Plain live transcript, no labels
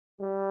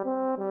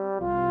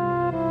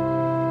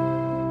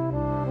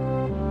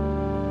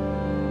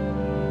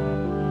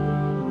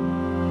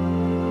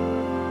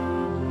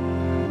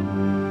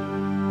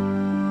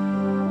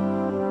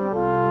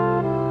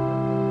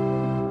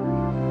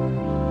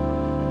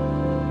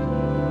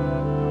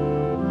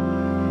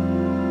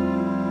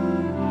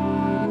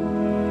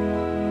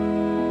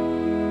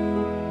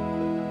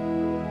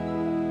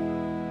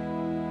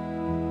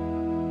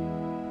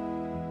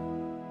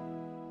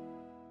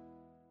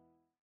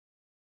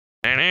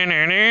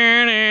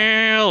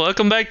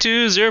Welcome back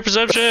to Zero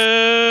Perception.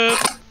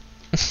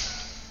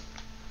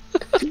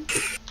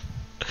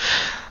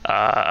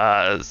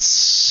 Am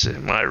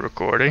I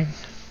recording?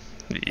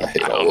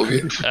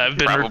 I've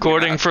been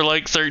recording for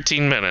like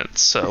 13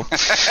 minutes, so.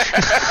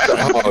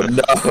 Oh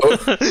no!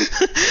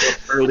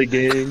 Early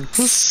game.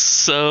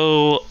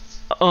 So,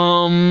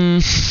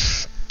 what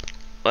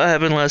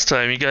happened last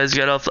time? You guys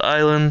got off the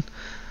island.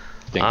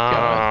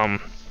 Yeah,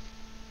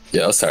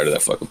 I was tired of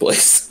that fucking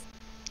place.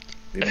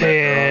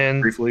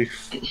 And briefly.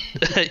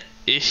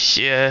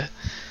 Yeah.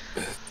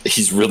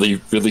 He's really,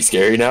 really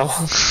scary now.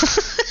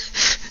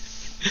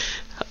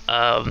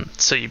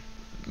 So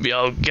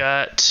y'all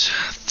got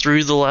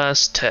through the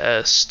last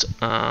test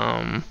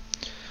of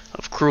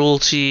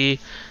cruelty,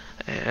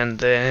 and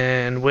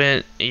then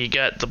you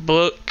got the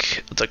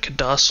book, The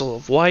Codicil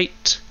of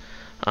White.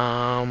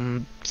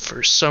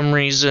 For some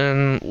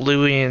reason,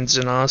 Louis and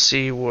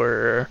Zanasi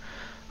were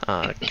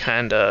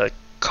kinda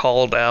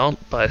called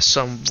out by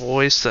some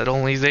voice that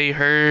only they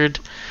heard.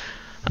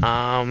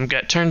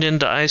 Got turned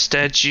into ice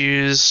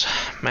statues,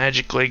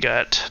 magically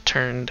got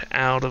turned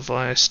out of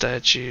ice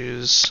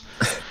statues.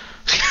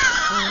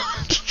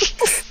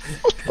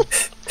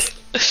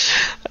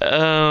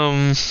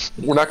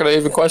 We're not gonna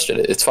even question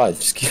it. It's fine.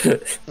 Just keep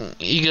it.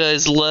 You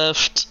guys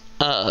left,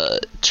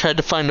 tried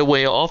to find a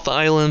way off the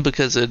island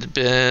because it had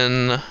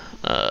been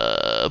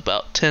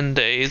about 10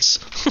 days.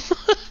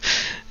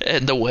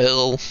 And the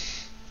whale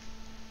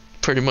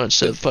pretty much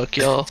said, fuck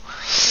y'all.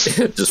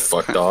 Just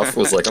fucked off.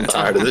 Was like, I'm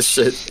tired of this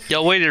shit.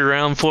 Y'all waited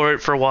around for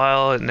it for a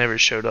while. It never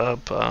showed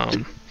up.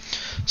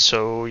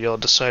 So y'all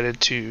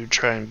decided to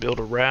try and build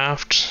a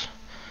raft,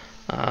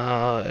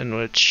 in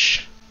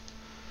which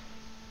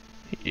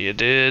you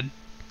did.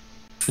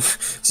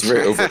 It's a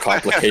very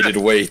overcomplicated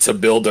way to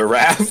build a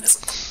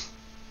raft.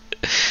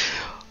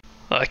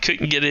 I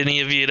couldn't get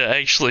any of you to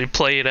actually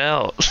play it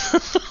out.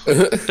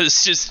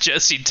 It's just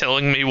Jesse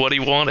telling me what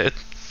he wanted.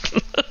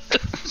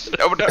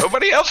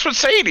 Nobody else would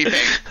say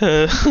anything.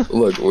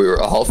 Look, we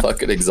were all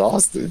fucking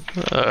exhausted.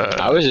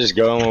 I was just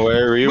going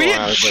wherever you want.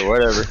 I was like,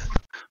 whatever.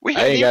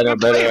 I ain't got no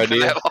better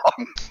idea.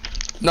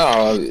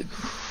 No.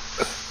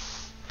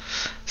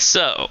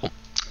 So,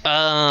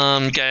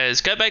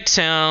 guys, got back to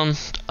town.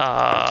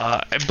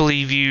 I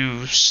believe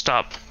you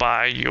stopped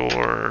by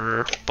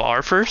your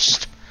bar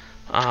first.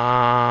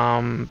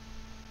 Got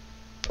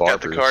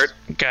the cart.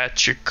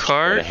 Got your Got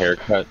cart. a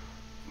haircut.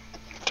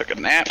 Took a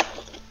nap.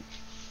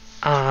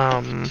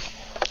 And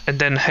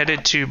then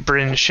headed to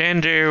Bryn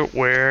Shander,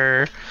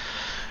 where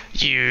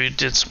you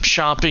did some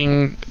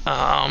shopping,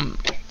 found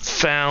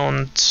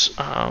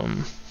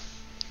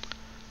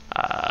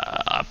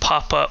a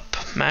pop-up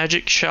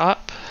magic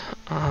shop.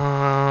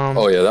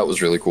 Oh yeah, that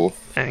was really cool.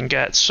 And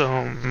got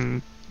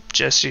some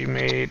Jesse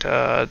made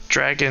white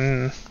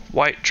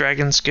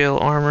dragon scale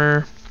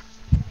armor.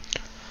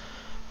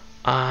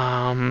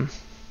 Oh,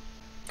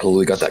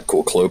 we got that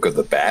cool cloak of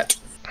the bat.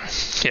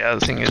 Yeah,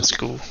 the thing is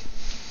cool.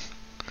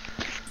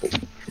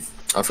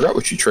 I forgot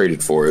what you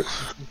traded for it.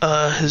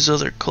 His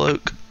other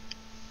cloak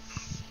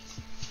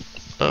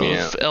of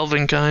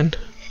Elvenkind.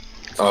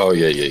 Oh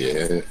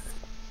yeah.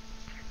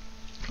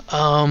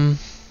 I'm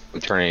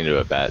turning into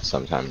a bat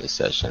sometime this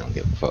session. I don't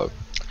give a fuck.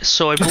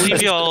 So I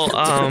believe y'all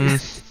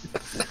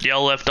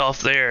left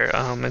off there.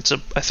 I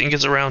think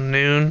it's around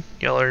noon.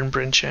 Y'all are in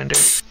Bryn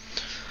Shander.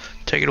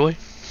 Take it away.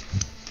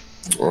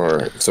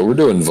 Alright, so we're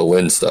doing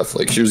Valen stuff.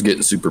 Like, she was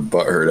getting super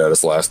butthurt at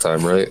us last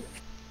time, right?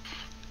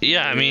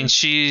 Yeah, I mean,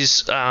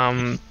 she's,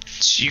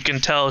 you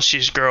can tell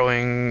she's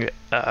growing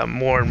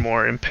more and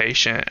more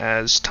impatient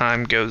as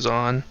time goes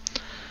on.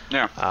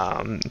 Yeah.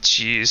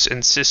 She's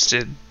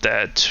insisted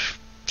that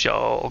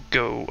y'all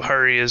go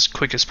hurry as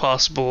quick as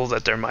possible,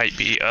 that there might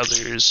be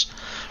others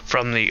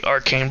from the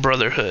Arcane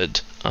Brotherhood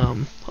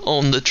on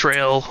the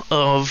trail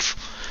of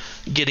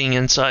getting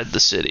inside the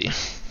city.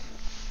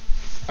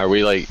 Are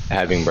we like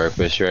having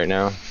breakfast right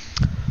now?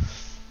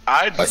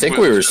 I think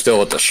we were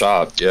still at the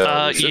shop.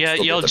 Yeah.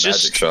 Y'all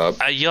just. Shop.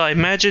 Yeah, I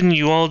imagine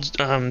you all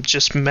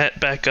just met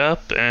back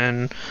up,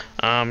 and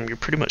you're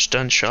pretty much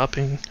done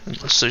shopping,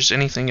 unless there's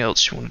anything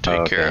else you want to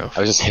take care of.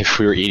 I was just saying, if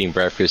we were eating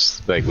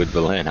breakfast like with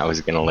Valen, I was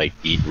gonna like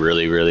eat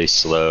really, really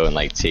slow and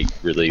like take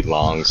really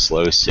long,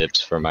 slow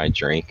sips for my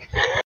drink.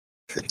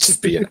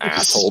 Just be an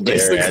asshole,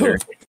 basically.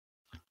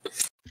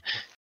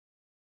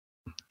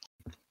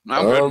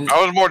 I'm good.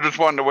 I was more just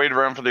wanting to wait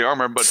around for the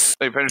armor, but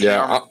they finished the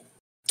armor.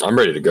 I'm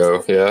ready to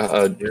go. Yeah,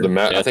 I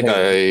think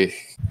I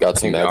got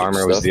some the armor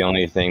stuff. was the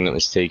only thing that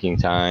was taking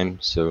time.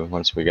 So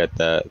once we got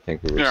that, I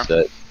think we were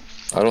set.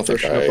 I don't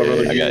think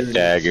I got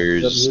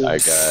daggers. I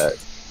got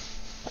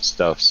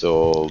stuff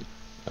sold.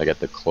 I got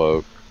the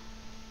cloak.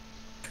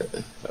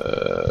 Okay.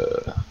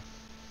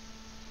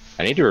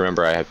 I need to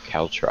remember I have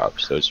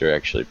caltrops. Those are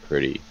actually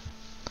pretty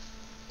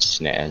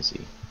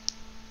snazzy.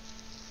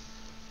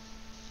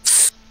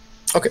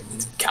 Okay,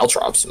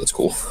 caltrops. That's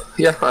cool.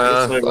 Yeah.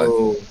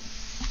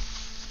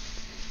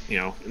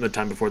 In the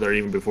time before there,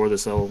 even before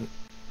this, I'll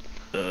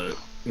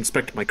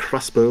inspect my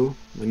crossbow,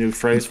 my new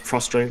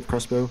frost giant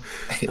crossbow.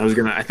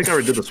 I think I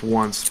already did this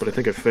once, but I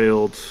think I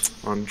failed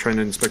on trying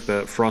to inspect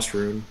that frost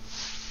rune.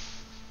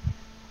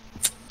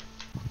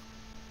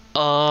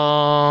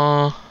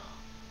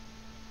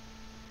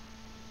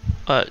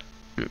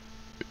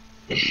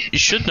 You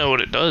should know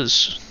what it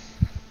does.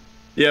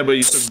 Yeah, but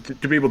you said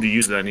to be able to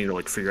use it, I need to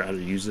like figure out how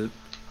to use it.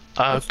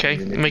 Okay,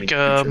 make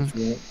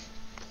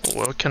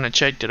what kind of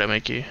check did I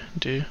make you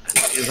do?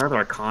 It was either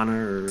Arcana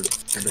or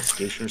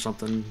Investigation or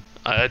something.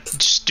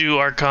 Just do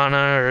Arcana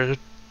or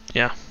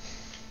yeah.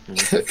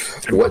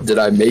 What did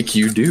I make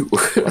you do?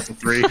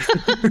 3.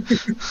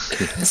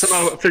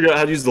 Somehow I figured out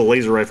how to use the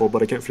laser rifle,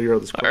 but I can't figure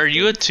out this. Are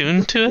you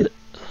attuned to it?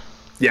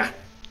 Yeah.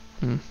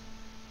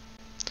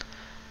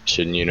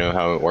 Shouldn't you know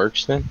how it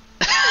works then?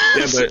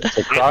 Yeah, but It's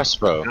a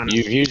crossbow.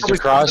 You've used a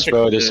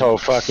crossbow this whole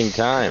fucking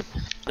time.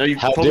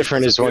 How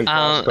different is one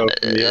crossbow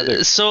from the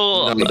other?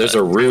 So No, there's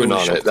a rune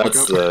on it.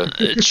 That's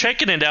the.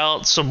 checking it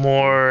out some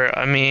more.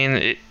 I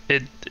mean,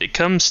 it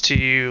comes to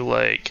you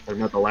like Or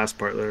not the last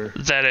part there.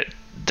 that it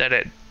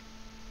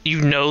you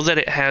know that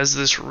it has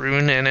this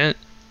rune in it.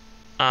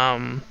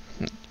 You're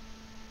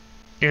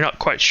not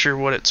quite sure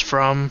what it's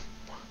from.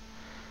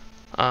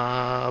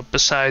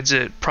 Besides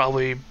it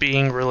probably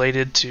being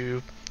related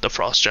to the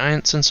frost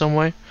giants in some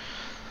way.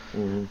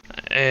 Mm-hmm.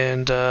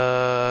 And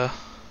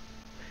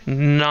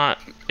not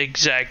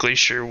exactly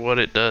sure what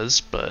it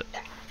does, but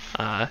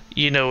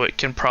you know it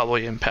can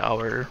probably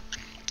empower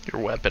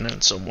your weapon in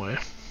some way.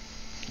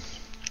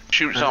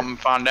 Shoot something,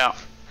 find out.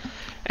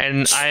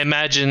 And I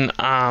imagine,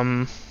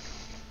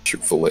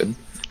 Shoot Valin.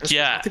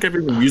 yeah, I think I've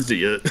even used it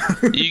yet.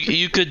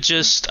 you could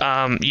just,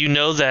 you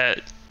know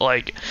that,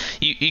 like,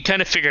 you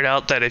kind of figured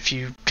out that if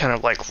you kind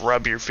of, like,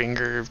 rub your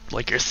finger,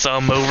 like your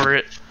thumb over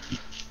it,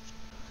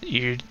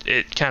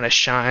 it kind of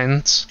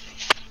shines.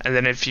 And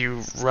then if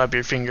you rub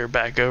your finger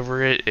back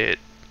over it, it,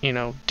 you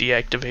know,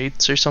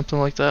 deactivates or something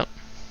like that.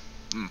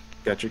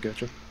 Gotcha.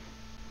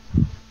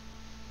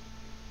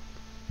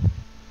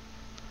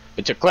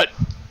 It's a clip.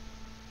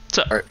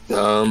 So, Alright,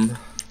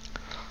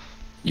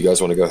 you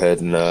guys want to go ahead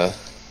and,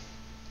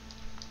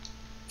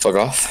 fuck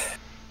off?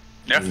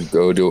 Yeah. And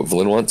go do what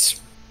Valin wants?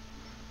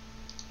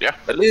 Yeah.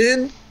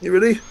 Valin, you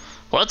ready?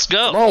 let's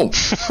go. Come on!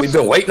 We've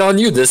been waiting on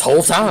you this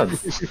whole time!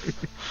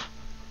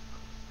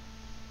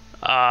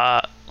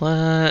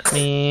 Let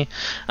me,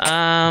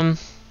 Thought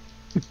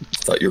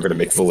you were gonna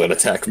make Valin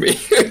attack me.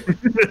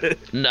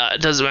 no,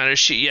 it doesn't matter.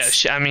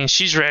 I mean,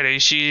 she's ready.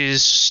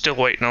 She's still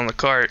waiting on the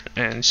cart,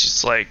 and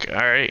she's like, all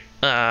right,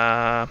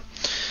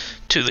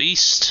 to the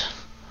east.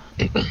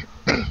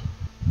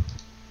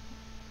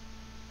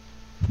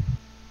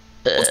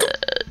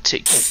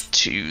 Take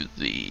you to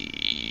the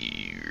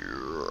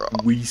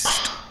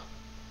West.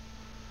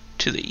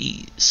 to the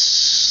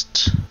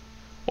east.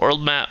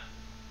 World map.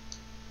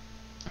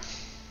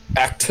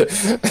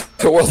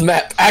 The world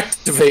map,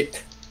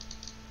 activate!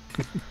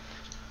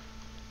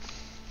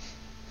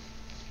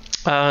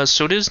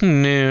 So it is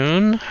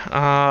noon.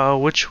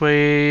 Which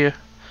way?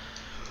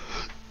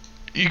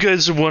 You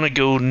guys want to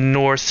go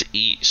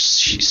northeast,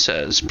 she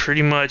says.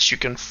 Pretty much you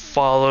can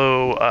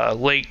follow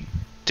Lake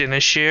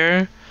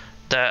Dinishare,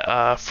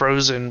 that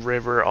frozen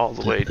river, all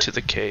the way to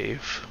the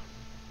cave.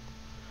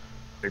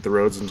 Take the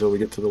roads until we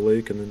get to the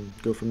lake and then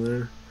go from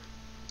there.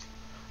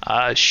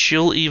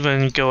 She'll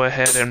even go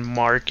ahead and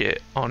mark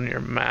it on your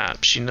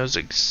map. She knows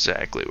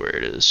exactly where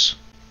it is.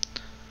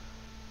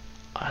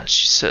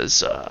 She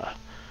says,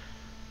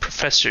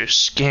 Professor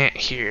Scant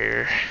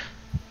here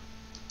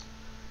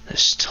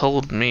has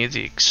told me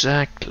the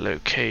exact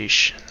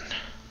location.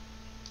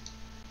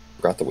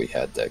 Forgot that we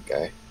had that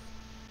guy.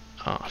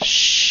 Oh,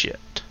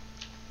 shit.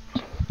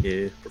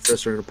 Yeah,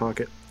 professor in a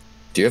pocket.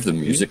 Do you have the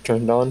music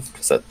turned on?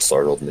 Because that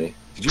startled me.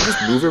 Did you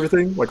just move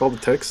everything? Like all the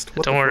text?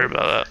 What Don't the worry fuck?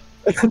 about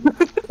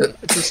that.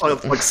 Just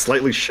like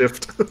slightly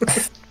shift.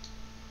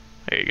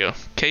 There you go.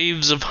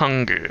 Caves of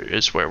Hunger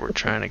is where we're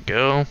trying to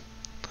go.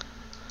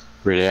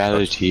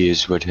 Reality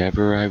is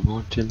whatever I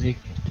want to make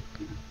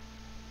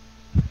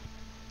it.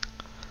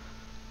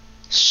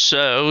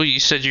 So, you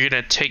said you're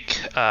gonna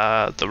take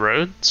the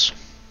roads?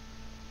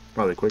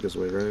 Probably the quickest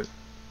way, right?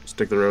 Just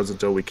take the roads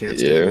until we can't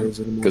take the Yeah, roads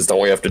anymore. because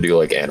don't we have to do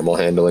like animal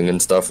handling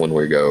and stuff when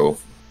we go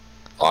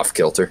off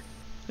kilter?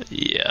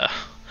 Yeah.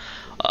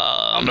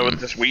 I don't know what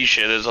this wee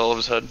shit is all of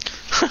a sudden.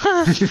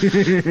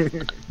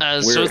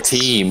 We're a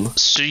team.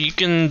 So you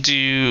can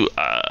do,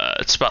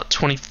 it's about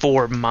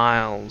 24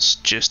 miles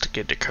just to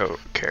get to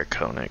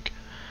Karakonik.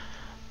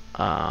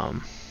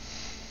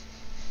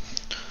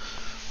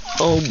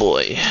 Oh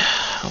boy,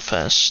 how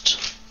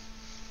fast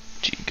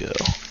do you go?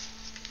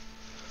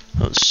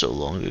 That was so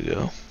long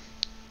ago.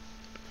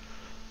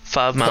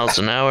 5 miles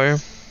an hour.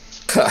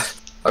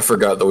 I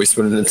forgot that we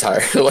spent an entire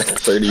like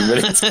 30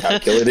 minutes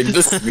calculating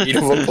the speed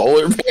of a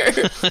polar bear.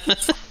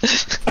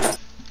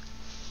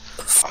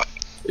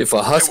 If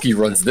a husky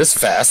runs this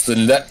fast,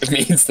 then that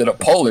means that a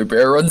polar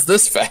bear runs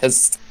this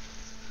fast.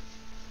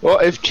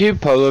 What if two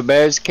polar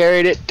bears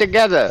carried it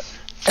together?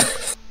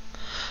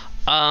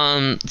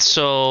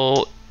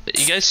 So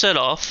you guys set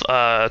off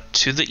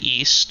to the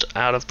east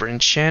out of Bryn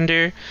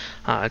Shander,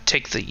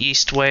 take the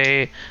east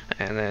way,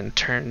 and then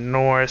turn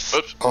north,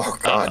 Oh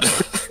God.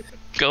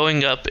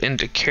 going up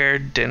into Caer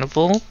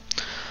Dineval.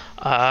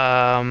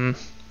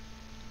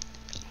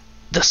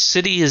 The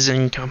city is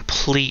in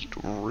complete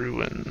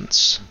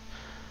ruins.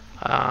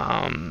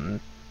 Oh,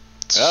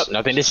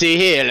 nothing to see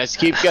here. Let's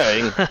keep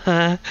going.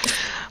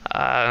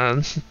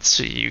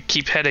 So you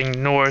keep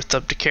heading north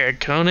up to Caer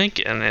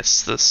Konig, and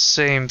it's the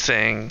same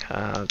thing.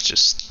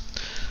 Just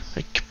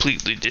a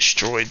completely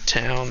destroyed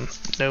town.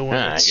 No one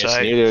I in guess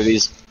sight. neither of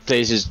these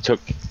places took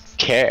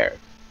care.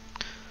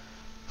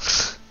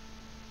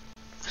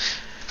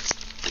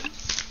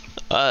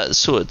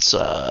 So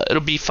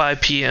it'll be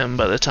 5 p.m.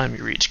 by the time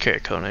you reach Caer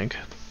Konig.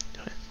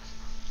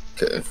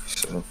 Okay,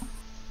 so.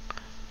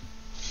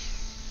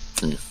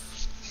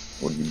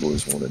 What do you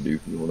boys want to do?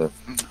 You want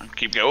to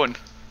Keep going.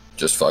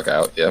 just fuck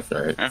out? Yeah,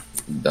 alright. Yeah.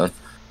 Done.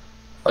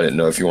 I didn't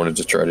know if you wanted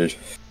to try to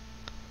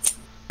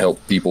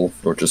help people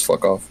or just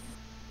fuck off.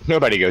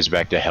 Nobody goes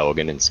back to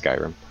Helgen in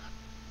Skyrim.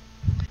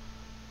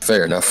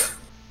 Fair enough.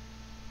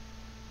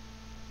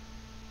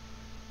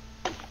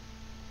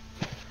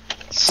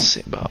 Let's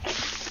see, about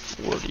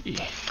 40.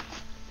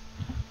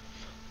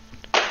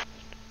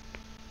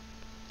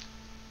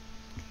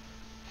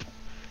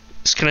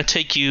 It's gonna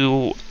take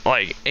you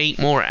like 8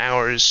 more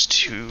hours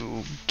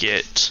to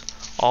get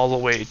all the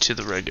way to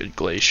the Rugged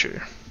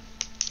Glacier.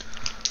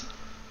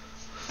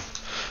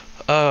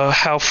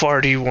 How far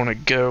do you want to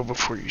go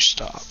before you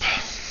stop?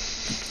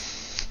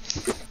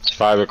 It's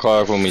 5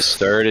 o'clock when we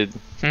started,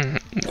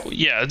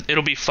 Yeah,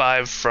 it'll be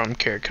 5 from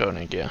Caer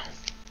Konig, yeah.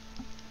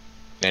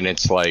 and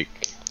it's like,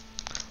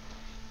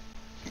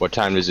 what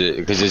time is it?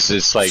 Because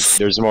it's like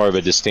there's more of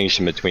a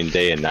distinction between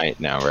day and night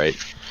now, right?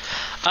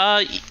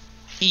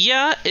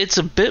 Yeah, it's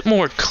a bit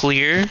more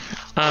clear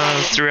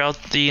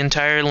throughout the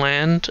entire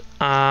land,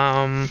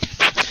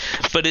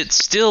 but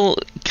it's still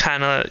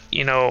kind of,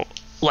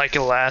 like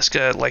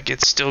Alaska, like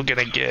it's still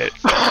gonna get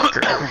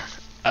darker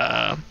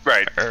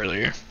Right.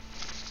 earlier.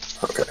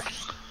 Okay.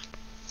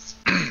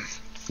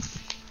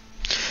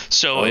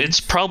 So it's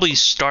probably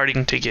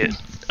starting to get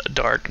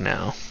dark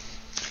now.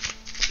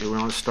 Do we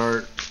want to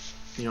start,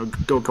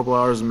 go a couple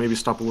hours and maybe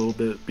stop a little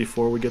bit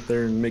before we get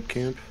there and make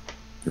camp?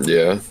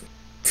 Yeah.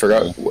 I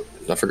forgot.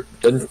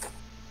 Didn't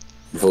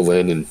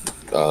Volin and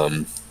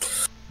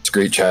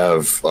Screech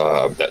have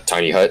that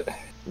tiny hut?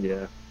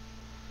 Yeah.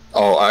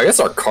 Oh, I guess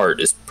our cart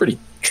is pretty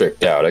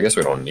tricked out. I guess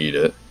we don't need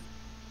it.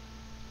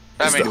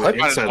 I Is mean, the we hut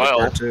might as Inside the well.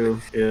 car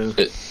too. Yeah.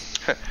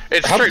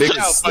 It's How tricked big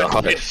out, is the but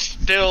hut? it's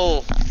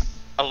still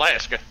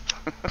Alaska.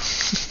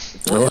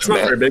 Well, It's not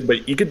very big,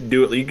 but you could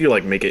do it. You could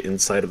like make it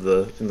inside of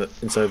the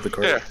inside of the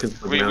car Yeah. because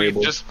it's We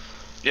malleable. just.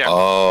 Yeah.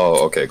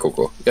 Oh, okay,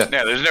 cool. Yeah.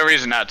 Yeah, there's no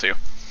reason not to.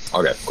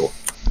 Okay, cool.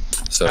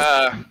 So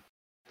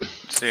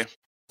Let's see.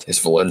 is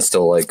Volin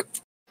still like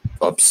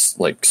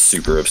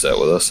super upset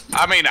with us?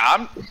 I mean,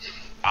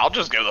 I'll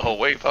just go the whole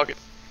way. Fuck it.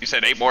 You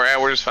said 8 more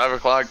hours, 5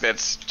 o'clock.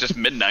 That's just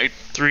midnight.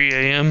 3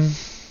 a.m.,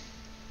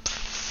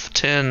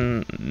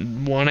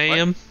 1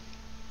 a.m.,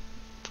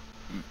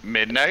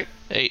 Midnight?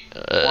 8,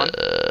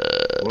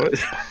 What?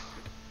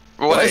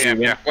 1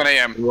 a.m. Yeah, 1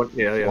 a.m. What?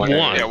 Yeah. 1.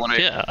 Yeah, 1 a.m.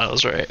 Yeah, I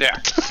was right. Yeah.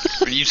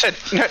 You said.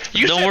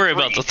 You Don't said worry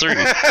 3. about the 3.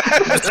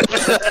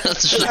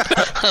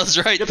 I was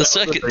right the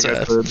second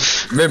time.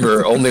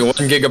 Remember, only 1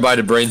 gigabyte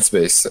of brain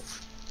space.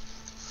 If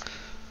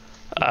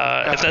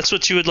that's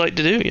what you would like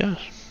to do, yeah.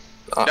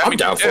 I'm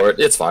down for it.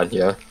 It's fine.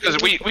 Yeah. Because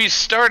we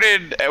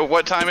started at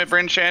what time at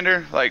Bryn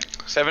Shander? Like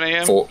 7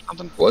 a.m. Full,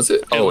 something. was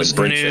it? It was in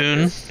Bryn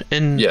noon Shander.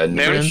 in Yeah, Bryn.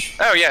 noon.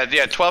 Oh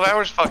yeah. 12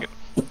 hours. Fuck it.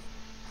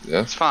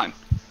 Yeah. It's fine.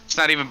 It's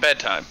not even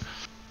bedtime.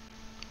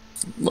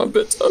 My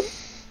bedtime.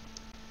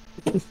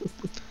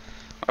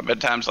 My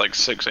bedtime's like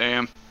 6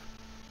 a.m.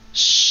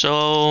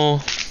 So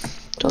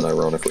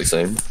Unironically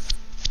same.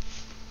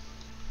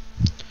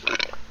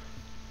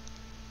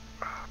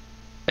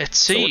 let's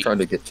So we're see. trying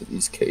to get to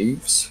these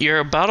caves. You're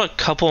about a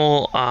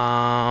couple,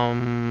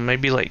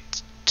 maybe like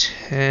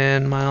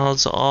 10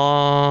 miles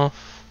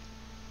off.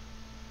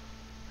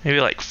 Maybe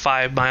like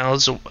 5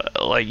 miles.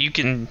 Like you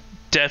can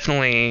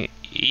definitely,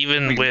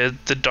 even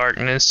with the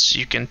darkness,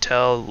 you can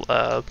tell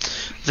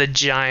the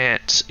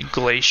giant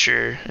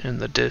glacier in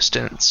the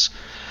distance.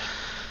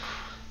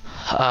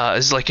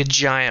 Is like a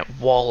giant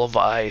wall of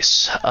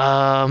ice.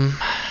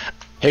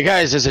 Hey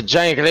guys, there's a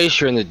giant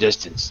glacier in the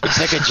distance. It's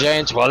like a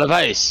giant wall of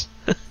ice.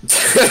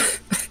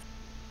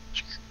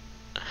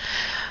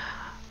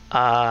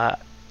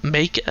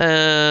 Make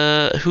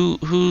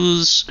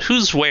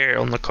who's where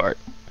on the cart?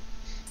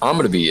 I'm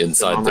gonna be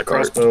inside On the the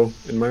cart. crossbow,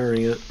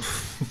 admiring it.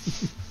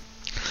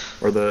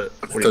 Or the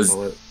what do you Because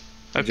call it?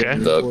 Okay.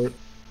 The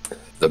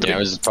big Yeah, I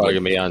was probably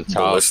gonna be on top,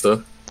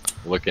 ballista.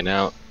 looking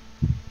out.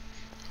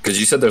 Because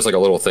you said there's like a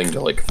little thing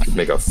to like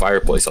make a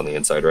fireplace on the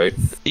inside, right?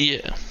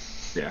 Yeah.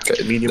 Yeah.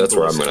 Okay, Medium that's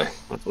where I'm ballista. gonna.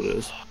 That's what it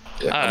is.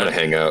 Yeah, I'm gonna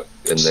hang out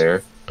in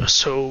there.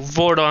 So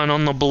Vordon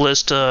on the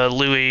ballista,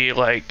 Louis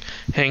like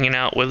hanging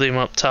out with him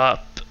up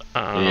top.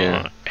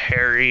 Yeah.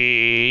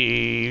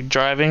 Harry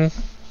driving.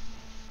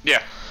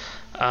 Yeah.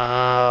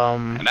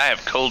 And I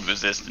have cold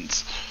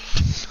resistance.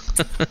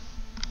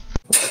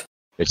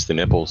 It's the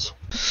nipples.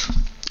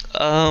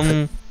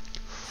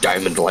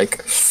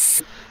 Diamond-like.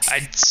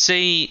 I'd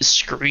say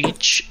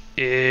Screech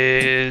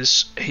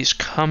he's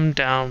come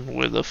down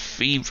with a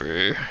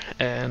fever,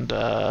 and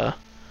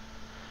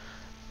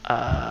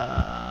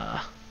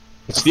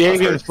It's the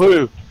avian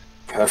flu.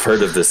 I've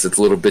heard of this. It's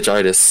little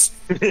bitchitis.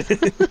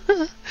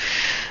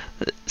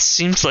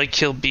 seems like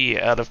he'll be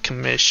out of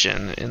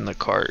commission in the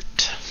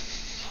cart.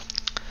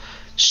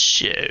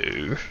 So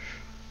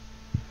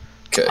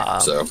Okay,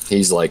 so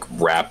he's like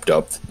wrapped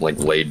up, like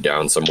laid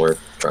down somewhere,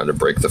 trying to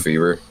break the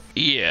fever.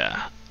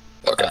 yeah.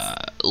 Okay.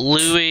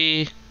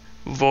 Louis,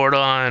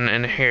 Vordon,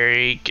 and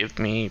Harry give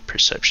me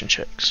perception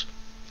checks.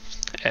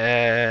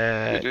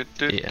 Yeah.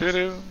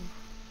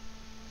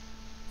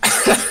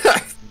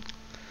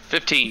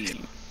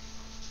 15.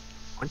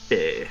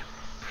 20.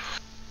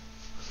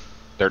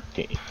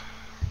 13.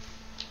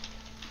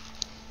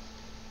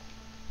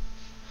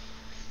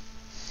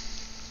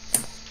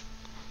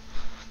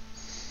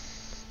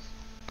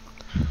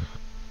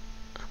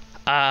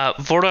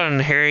 Vordon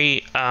and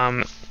Harry,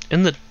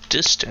 in the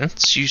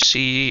distance, you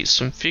see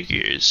some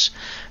figures.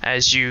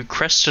 As you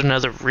crest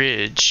another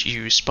ridge,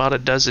 you spot a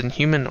dozen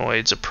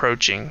humanoids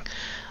approaching,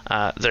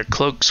 their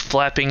cloaks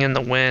flapping in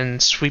the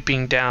wind,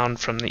 sweeping down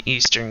from the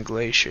eastern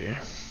glacier.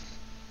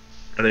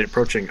 Are they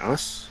approaching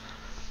us?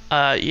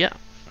 Yeah.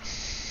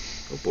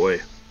 Oh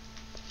boy.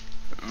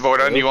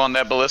 Vordon, you on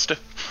that ballista?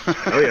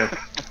 Oh yeah.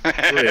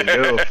 Ready to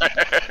go.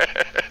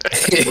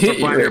 What's our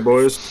plan here,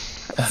 boys?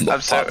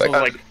 I'm sorry. So,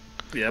 like,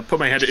 yeah, put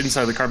my head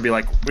inside the car and be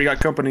like, "We got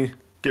company.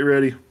 Get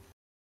ready."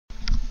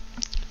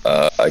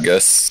 I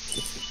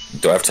guess.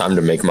 Do I have time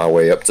to make my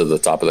way up to the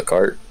top of the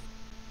cart?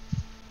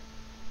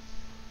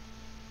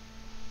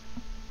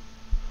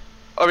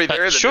 I mean,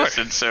 they're in the Sure.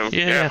 distance, so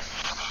Yeah.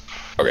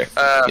 Okay.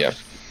 Yeah.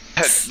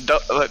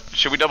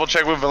 Should we double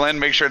check with Valen,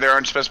 make sure there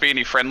aren't supposed to be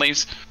any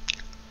friendlies?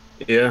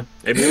 Yeah.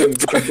 Hey, man,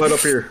 get your butt up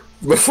here.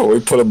 Before we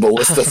put a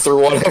ballista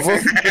through one of them.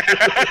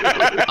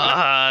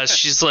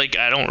 She's like,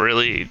 I don't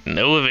really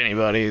know of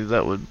anybody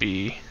that would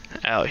be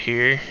out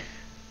here.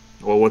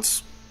 Well,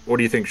 what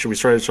do you think? Should we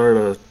try to start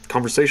a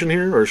conversation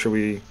here, or should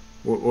we?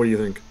 What do you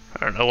think?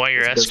 I don't know why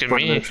you're That's asking fun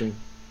me. action.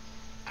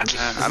 This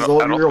I is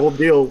don't- your whole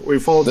deal. We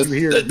followed you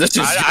here. This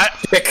is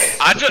pick.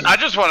 I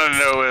just want to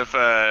know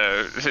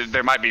if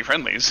there might be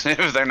friendlies.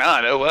 If they're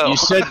not, oh well. You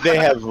said they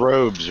have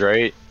robes,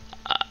 right?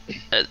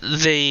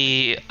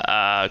 They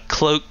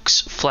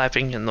cloaks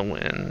flapping in the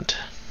wind.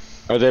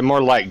 Are they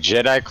more like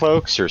Jedi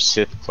cloaks or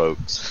Sith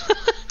cloaks?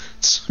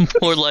 It's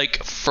more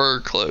like fur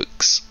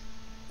cloaks.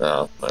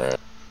 Oh, man.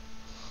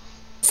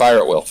 Fire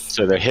at will.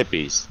 So they're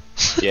hippies.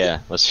 Yeah,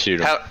 let's shoot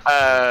them.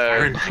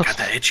 Aaron, I got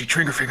that itchy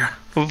trigger finger.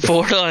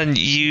 Vordon,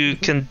 you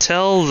can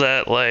tell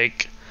that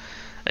like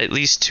at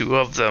least two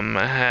of them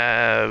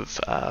have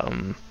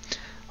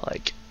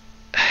like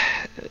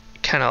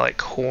kind of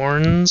like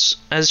horns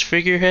as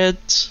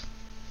figureheads,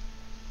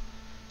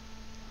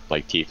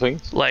 Like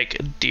tieflings? like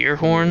deer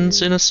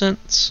horns in a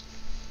sense.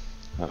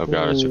 Oh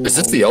god, it's Is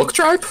this the elk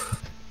tribe?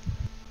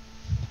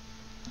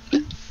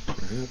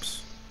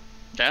 Perhaps.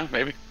 Yeah,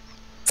 maybe.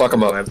 Fuck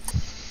them up.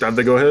 Time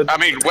to go ahead. I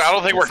mean, well, I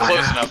don't think we're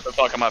close enough to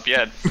fuck them up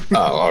yet.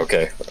 Oh,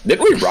 okay.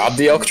 Didn't we rob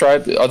the elk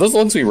tribe? Are those the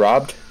ones we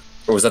robbed?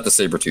 Or was that the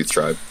saber-tooth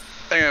tribe?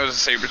 I think it was a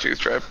saber-tooth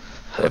tribe.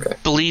 Okay.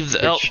 Believe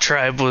the elk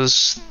tribe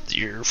was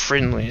your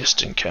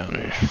friendliest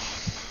encounter.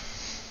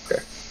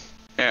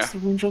 Yeah, What's the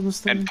range on this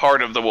thing? and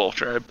part of the wolf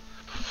tribe.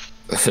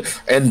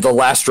 And the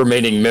last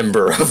remaining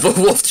member of the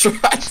wolf tribe.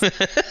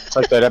 It's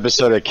like that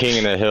episode of King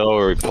of the Hill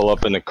where we pull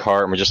up in the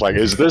cart and we're just like,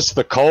 is this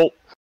the cult?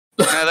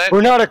 Now that,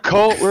 We're not a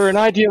cult, we're an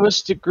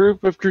idealistic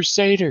group of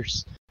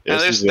crusaders. now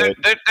This is there's,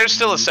 it. there's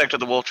still a sect of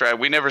the wolf tribe.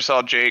 We never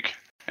saw Jake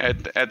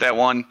at that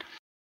one.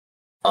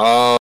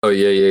 Oh,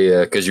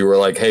 yeah. Because you were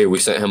like, hey, we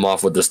sent him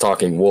off with this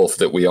talking wolf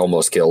that we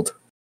almost killed.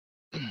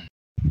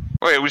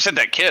 Wait, we sent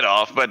that kid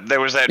off, but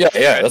there was that Yeah, that's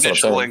what I'm initial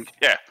saying. link.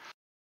 Yeah.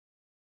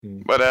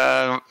 Hmm. But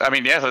I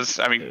mean, yeah.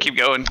 Keep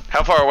going.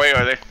 How far away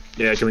are they?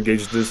 Yeah, can we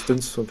gauge the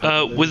distance? Of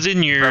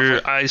Within your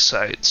Roughly.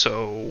 eyesight,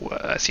 so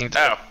I think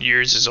that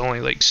yours is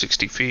only like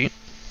 60 feet.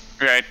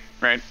 Right.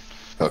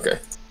 Okay.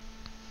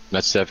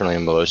 That's definitely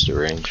in ballista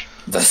range.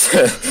 That's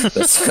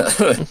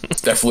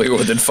definitely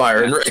within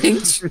firing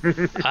range.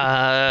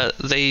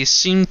 They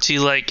seem to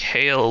like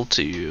hail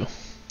to you,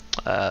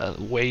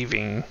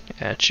 waving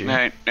at you.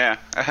 Right. Yeah.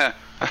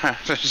 I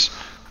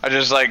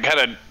just like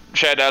kind of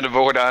chat down to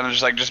Vordon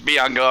and just be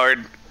on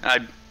guard. I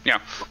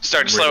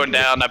start slowing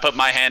down. I put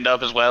my hand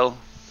up as well.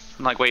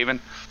 I'm like waving.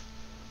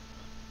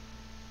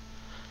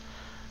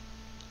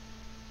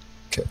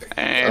 Okay.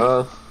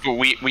 And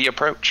we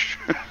approach.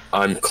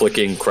 I'm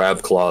clicking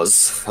crab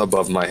claws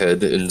above my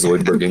head and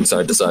Zoidberging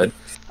side to side.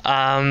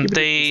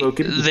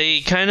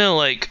 They kind of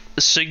like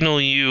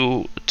signal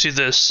you to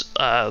this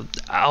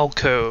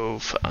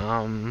alcove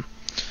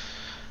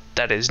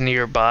that is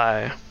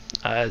nearby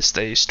as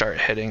they start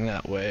heading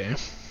that way.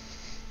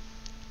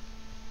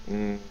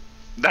 I'm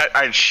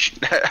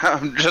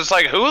just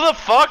like, who the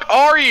fuck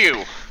are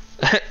you?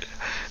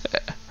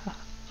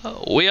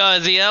 We are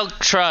the Elk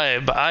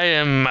Tribe. I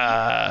am,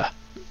 Alright,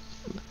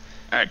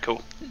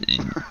 cool.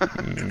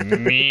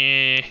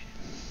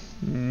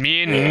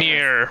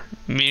 Mjolnir.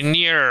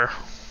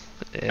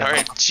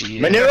 Alright.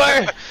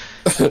 Manure!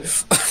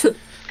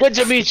 Good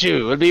to meet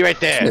you. We'll be right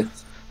there.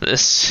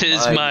 This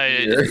is my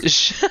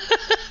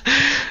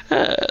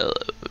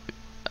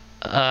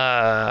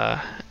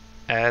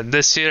and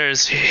this here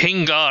is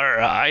Hingar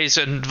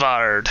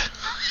Eisenvard.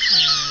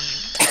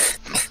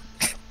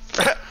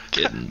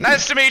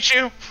 Nice to meet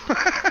you.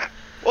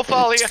 We'll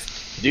follow you.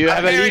 Do you have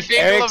I'm a very Leif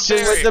Dingle of Erikson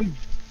with Derry. them?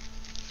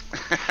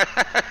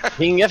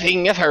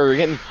 Hinga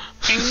Hurrigan.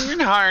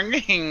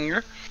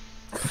 Hinger.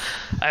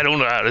 I don't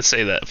know how to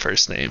say that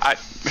first name. I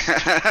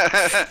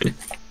think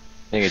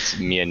it's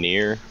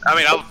Mjolnir. I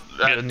mean,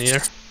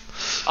 Mjolnir.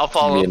 I'll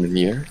follow.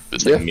 Mjolnir. Yeah,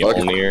 fuck it.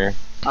 Mjolnir.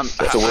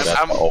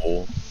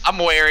 I'm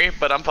wary,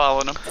 but I'm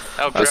following them.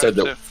 I said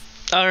that.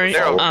 All right.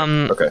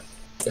 They're Okay.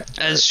 Yeah.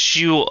 As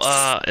you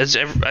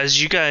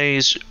as you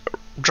guys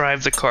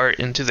drive the cart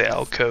into the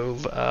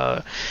alcove,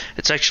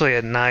 it's actually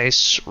a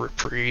nice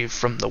reprieve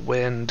from the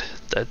wind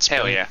that's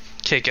Hell been yeah.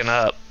 kicking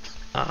up,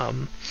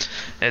 and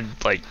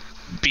like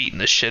beating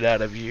the shit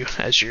out of you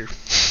as you're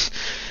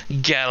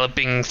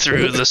galloping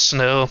through the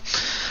snow.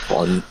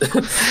 Fun.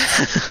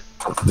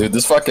 Dude,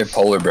 this fucking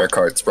polar bear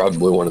cart's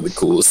probably one of the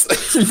coolest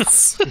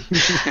things.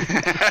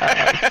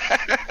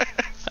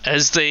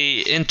 As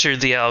they enter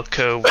the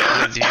alcove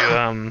with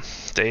you,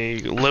 they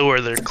lower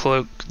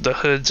the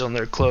hoods on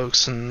their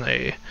cloaks, and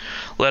they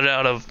let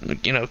out a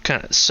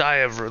kind of sigh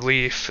of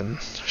relief, and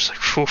it's like,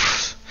 whew,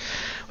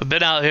 we've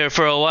been out here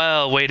for a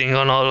while waiting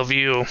on all of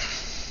you.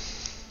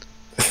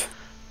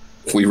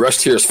 We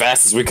rushed here as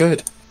fast as we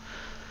could.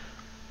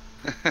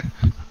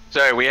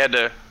 Sorry, we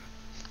had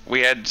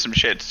some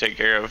shit to take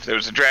care of. There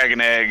was a dragon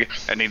egg.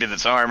 I needed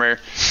its armor.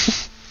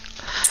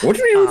 What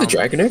did we do with the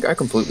dragon egg? I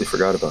completely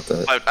forgot about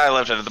that. I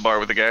left it at the bar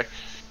with the guy.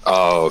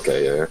 Oh,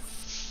 okay, yeah.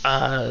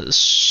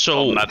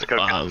 So not to cook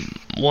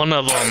it. one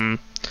of them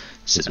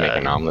He's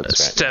making omelets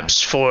right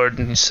steps forward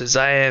and he says,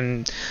 "I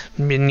am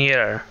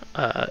Mjolnir.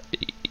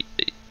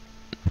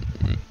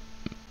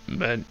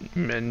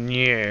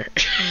 Mjolnir."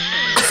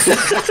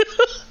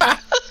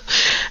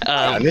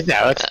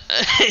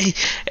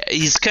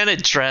 He's kind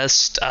of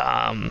dressed.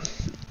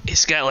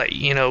 He's got like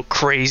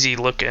crazy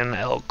looking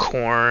elk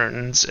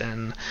horns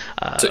and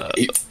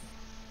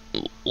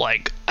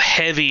like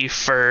heavy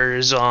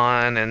furs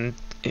on, and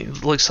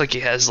it looks like he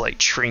has like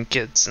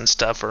trinkets and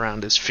stuff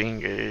around his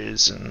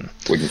fingers, and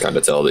We can kind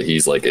of tell that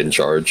he's like in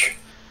charge.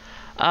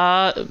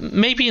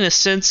 maybe in a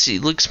sense he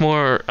looks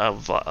more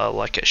of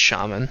like a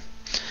shaman.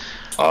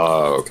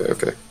 Oh, okay.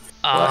 The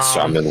last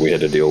shaman we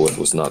had to deal with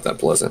was not that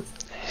pleasant.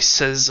 He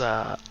says,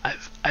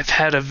 I've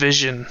had a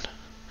vision.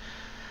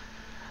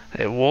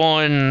 It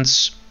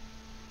warns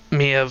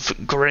me of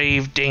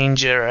grave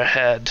danger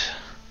ahead.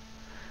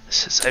 He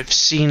says, I've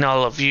seen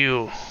all of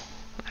you.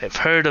 I've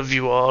heard of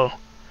you all.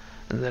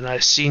 And then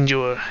I've seen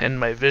you in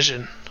my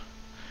vision.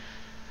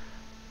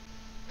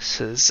 He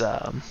says,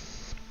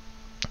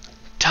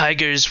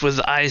 tigers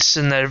with ice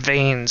in their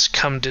veins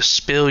come to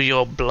spill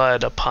your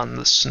blood upon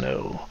the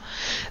snow.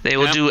 They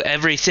will do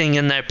everything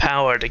in their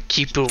power to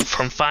keep you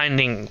from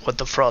finding what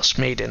the Frost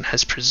Maiden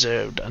has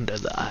preserved under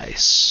the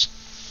ice.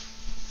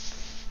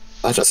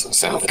 That doesn't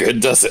sound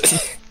good, does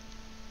it?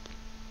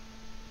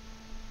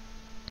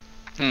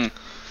 I'm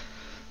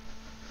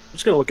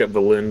just gonna look at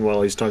Valin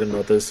while he's talking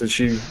about this. Is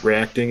she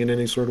reacting in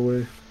any sort of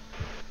way?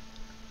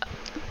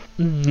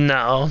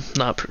 No,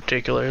 not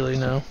particularly,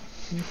 no.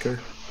 Okay.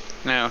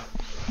 No.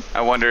 I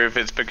wonder if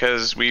it's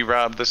because we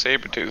robbed the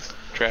Sabretooth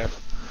trap.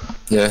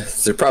 Yeah,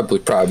 they're probably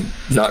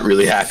not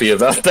really happy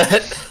about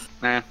that.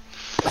 Nah.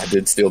 I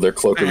did steal their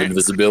cloak of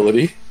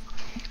invisibility.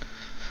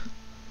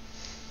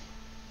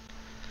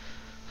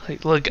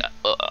 Like, look,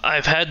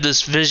 I've had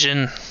this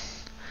vision.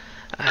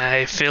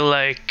 I feel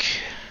like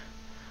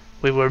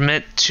we were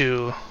meant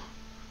to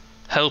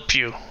help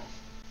you.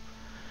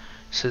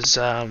 Says,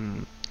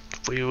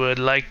 we would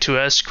like to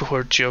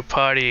escort your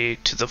party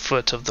to the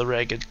foot of the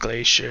Ragged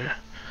Glacier,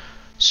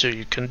 so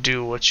you can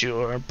do what you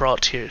are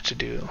brought here to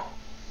do.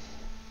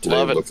 Do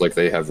they look like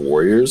they have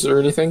warriors or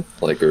anything?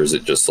 Like, or is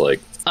it just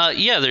like?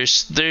 Yeah,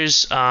 there's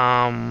Worst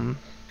 12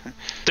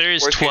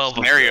 case of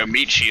scenario, them.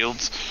 meat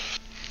shields.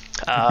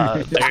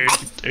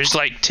 There's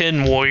like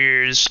 10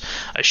 warriors,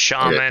 a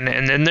shaman,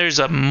 and then there's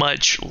a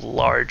much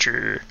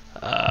larger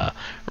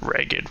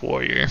ragged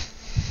warrior,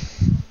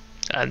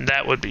 and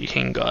that would be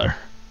Hingar.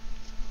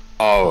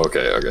 Oh,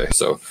 okay.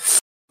 So,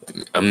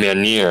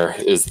 Mjolnir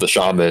is the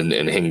shaman,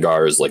 and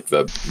Hingar is like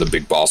the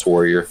big boss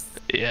warrior.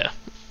 Yeah.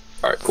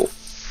 All right, cool.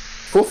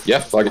 Yeah,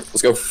 fuck it.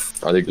 Let's go.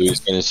 Are they?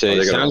 He's gonna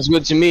say, sounds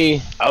good to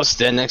me. I'll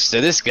stand next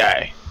to this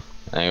guy.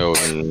 I go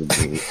and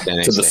stand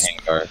next to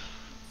Hingar.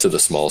 To the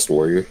smallest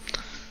warrior.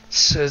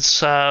 So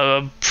it's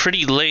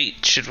pretty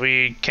late. Should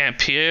we camp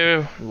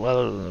here?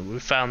 Well, we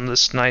found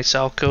this nice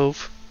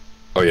alcove.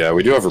 Oh yeah,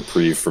 we do have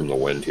reprieve from the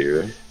wind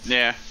here.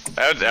 Yeah,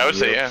 I would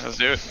say yeah. Let's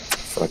do it.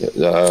 Fuck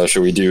it.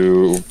 Should we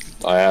do?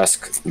 I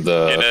ask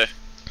the.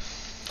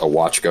 a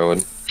watch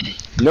going.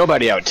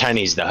 Nobody out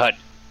tiny's the hut.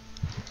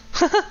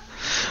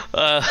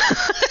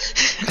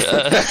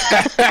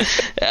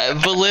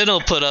 Valin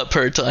will put up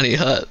her tiny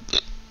hut.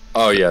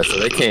 Oh yeah, so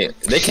they can't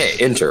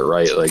enter,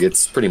 right? Like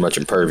it's pretty much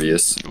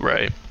impervious.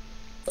 Right.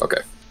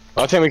 Okay.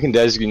 I think we can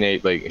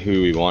designate like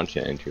who we want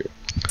to enter.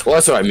 Well,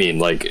 that's what I mean.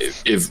 Like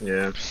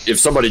if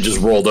somebody just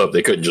rolled up,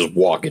 they couldn't just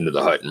walk into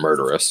the hut and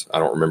murder us. I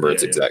don't remember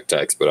its exact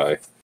text, but I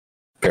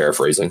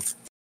paraphrasing.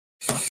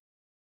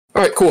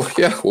 All right, cool.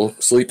 Yeah, we'll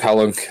sleep. How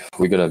long?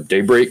 We gonna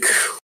daybreak?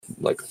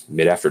 Like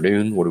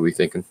mid-afternoon? What are we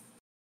thinking?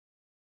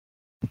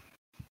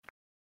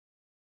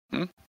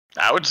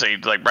 I would say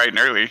like bright and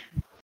early.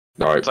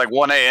 All right. It's like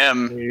 1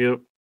 a.m. Yep.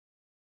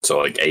 So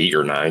like 8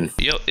 or 9.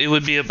 It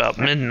would be about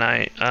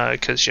midnight,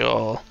 because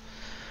y'all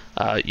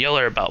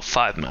are about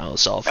 5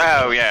 miles off.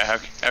 Oh yeah.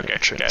 Okay.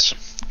 Entrance. Gotcha.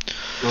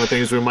 The only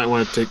thing is we might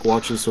want to take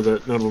watches so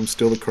that none of them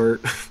steal the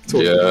cart. That's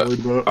what Yeah.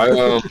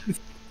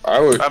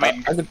 I'm worried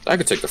about. I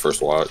could take the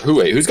first watch.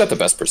 Who's got the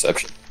best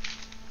perception?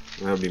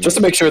 That'd be Just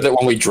to me. make sure that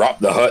when we drop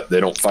the hut, they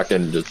don't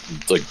fucking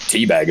just like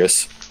teabag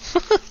us.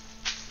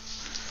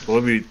 Well,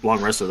 it'd be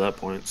long rest at that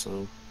point,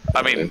 so.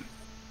 I mean,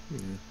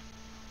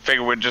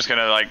 figure we're just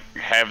gonna like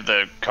have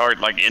the cart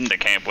like in the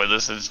camp with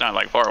us. It's not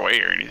like far away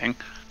or anything.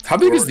 How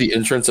big is the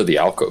entrance of the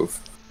alcove?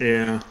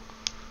 Yeah.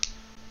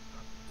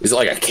 Is it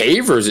like a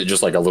cave or is it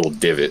just like a little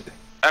divot?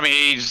 I mean,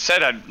 he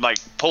said I like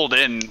pulled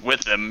in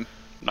with them.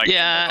 Like,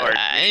 Yeah, in the cart,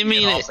 I get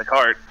mean, off the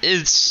cart.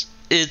 It's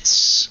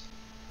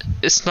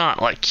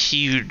not like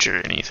huge or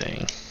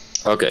anything.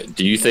 Okay.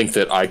 Do you think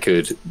that I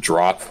could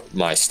drop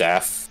my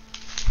staff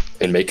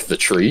and make the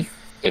tree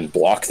and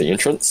block the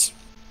entrance?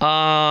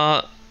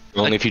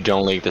 Only if you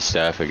don't leak the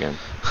staff again.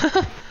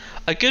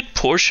 A good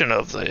portion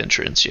of the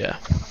entrance, yeah.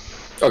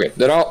 Okay,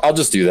 then I'll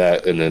just do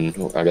that, and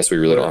then I guess we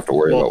really don't have to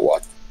worry about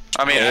what.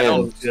 I mean, I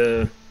don't.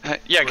 Yeah.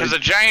 Yeah, because a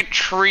giant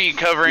tree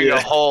covering a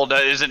hole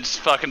that isn't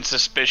fucking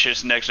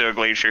suspicious next to a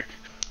glacier.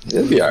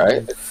 It'll be all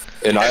right.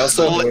 And I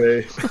also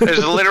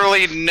There's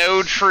literally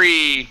no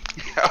tree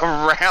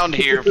around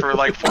here for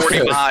like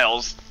 40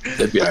 miles.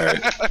 it'd be all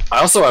right. I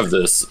also have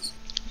this.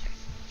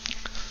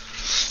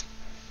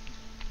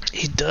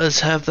 He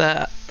does have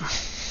that.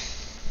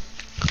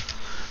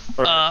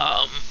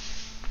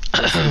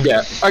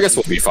 Yeah, I guess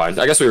we'll be fine.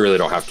 I guess we really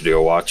don't have to do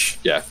a watch.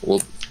 Yeah,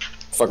 we'll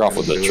fuck off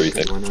with the tree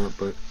thing. Why not?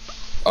 But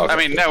Okay. I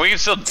mean, no, we can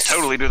still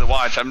totally do the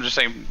watch. I'm just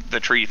saying the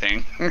tree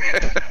thing.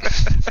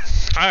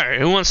 Alright,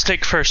 who wants to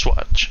take first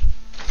watch?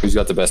 Who's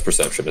got the best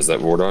perception? Is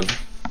that Vordon?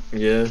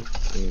 yeah.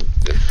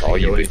 All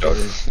you be done.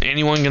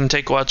 Anyone can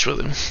take watch with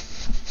him.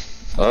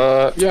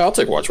 Yeah, I'll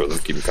take watch with him.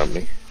 Keep him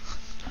company.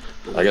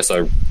 I guess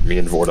me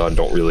and Vordon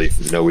don't really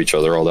know each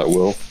other all that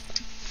well.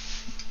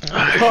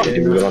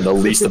 We've been on the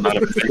least amount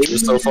of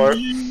adventures so far.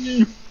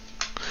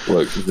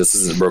 Look, this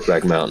isn't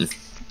Brokeback Mountain.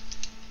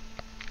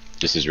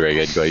 This is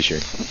Ragged Glacier.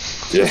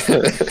 Yeah,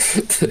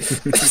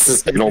 this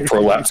is Anal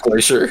Prolapse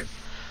Glacier.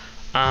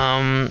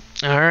 Alright,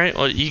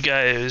 well, you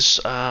guys,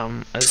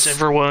 as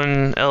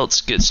everyone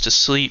else gets to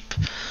sleep,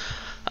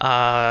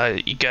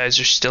 you guys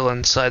are still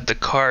inside the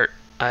cart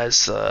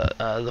as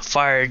the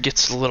fire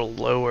gets a little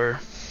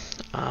lower.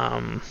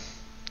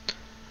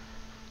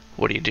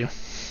 What do you do?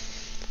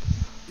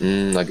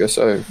 I guess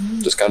I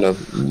just kind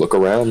of look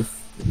around.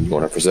 You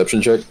want a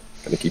perception check?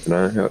 Kind of keep an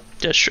eye out.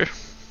 Yeah, sure.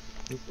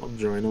 I'll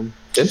join them.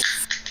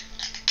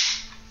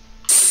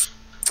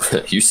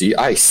 You see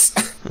ice.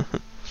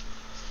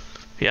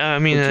 Yeah, I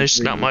mean, What's there's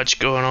your not reading? much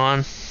going on.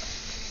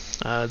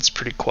 It's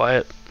pretty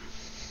quiet.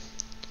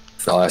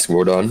 I'll ask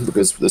Vordon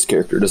because this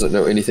character doesn't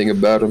know anything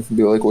about him.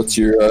 Be like, what's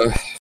your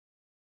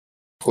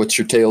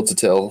tale to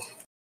tell?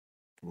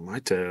 My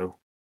tale.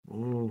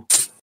 Oh,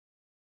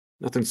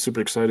 nothing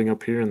super exciting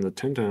up here in the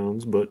Ten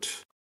Towns,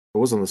 but I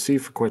was on the sea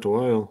for quite a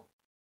while.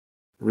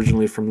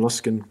 Originally from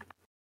Luskin.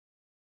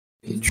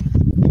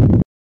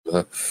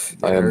 I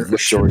am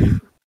majority.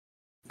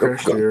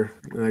 Crashed here,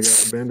 and I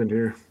got abandoned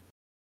here.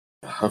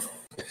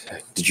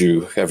 Did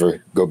you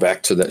ever go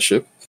back to that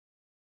ship?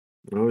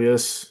 Oh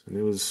yes, and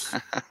it was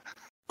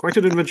quite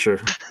an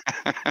adventure.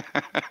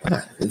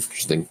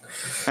 Interesting.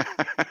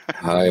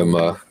 I am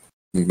a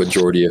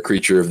majority a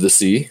creature of the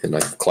sea, and I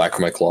clack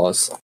my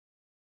claws.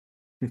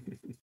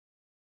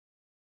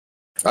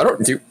 I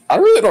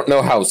really don't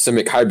know how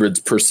Simic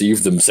hybrids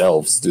perceive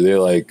themselves. Are they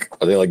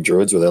like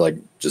druids where they're like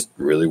just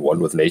really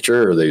one with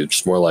nature, or are they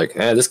just more like,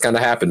 this kind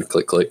of happened,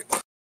 click click?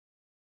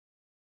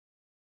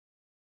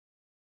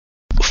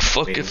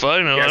 Fuck if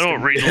I know. I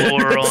don't read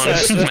lore on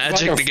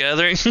Magic the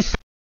Gathering.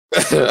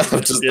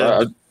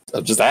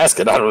 I'm just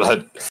asking. I don't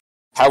know.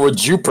 How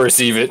would you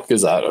perceive it?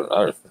 Because I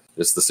don't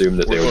just assume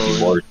that they would be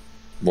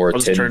more I'll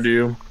just turn to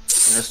you.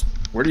 Ask,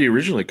 where do you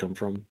originally come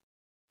from?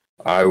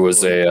 I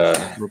was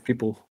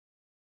People.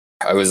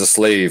 I was a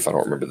slave. I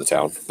don't remember the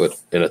town,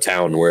 but in a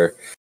town where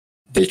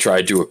they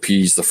tried to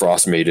appease the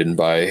Frost Maiden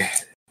by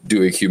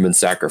doing human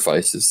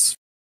sacrifices.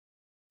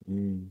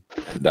 And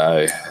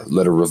I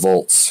led a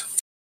revolt.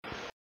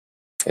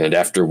 And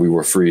after we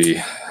were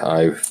free,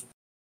 I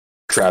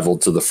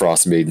traveled to the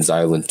Frost Maiden's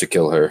island to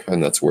kill her,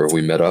 and that's where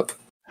we met up.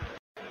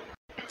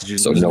 Did you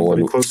So lose no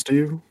anybody one- close to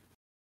you?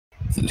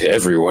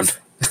 Everyone.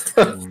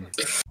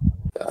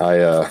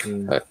 I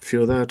Can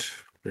feel that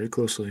very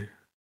closely.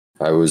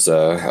 I was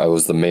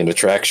the main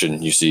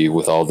attraction, you see,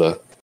 with all the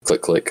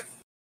click.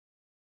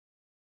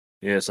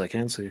 Yes, I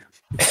can see.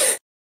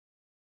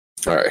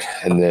 All right,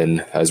 and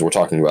then as we're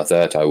talking about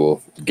that, I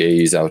will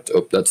gaze out.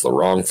 Oh, that's the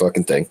wrong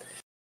fucking thing.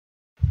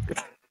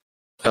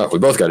 Oh, we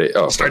both got it.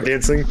 Oh, Start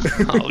dancing.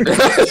 Oh,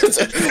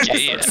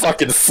 yeah.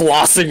 fucking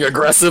flossing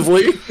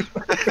aggressively.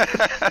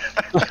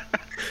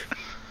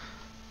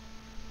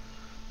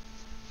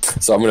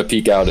 So I'm gonna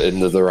peek out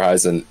into the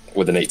horizon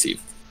with an 18.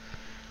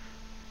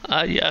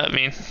 Yeah, I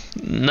mean,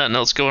 nothing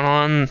else going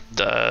on.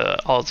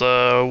 All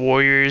the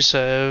warriors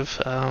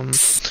have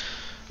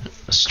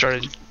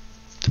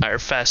are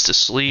fast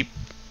asleep.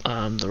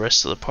 The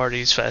rest of the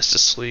party's fast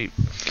asleep.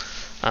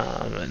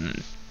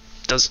 And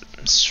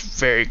it's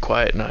very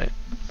quiet night.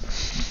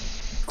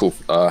 Cool.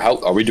 How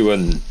are we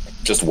doing?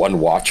 Just one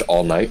watch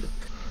all night?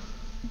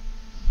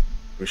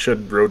 We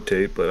should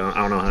rotate, but I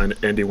don't know how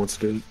Andy wants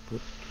to do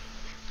it.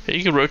 Yeah,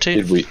 you can rotate.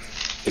 Did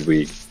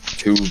we?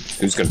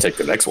 Who's gonna take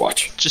the next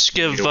watch? Just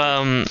give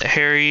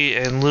Harry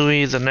and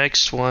Louis the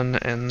next one,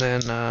 and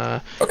then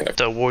Okay.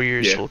 the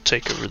warriors Yeah. will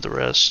take over the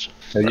rest.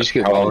 I just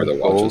get How long are the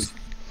cold. watches?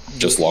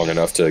 Just long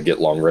enough to get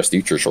long rest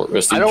each or short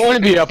rest each? I don't want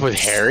to be up with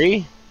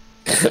Harry.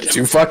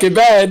 Too fucking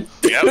bad.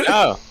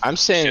 No, I'm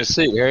staying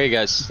asleep. Harry,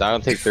 guys, I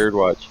don't take third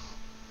watch.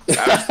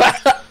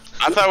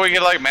 I thought we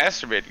could like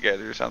masturbate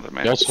together or something,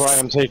 man. That's why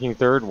I'm taking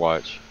third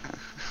watch.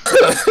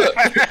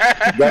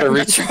 Gotta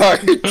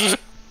recharge.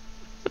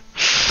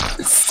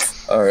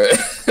 All right.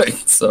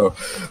 So,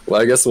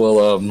 well, I guess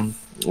we'll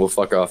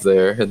fuck off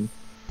there, and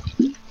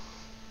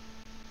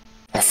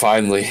I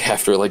finally,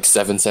 after like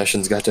 7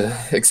 sessions, got to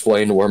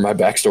explain where my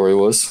backstory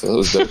was. That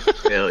was dope.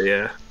 Hell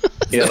yeah.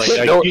 Yeah,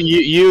 like No-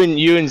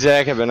 you and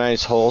Zach have a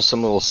nice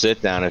wholesome little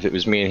sit down. If it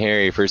was me and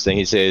Harry, first thing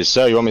he'd say is,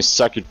 "So you want me to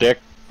suck your dick?"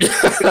 No,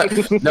 I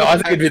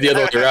think it'd be the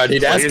other way around.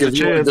 He'd ask Here's if a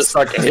you wanted to chance.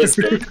 suck his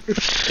dick.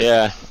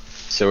 Yeah.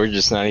 So we're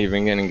just not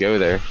even gonna go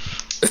there.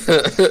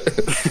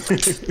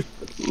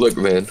 Look,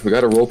 man, we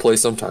gotta role play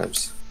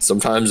sometimes.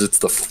 Sometimes it's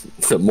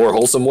the more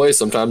wholesome way.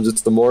 Sometimes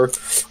it's the more,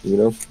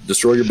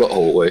 destroy your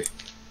butthole way.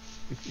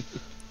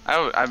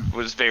 I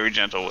was very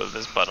gentle with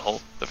this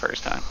butthole the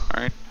first time.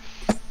 All right.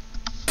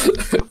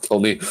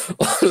 Only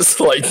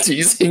slight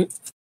teasing.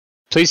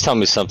 Please tell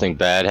me something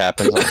bad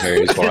happens on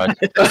Harry's watch.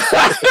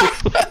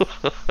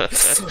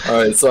 All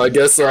right, so I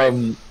guess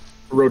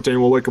Rotate,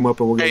 we'll wake him up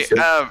and we'll Hey, get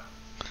set.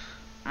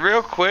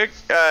 real quick,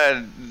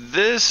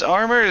 this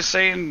armor is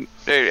saying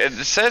it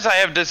says I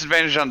have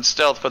disadvantage on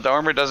stealth, but the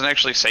armor doesn't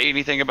actually say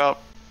anything about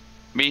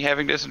me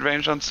having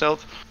disadvantage on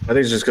stealth. I think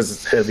it's just because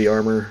it's heavy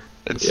armor.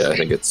 It's yeah, I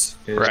think it's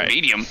Yeah. Right.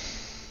 medium.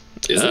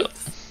 is it?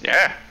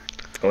 Yeah.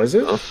 Oh, is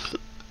it? Oh.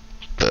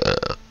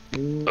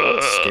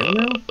 Scale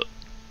now?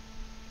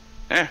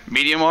 Yeah,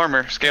 medium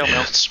armor, scale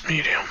mill. It's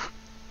medium.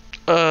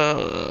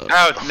 Oh,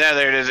 no,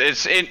 there it is.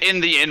 It's in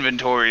the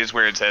inventory is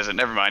where it says it.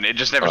 Never mind. It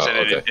just never Oh, said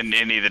okay. it in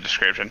any of the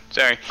description.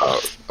 Sorry.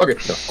 Okay,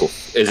 no, cool.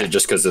 Is it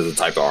just because of the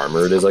type of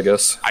armor it is? I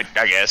guess. I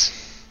guess.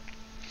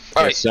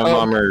 All Yeah, right, some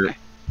armor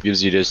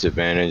gives you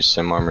disadvantage.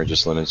 Some armor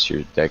just limits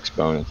your dex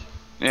bonus.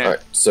 Yeah. All right,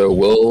 so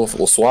we'll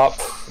swap.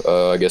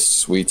 I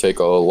guess we take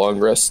a long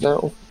rest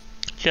now.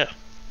 Yeah.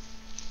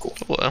 Cool.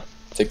 Well,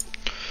 Take-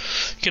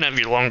 you can have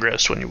your long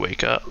rest when you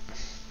wake up.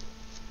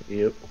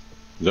 Yep.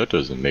 That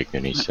doesn't make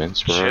any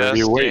sense. We're already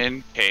Just awake.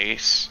 in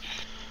case.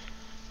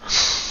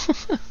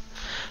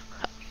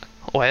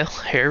 Well,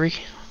 Harry,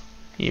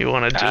 you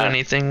want to do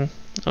anything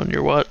on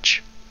your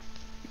watch?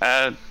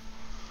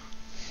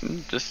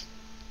 Just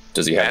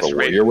Does he have a Masturbate.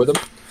 warrior with him?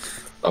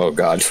 Oh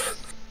God.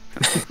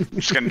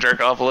 just gonna jerk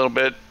off a little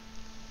bit.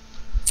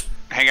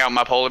 Hang out with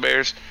my polar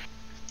bears.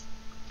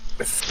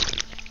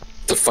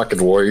 The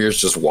fucking warrior's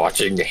just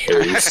watching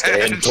Harry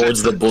stand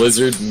towards the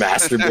blizzard,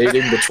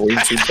 masturbating between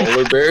two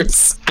polar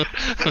bears.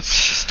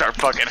 Start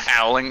fucking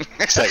howling.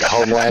 It's like a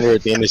Homelander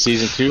at the end of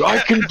season 2. I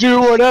can do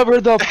whatever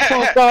the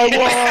fuck I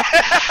want.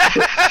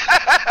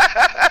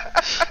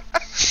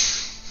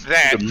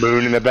 That. The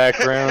moon in the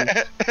background.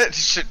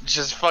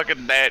 Just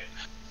fucking that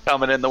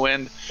coming in the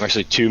wind.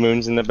 Actually, 2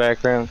 moons in the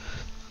background.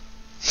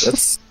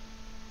 That's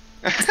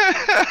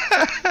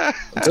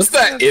just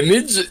that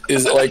image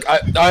is like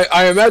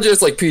I imagine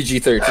it's like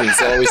PG-13,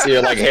 so all we see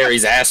are like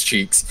Harry's ass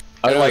cheeks.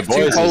 And like two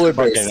voice is polar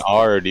bears. fucking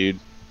R, dude.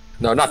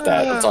 No, not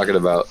that. I'm talking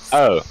about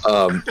Oh,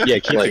 yeah,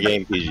 keep like- the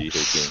game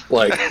PG-13.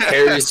 like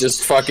Harry's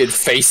just fucking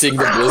facing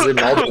the blizzard, and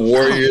all the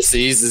warrior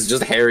sees is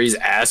just Harry's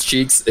ass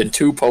cheeks and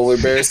two polar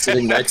bears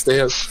sitting next to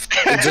him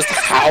and just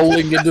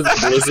howling into the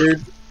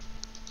blizzard.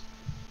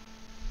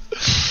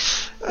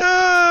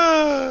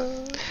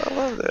 I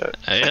love that.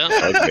 Yeah.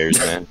 I like bears,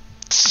 man.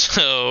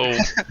 So,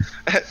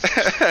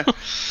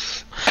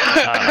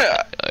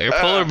 your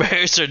polar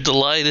bears are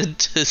delighted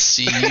to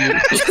see you.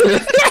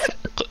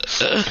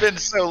 It's been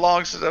so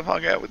long since I've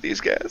hung out with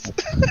these guys.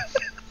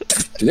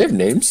 Do they have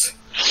names?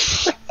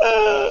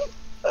 The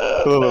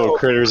little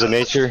critters of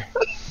nature.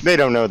 They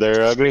don't know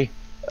they're ugly.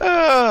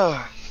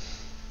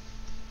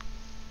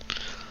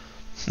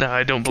 No,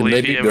 I don't Can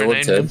believe they he be ever Bill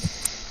and named him. Ted?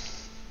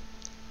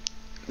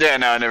 Yeah,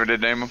 no, I never did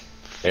name him.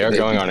 They are Maybe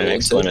going on an Bill and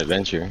excellent Ted.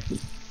 adventure.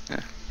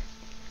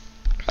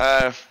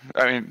 I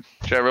mean,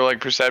 do you ever like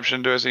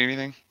perception? Do I see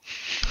anything?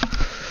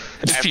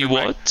 If After you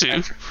my- want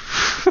to.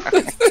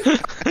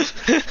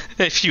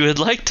 If you would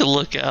like to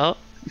look out,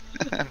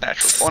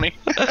 Natural 20.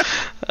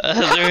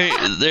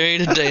 there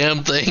ain't a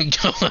damn thing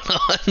going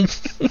on.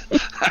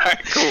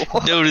 Alright,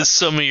 cool. Notice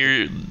some of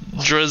your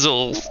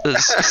drizzle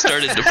has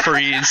started to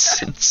freeze.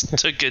 It's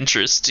took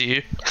interest to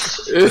you.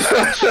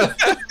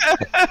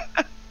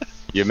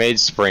 You made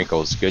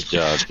sprinkles. Good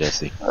job,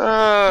 Jesse.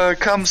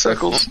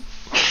 Cumsicles.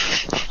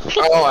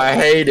 Oh, I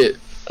hate it.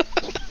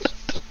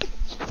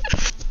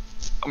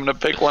 I'm gonna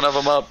pick one of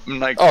them up and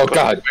like Oh, put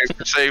God. it away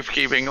for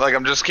safekeeping. Like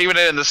I'm just keeping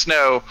it in the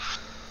snow.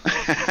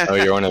 Oh,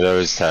 you're one of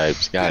those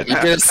types. God. You're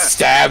gonna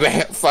stab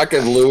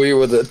fucking Louis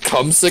with a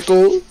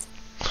cumsicle?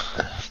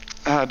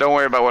 Don't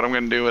worry about what I'm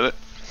gonna do with it.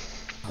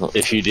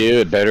 If you do,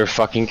 it better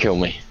fucking kill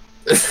me.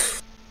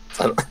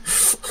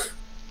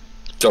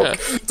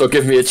 Don't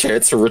give me a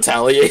chance for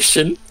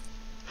retaliation.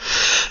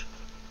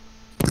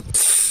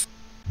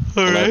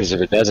 Well, because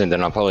if it doesn't,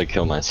 then I'll probably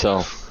kill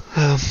myself.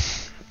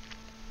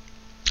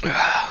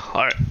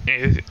 Alright,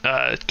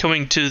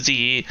 coming to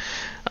the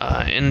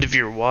end of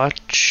your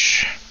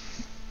watch.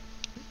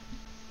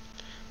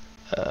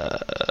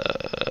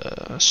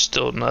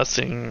 Still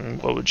nothing.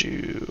 What do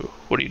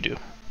you do?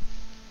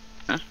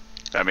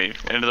 I mean,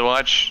 end of the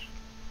watch.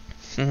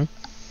 Mhm.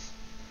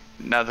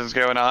 Nothing's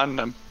going on.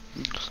 I'm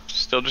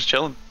still just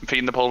chilling. I'm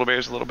feeding the polar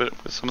bears a little bit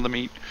with some of the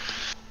meat.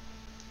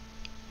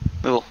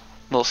 Little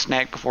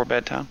snack before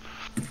bedtime.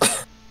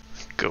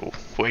 Go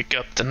wake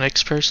up the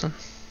next person?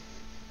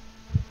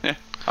 Yeah,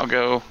 I'll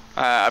go.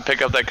 I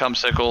pick up that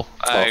cumsicle.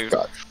 Oh,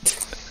 God.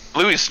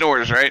 Louis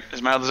snores, right?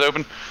 His mouth is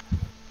open.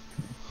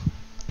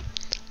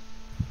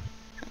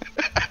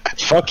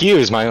 Fuck you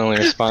is my only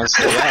response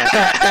to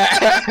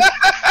that.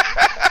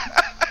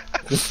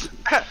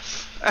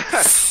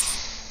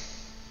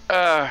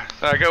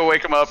 I go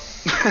wake him up.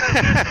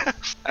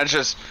 I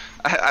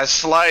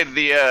slide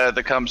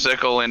the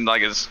cumsicle in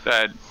like his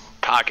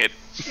pocket.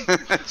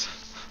 That's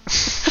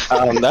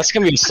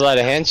gonna be a sleight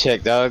of hand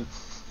check, dog.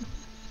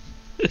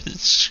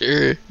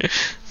 Sure.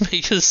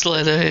 Make a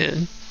sleight of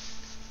hand.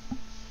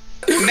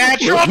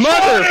 Natural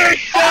Motherfucker!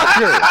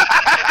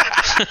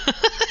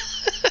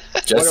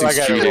 What do I Jesse's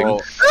gotta cheating.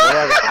 roll?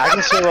 I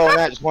can still roll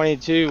that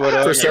 22. What do I gotta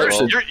roll?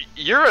 Perception.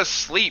 You're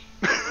asleep,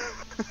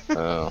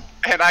 Oh.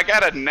 and I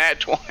got a nat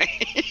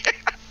 20.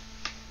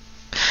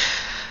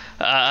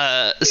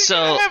 So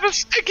I have a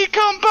sticky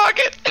cum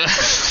pocket.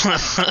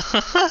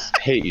 I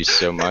hate you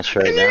so much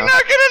right You're now.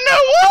 not gonna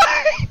know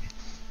why.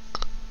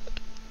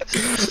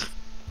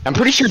 I'm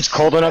pretty sure it's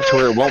cold enough to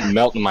where it won't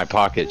melt in my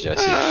pocket,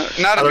 Jesse.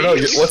 Not I don't know.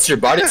 immediately. What's your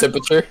body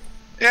temperature?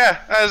 Yeah,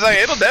 I was like,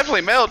 it'll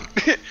definitely melt.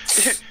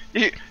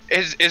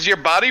 Is your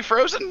body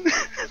frozen?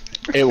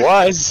 It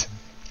was.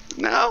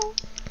 No.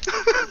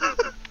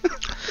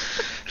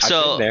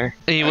 so been there.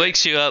 he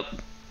wakes you up.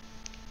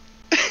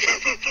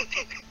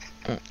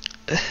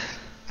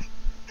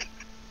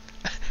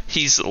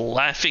 He's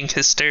laughing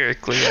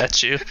hysterically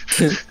at you.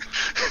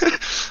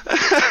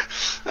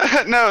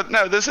 No,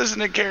 this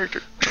isn't a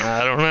character.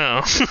 I don't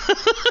know.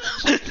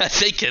 I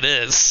think it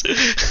is.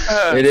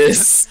 It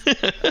is.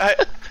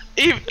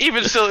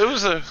 Even still, it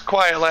was a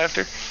quiet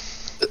laughter.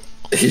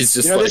 He's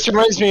just You know, like, this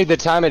reminds me of the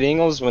time at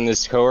Ingles when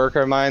this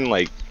coworker of mine,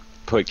 like,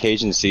 put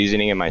Cajun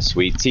seasoning in my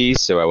sweet tea,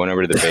 so I went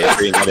over to the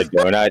bakery and got a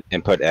donut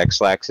and put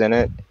X-Lax in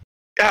it.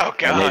 Oh I made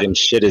god, him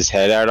shit his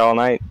head out all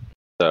night.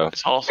 So,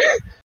 it's awesome.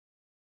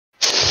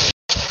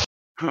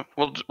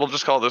 We'll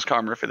just call this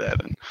karma for that.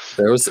 And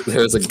there was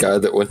a guy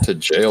that went to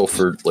jail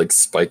for like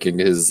spiking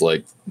his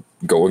like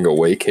going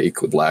away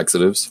cake with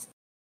laxatives.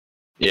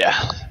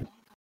 yeah.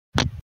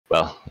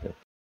 Well,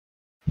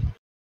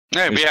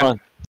 yeah, it but was yeah. fun.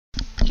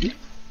 He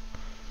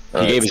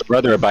gave his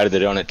brother a bite of the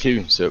donut,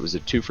 too, so it was a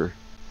twofer.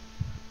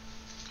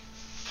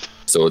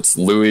 So it's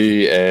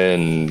Louis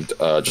and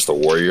just a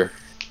warrior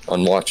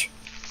on watch.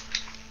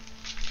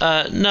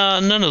 No,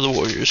 none of the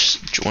warriors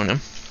join him.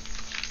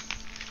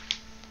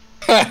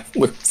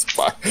 Louis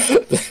by.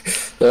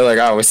 They're like,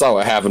 oh, we saw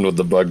what happened with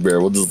the bugbear.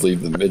 We'll just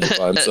leave the midget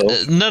by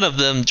himself. None of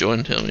them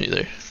joined him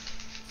either.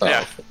 Oh.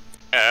 Yeah.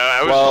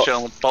 I was Well- just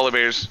chilling with polar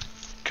bears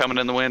coming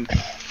in the wind.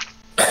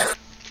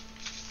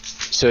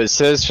 So it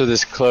says for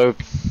this cloak,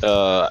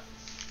 I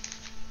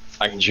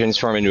can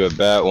transform into a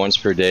bat once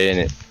per day, and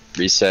it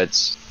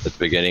resets at the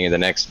beginning of the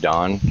next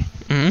dawn.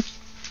 Mhm.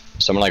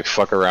 So I'm gonna like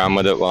fuck around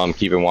with it while I'm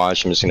keeping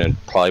watch. I'm just gonna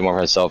polymorph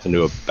myself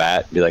into a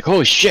bat. And be like,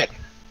 holy shit,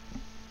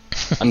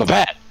 I'm a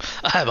bat.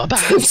 I'm a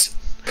bat.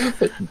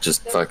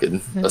 Just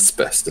fucking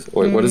asbestos.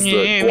 Wait, what is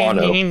the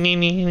guano?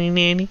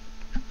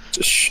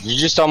 Just You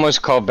just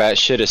almost call bat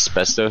shit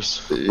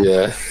asbestos.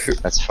 yeah.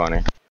 That's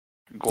funny.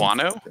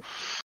 Guano?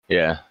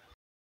 Yeah.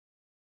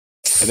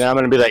 And then I'm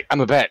gonna be like,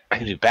 I'm a bat. I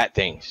can do bat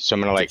things. So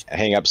I'm gonna like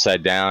hang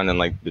upside down in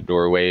like the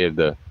doorway of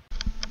the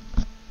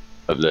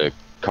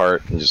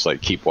cart and just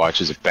like keep watch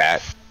as a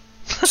bat.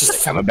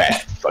 I'm a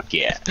bat. Fuck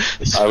yeah.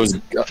 I was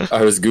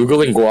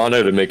googling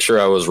guano to make sure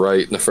I was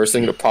right, and the first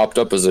thing that popped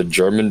up is a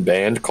German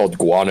band called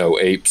Guano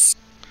Apes.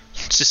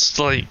 Just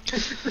like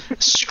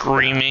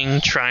screaming,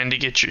 trying to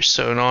get your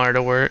sonar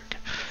to work.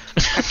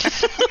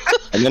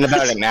 And then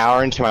about an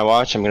hour into my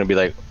watch, I'm gonna be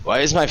like, why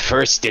is my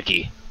fur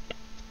sticky?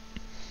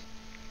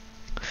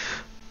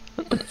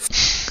 I'm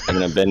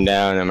gonna bend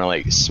down and I'm gonna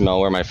like smell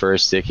where my fur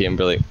is sticky and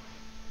be like,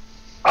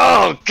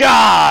 oh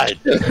god!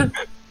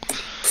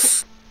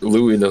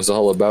 Louis knows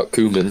all about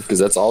Kuman because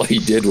that's all he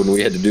did when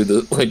we had to do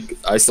the like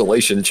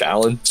isolation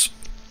challenge.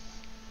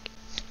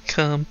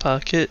 Come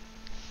pocket.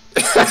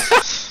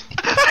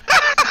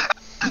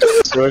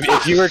 So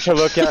if you were to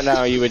look out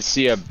now, you would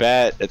see a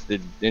bat at the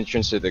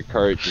entrance of the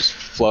cart just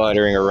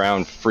fluttering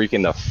around,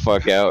 freaking the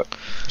fuck out.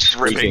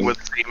 Dripping with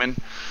semen.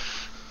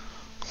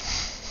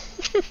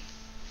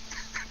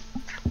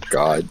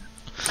 God.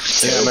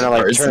 Yeah, I'm gonna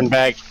like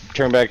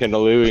turn back into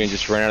Louis and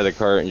just run out of the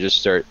cart and just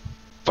start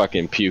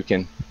fucking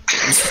puking.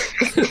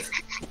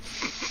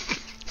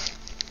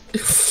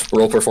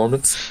 Roll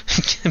performance.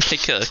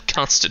 Make a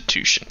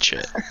constitution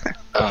check.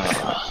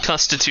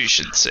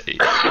 Constitution save.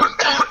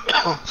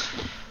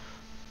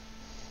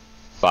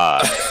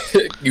 5.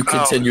 You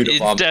continue to It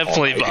vomit.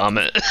 definitely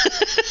vomit.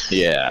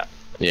 Yeah,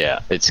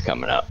 it's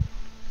coming up.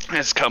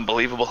 It's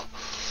unbelievable.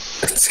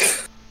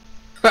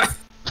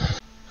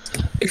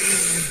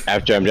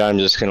 After I'm done, I'm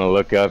just gonna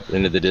look up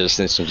into the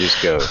distance and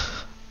just go,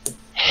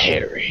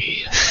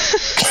 Harry.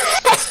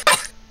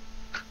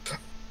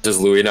 Does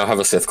Louis now have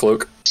a Sith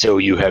cloak? So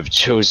you have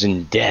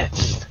chosen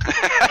death.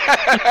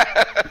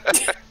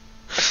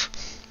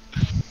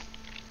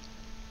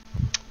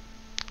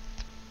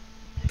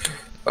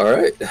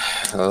 Alright.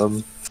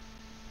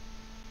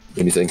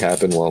 Anything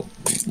happen while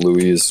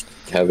Louis is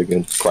having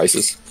a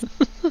crisis?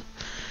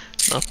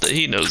 Not that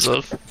he knows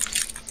of.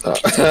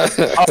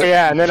 Oh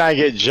yeah, and then I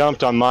get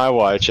jumped on my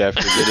watch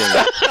after getting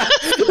a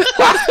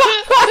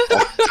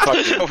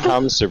fucking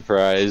cum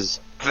surprise.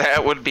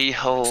 That would be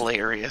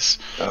hilarious.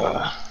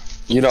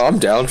 You know, I'm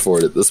down for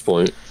it at this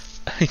point.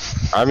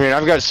 I mean,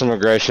 I've got some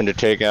aggression to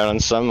take out on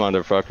some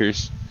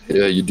motherfuckers.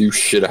 Yeah, you do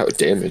shit out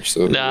damage,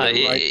 so... Nah, There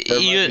might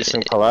be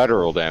some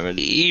collateral damage.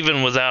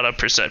 even without a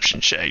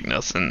perception check,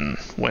 nothing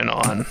went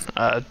on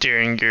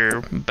during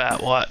your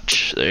bat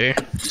watch there.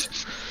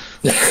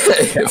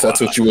 if that's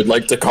what you would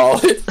like to call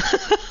it.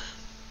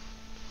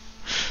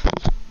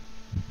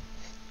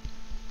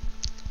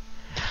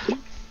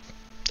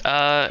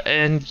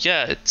 And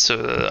yeah,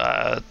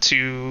 so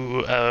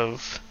 2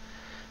 of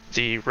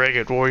the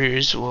Ragged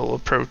Warriors will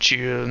approach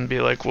you and be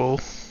like, well,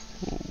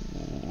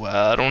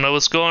 I don't know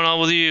what's going on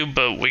with you,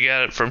 but we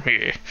got it from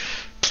here.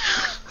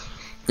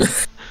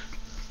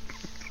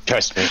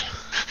 Trust me,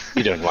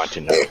 you don't want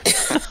to know.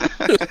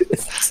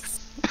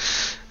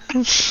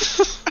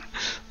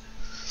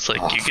 It's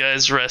like, you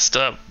guys rest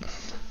up.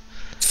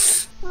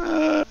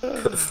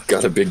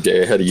 Got a big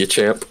day ahead of you,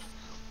 champ.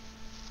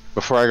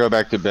 Before I go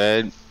back to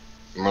bed,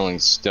 I'm rolling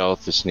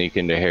stealth to sneak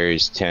into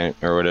Harry's tent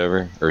or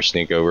whatever, or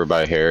sneak over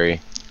by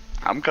Harry.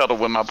 I'm cuddled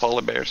with my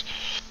polar bears.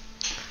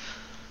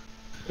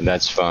 And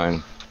that's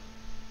fine.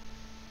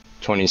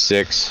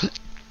 26.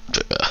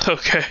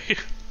 Okay.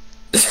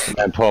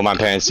 I pull my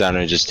pants down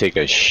and just take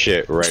a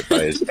shit right by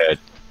his head.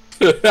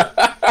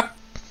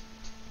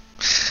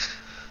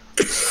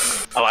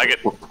 I like it.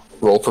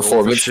 Roll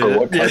performance for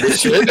what kind of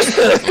shit?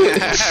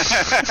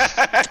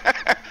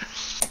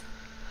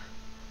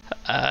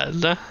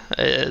 And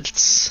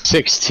it's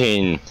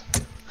 16.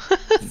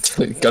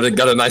 got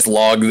a nice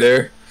log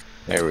there.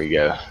 There we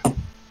go.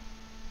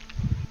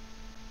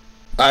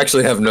 I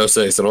actually have no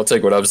say, so don't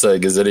take what I'm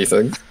saying as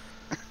anything.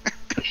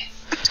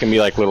 It's gonna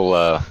be like little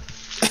balls.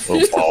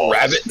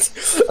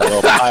 Rabbit. A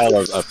little pile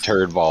of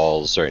turd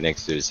balls right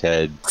next to his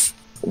head.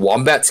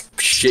 Wombats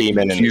shit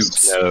Steaming in the cubes.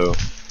 snow.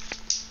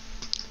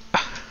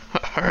 I'm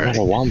alright. not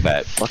a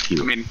wombat. Fuck I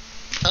you. mean,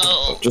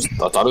 Oh, I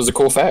thought it was a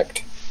cool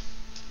fact.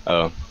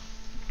 Oh.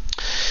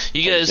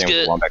 you guys Damn,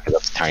 get wombat 'cause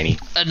that's tiny.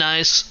 a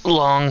nice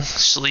long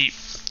sleep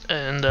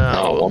and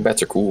Oh,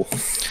 wombats are cool.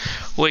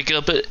 wake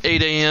up at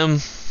 8 a.m.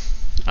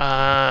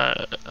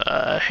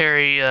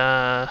 Harry,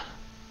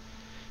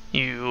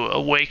 you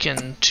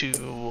awaken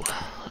to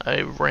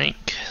a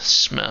rank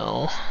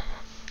smell.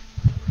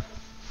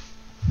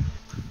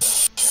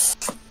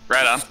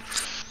 right on.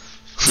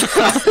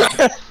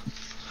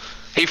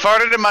 He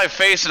farted in my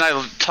face and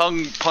I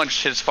tongue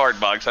punched his fart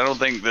box. I don't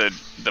think the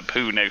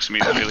poo next to me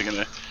is really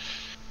gonna...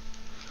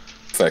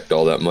 Affect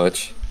all that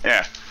much.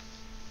 Yeah.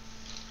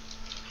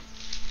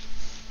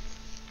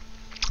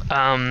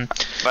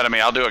 But I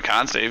mean, I'll do a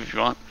con save if you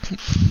want.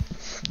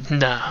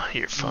 No,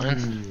 you're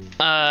fine.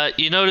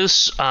 You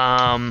notice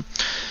all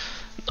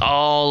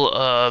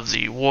of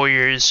the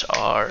warriors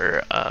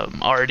are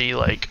already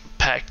like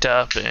packed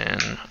up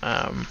and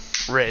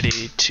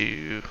ready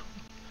to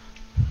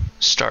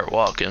start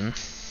walking.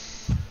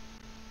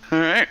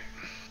 Alright.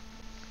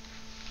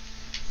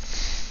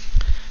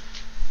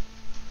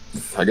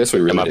 I guess we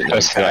really Am I didn't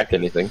pressed attack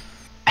anything.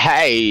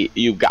 Hey,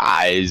 you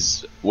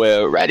guys,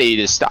 we're ready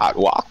to start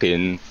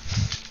walking.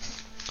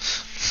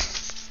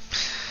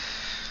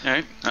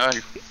 Alright,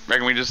 I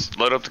reckon we just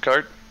load up the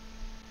cart.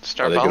 Are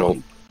Start they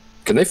following.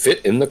 can they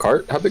fit in the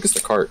cart? How big is the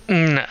cart?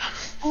 Nah.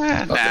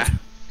 Nah.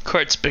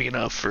 Cart's big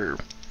enough for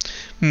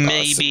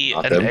maybe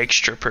not an them.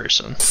 extra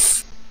person.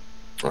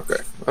 Okay.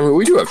 I mean,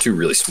 we do have 2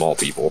 really small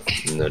people,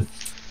 and then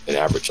an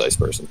average sized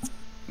person.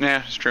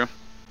 Yeah, it's true.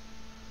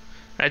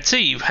 I'd say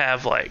you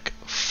have like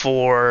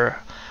 4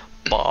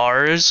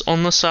 bars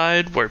on the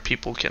side where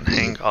people can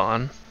hang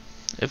on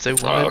if they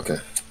want. Oh, okay.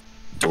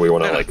 Do we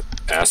want to like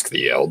ask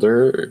the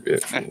elder? Or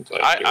if, like,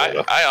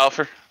 I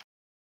offer.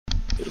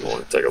 you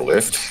want to take a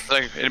lift?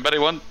 Like, anybody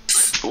want?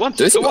 Who wants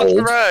This to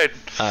old. ride?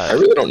 I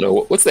really don't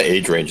know what's the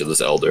age range of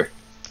this elder.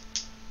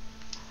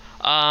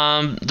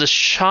 The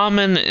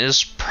shaman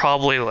is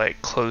probably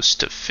like close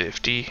to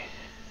 50.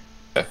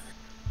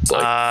 It's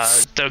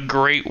like, The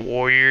great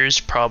warrior's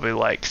probably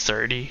like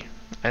 30,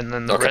 and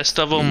then the Okay. rest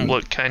of them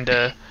look kind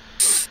of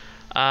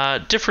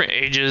different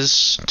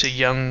ages to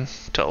young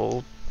to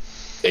old.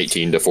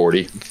 18 to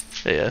 40.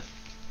 Yeah.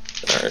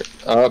 All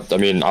right. I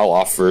mean, I'll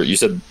offer. You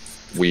said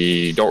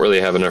we don't really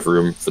have enough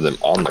room for them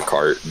on the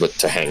cart, but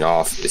to hang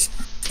off,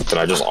 can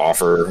I just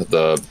offer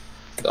the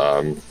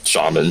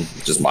shaman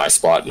just my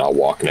spot, and I'll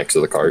walk next to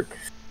the cart?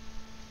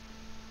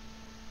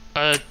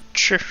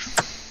 Sure.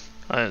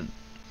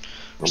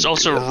 There's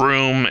also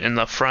room in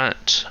the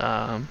front,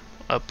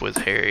 up with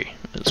Harry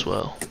as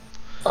well.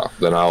 Oh,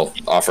 then I'll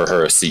offer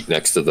her a seat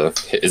next to the.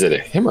 Is it a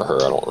him or her?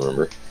 I don't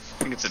remember.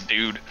 I think it's a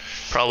dude.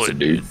 Probably It's a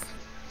dude.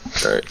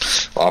 All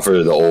right.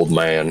 Offer the old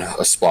man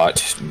a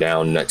spot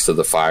down next to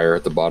the fire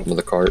at the bottom of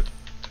the cart.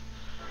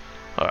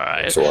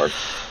 Alright. So our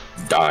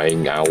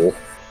dying owl.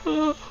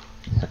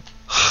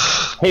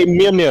 Hey,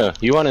 Mew Mew,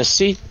 you want a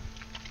seat?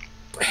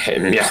 Hey,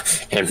 meow,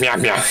 hey, meow,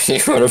 meow.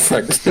 What the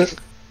fuck?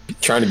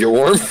 Trying to get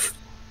warm?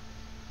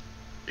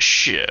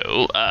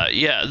 Show.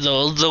 Yeah,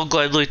 they'll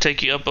gladly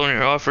take you up on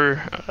your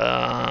offer.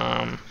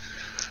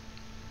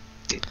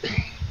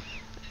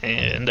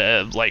 And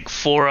like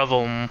 4 of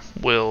them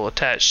will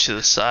attach to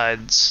the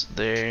sides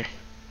there,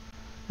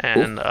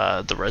 and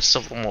the rest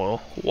of them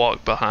will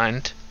walk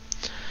behind.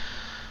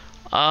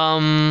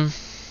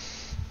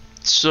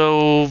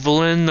 So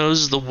Valen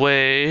knows the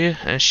way,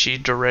 and she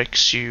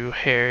directs you,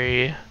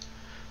 Harry.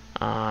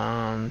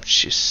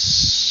 She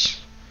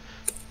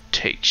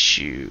takes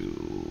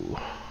you.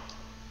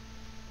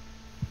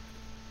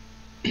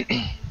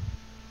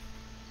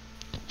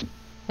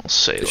 I'll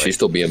say Is like. she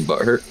still being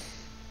butthurt?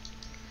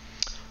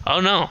 Oh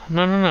no.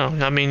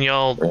 I mean,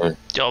 y'all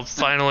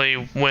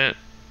finally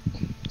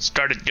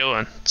started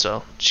going,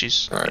 so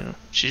she's All right. you know,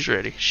 she's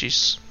ready.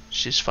 She's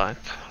fine.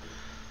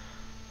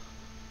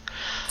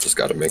 Just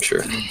gotta make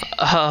sure.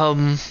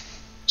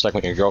 It's like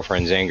when your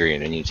girlfriend's angry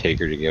and then you take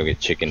her to go get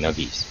chicken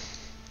nuggies.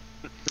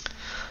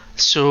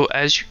 So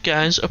as you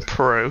guys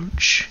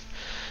approach,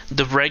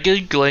 the Regga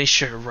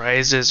Glacier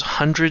rises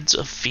hundreds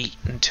of feet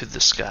into the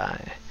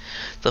sky.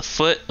 The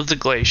foot of the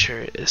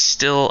glacier is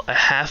still a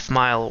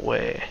half-mile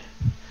away.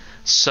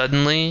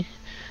 Suddenly,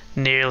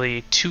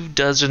 nearly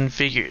 24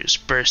 figures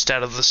burst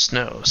out of the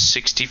snow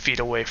 60 feet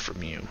away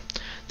from you.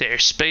 They are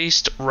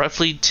spaced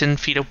roughly 10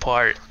 feet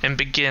apart and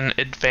begin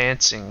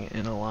advancing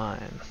in a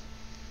line.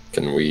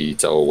 Can we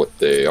tell what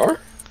they are?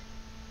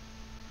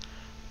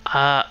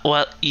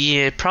 Well,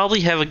 you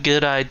probably have a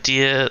good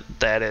idea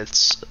that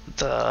it's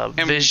the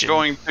I'm vision.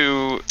 going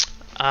to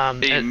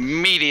And-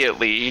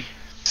 immediately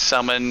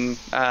summon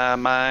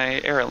my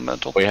air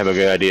elemental. We have a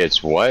good idea.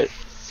 It's what?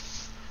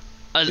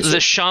 The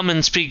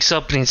shaman speaks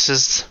up and he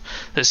says,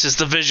 "This is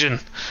the vision.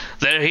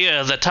 They're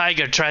here. The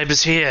tiger tribe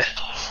is here."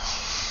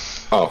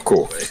 Oh,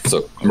 cool.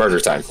 So, murder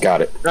time.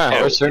 Got it.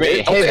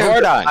 Hey,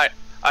 hold on.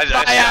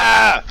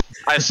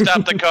 I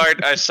stopped the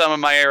cart. I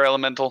summon my air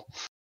elemental.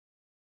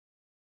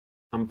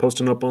 I'm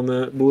posting up on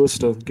that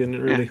ballista, getting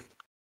it ready.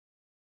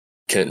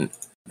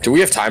 Do we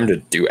have time to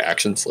do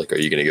actions? Like, are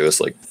you gonna give us,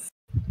 like...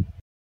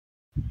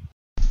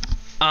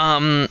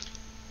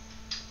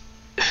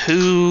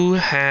 Who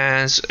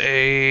has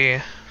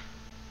a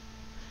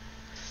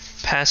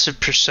passive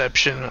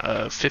perception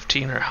of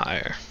 15 or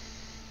higher?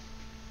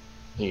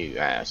 You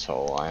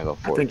asshole. I have a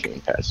think-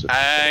 14 passive.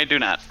 I do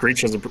not.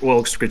 Screech has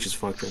Screech is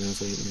fucked right now,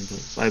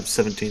 so I have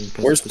 17.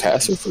 Where's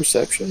passive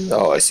perception?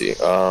 Oh, I see.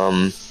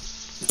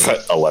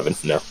 But 11,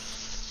 no.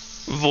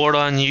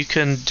 Vordon, you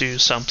can do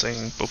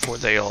something before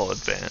they all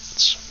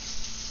advance.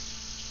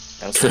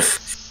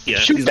 Yeah,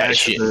 Shoot he's that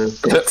actually-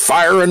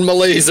 Firing my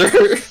laser!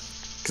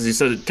 Because he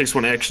said it takes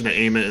one action to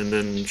aim it and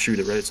then shoot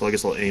it, right? So I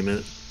guess I'll aim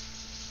it.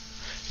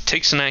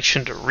 Takes an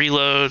action to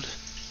reload,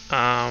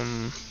 I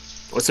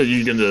said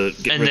you're gonna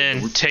get and ready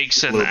then to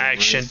takes an reload,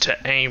 action right? to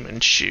aim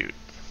and shoot.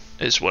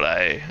 Is what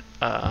I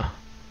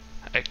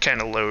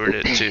kind of lowered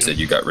it Said to.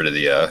 you got rid of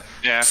the,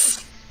 Yeah.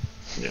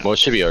 Well, it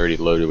should be already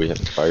loaded. We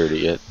haven't fired it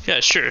yet. Yeah,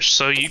 sure.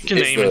 So you can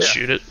It's aim and the-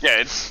 shoot it. Yeah,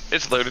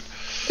 it's loaded.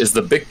 Is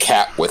the big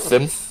cat with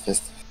them?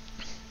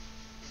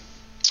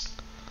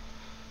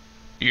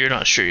 You're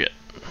not sure yet.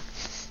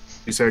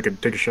 You said I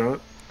could take a shot?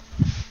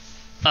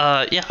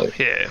 Yeah.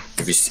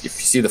 If you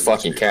see the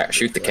fucking cat,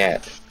 shoot the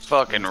cat.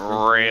 Fucking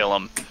rail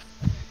him.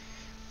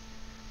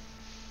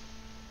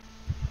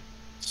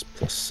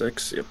 plus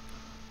 6. Yep.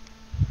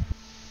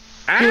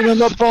 Give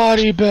him a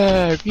body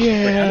bag. Wait, how do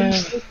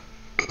Yeah.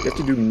 you have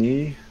to do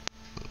knee?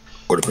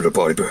 Put a bit of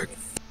body bag.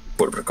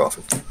 Put a bit of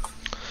coffin.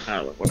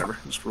 Whatever.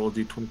 Just roll a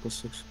d20 plus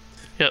 6.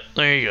 Yep,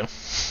 there you go.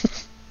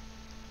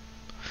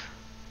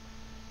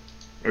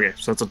 Okay,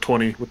 so that's a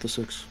 20 with the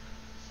 6.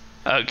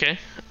 Okay.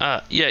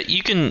 Yeah,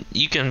 you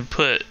can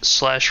put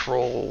slash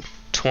roll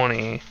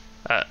 20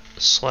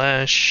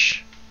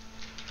 slash.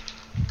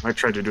 I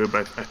tried to do it,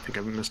 but I think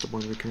I messed up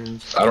one of the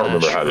cards. I don't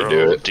remember how to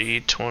do it.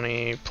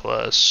 D20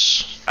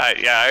 plus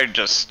I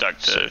just stuck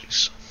to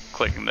 6.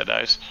 clicking the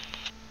dice.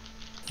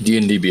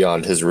 D&D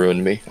Beyond has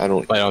ruined me. I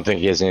don't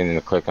think he has anything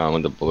to click on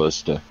with the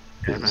ballista.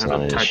 I It's haven't not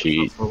had in to his type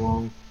sheet. stuff for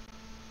long.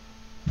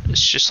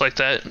 It's just like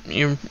that.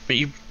 You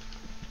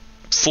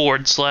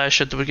forward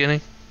slash at the beginning.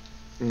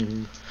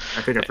 Mm-hmm.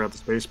 I think I forgot the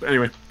space, but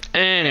anyway.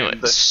 Anyway,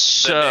 The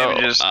so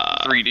damage is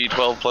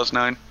 3d12 plus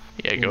 9.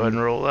 yeah, go ahead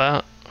and roll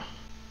that.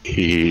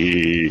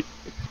 He.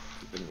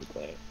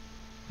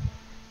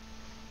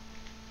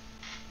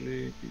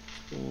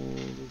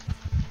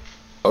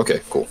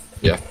 Okay, cool.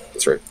 Yeah,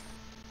 that's right.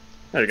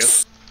 There you go.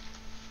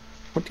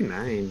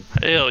 29.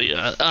 Hell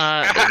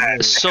yeah.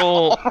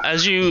 So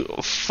as you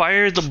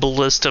fire the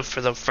ballista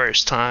for the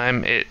first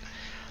time, it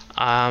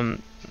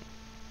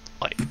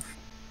like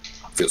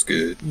Feels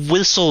good.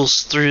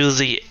 whistles through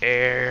the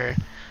air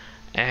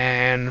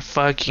and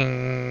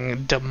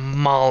fucking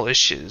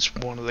demolishes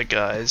one of the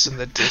guys in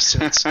the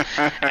distance.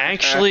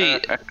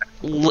 Actually,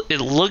 it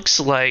looks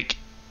like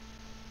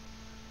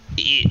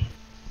it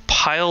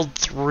piled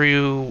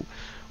through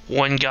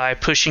one guy,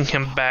 pushing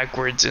him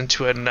backwards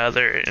into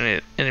another, and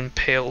it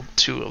impaled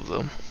two of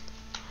them.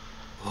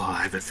 Oh,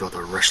 I haven't felt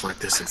a rush like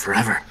this in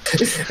forever.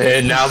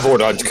 And now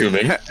Vordon's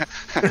Kuming.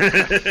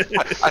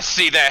 I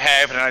see that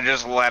happen and I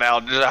just let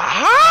out.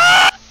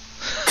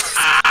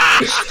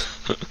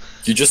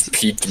 You just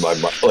peaked my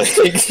mic.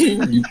 Like,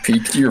 you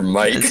peaked your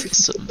mic.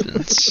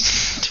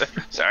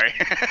 Sorry.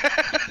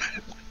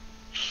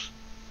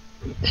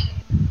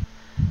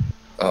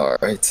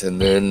 Alright,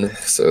 and then,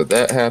 so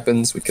that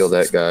happens. We kill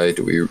that guy.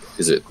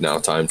 Is it now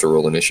time to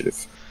roll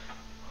initiative?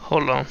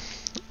 Hold on.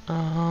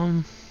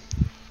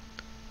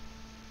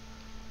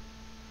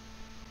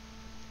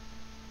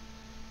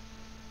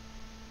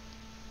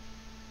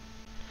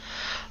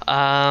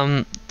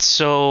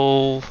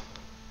 So,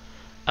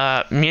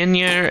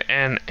 Mjolnir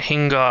and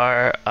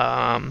Hingar,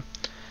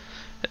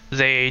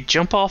 they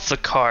jump off the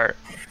cart,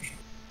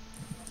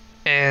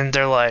 and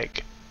they're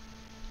like,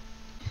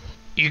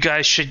 you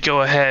guys should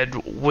go ahead,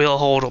 we'll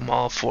hold them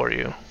all for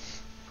you.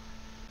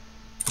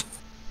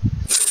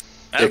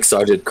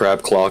 Excited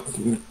Crab Claw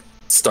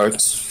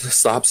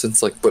stops and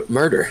it's like, but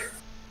murder.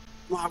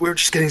 Well, we're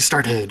just getting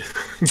started.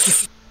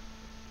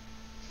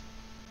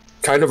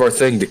 Kind of our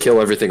thing to kill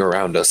everything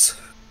around us.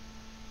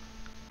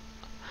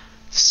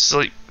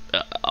 So,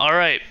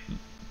 alright,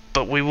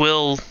 but we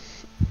will,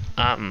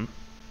 You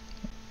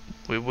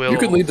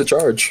can lead the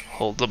charge.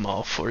 hold them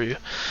all for you.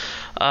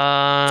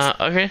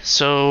 Okay,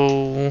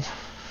 so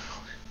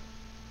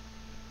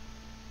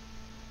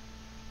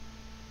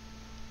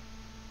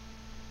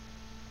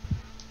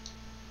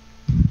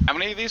How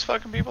many of these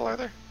fucking people are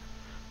there?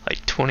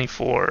 like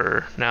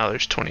 24, now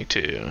there's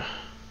 22.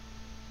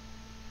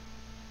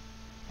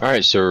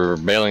 Alright, so we're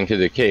bailing to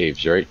the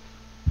caves, right?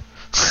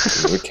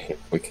 we can't.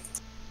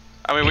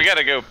 I mean, we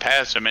gotta go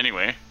past them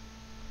anyway.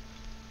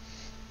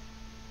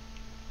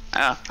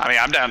 I mean,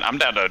 I'm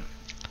down to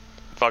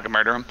fucking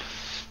murder them.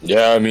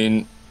 Yeah, I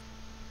mean,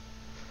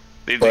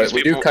 But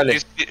we do kinda-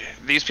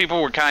 these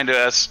people were kind to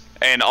us,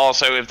 and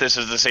also if this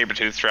is the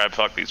Sabertooth tribe,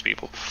 fuck these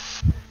people.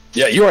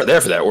 yeah, you weren't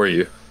there for that, were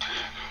you?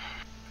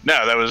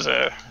 No, that was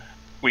a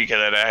week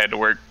that I had to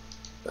work.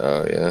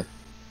 Oh, yeah.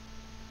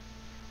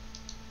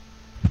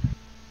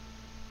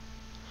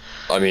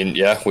 I mean,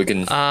 yeah, we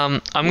can.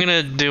 I'm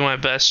gonna do my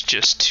best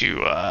just to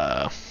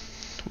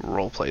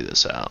roleplay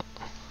this out.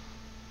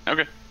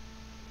 Okay.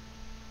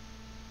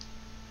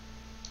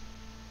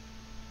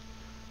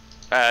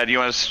 Do you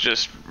want us to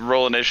just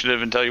roll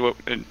initiative and tell you what,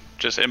 and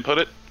just input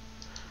it?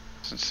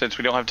 Since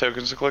we don't have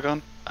tokens to click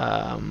on?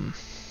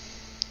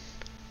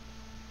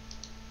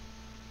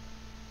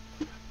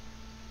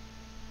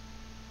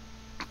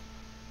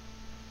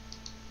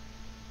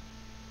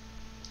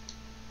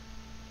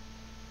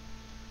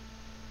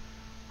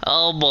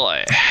 Oh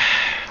boy.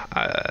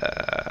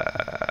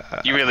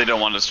 You really don't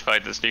want us to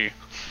fight this, do you?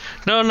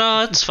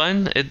 No, it's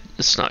fine.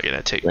 It's not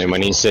gonna take. I mean,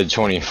 when he said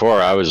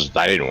 24, I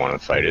didn't want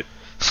to fight it.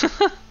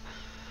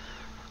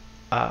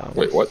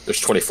 Wait, what?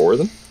 There's 24 of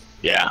them?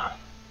 Yeah.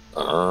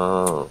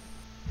 Oh.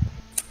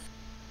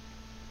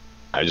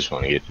 I just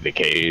want to get to the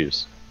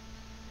caves.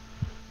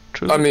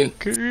 I mean,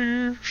 Because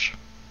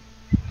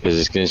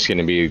it's just going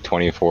to be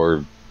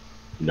 24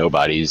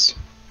 nobodies.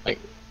 Like,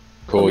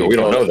 cool. we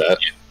don't know that.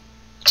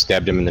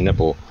 Stabbed him in the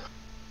nipple.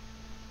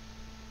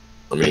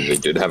 I mean, they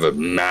did have a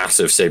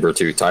massive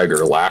saber-tooth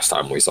tiger last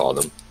time we saw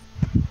them.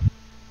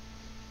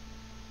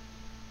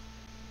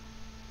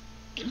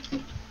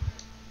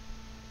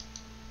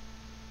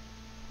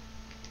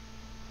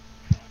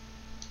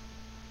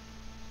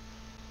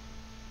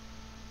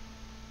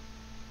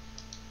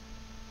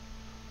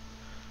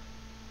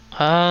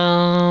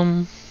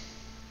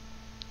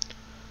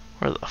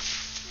 Where the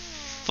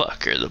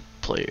fuck are the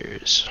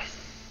players?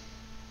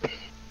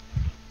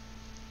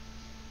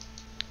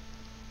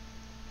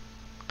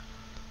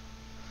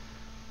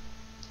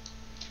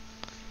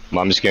 Well,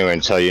 I'm just going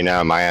to tell you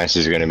now, my ass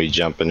is going to be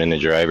jumping in the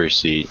driver's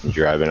seat and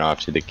driving off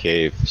to the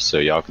cave, so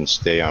y'all can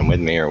stay on with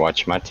me or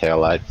watch my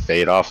taillight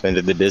fade off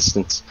into the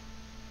distance.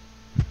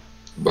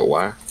 But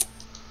why?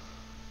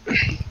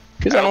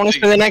 Because I don't want to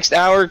spend the next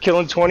hour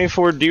killing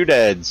 24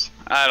 doodads.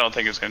 I don't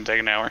think it's gonna take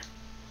an hour.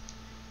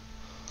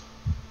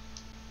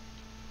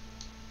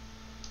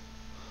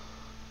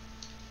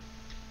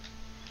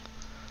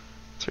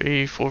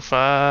 Three, 4,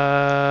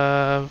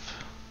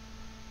 5.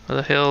 Where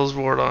the hell's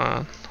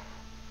Wardon?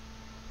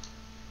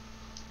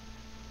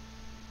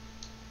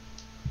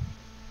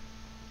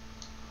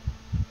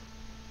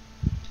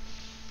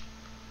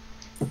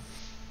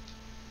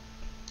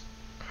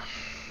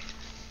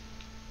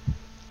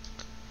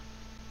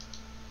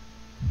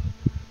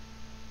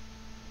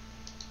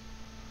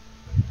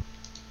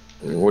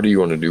 What do you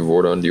want to do,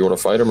 Vordon? Do you want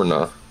to fight him or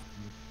not?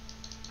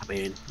 I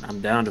mean,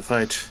 I'm down to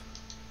fight.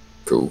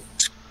 Cool.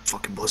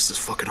 Fucking Bliss is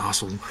fucking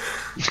awesome.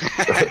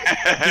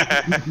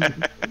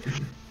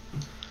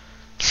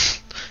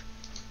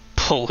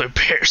 Polar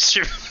bears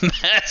are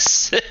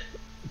massive.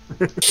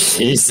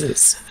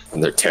 Jesus.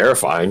 And they're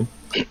terrifying.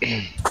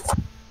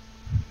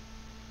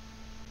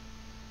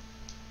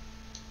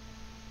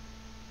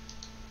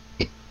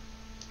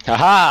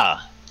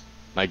 Haha!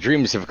 My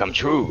dreams have come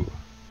true.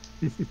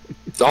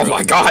 Oh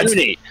my god!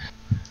 Unity.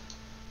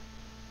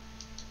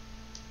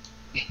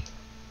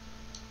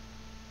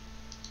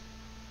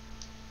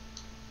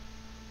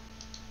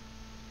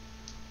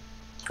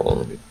 Hold on,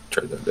 let me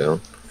turn that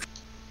down.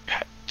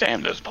 God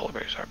damn, those polar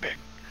bears are big.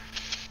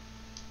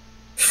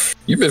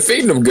 You've been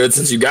feeding them good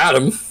since you got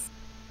them.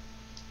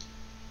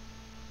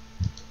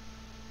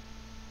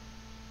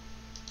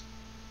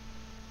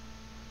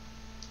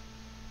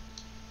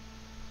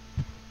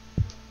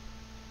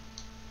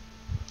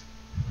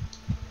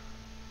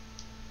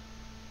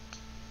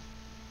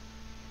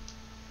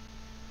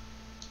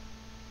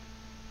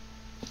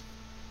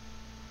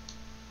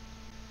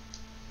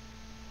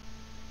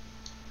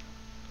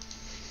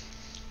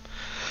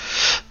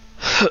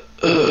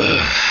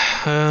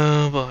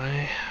 Oh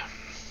boy.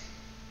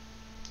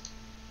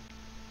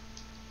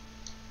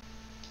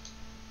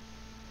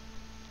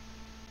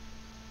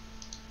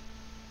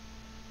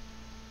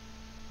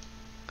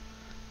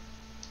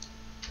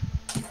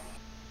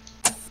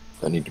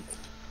 I need to.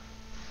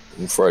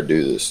 Before I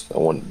do this, I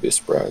want to be a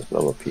surprise, but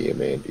I'm a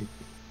PM Andy.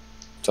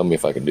 Tell me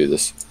if I can do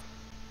this.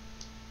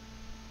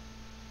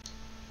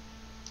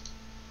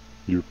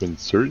 You can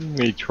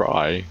certainly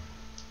try.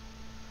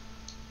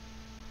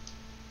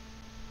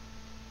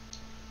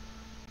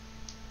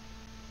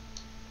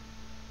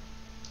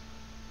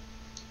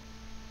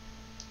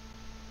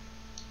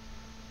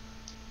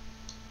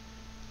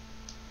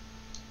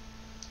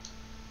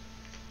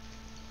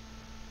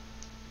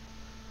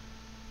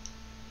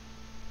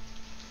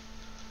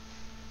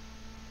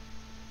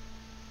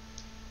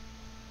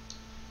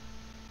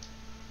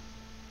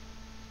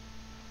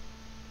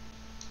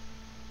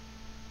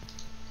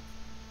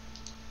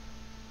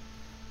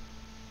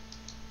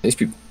 These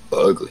people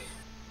are ugly.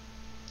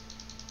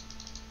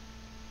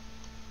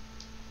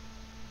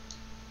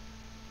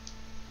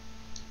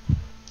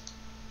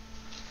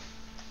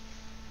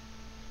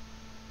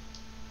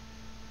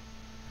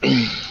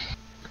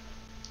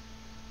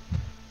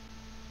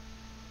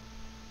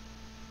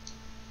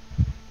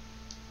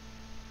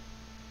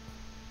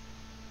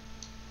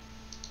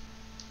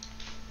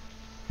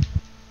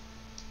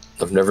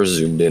 I've never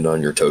zoomed in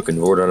on your token,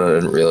 Vordon. I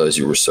didn't realize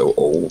you were so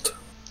old.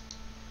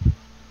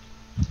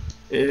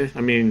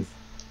 I mean,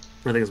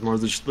 I think it's more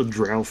just the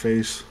drow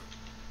face.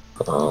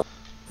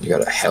 You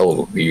got a hell of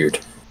a beard.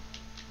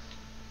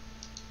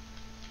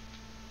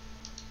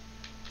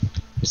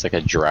 It's like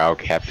a drow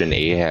Captain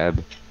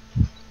Ahab.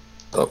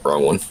 Oh,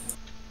 wrong one.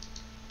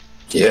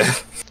 Yeah.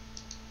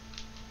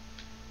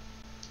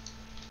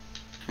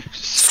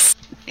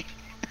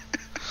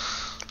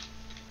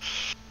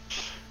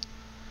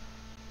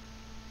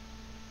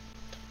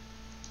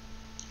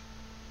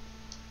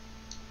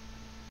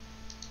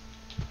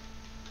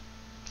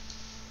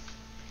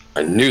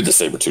 I knew the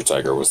saber-tooth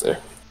tiger was there.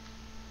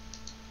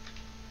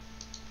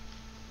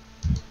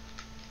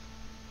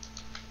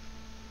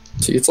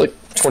 See, it's like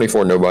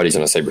 24 nobodies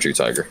and a saber-tooth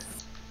tiger.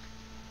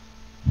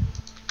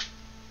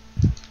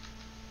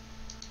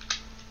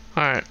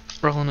 Alright,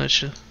 roll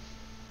initiative.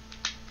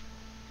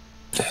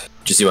 Did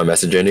you see my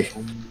message, Andy?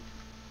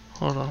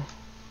 Hold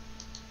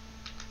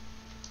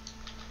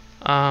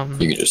on.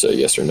 You can just say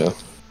yes or no.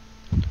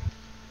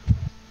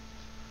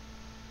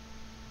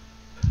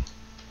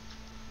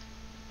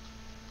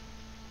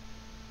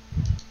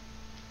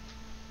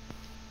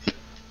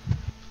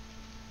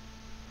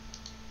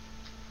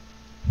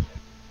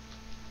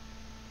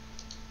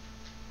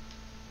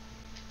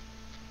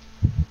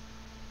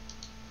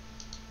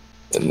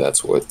 And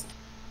that's what it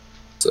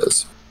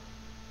says.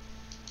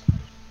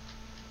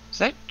 Is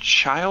that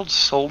child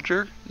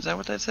soldier Is that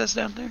what that says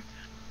down there?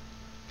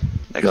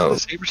 Next No. to the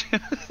saber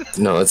tooth?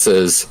 No, it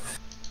says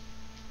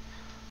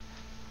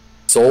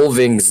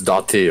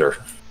Solvingsdottir.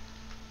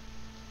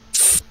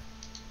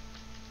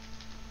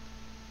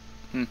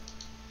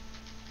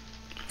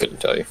 Couldn't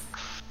tell you.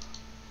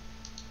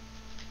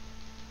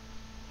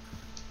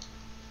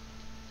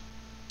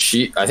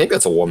 I think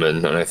that's a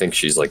woman, and I think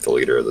she's like the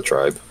leader of the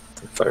tribe,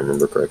 if I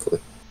remember correctly.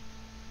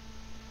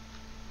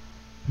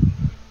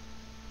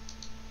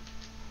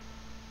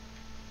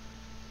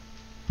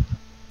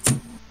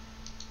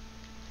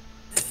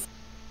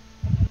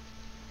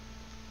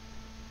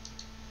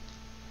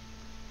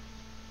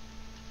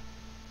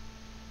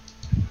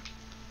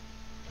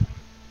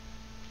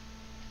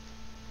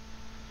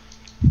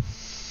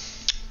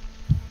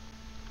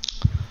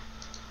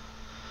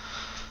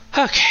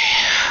 Okay.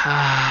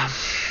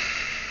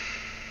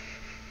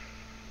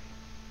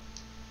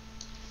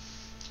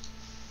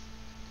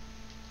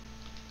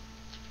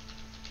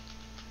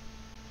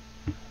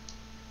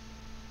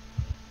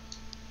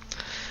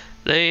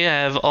 They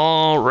have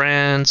all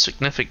ran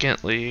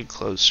significantly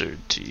closer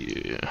to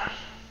you.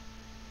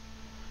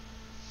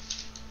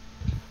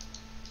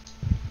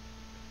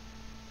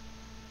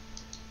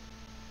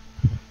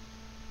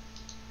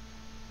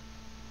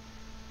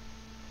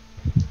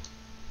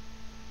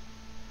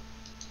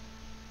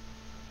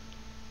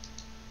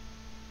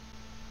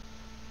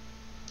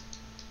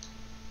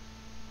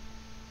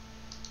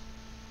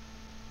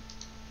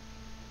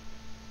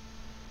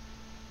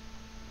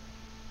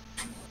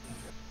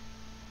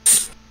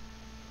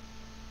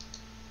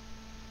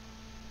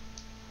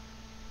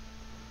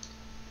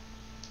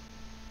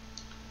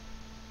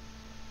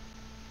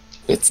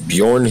 It's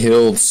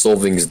Bjornhild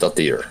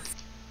Solvingsdottir.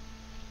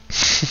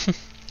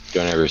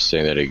 Don't ever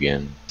say that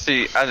again.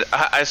 See,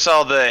 I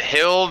saw the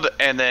Hild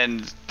and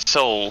then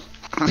Soul.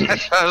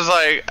 I was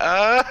like,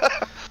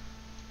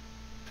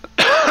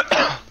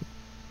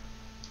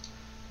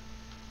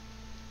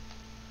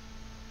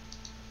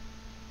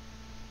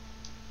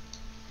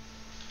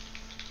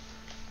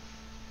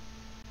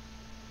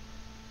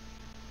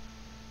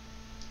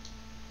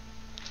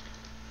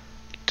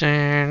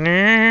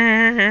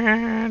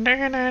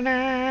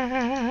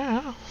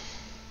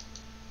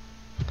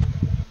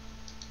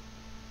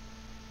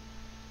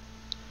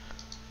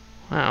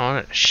 Wow,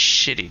 what a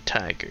shitty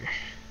tiger.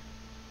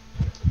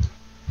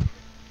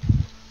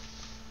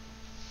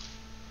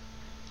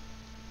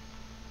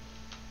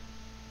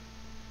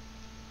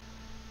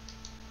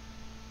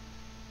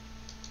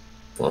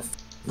 Well,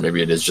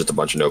 maybe it is just a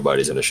bunch of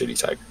nobodies and a shitty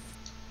tiger.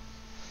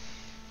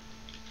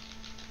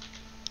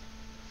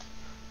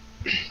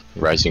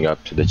 Rising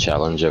up to the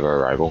challenge of our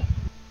rival.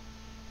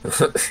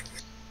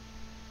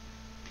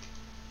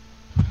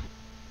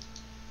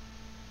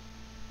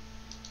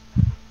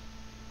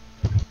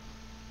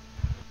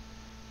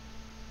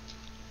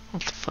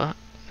 What the fuck?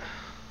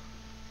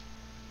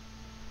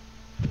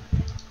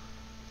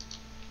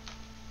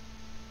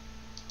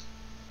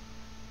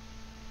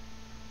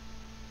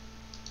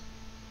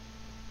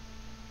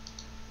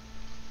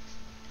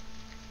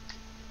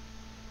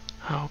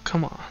 Oh,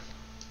 come on.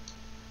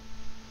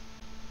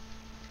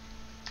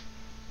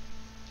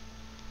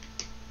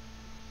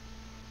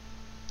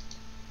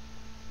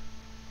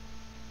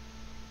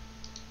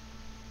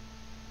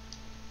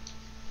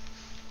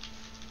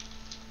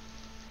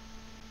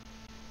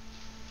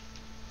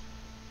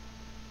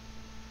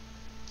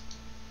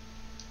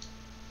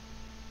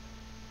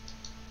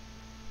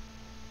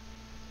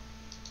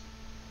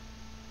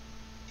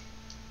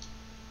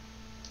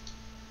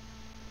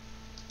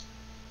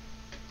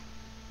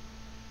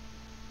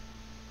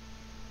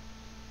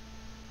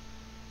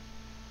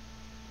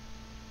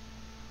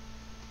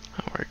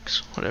 That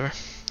works. Whatever.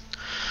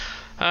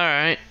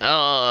 Alright.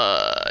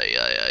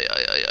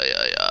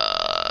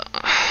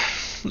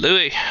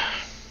 Louis.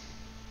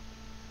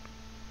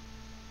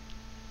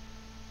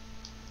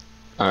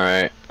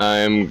 Alright,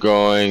 I'm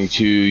going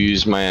to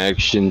use my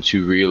action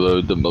to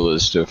reload the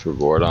ballista for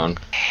Bordon.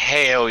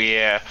 hell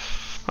yeah.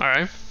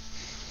 Alright.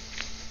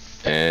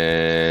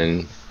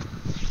 And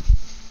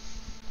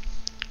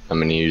I'm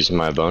going to use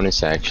my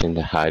bonus action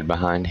to hide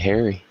behind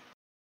Harry.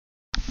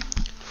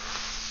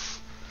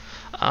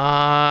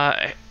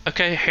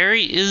 Okay,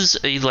 Harry is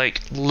a,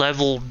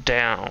 level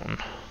down.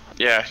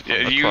 Yeah,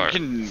 On the you card.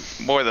 can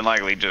more than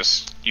likely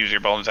just use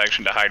your bonus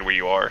action to hide where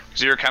you are.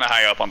 Because you're kind of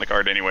high up on the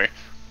card anyway.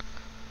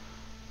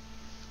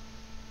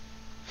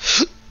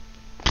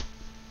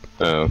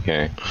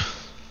 Okay.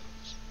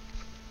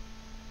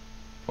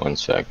 1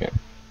 second.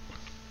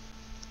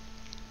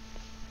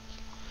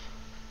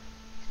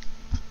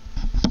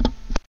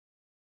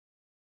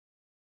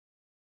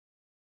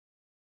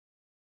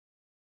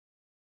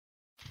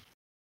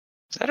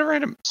 Is that a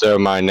random? So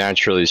my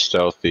naturally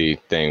stealthy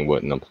thing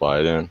wouldn't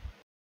apply then.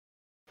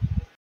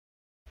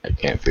 I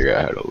can't figure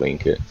out how to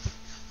link it.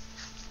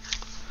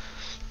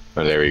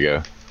 Oh, there we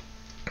go.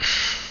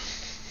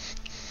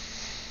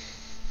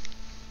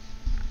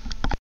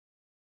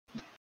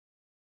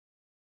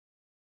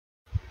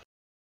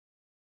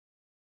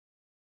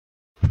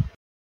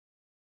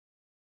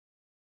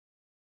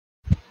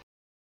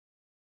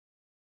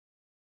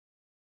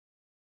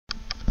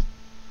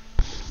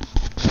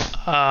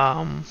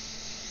 Um,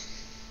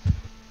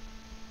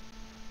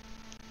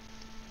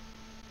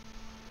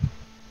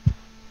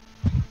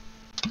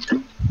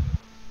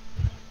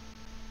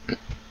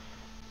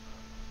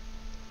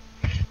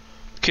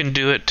 can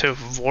do it to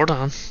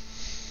Vordon.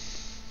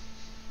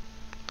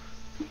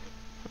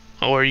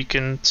 Or you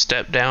can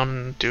step down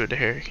and do it to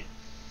Harry.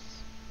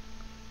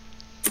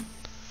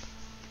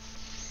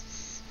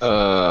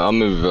 I'll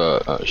move,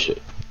 oh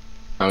shit.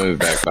 I'll move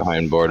back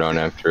behind Bordon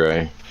after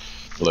I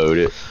load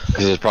it.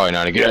 Because it's probably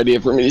not a good idea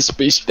for me to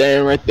be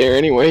standing right there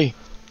anyway.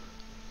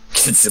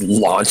 It's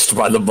launched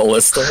by the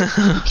ballista.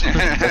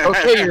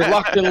 Okay, you're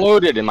locked and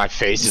loaded, and my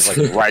face is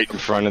like right in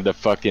front of the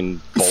fucking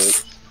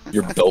bolt.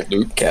 Your belt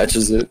loop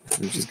catches it.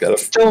 You just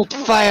gotta. Don't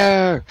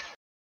fire!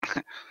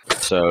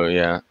 So,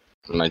 yeah,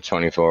 my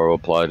 24 will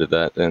apply to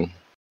that then,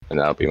 and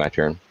that'll be my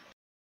turn.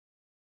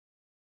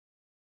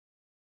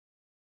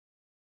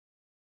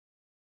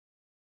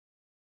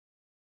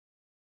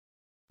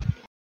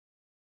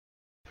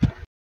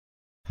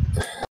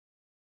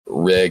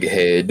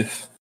 Reghead.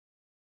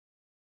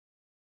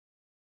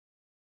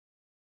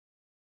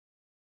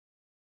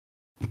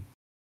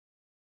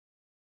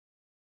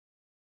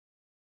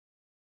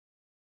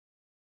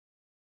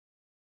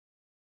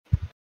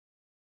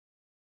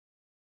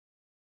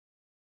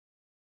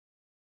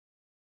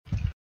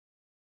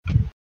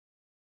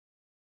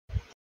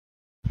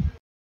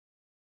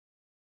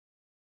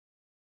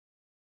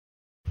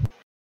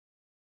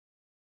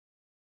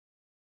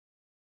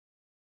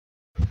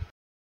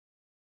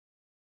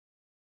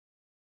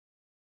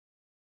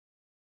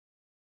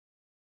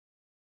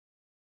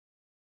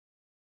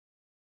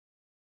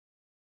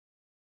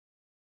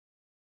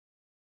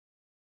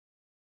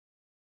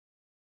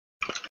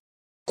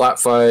 Flat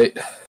fight.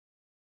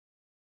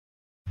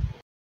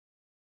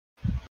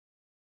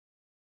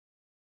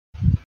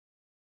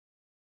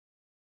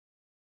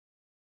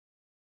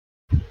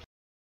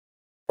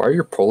 Why are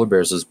your polar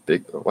bears as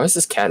big? Why is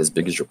this cat as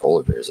big as your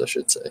polar bears, I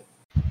should say?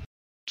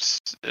 It's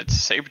a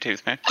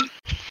saber-tooth, man.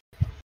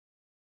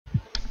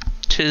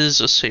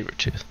 Tis a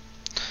saber-tooth.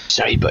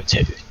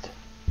 Saber-tooth.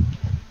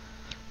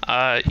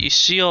 You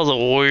see all the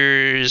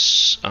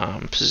warriors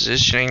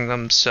positioning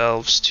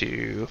themselves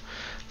to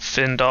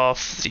fend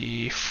off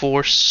the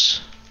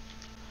force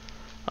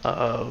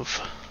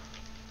of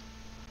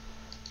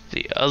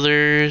the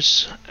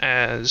others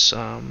as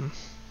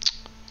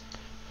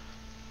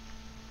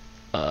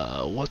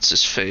what's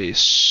his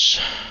face?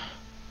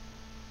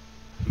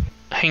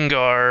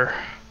 Hengar.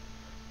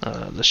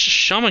 The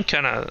shaman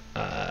kind of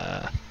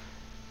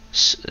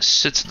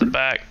sits at the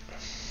back,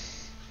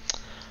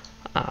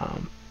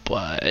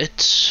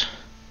 but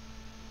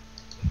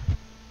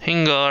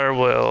Hengar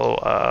will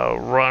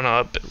run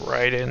up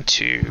right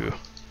into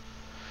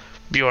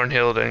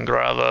Bjornhild and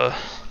Grava,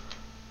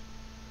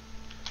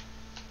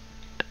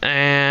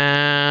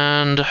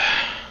 and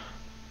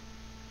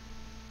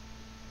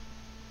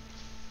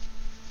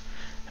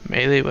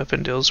melee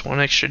weapon deals 1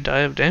 extra die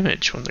of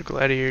damage when the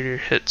gladiator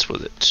hits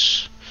with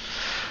it.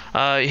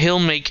 He'll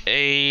make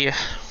a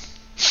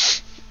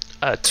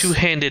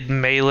two-handed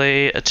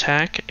melee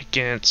attack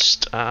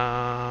against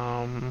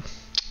Bjornhild.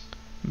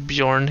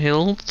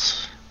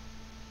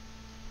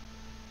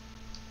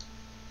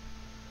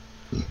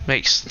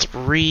 Makes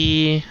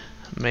 3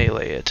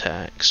 melee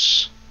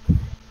attacks.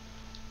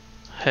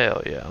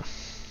 Hell yeah.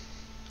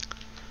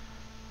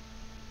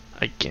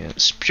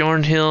 Against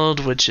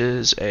Bjornhild, which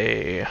is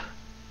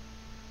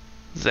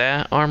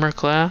that armor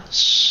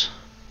class.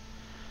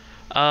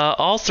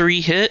 All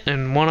 3 hit,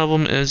 and one of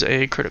them is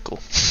a critical.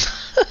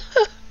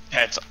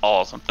 That's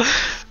awesome.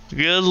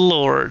 Good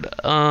lord.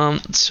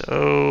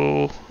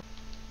 So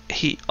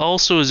he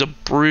also is a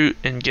brute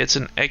and gets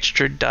an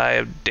extra die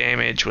of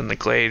damage when the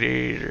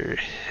gladiator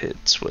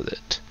hits with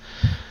it.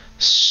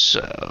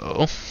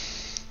 So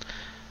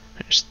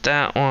there's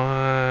that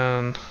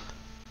one,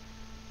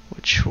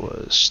 which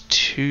was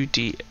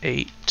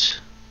 2d8.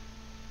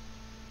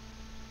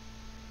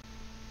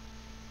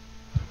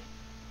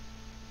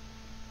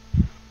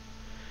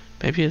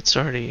 Maybe it's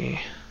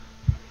already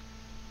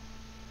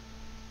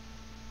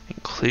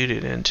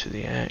included into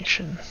the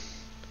action.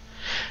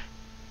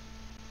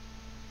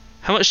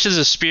 How much does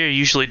a spear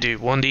usually do?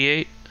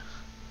 1d8?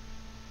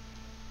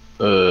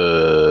 Or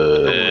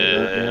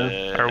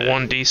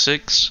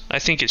 1d6? I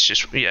think it's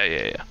just...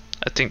 Yeah.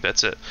 I think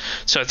that's it.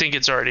 So I think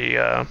it's already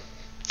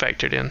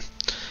factored in.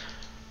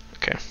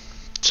 Okay.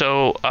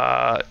 So,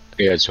 yeah,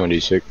 it's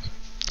 1d6.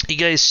 You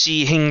guys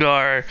see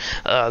Hengar,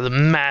 the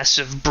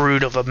massive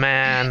brute of a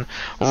man,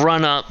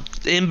 run up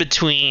in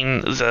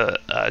between the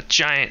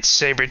giant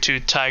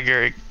saber-toothed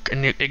tiger,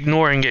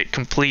 ignoring it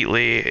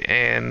completely,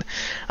 and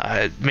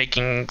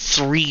making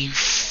 3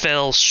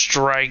 fell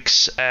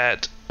strikes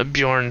at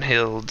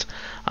Bjornhild,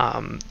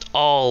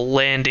 all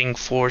landing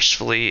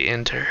forcefully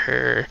into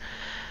her,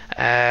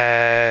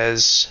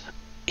 as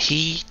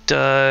he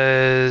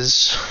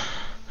does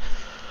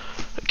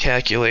a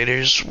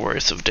calculator's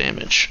worth of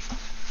damage.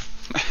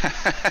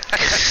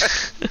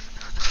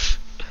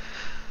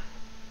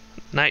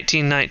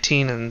 19,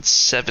 19, and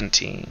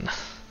 17.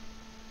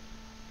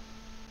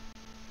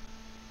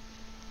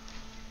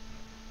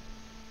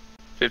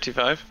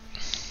 55.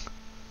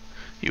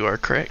 You are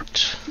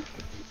correct.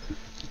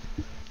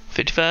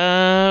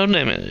 55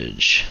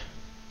 damage.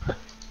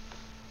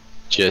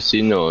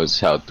 Jesse knows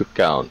how to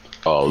count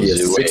all He the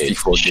has way.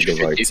 64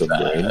 gigabytes of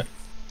brain.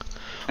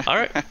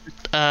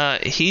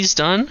 Alright. He's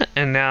done,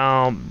 and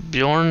now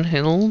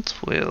Bjornhild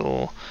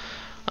will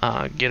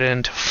get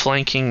into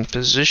flanking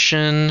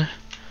position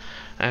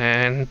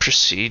and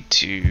proceed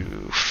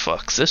to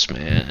fuck this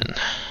man.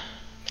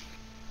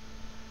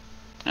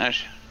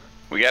 Gosh,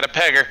 we got a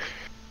pegger.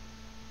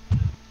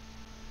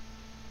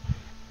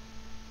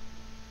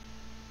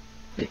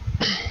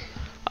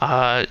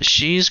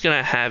 She's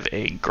gonna have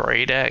a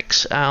great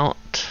axe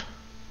out.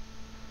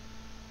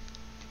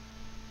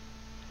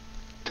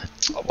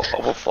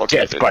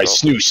 Death by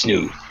snoo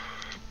snoo.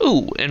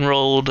 Ooh, and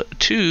rolled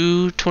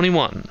 2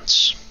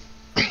 21s.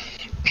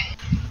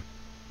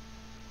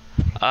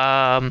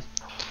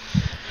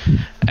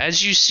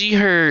 As you see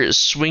her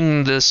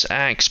swing this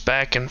axe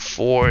back and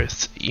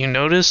forth, you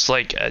notice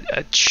like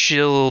a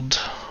chilled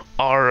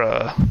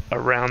aura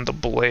around the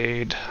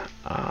blade,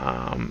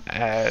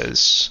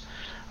 as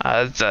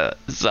the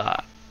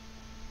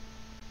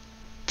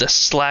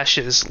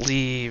slashes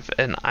leave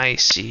an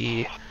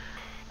icy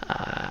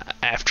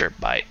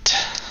afterbite.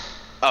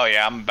 Oh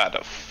yeah, I'm about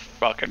to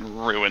fucking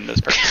ruin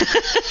this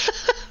person.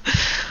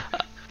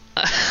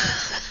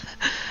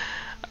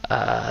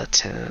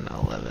 10,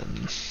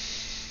 11.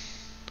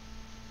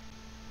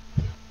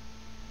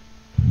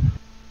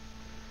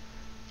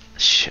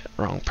 Shit,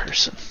 wrong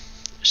person.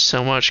 There's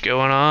so much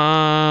going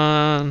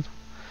on.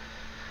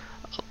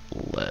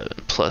 11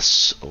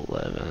 plus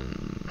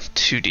 11,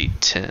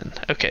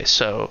 2d10. Okay,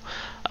 so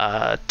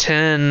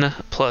 10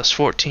 plus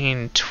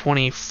 14,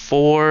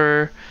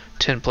 24.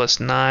 10 plus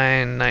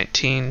 9,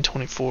 19.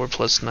 24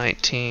 plus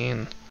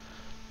 19.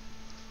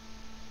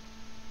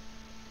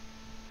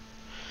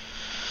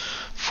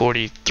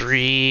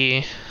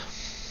 43.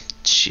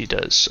 She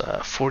does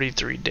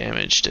 43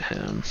 damage to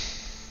him.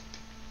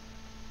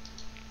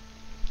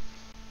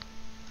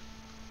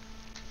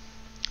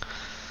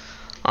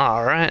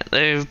 Alright,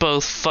 they've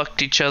both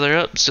fucked each other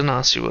up.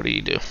 Zanasi, what do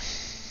you do?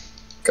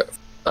 Okay.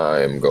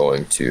 I'm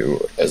going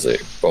to, as a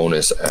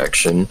bonus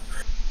action,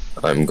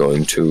 I'm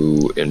going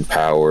to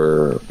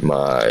empower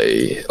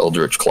my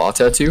Eldritch Claw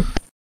Tattoo.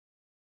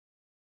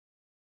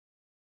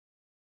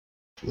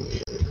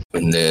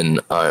 And then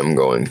I'm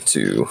going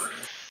to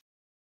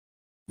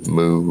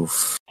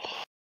move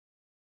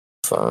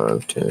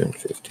 5, 10,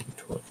 15,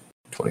 20,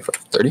 25,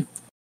 30.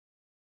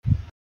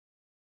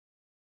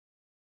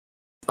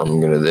 I'm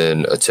going to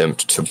then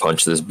attempt to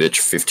punch this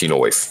bitch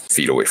 15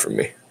 feet away from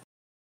me.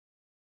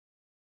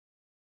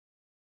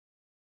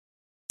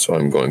 So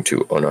I'm going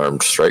to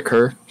unarmed strike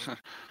her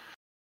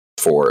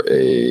for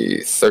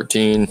a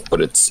 13,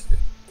 but it's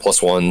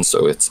 +1,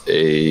 so it's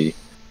a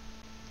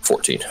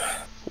 14.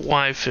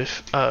 Why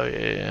oh,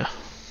 yeah.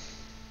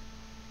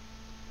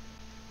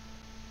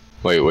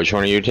 Wait, which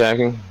one are you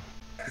attacking?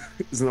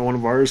 Isn't that one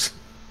of ours?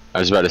 I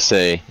was about to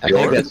say, I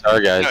think that's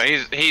our guy. No,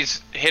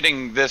 he's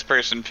hitting this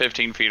person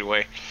 15 feet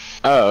away.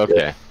 Oh,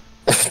 okay.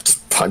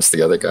 Just punch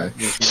the other guy.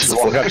 Just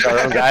walk up to our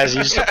own guys,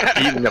 you just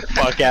beating the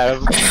fuck out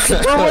of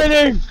them. We're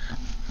winning!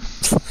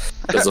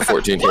 Does a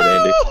 14 hit,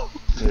 Andy?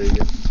 There you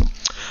go.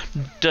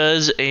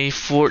 Does a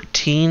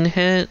 14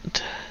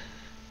 hit?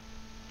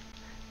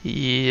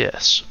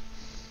 Yes.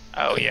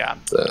 Oh yeah.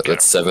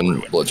 That's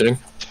 7 bludgeoning.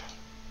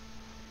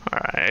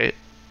 Alright.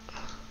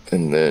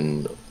 And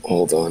then,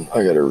 hold on, I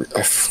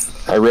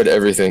read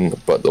everything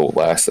but the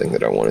last thing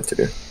that I wanted to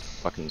do.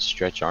 Fucking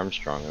Stretch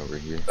Armstrong over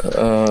here.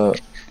 Oh,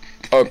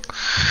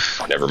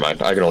 never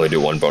mind. I can only do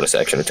one bonus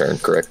action a turn,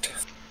 correct?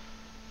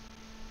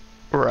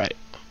 Right.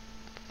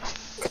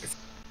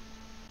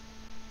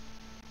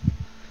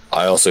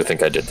 I also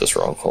think I did this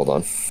wrong. Hold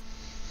on.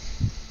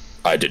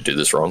 I did do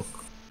this wrong.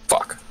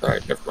 Fuck.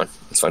 Alright, never mind.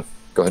 It's fine.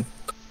 Go ahead.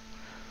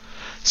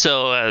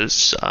 So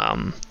as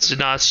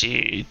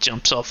Tsunasi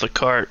jumps off the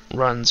cart,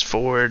 runs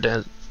forward,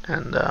 and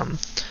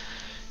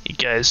you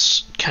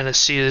guys kind of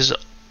see his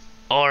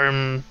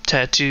arm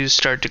tattoos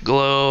start to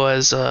glow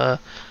as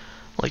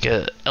like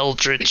a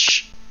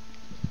eldritch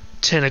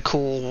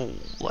tentacle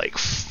like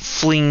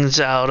flings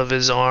out of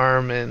his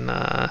arm and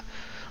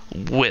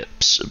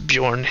whips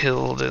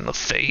Bjornhild in the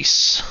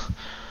face.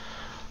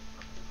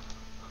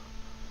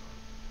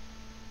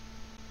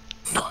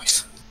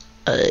 Nice.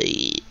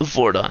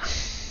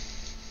 Vordon.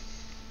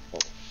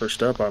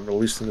 First up, I'm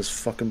releasing this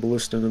fucking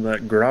ballista into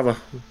that Grava.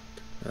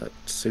 That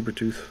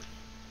Sabretooth.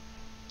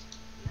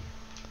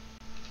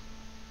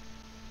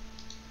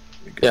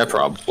 Yeah,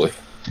 probably.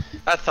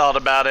 I thought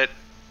about it.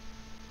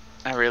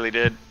 I really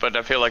did, but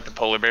I feel like the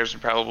polar bears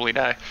would probably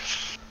die.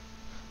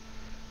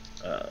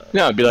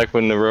 No, it'd be like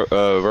when the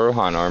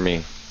Rohan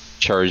army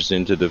charged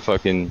into the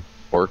fucking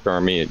orc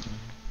army at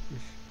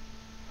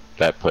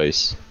that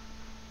place.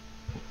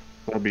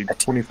 That'll be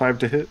 25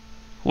 to hit.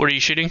 What are you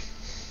shooting?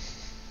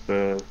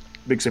 The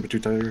big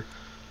Sabretooth tiger.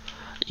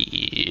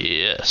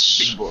 Yes.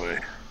 Big boy.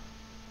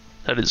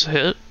 That is a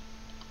hit.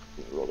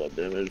 Roll that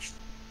damage.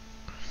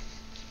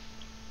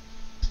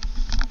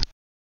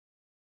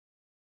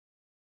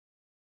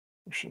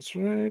 That's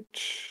right.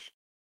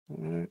 All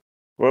right.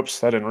 Whoops,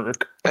 that didn't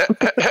work.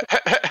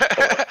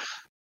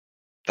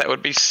 That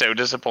would be so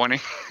disappointing.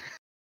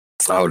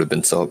 I would have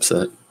been so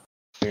upset.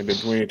 It did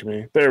 20 to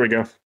me. There we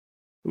go.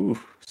 Ooh,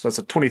 so that's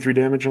a 23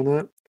 damage on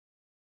that.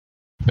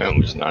 That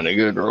was not a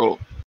good roll.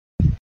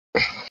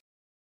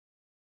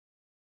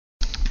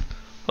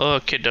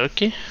 Okie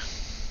dokie.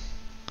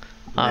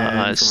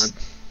 And for It's-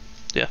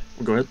 my-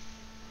 Go ahead.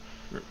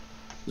 I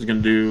was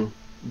gonna do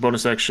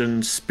bonus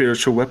action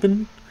spiritual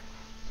weapon.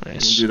 We'll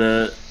nice. do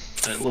that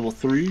at level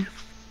 3.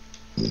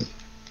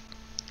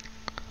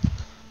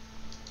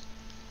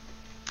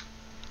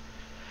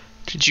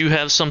 Did you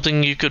have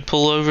something you could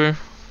pull over?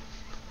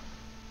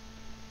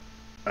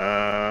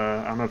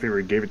 I don't know if you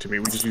ever gave it to me.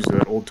 We just used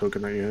that old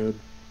token that you had.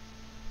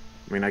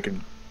 I mean, I could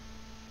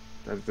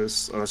have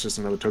this. Oh, that's just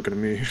another token of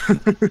me.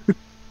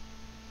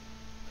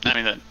 I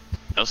mean,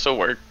 that'll still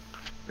work.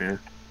 Yeah.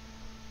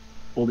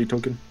 Oldie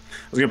token. I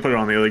was gonna put it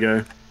on the other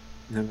guy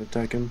and have it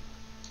attack him.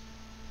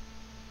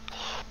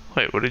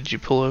 Wait, what did you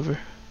pull over?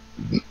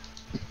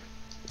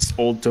 It's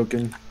old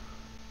token.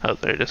 Oh,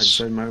 there it is.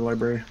 Inside my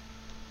library.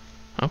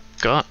 Oh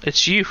god,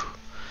 it's you.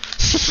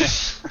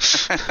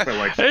 But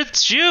like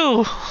It's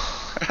you.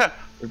 a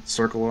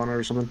circle on it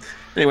or something.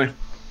 Anyway.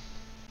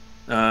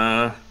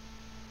 And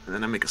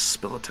then I make a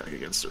spell attack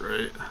against it,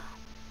 right?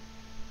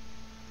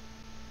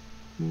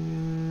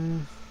 Yeah,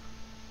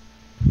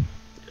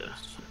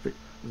 I think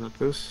not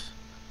this.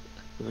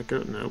 Did that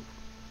go? Nope.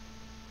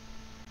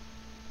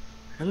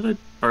 How did I?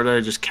 Or did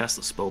I just cast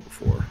the spell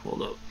before?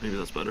 Hold up, maybe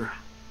that's better.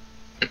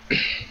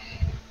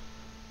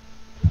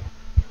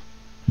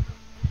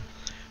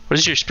 What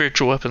does your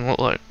spiritual weapon look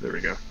like? There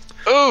we go.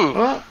 Ooh!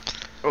 Well,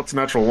 it's a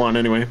natural 1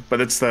 anyway, but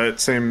it's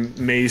that same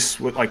mace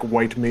with like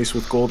white mace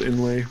with gold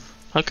inlay.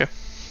 Okay.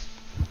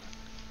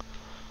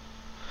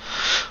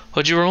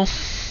 What'd you roll?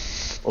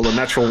 Well, a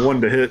natural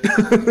 1 to hit.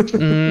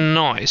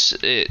 Nice.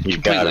 It You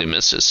got completely him.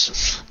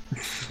 misses.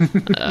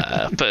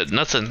 But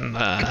nothing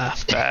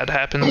bad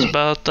happens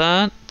about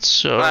that.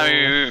 So I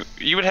mean,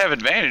 you would have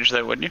advantage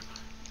though, wouldn't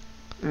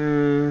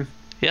you?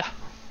 yeah.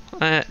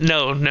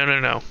 No.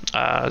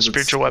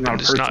 Spiritual weapon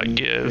does not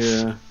give.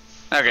 Yeah.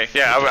 Okay,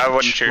 yeah, I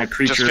wasn't sure. My Just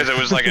creature. because it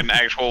was like an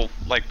actual,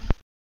 like,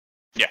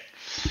 Yeah.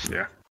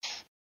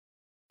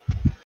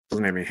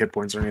 Doesn't have any hit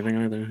points or anything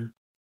either.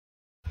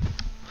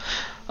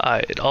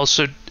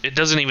 It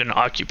doesn't even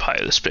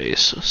occupy the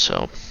space,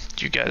 so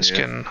you guys Yeah.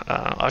 can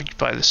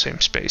occupy the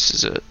same space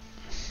as it.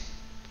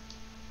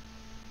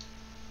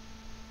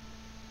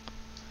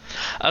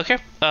 Okay,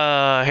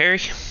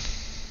 Harry.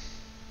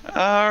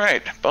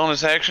 alright,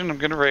 bonus action, I'm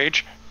gonna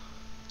rage.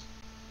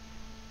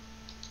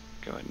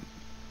 Go ahead and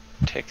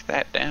tick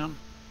that down.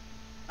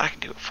 I can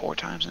do it 4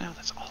 times now,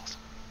 that's awesome.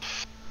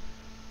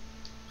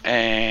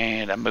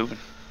 And I'm moving.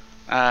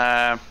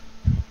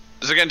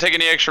 Is it gonna take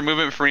any extra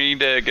movement for me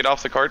to get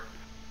off the cart?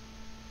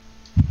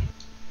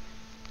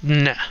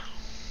 Nah.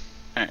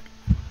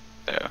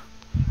 So,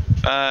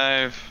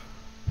 5,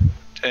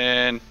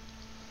 10,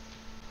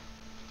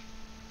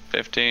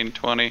 15,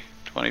 20,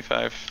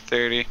 25,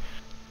 30.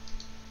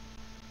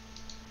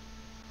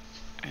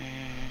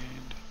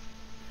 And...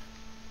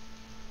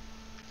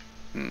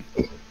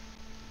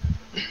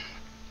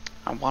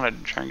 I wanted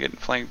to try and get in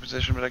flank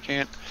position, but I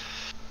can't.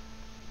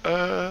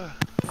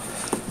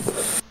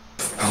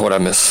 What'd I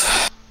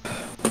miss?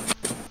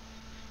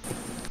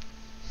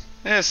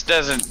 This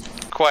doesn't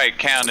quite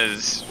count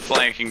as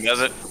flanking, does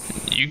it?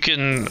 You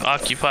can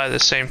occupy the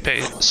same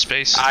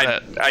space as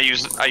that. I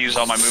use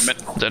all my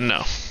movement. Then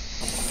no.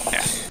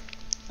 Yeah.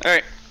 All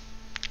right.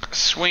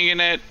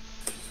 Swinging at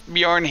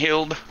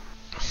Bjornhild.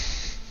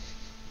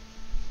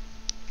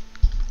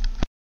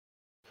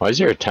 Why is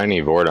there a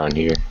tiny Vord on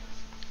here?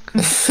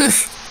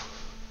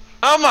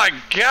 Oh my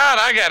God!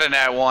 I got an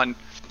at 1.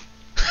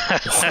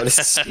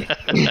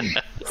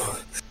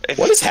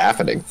 What is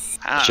happening?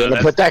 I don't Should know,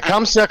 have put that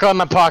Comstock on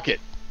my pocket.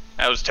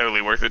 that was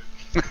totally worth it.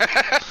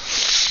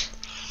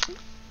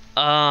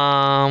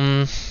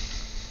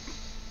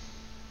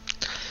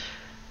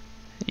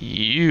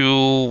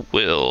 You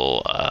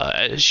will,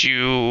 as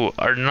you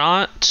are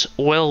not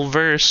well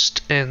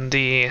versed in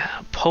the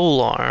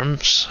pole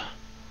arms,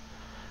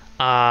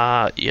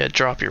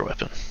 drop your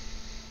weapon.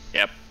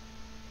 Yep.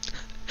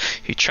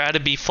 You try to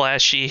be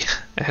flashy,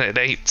 and it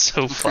ain't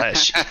so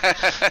flashy.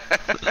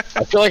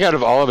 I feel like out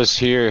of all of us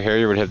here,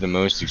 Harry would have the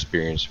most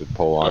experience with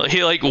pole armor.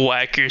 You like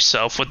whack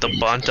yourself with the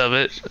bunt of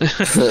it.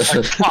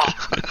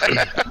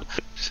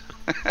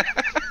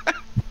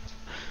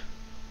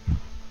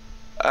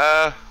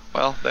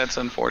 Well, that's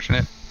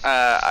unfortunate.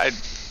 I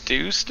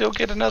do still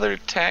get another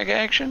tag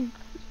action.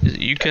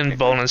 You can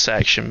bonus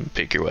action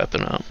pick your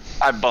weapon up.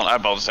 I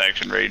bonus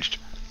action raged.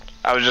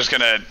 I was just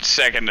gonna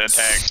second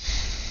attack,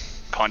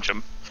 punch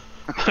him.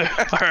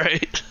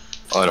 Alright.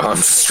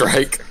 Unarmed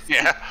strike.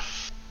 Yeah.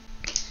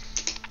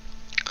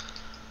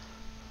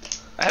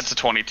 That's a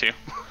 22.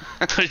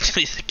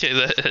 Okay,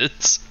 that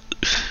hits.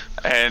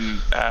 And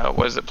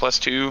was it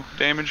 +2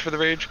 damage for the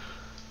rage?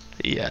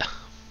 Yeah.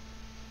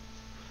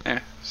 Yeah.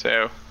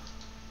 So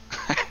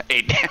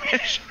 8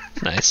 damage.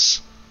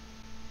 Nice.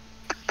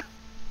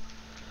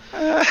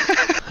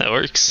 That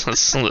works.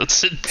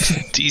 That's a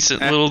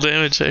decent little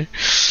damage there.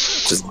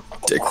 Just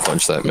dick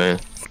punch that man.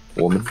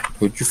 Woman,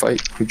 who'd you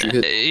fight? Who'd you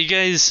hit? You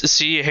guys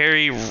see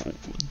Harry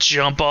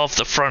jump off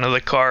the front of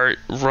the cart,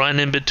 run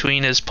in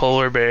between his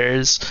polar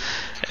bears,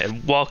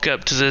 and walk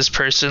up to this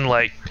person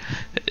like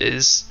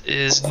his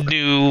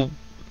new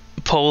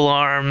pole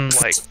arm,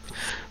 like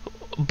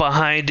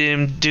behind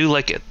him, do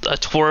like a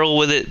twirl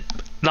with it,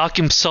 knock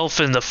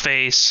himself in the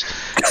face,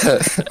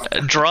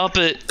 drop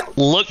it,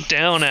 look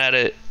down at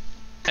it,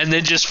 and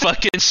then just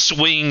fucking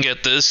swing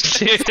at this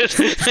kid.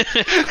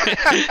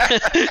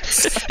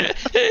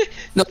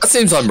 No, that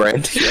seems on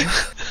brand. Yeah.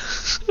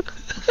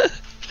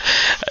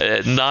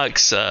 It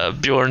knocks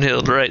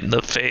Bjornhild right in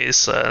the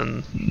face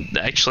and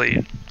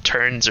actually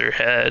turns her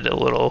head a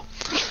little.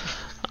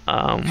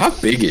 How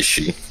big is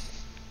she?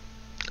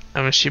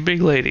 I mean, she's a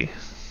big lady.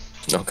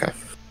 Okay.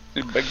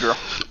 Big girl.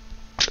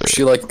 Is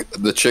she like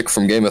the chick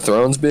from Game of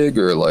Thrones big,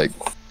 or like...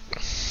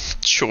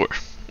 Sure.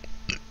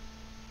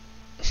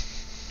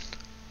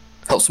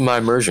 Helps my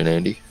immersion,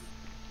 Andy.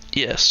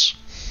 Yes.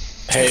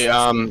 Hey,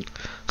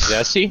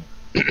 Jesse?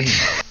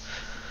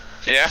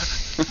 Yeah.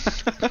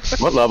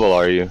 What level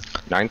are you?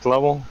 9th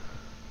level?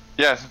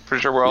 Yeah,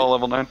 pretty sure we're all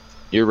level 9.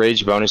 Your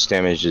rage bonus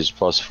damage is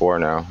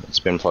 +4 now. It's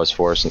been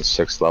 +4 since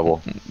 6th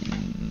level.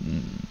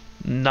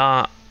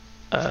 Not,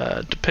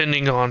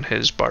 depending on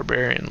his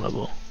barbarian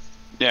level.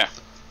 Yeah.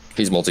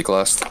 He's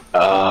multi-classed.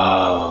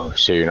 Oh,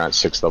 so you're not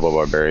 6th level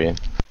barbarian?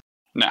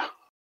 No.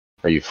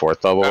 Are you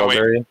 4th level Oh, wait.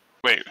 barbarian?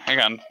 Wait, hang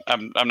on.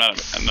 I'm not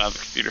the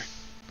computer.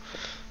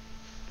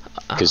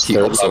 Because He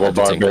 3rd also level had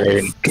to take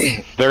barbarian,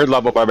 3rd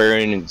level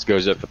barbarian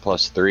goes up to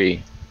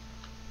 +3.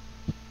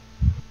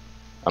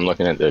 I'm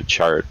looking at the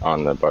chart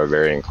on the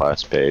barbarian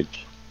class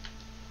page.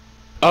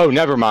 Oh,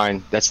 never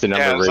mind. That's the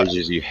number Yeah, of it's like-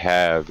 rages you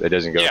have. It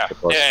doesn't go Yeah, up to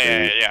 +3.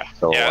 yeah.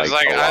 So, Yeah, I was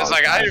like, like, a long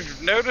time.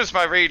 I've noticed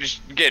my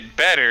rage get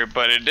better,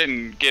 but it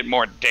didn't get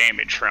more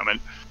damage from it.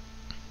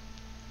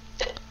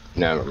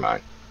 Never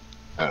mind.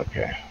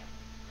 Okay.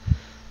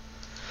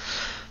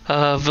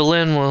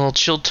 Velen will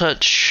chill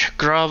touch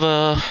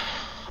Grava.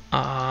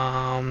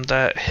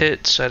 That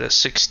hits at a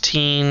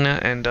 16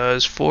 and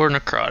does 4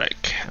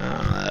 necrotic.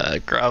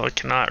 Grava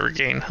cannot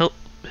regain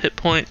hit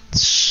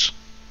points.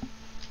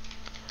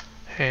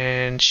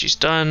 And she's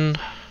done.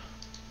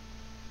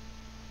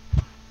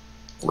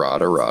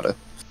 Rada.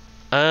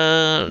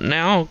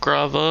 Now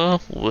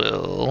Grava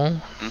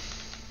will...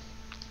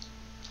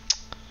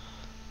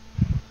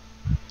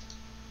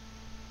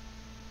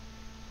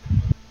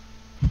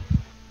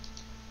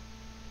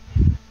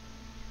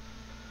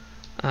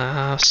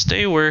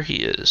 stay where he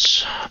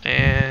is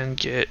and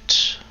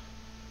get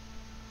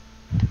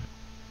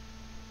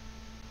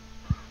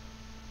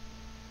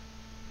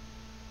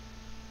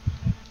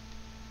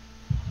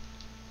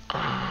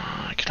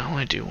I can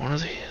only do one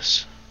of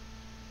these.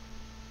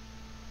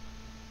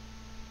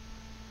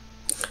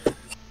 I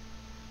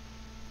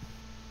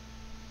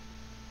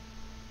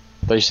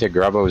thought you said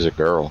Grabo was a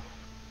girl.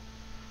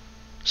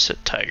 Said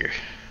tiger.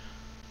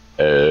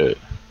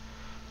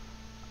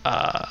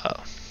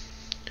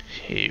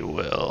 He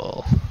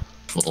will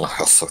I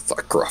also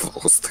thought Gravel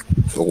was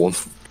the one.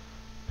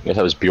 I guess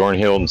that was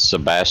Bjornhild and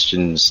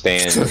Sebastian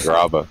Stan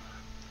Graba.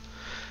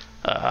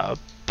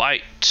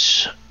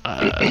 bite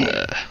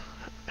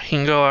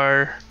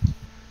Hingar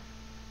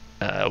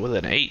with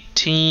an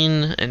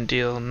 18 and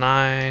deal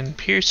 9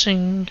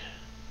 piercing.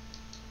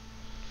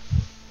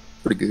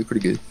 Pretty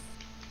good.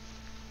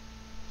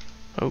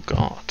 Oh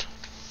god.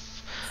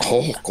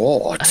 Oh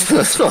god.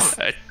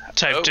 I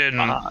typed Oh, in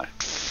my.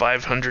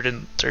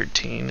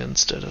 513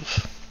 instead of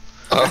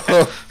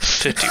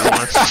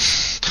 51.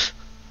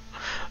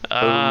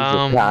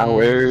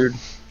 Coward.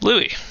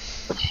 Louis,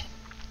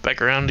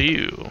 back around to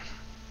you.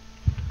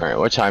 Alright,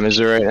 what time is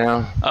it right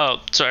now? Oh,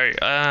 sorry.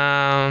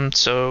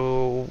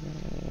 So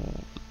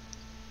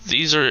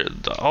these are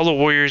all the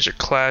warriors are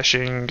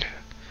clashing,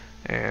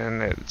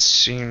 and it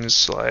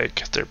seems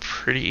like they're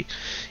pretty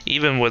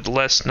even with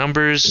less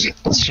numbers.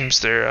 It seems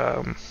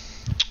they're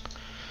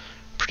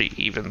pretty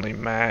evenly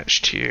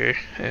matched here,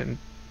 and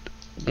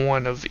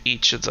one of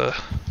each of the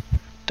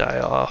die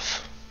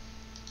off.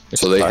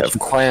 So they have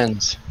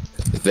clans.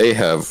 They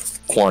have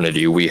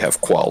quantity, we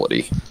have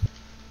quality.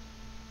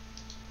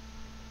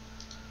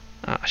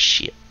 Ah,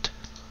 shit.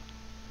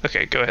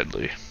 Okay, go ahead,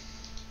 Louis.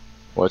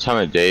 What time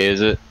of day is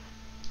it?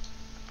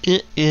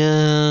 It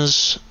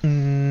is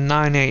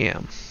 9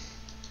 a.m.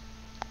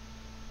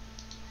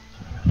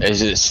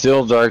 Is it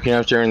still dark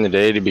enough during the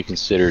day to be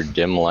considered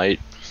dim light?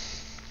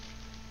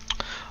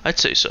 I'd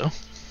say so.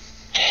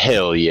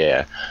 Hell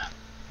yeah.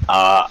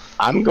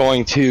 I'm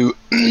going to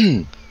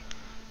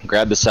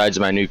grab the sides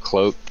of my new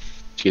cloak,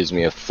 which gives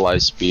me a fly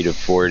speed of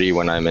 40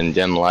 when I'm in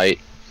dim light.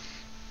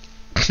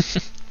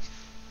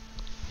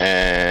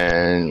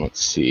 And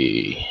let's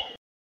see.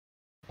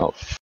 Oh,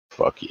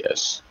 fuck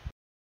yes.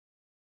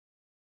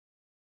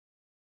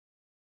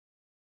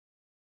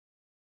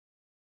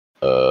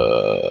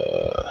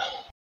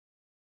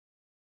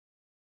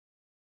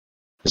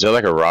 Is there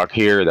like a rock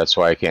here? That's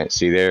why I can't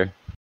see there.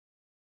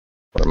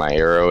 Where my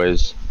arrow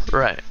is.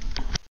 Right.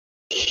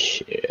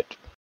 Shit.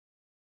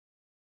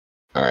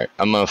 Alright,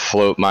 I'm gonna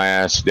float my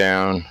ass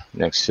down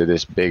next to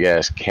this big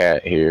ass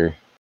cat here.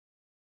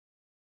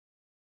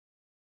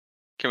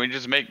 Can we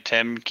just make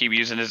Tim keep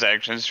using his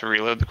actions to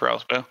reload the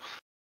crossbow?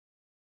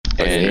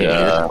 And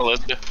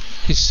Melissa?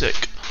 He's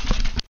sick.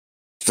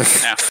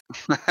 No.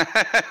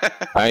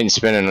 I ain't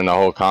spending in the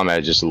whole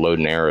combat just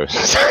loading arrows.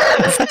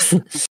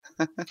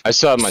 I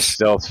still have my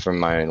stealth from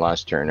my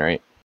last turn,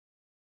 right?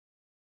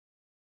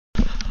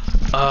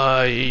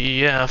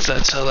 Yeah, if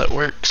that's how that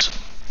works.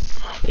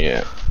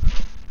 Yeah.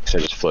 So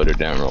I just floated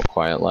down real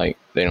quiet like.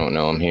 They don't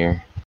know I'm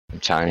here. I'm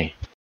tiny.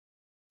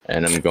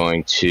 And I'm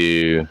going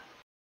to...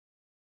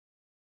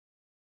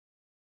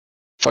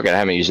 Fuck it, I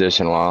haven't used this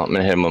in a while. I'm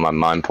gonna hit him with my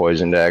Mind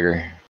Poison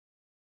Dagger.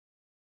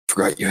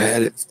 Forgot you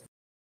had it.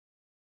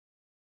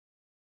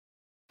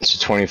 It's a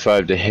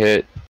 25 to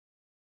hit.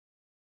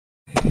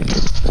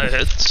 That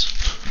hits.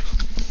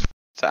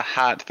 It's a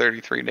hot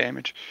 33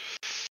 damage.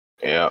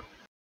 Yep.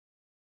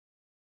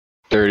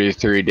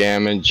 33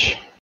 damage.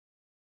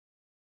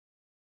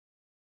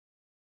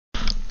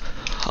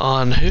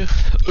 On who?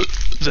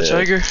 The Yeah.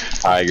 tiger?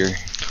 Tiger.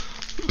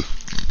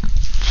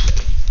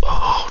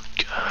 Oh,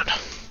 God.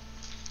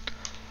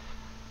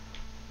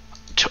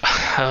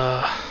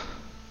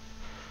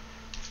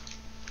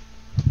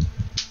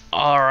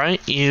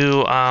 Alright,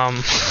 you,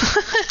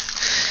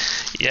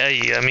 yeah,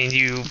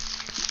 you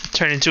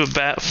turn into a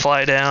bat,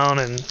 fly down,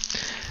 and...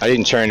 I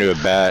didn't turn into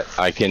a bat.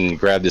 I can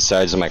grab the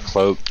sides of my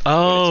cloak.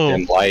 Oh,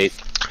 When it's dim light.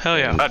 hell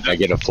yeah. And I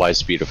get a fly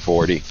speed of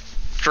 40.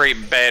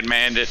 Straight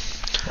Batman'd it.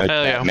 I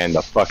Hell yeah. Batman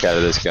the fuck out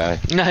of this guy.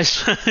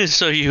 Nice.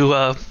 So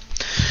you,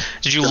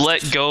 did you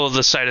let go of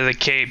the side of the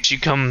capes? You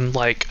come,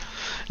 like,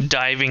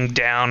 diving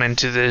down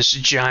into this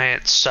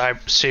giant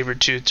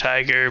saber-tooth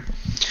tiger.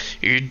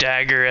 Your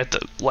dagger at the,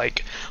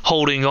 like,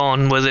 holding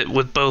on with it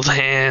with both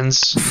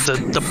hands,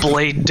 the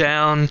blade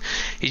down.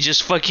 You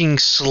just fucking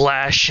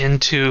slash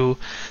into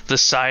the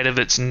side of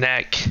its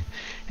neck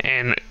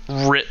and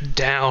rip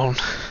down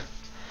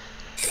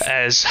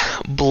as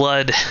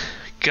blood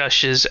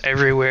gushes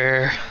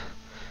everywhere,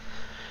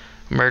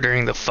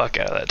 murdering the fuck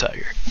out of that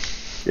tiger.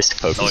 This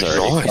poke was Nice.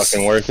 already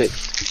fucking worth it.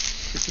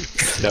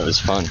 That was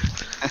fun.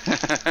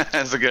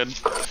 That's a good.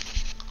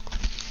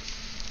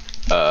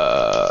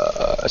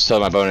 I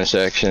still have my bonus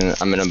action.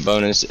 I'm in a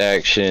bonus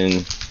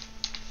action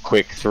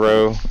quick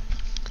throw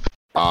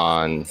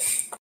on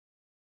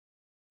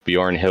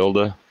Bjorn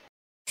Hilda.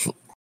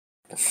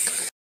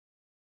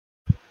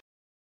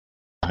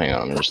 Hang on,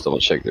 let me just double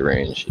check the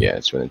range. Yeah,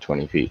 it's within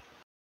 20 feet.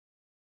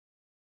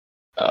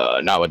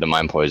 Not with the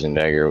Mind Poison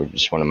Dagger,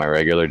 just one of my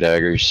regular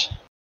daggers.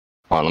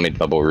 Hold on, let me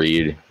double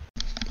read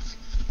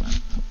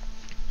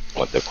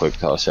what the quick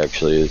toss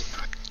actually is.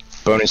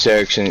 Bonus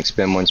action,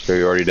 expend one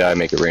superiority die,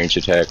 make a ranged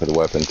attack with a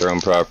weapon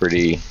thrown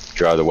property,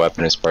 draw the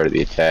weapon as part of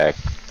the attack,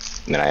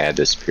 and then I add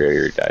the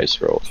superior dice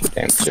roll for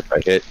damage if I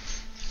hit.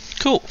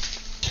 Cool.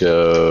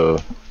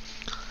 So,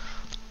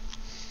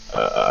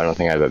 I don't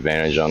think I have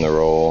advantage on the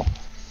roll.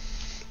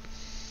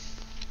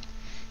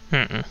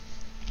 Mm-mm.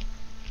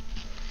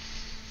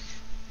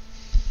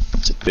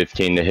 It's a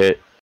 15 to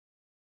hit.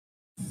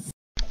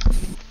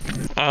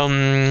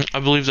 I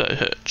believe that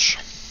hits.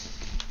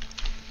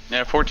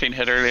 Yeah, 14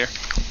 hit earlier.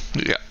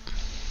 Yeah.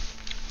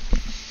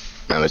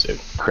 That was a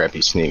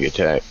crappy sneak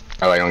attack.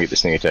 Oh, I don't get the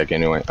sneak attack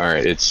anyway.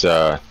 Alright, it's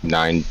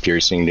 9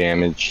 piercing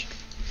damage.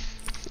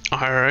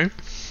 Alright.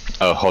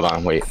 Oh, hold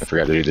on, wait, I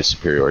forgot to do the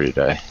superiority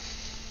die.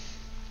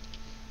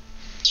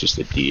 It's just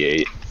a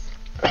d8.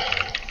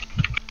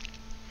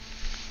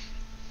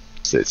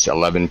 So it's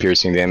 11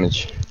 piercing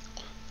damage,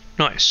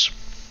 Nice.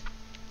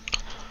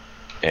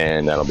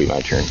 and that'll be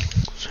my turn.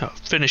 So,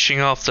 finishing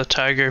off the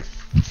tiger,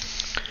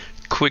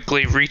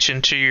 quickly reach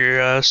into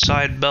your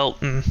side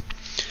belt and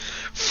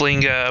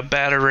fling a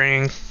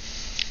batarang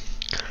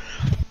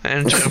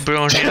and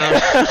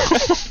Bronian.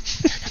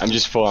 I'm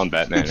just full on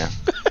Batman now.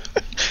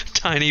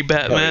 Tiny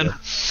Batman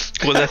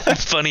with a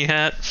funny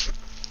hat.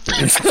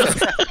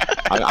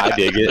 I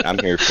dig it, I'm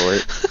here for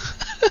it.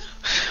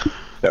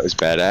 That was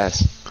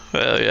badass.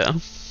 Well, yeah.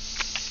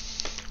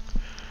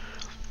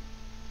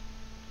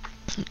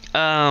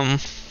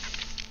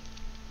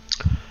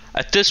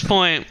 At this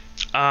point,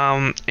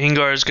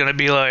 Ingar is gonna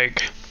be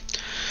like,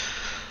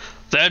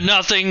 "They're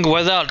nothing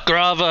without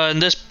Grava,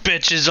 and this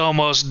bitch is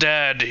almost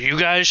dead. You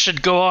guys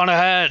should go on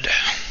ahead."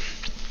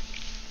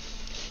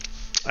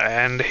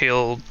 And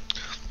he'll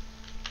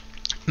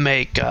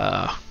make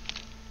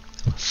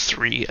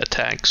 3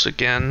 attacks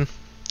again,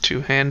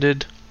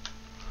 two-handed.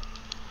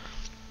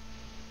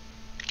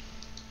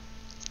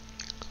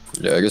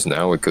 Yeah, I guess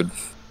now we could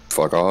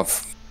fuck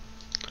off.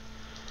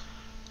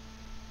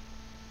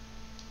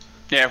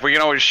 Yeah, if we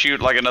can always shoot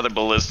like another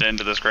ballista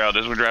into this crowd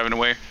as we're driving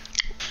away.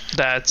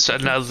 That's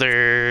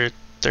another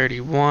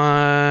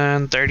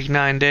 31,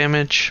 39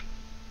 damage.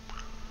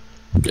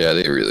 Yeah,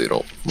 they really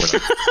don't. We're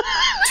not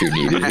too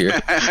needed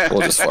here.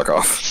 We'll just fuck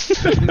off.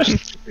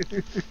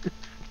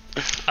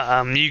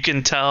 You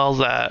can tell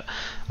that.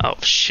 Oh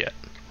shit,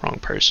 wrong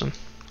person.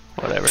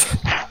 Whatever.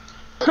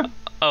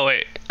 Oh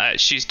wait,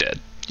 she's dead.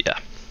 Yeah.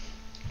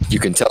 You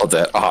can tell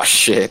that. Oh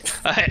shit.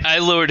 I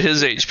lowered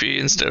his HP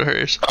instead of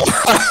hers.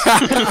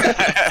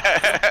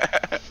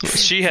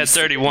 She had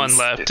 31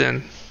 left,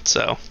 and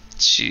so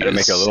she. Gotta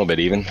make it a little bit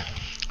even.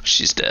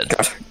 She's dead.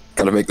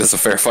 Gotta make this a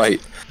fair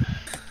fight.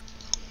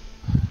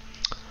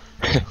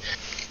 Alright,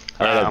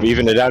 I've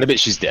evened it out a bit.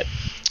 She's dead.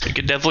 You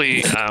could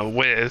definitely,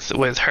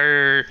 with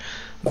her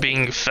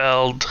being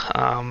felled,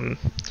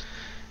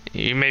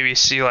 you maybe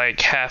see like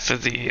half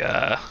of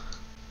the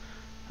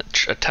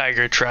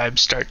tiger tribe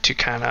start to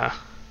kind of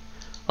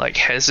like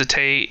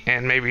hesitate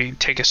and maybe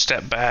take a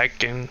step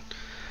back and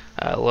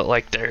look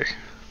like they're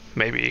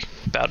maybe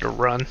about to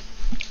run.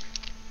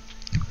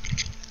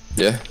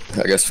 Yeah,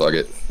 I guess fuck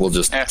it. We'll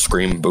just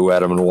scream boo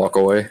at him and walk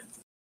away.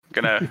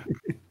 I'm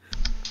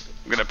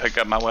gonna pick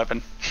up my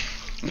weapon.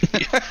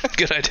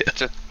 Good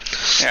idea.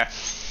 Yeah.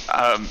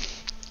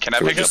 Can I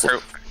pick up her?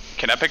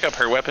 Can I pick up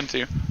her weapon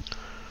too?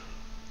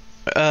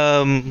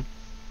 The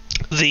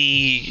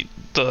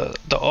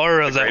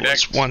aura The that Great was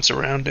Axe? once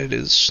around it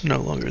is no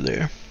longer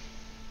there.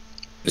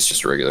 It's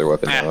just a regular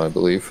weapon now, I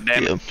believe.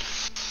 Damn Yeah. it.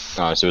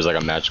 Oh, so it was like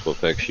a magical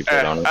effect she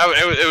put on it.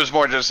 It was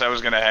more just I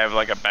was gonna have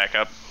like a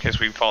backup in case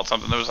we fought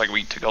something that was like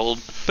weak to gold.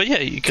 But yeah,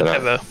 you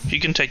can you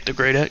can take the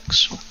Great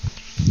Axe.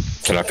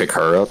 Can I pick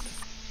her up?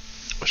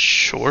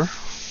 Sure.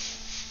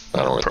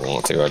 I don't really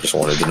want to. I just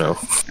wanted to know.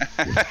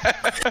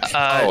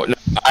 Uh, Oh, no,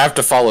 I have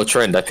to follow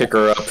trend. I pick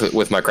her up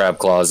with my crab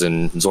claws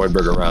and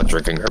Zoidberg around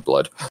drinking her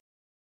blood.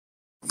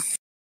 You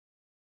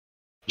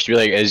should be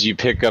like, as you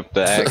pick up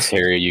the axe,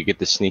 Harry, you get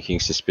the sneaking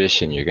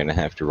suspicion you're gonna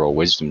have to roll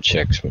wisdom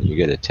checks when you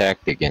get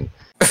attacked again.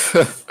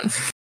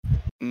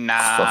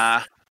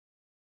 Nah.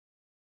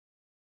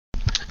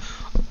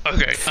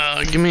 Okay.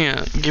 Give me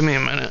a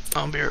minute.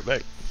 I'll be right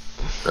back.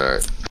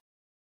 Alright.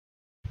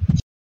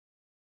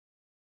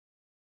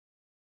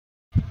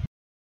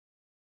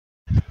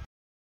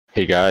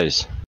 Hey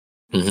guys,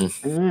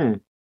 Mm-hmm.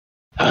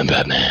 I'm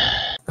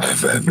Batman.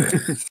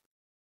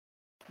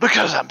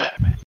 Because I'm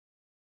Batman.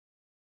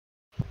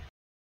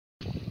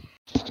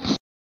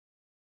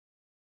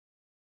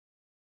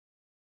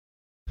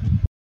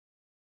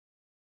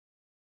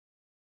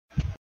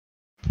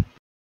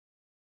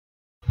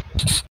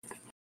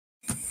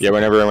 Yeah,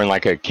 whenever I'm in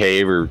like a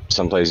cave or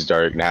someplace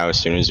dark now, as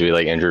soon as we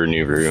like enter a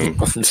new room,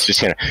 it's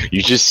just kind of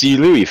you just see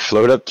Louis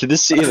float up to the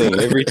ceiling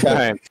every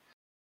time.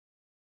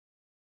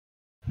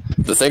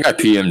 The thing I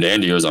PM'd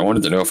Andy was I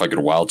wanted to know if I could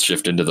wild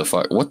shift into the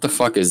fuck. What the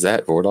fuck is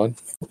that, Vordon?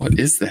 What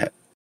is that?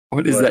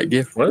 What is that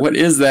gift? What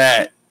is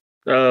that?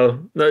 No,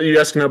 you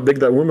asking how big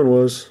that woman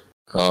was?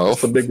 Oh.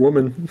 It's a big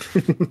woman.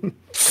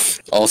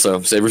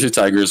 Also, saber-tooth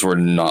tigers were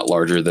not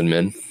larger than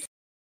men.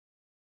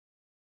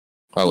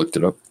 I looked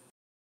it up.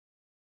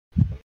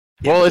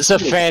 Well, it's a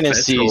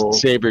fantasy Special.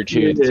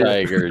 saber-tooth Yeah.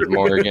 tiger,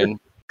 Morgan.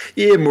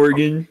 Yeah,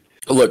 Morgan.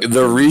 Look,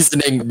 the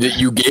reasoning that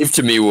you gave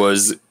to me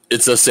was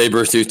it's a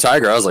saber-tooth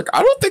tiger. I was like,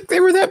 I don't think they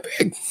were that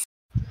big.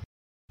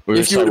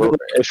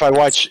 If I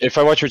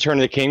watch Return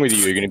of the King with you,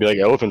 you're gonna be like,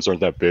 elephants aren't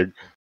that big.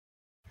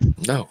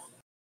 No.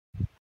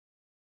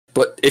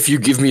 But if you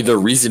give me the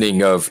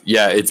reasoning of,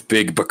 yeah, it's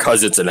big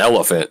because it's an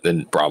elephant,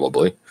 then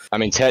probably. I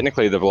mean,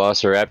 technically, the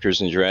Velociraptors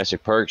in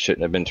Jurassic Park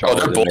shouldn't have been taller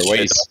they're than their bullshit.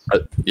 waist.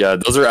 Yeah,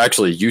 those are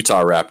actually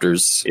Utah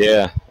raptors.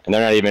 Yeah, and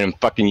they're not even in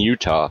fucking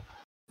Utah.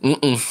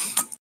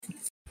 Mm-mm.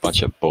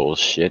 Bunch of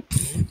bullshit.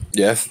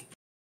 Yeah.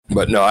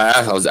 But no,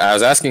 I was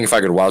asking if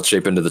I could wild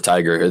shape into the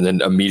tiger, and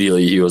then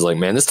immediately he was like,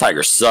 man, this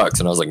tiger sucks.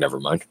 And I was like, never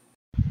mind.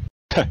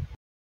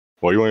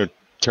 Well, you want to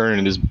turn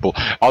into this bull?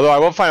 Although I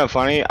will find it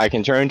funny, I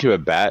can turn into a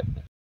bat,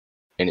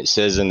 and it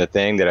says in the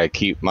thing that I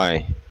keep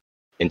my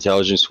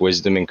intelligence,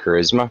 wisdom, and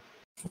charisma.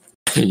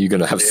 You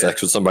gonna have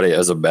sex with somebody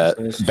as a bat?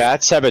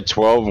 Bats have a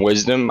 12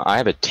 wisdom. I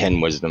have a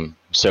 10 wisdom.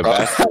 So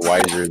bats are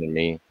wiser than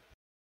me.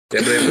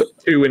 Yeah, they have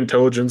 2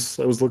 intelligence.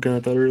 I was looking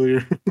at that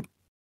earlier.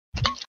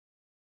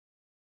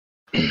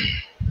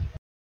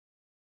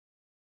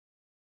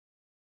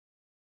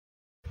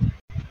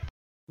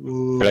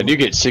 But I do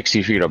get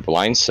 60 feet of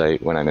blind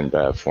sight when I'm in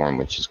bat form,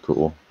 which is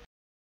cool.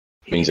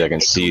 Means I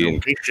can see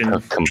in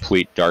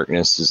complete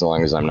darkness as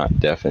long as I'm not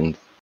deafened.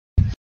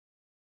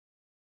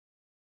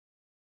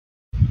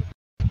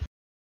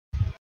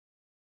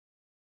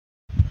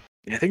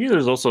 I think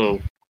there's also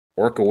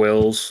orca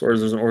whales, or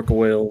there's an orca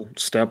whale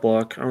stat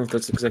block. I don't know if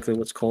that's exactly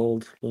what it's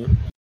called. But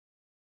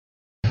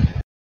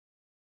I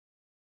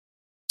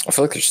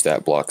feel like there's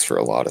stat blocks for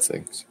a lot of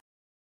things.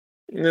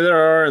 yeah, there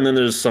are, and then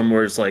there's some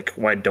where it's like,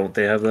 why don't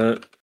they have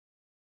that?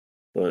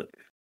 But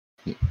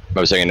I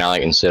was thinking now,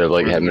 like, instead of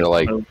like having to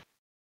like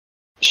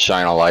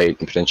shine a light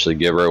and potentially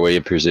give her away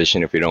a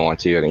position if we don't want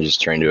to, I can just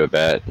turn to a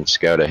bat and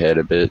scout ahead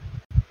a bit.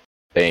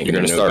 They ain't You're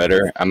gonna gonna know start-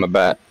 better. I'm a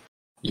bat.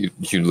 You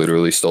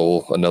literally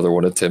stole another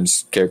one of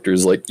Tim's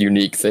characters' like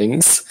unique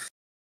things.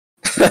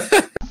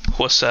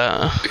 What's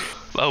that?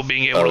 Oh,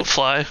 being able to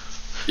fly.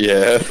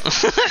 Yeah,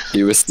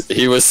 he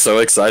was so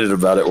excited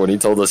about it when he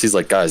told us. He's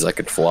like, guys, I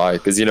could fly,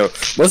 because you know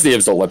most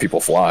DMs don't let people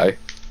fly.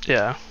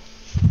 Yeah.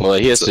 Well,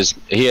 he has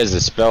the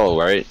spell,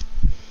 right?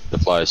 to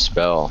fly a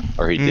spell,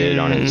 or he did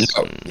on his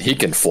No, he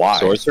can fly.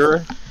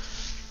 sorcerer.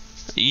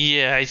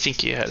 Yeah, I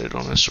think he had it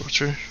on his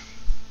sorcerer.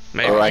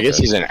 Maybe. Or I guess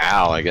he's an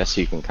owl. I guess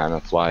he can kind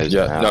of fly as an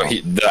Yeah, owl. no,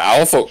 the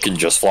owl folk can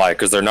just fly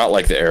because they're not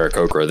like the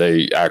Aarakocra.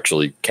 They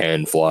actually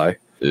can fly.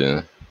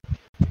 Yeah.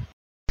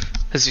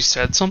 Has he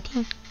said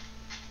something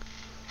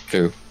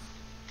Who?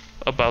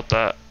 about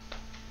that?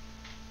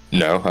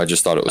 No, I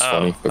just thought it was Oh,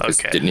 funny because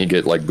okay. didn't he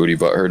get like booty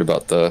butt hurt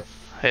about the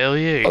Hell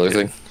yeah. he other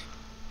did. thing?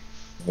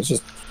 It's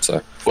just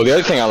so. Well, the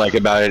other thing I like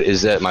about it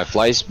is that my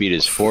fly speed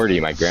is 40,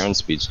 my ground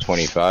speed's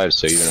 25.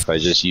 So even if I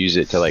just use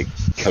it to like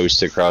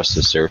coast across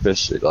the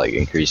surface, it like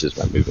increases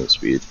my movement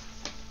speed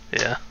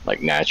Yeah.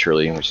 like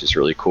naturally, which is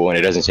really cool. And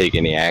it doesn't take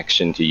any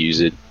action to use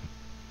it.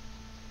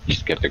 You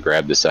just have to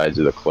grab the sides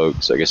of the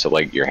cloak. So I guess if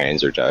like your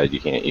hands are tied, you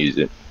can't use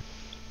it.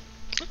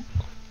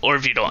 Or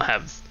if you don't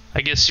have,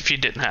 I guess if you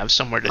didn't have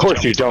somewhere to Of course,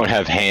 jump, you don't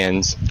have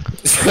hands.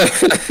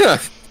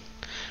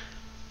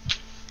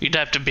 you'd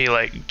have to be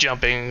like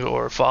jumping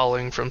or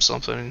falling from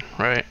something,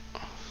 right?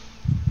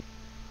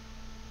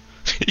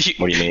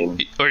 What do you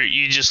mean? Or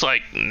you just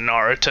like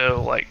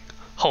Naruto, like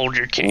hold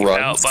your cape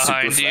Run out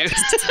behind super you.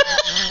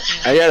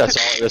 Oh, yeah,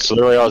 that's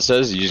literally all it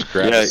says. You just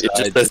grab Yeah, the it just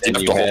sides, says you and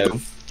have to hold have-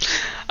 them.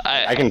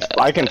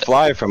 I can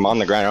fly from on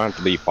the ground. I don't have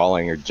to be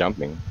falling or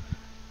jumping.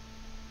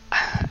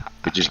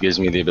 It just gives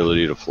me the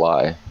ability to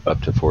fly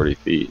up to 40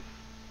 feet.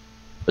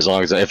 As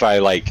long as if I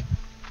like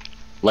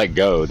let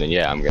go, then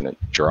yeah, I'm gonna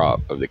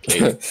drop of the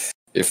cape.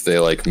 If they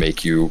like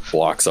make you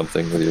block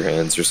something with your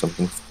hands or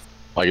something.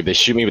 Like if they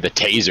shoot me with a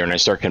taser and I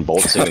start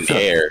convulsing in the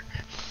air.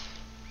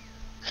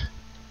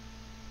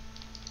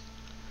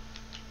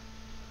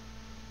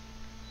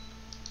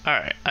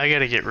 Alright, I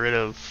gotta get rid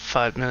of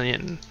 5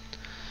 million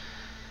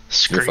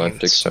You're fine.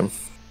 Take screens.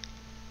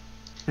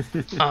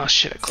 your time. Oh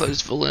shit, I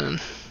closed Valen.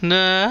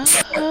 Nah.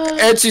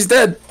 And she's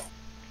dead.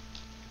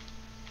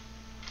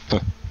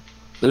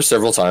 There's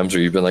several times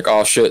where you've been like,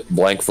 "Oh shit,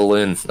 blank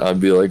Valen." I'd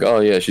be like, "Oh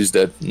yeah, she's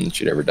dead," and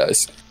she never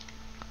dies.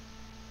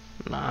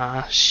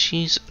 Nah,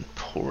 she's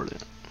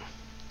important.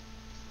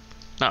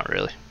 Not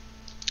really.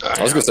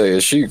 I was gonna say,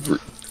 is she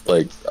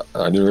like?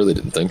 I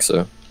didn't think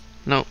so.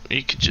 No,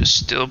 you could just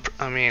still.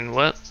 I mean,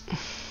 what?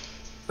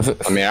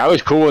 I mean, I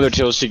was cool with her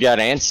till she got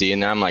antsy,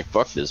 and now I'm like,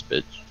 fuck this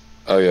bitch.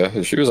 Oh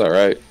yeah, she was all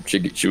right.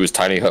 She was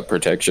tiny hut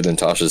protection, and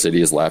Tasha's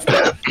hideous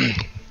laughter.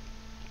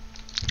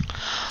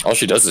 All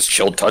she does is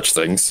chill touch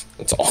things.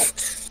 That's all.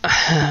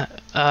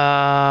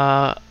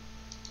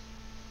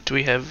 Do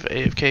we have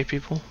AFK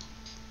people?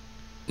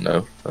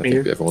 No, I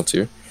Here. think everyone's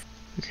here.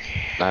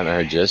 I haven't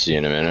heard Jesse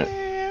in a minute.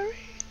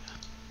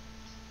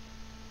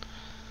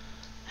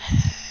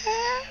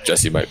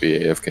 Jesse might be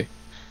AFK.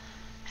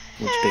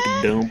 Let's take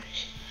a dump.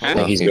 I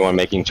think he's going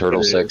making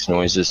turtle sex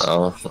noises.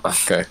 Oh,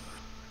 okay.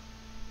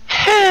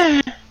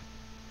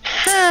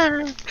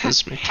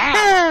 That's me.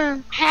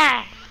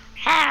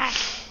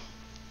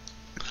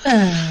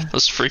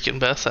 Let's freaking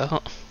Beth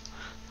out.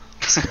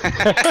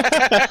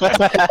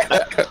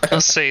 I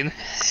was saying,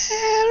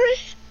 Harry.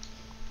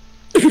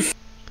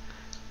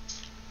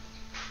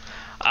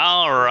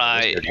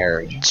 Alright, Richard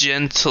Harry.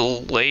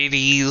 gentle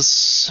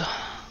ladies.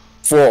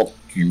 Fuck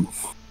you.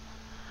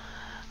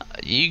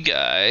 You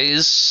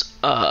guys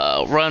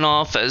run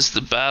off as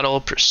the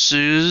battle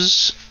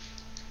pursues.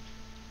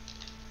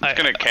 I'm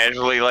gonna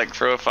casually like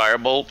throw a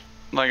firebolt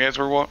like as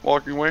we're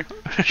walking away.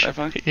 Is that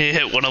fine? You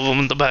hit one of them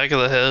in the back of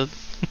the head.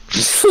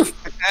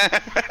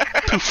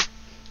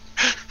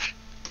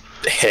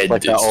 The head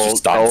Like the just old,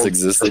 stops old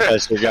existing.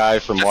 professor guy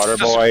from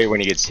Waterboy when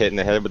he gets hit in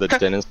the head with a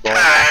tennis ball.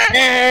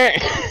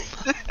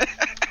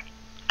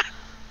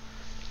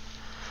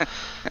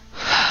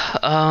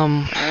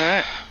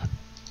 Alright.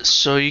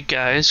 So you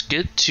guys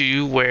get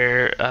to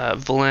where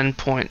Valen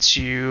points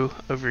you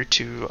over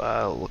to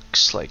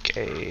looks like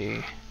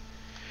a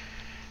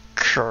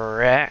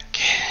crack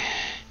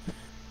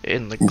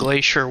in the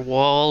glacier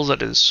wall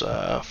that is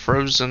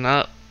frozen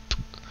up.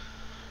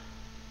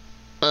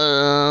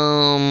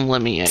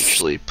 Let me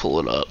actually pull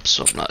it up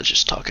so I'm not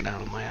just talking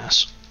out of my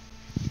ass.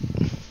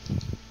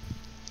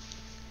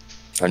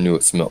 I knew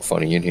it smelled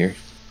funny in here.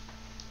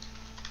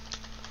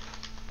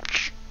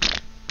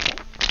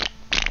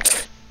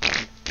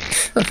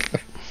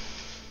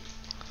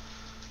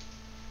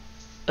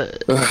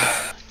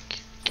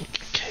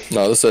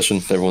 No, this session,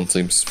 everyone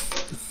seems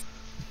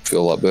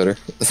feel a lot better.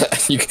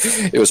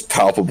 It was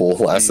palpable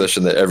last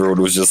session that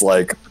everyone was just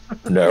like,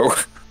 no.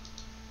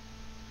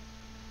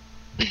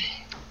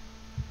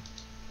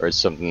 Or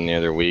something the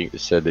other week that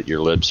said that your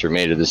lips are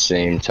made of the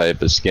same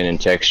type of skin and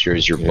texture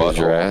as your Here's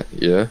your butthole. at.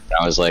 Yeah. And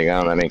I was like,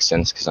 oh, that makes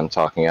sense because I'm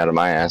talking out of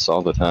my ass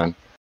all the time.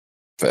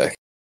 Fact.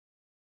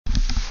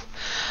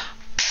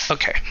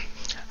 Okay.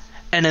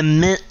 An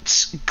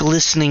immense,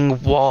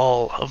 glistening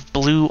wall of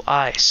blue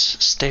ice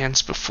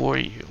stands before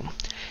you.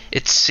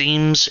 It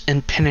seems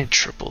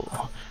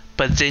impenetrable,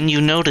 but then you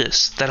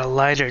notice that a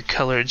lighter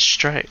colored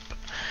stripe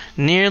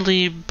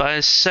nearly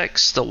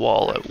bisects the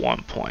wall at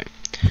one point.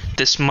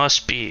 This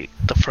must be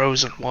the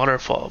frozen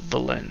waterfall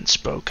Valen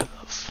spoke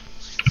of.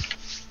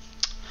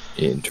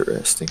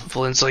 Interesting.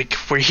 Valen's like,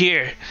 we're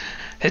here.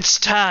 It's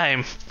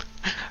time.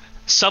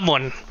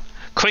 Someone,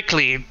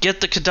 quickly,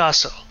 get the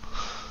Cadassel.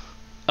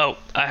 Oh,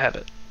 I have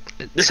it.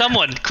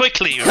 Someone,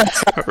 quickly,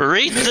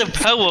 read the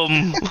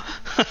poem,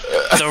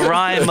 The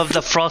Rhyme of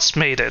the Frost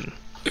Maiden.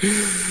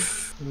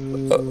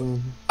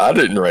 I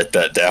didn't write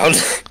that down.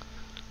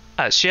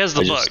 She has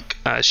the I just-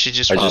 book. She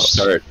just I wrote. just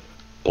start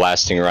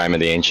blasting Rhyme of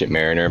the Ancient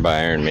Mariner by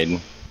Iron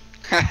Maiden.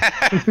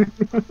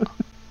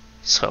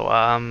 So,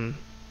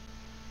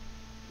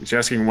 Is you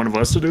asking one of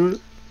us to do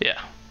it?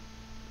 yeah,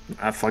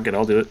 Fuck it,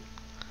 I'll do it.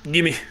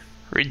 Gimme.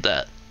 read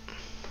that.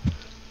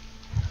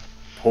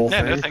 Whole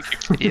Yeah, thing. no, thank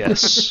you.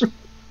 Yes.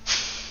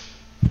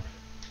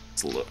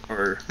 It's a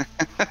or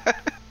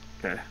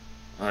okay.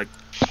 Like,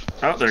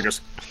 oh, there it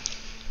goes.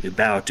 We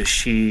bow to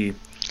she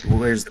who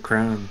wears the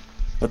crown.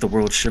 Let the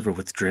world shiver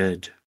with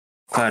dread.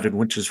 Clad in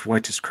winter's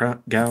whitest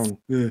gown,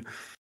 the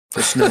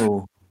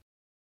snow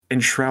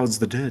enshrouds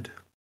the dead.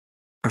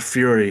 Her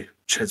fury,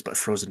 sheds by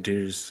frozen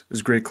tears,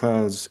 as grey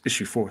clouds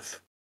issue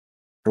forth.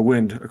 Her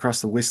wind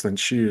across the wasteland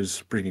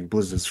shears, bringing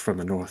blizzards from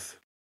the north.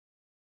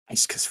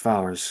 Ice-kissed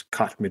flowers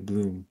caught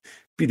mid-bloom,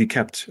 beauty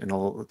kept in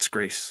all its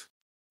grace.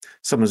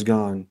 Summer's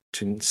gone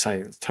to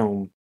silent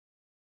tome.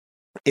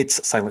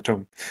 It's silent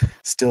tome,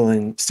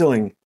 stilling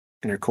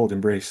in her cold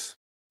embrace.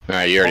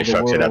 Alright, you already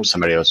All the fucked it up. world.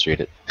 Somebody else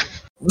read it.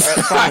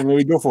 Fine,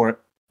 we go for it.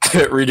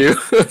 Redo.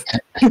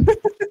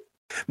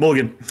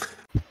 Mulligan.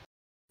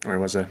 Where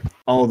was I?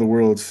 All the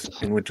world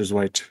in winter's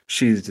white,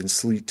 sheathed in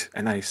sleet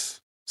and ice.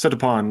 Set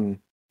upon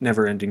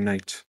never-ending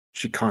night,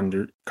 she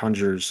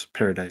conjures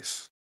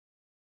paradise.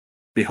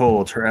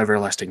 Behold her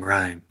everlasting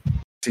rhyme.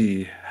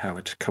 See how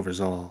it covers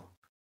all.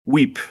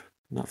 Weep,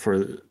 not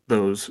for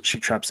those she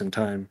traps in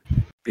time,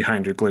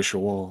 behind her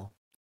glacial wall.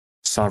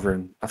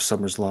 Sovereign of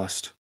summer's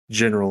lost,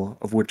 general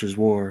of winter's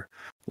war,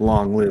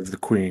 long live the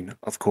queen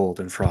of cold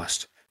and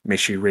frost. May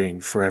she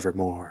reign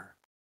forevermore.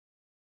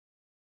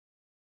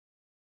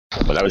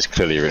 Well, that was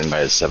clearly written by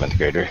a 7th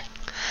grader.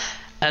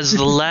 As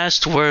the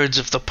last words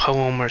of the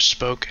poem are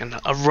spoken,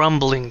 a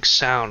rumbling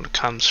sound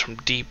comes from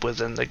deep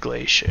within the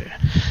glacier.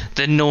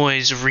 The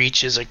noise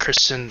reaches a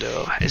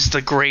crescendo as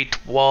the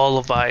great wall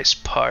of ice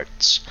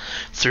parts.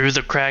 Through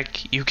the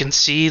crack, you can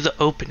see the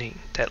opening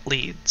that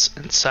leads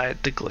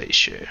inside the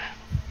glacier.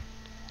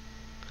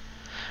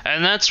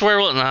 And that's where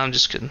we'll... No, I'm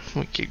just kidding.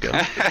 We keep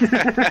going.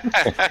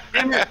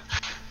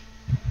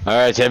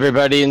 Alright,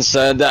 everybody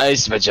inside the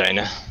ice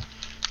vagina.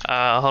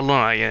 Hold on,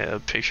 I get a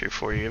picture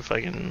for you if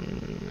I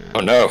can... Oh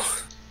no.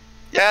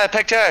 Yeah,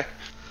 picture.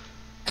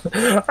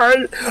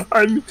 I'm.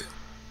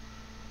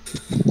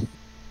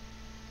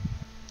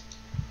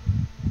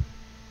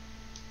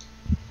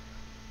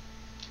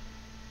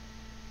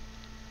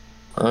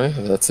 Oh yeah,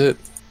 that's it.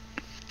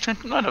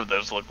 None of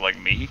those look like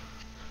me.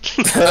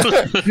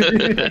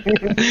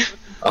 I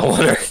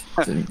wonder.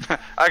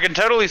 I can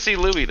totally see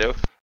Louis though.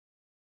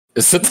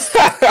 Is it?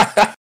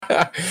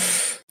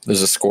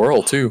 There's a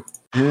squirrel too.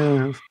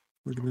 Yeah,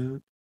 look at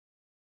that.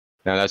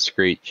 No, that's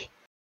Screech.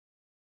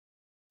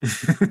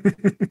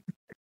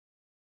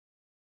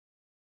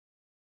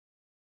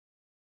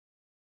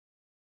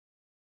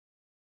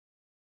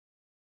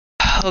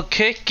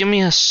 Okay, give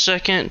me a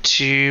second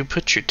to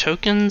put your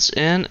tokens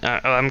in.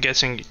 I'm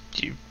guessing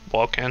you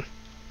walk in.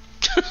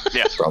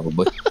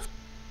 Probably.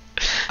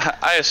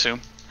 I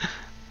assume.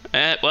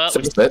 Well,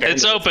 Since that-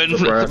 it's open.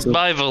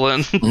 Bye,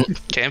 Villain.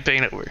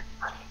 Campaign over.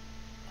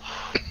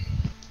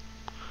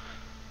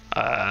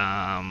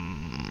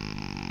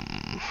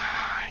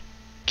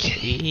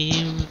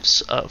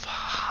 Caves of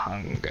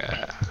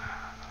Hunger.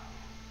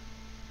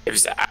 I'm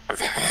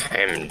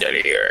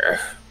here.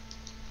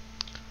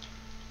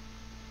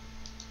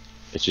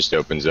 It just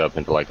opens up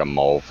into like a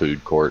mall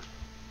food court.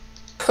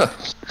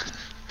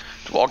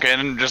 Walk in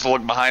and just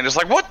look behind us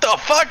like, what the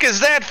fuck is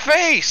that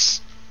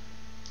face?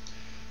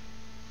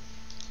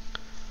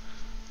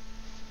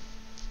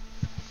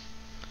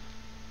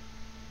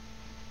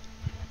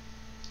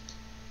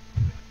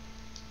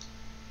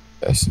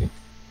 I see.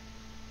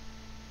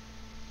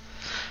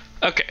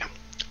 Okay.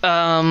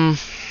 I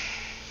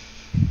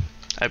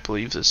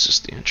believe this is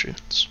the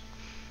entrance.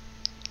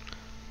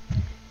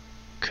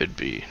 Could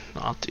be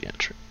not the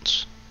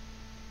entrance.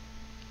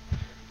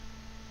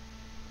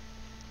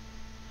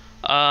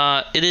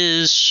 It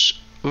is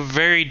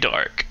very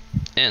dark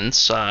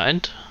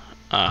inside.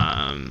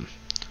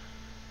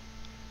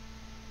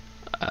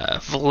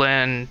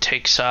 Valen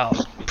takes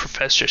out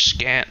Professor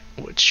Scant,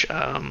 which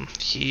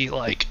he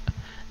like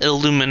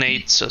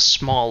illuminates a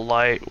small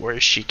light where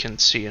she can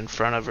see in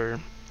front of her,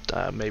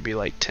 maybe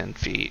like 10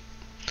 feet.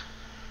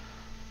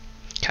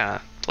 Kind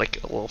of like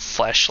a little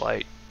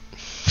flashlight.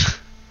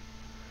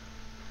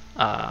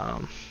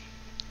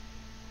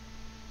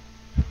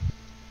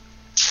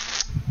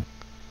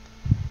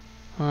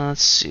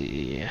 Let's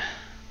see.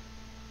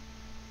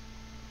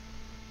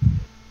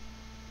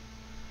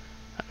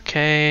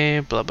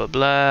 Okay, blah blah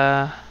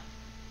blah.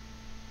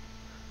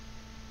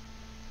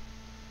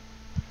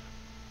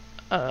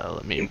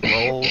 Let me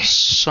roll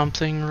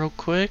something real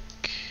quick.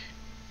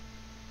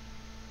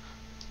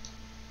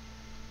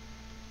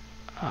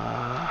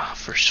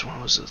 First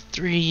one was a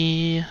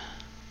 3.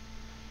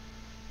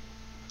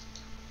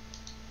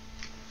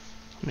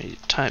 Let me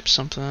type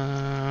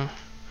something.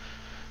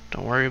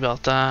 Don't worry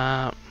about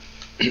that.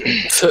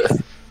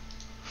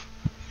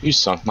 You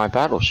sunk my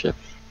battleship.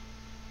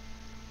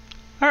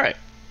 Alright.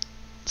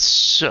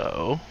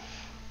 So,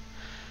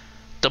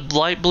 the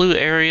light blue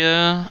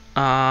area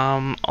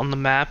on the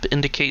map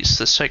indicates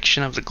the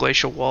section of the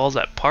glacial wall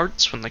that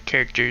parts when the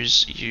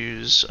characters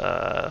use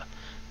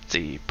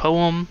the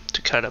poem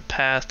to cut a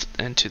path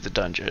into the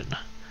dungeon.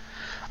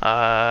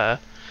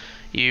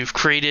 You've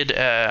created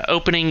an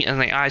opening in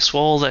the ice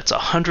wall that's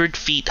 100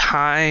 feet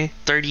high,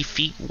 30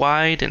 feet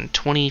wide, and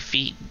 20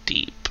 feet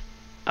deep.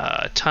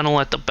 A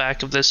tunnel at the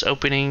back of this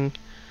opening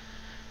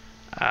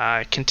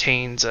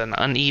contains an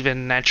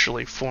uneven,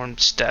 naturally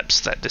formed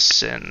steps that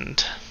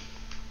descend.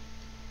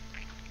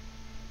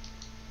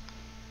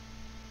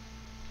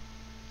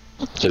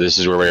 So this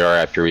is where we are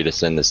after we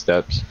descend the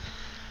steps?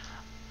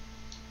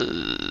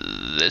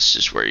 This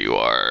is where you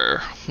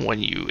are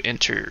when you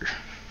enter.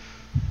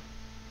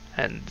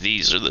 And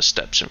these are the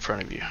steps in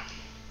front of you.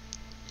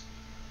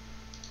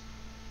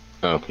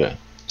 Okay.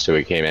 So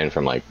we came in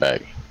from like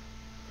back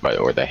by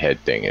where the head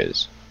thing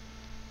is.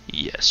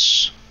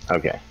 Yes.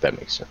 Okay, that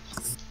makes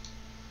sense.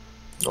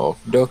 Oh,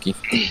 dokie.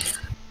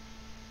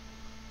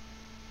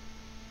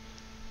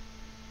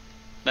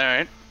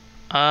 Alright.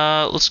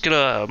 Let's get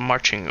a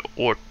marching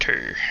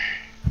order.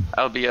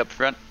 I'll be up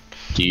front.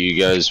 Do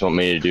you guys want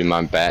me to do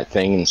my bat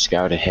thing and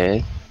scout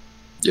ahead?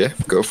 Yeah,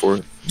 go for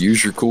it.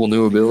 Use your cool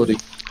new ability.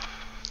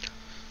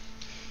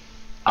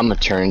 I'm gonna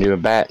turn into a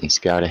bat and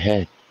scout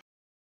ahead.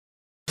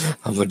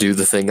 I'm gonna do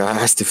the thing I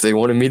asked if they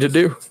wanted me to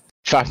do.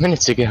 5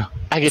 minutes ago.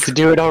 I get to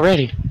do it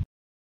already.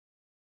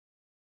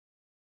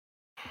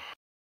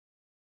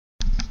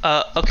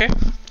 Okay.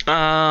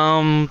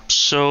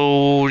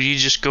 So you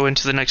just go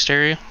into the next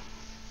area?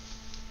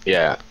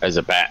 Yeah, as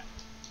a bat.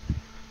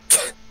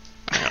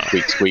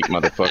 Squeak, squeak,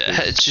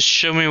 motherfucker. Just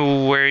show me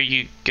where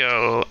you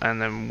go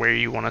and then where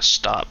you want to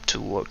stop to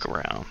look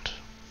around.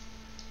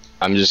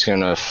 I'm just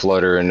gonna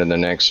flutter into the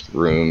next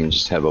room and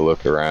just have a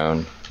look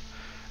around.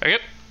 Okay.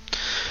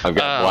 I've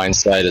got blind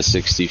sight of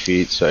 60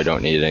 feet, so I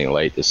don't need any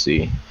light to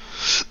see.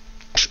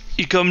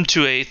 You come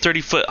to a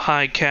 30-foot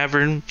high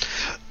cavern.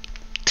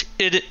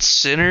 In its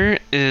center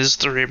is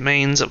the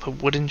remains of a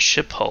wooden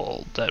ship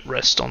hull that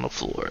rests on the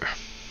floor.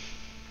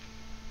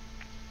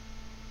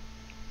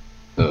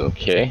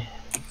 Okay.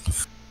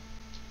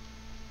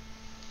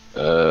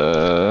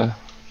 I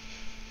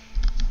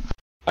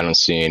don't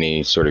see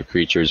any sort of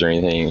creatures or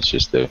anything, it's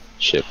just the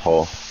ship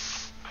hull.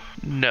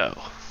 No.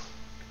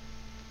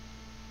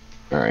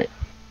 Alright.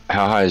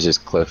 How high is this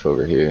cliff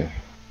over here?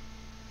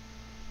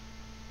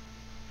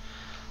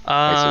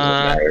 I guess it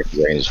doesn't matter, 'cause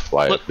I can just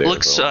fly up there.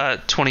 Looks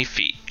 20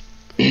 feet.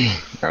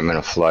 I'm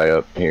gonna fly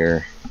up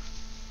here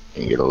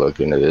and get a look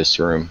into this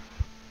room.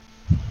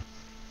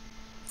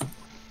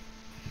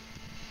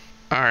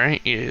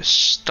 Alright, you're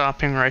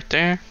stopping right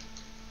there.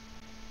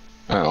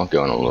 I'll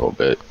go in a little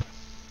bit.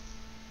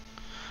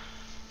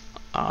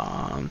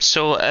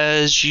 So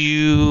as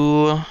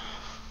you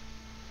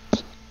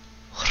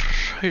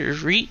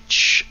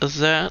reach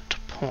that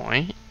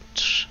point,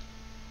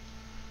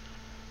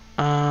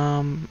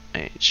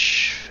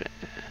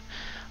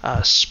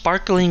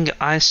 sparkling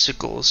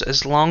icicles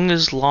as long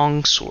as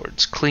long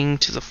swords cling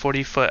to the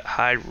 40-foot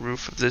high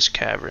roof of this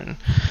cavern,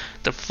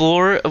 the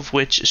floor of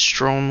which is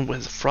strewn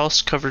with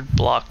frost-covered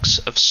blocks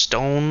of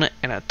stone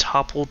and a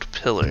toppled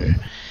pillar.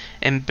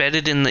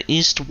 Embedded in the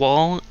east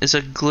wall is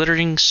a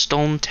glittering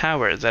stone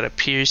tower that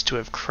appears to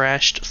have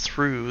crashed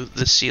through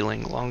the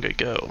ceiling long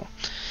ago.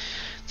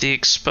 The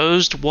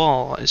exposed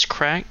wall is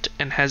cracked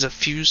and has a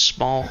few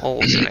small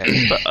holes in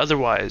it, but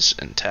otherwise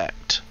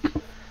intact.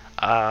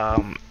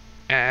 And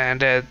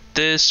at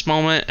this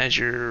moment, as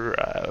you're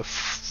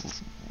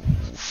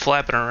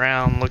flapping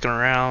around, looking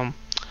around,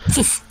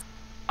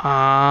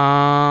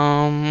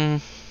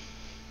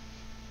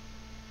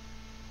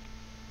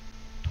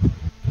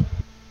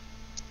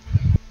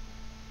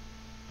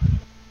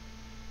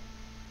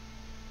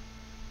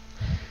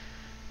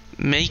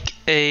 make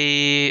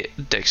a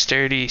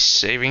dexterity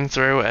saving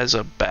throw as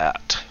a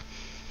bat.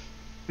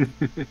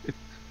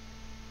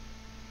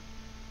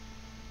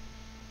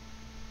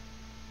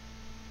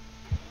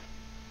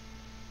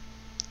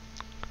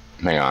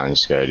 Hang on, I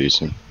just gotta do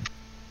some.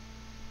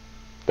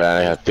 But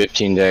I have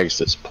 15 dex,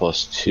 that's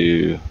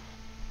 +2.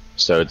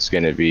 So it's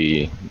gonna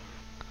be.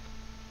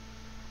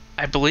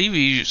 I believe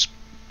you use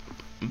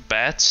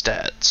bat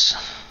stats.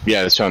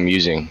 Yeah, that's what I'm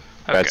using.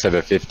 Bats Okay. have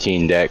a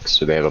 15 dex,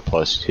 so they have a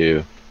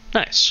 +2.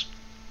 Nice.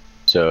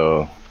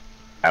 So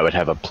I would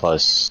have a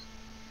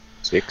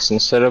 +6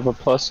 instead of a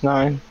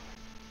 +9.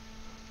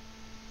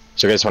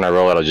 So I guess when I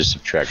roll it, I'll just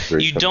subtract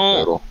 3 You from the don't,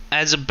 total.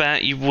 as a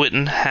bat, you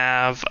wouldn't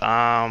have,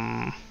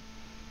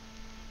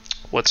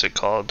 what's it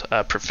called?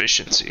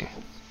 Proficiency.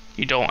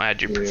 You don't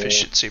add your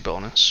proficiency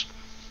bonus.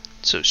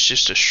 So it's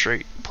just a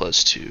straight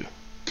 +2.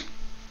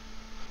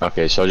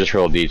 Okay, so I'll just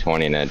roll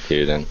d20 and add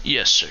 2 then.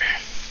 Yes, sir.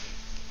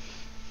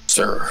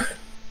 Sir.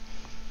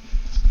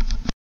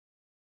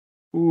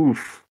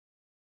 Oof.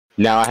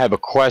 Now I have a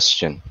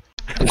question.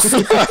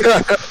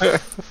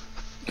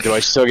 Do I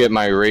still get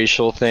my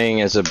racial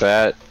thing as a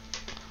bat?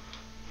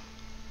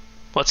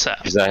 What's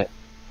that?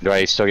 Do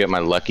I still get my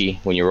lucky?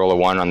 When you roll a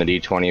 1 on the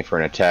d20 for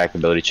an attack,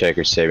 ability check,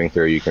 or saving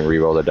throw, you can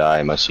re-roll the die.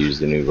 I must use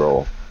the new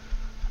roll.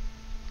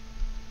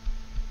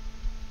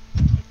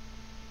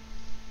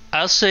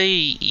 I'll say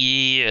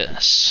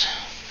yes.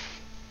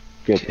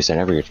 Good, because I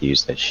never get to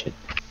use that shit.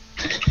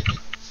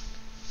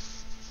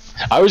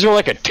 I always roll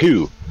like a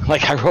 2.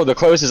 Like, I roll the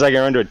closest I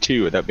can run to a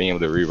 2 without being able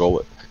to re-roll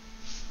it.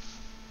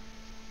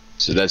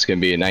 So that's going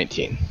to be a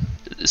 19.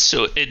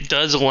 So it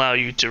does allow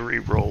you to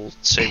re-roll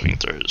saving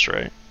throws,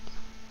 right?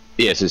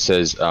 Yes, it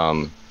says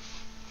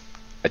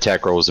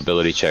attack rolls,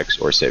 ability checks,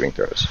 or saving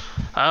throws.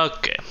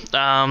 Okay.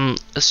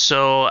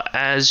 So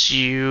as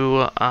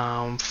you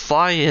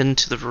fly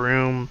into the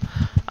room,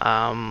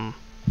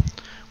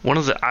 one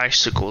of the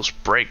icicles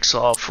breaks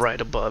off right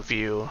above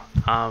you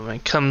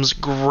and comes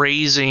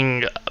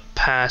grazing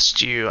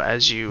past you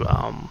as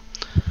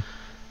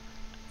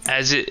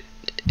it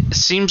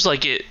seems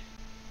like it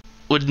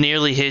would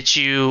nearly hit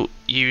you.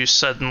 You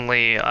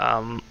suddenly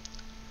are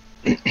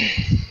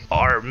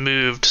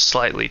moved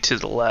slightly to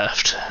the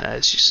left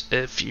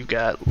if you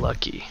got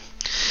lucky.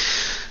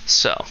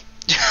 So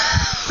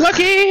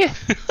lucky.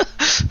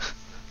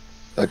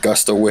 A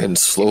gust of wind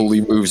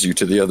slowly moves you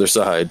to the other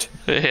side.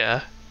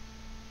 Yeah.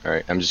 All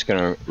right, I'm just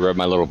gonna rub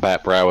my little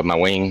bat brow with my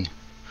wing.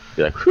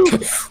 Be like, whew.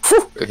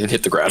 And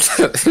hit the ground.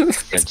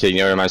 And take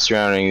note of my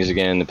surroundings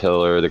again, the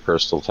pillar, the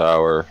crystal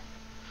tower.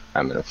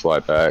 I'm gonna fly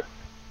back.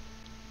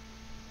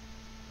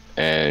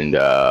 And ooh,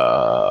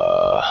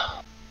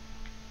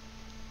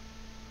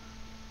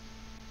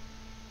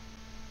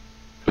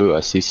 I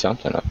see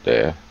something up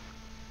there.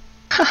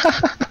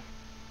 I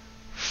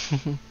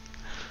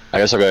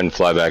guess I'll go ahead and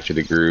fly back to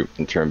the group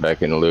and turn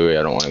back into Louis.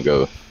 I don't want to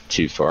go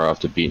too far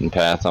off the beaten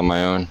path on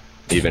my own,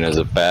 even as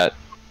a bat.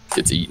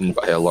 Gets eaten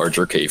by a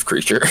larger cave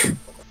creature.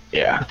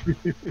 Yeah.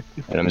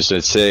 And I'm just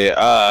going to say,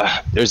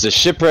 there's a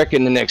shipwreck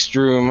in the next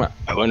room.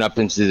 I went up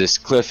into this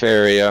cliff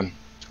area.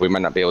 We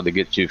might not be able to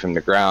get to from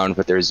the ground,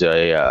 but there's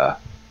a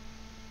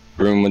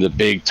room with a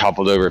big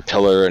toppled over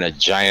pillar and a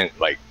giant,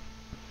 like,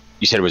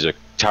 you said it was a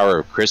tower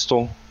of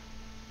crystal?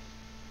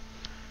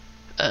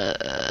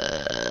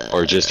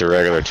 Or just a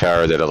regular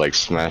tower that'll, like,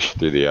 smash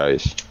through the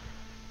ice?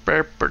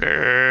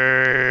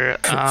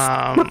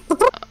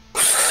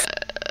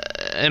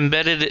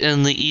 Embedded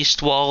in the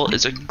east wall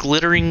is a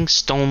glittering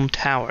stone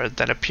tower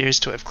that appears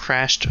to have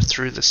crashed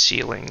through the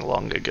ceiling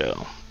long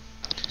ago.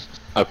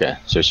 Okay,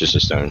 so it's just a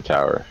stone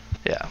tower.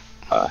 Yeah.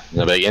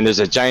 And there's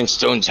a giant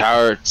stone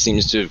tower. It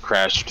seems to have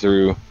crashed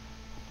through.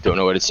 Don't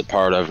know what it's a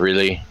part of,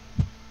 really.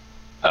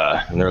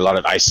 And there are a lot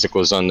of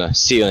icicles on the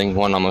ceiling.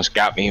 One almost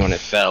got me when it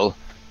fell.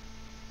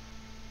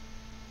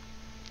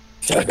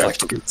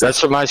 That's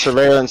from my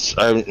surveillance.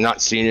 I've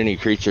not seen any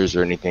creatures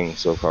or anything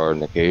so far in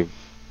the cave.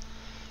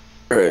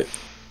 Alright.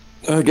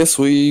 I guess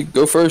we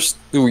go first.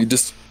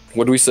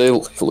 What do we say?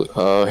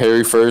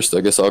 Harry first.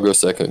 I guess I'll go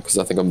second because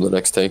I think I'm the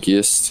next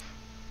tankiest.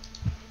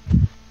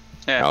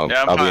 Yeah, I'll I'm be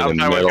in fine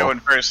the with middle. going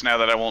first now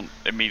that I won't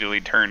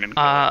immediately turn and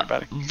kill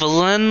everybody.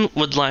 Valen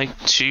would like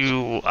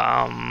to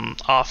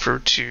offer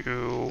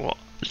to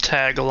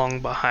tag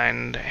along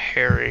behind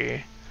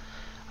Harry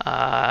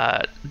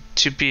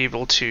to be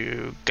able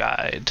to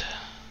guide.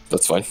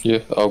 That's fine. Yeah,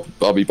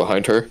 I'll be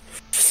behind her.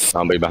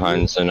 I'll be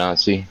behind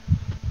Sanatsi.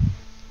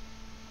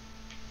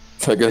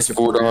 I guess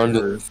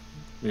Vordon.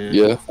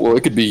 Yeah, well,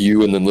 it could be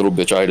you and then little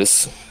bitch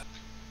Itis.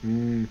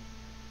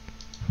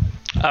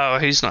 Oh,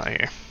 he's not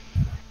here.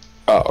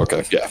 Oh,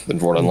 okay. Yeah, then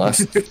Vordon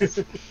last.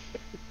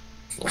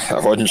 I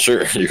wasn't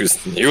sure. He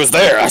was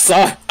there. I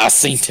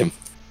seen him.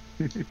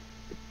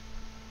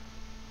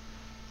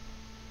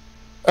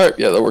 Alright,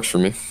 yeah, that works for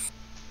me.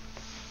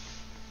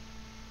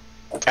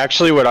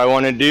 Actually, what I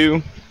want to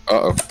do...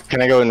 Uh-oh.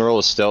 Can I go and roll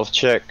a stealth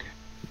check?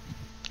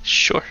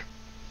 Sure.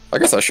 I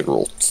guess I should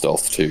roll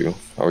stealth, too.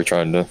 We're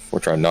trying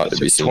not to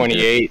be seen.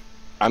 28.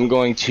 I'm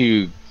going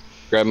to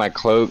grab my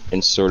cloak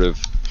and sort of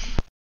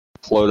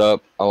float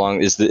up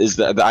along... Is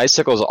the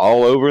icicles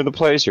all over the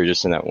place, or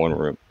just in that one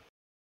room?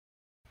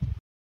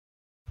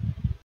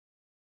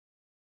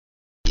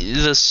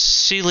 The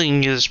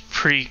ceiling is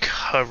pretty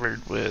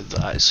covered with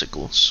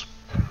icicles.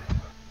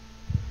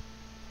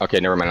 Okay,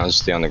 never mind. I'll just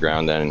stay on the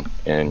ground then,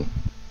 and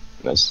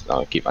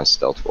I'll keep my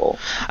stealth roll.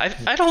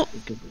 I don't...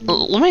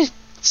 Let me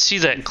see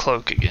that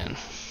cloak again,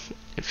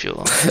 if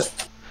you'll...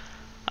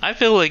 I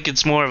feel like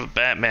it's more of a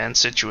Batman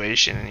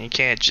situation, and you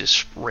can't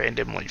just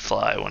randomly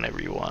fly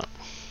whenever you want.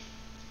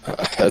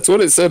 That's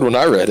what it said when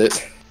I read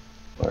it.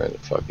 Where the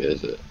fuck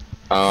is it?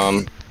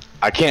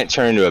 I can't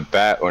turn into a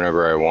bat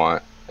whenever I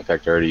want. In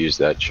fact, I already used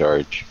that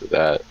charge for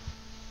that.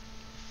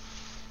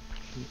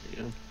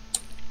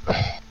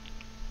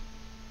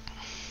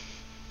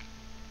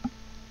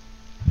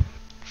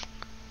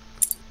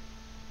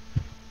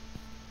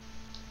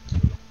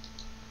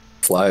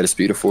 Fly at a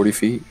speed of 40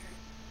 feet.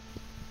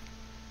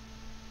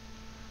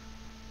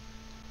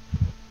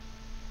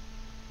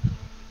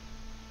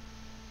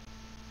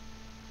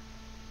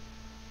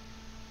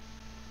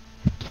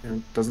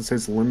 doesn't say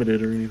it's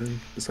limited or anything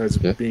besides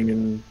Yeah. being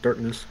in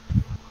darkness.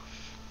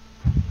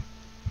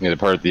 Yeah, the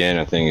part at the end,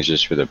 I think, is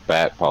just for the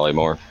bat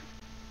polymorph.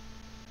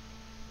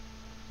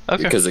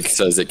 Okay. Because it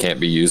says it can't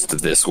be used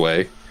this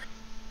way.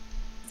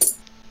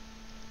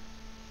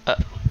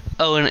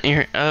 Oh, and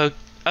here.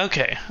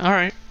 Okay. All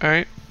right.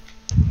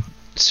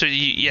 So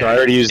yeah. So I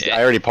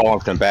already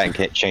polymorphed on bat and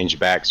can't change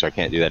back, so I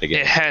can't do that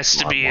again. It has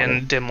to be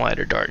in dim light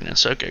or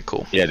darkness. Okay,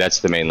 cool. Yeah, that's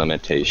the main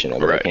limitation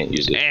of it. I can't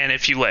use it. And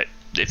if you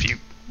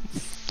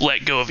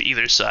let go of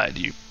either side,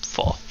 you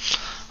fall.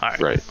 All right.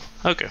 Right.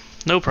 Okay.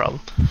 No problem.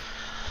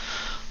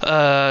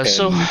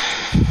 So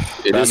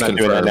It But is I'm not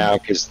doing that confirmed. now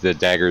because the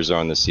daggers are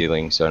on the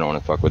ceiling, so I don't want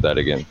to fuck with that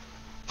again.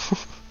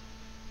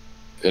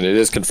 And it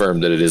is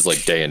confirmed that it is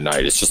like day and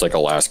night. It's just like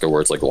Alaska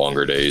where it's like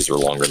longer days or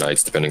longer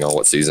nights depending on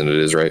what season it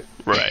is, right?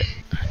 right.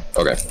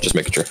 Okay, just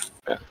making sure.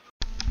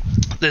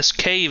 This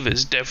cave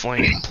is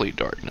definitely in complete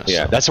darkness.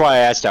 Yeah, that's why I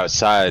asked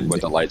outside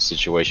what the light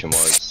situation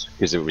was,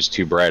 because if it was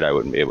too bright, I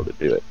wouldn't be able to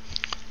do it.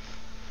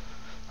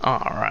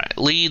 All right.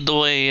 Lead the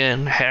way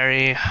in,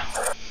 Harry.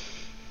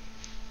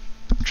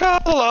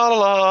 Tra la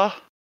la la.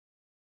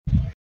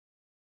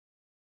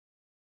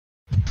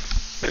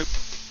 Boop.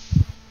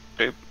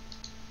 Boop.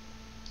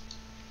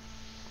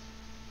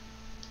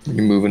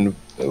 You moving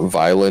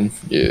violin?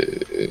 Yeah.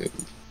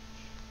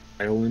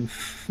 Violin.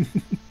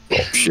 Oh,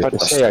 shit. But to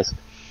say, I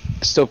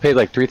still paid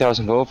like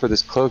 3,000 gold for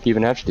this cloak.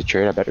 Even after the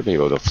trade, I better be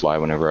able to fly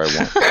whenever I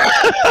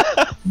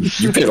want.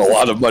 You paid a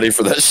lot of money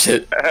for that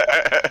shit.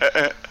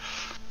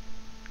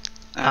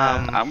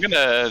 I'm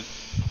gonna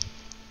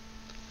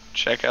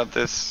check out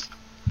this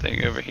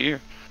thing over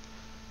here.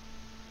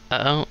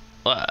 Before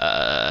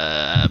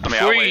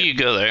I'll wait. you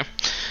go there,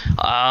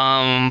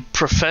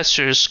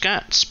 Professor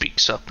Scott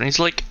speaks up and he's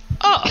like,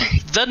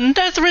 the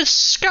Netherus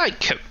Sky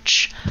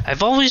Coach.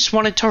 I've always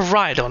wanted to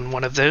ride on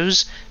one of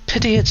those.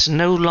 Pity it's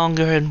no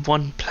longer in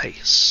one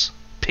place.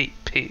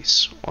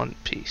 One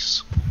Piece.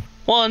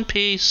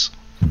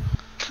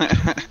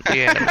 The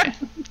anime.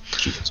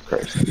 Jesus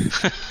Christ.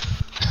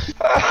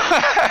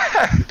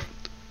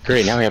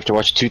 Great, now we have to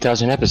watch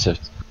 2,000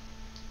 episodes.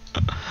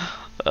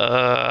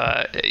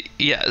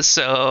 Yeah,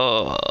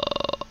 so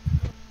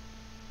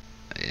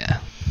yeah,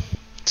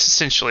 it's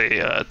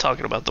essentially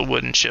talking about the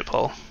wooden ship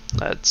hull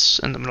that's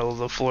in the middle of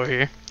the floor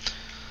here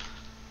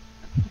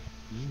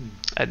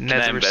at I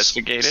Nether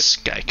investigate it?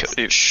 Sky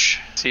Coach.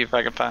 See if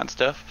I can find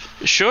stuff.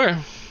 Sure.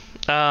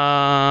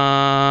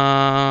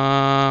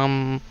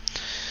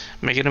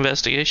 Make an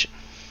investigation.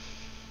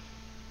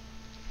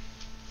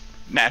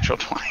 Natural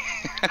 20.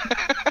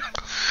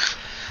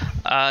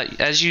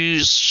 As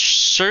you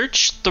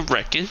search the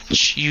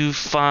wreckage, you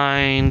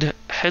find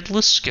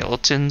headless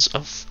skeletons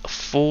of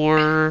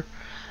 4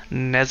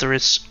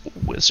 Netherus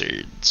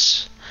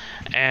wizards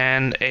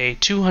and a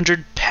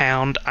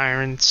 200-pound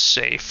iron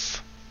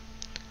safe.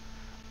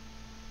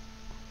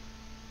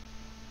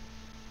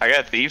 I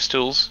got thieves'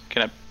 tools.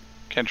 Can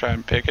I try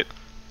and pick it?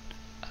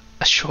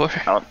 Sure.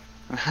 Oh.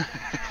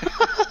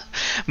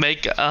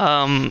 Make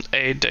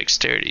a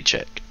dexterity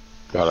check.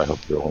 God, I hope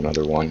you roll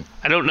another one.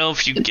 I don't know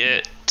if you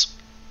get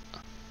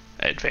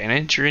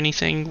advantage or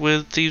anything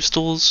with thieves'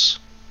 tools.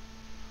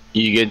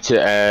 You get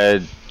to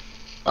add,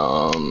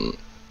 well,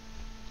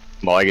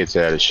 I get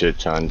to add a shit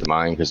ton to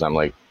mine because I'm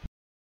like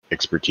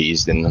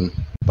expertised in them,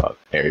 but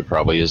Harry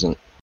probably isn't.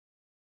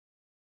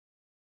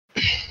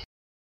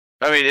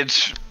 I mean,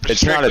 it's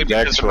It's not a strictly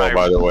because dex of roll, my-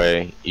 by the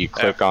way. You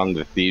click on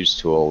the thieves'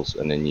 tools,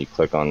 and then you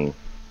click on the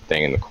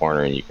thing in the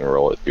corner, and you can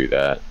roll it through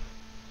that.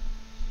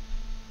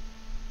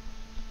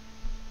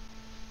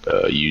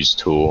 Use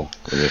tool,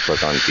 and you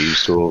click on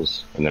thieves'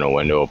 tools, and then a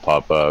window will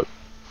pop up,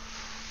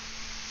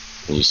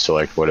 and you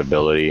select what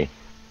ability,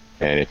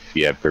 and if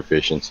you have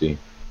proficiency.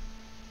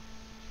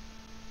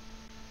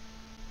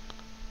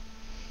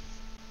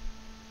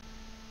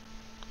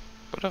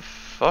 What the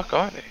fuck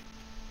are they?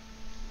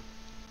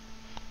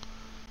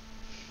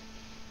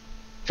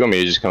 If you want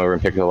me to just come over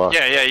and pick the lock?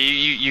 Yeah,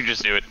 you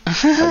just do it.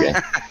 Okay.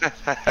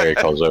 Harry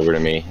calls over to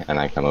me, and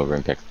I come over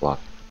and pick the lock.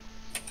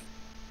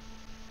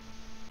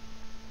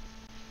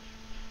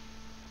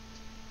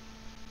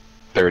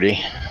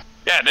 $30.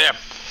 Yeah, damn.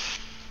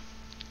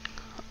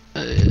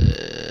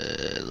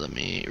 Let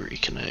me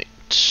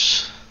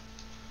reconnect.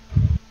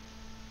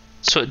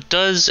 So it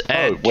does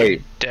add wait.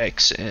 your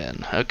dex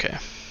in. Okay.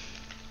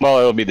 Well,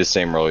 it'll be the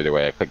same roll either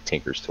way. I clicked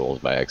Tinker's Tools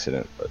by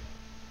accident, but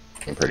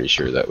I'm pretty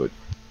sure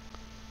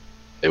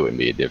it wouldn't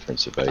be a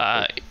difference if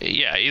I.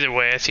 Yeah, either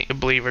way, I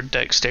believe are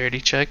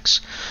dexterity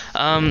checks.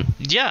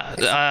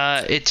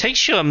 It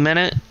takes you a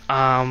minute,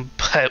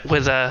 but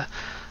with a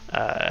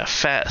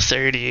fat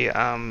 30,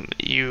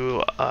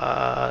 you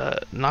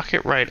knock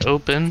it right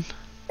open.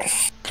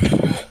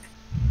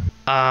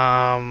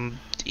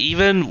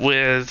 Even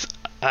with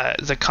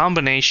the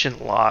combination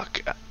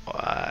lock,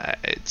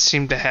 it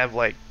seemed to have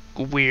like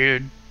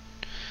weird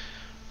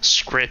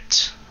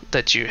script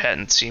that you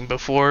hadn't seen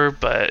before,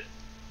 but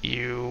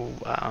you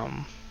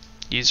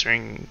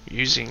using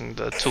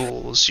the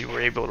tools, you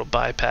were able to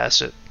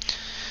bypass it.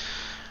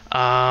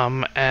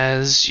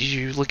 As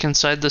you look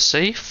inside the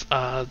safe,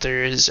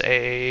 there is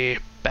a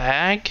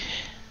bag.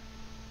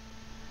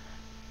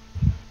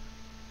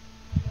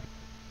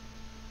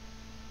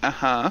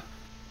 Uh-huh.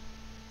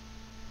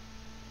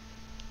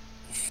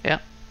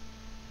 Yep.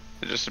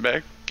 Just a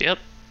bag? Yep.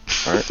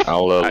 Alright,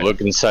 I'll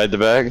look inside the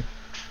bag.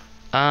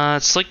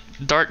 It's like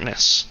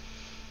darkness.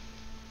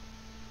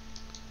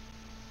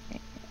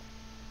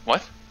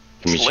 What?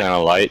 Can we Lit. shine a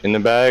light in the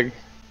bag?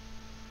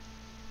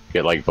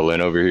 Get like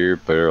Balin over here,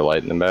 put her a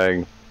light in the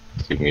bag,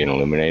 so you can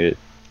illuminate it.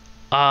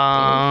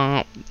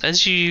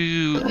 As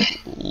you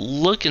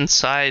look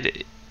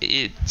inside,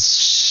 it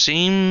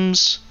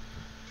seems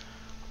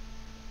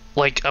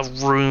like a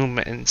room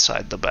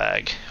inside the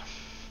bag.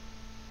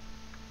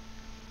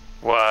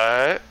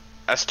 What?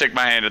 I stick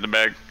my hand in the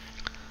bag.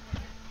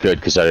 Good,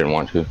 because I didn't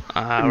want to.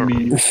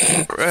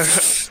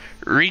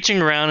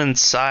 Reaching around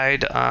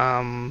inside,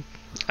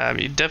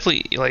 you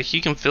definitely, like,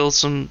 you can feel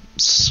some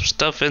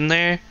stuff in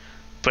there,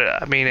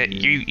 but I mean,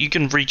 you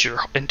can reach your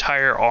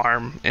entire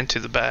arm into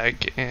the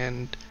bag,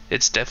 and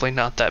it's definitely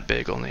not that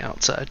big on the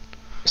outside.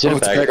 It's a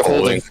bag of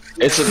holding.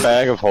 It's a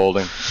bag of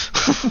holding.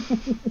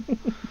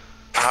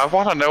 I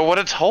want to know what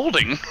it's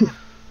holding.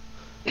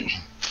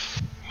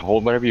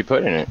 Hold whatever you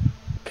put in it.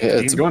 Yeah,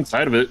 You can go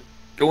inside of it.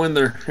 Go in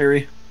there,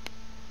 Harry.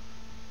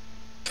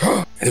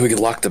 and then we can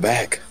lock the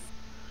bag.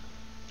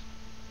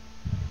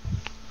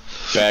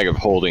 Bag of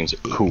holdings,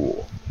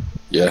 cool.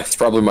 Yeah, it's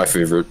probably my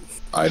favorite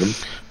item.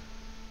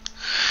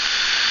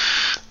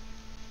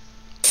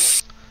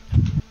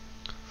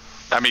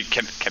 I mean,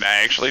 can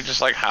I actually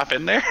just like hop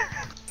in there?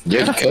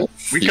 Yeah, you can.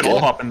 We You can all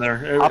hop in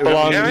there. Hop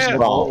along, yeah, yeah.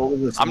 All of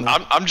this in there.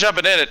 I'm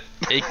jumping in it.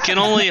 It can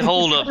only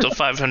hold up to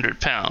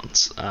 500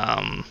 pounds.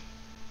 I'm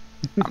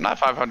not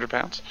 500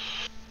 pounds.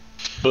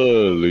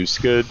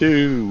 Luska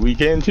do, we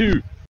can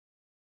too.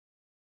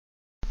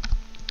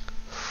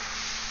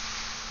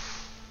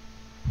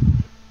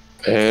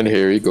 And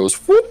Harry goes,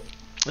 whoop.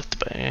 Lift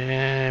the bag.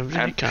 And-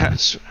 Kind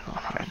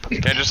of,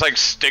 Can I just like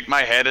stick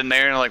my head in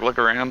there and like look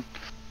around?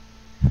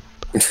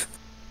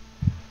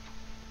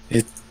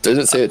 It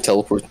doesn't say it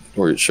teleports,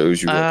 or it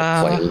shows you like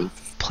a plane.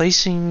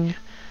 placing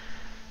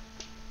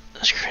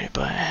is created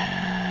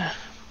by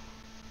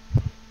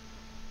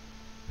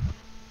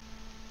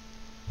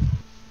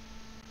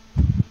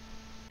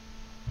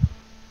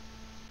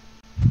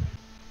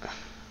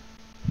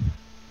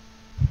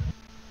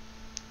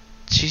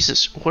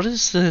Jesus, what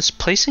is this?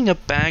 Placing a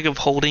bag of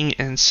holding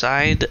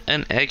inside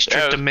an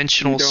extra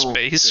dimensional you don't-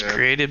 space yeah.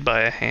 created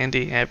by a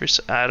handy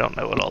adversary. I don't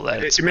know what all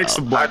that is. It makes a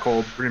about. black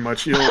hole, pretty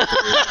much. You don't have to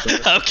worry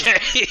about that.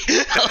 Okay.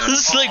 I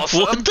was like, Awesome.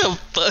 what the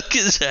fuck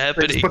is They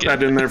happening? just put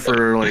that in there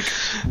for like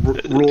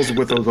rules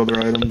with those other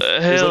items.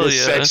 There's Hell a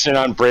yeah. section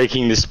on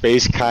breaking the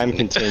space-time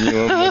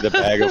continuum with a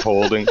bag of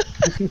holding.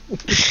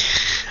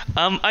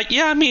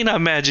 I mean, I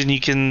imagine you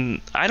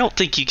can. I don't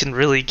think you can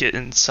really get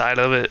inside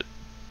of it,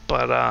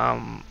 but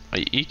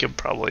you can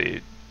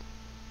probably,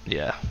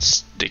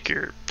 stick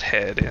your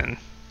head in.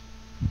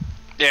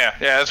 Yeah,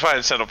 that's why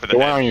I set up for the The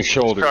one head. on your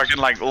shoulder. So I can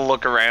like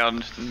look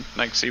around and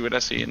like see what I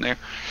see in there.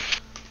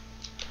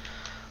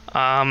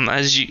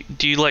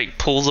 Do you like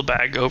pull the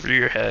bag over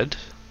your head?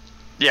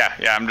 Yeah,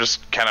 I'm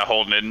just kind of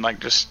holding it and like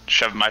just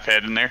shoving my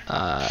head in there.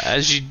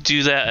 As you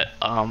do that,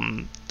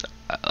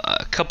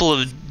 a couple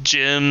of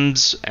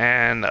gems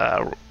and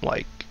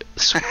like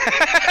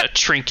a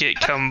trinket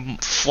come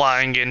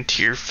flying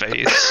into your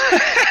face.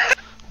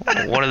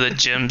 One of the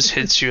gems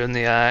hits you in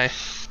the eye.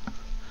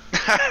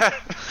 Alright,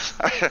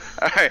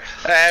 that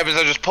happens.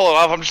 I just pull it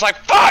off. I'm just like,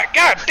 fuck,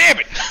 god damn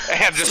it!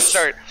 And I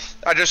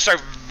just start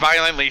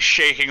violently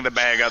shaking the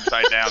bag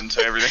upside down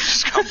so everything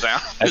just comes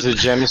out. As the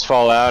gems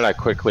fall out,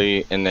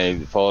 and they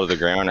fall to the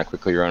ground, I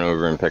quickly run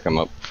over and pick them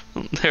up.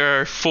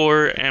 There are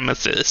 4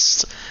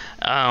 amethysts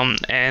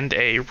and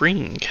a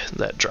ring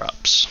that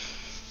drops.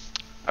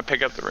 I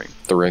pick up the ring.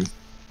 The ring.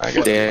 I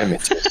got Damn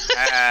it.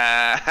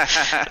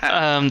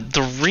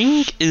 The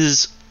ring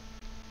is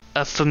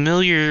a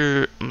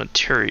familiar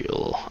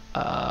material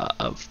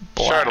of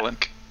black.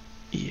 Chardolin.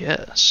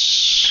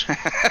 Yes.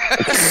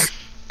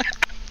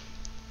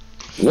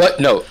 What?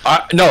 No.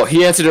 No,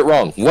 he answered it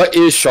wrong. What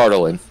is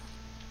Chardolin?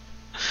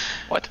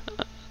 What?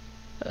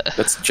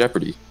 That's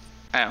Jeopardy.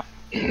 Ow.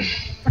 I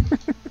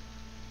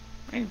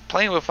mean,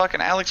 playing with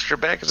fucking Alex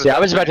Trebek is Yeah, I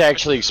was about to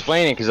actually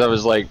explain it because I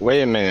was like,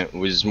 wait a minute,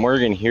 was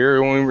Morgan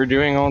here when we were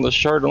doing all the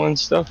Chardolin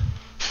stuff?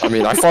 I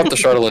mean, I fought the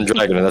Chardolin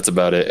dragon, and that's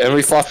about it. And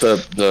we fought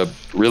the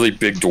really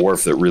big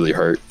dwarf that really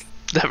hurt.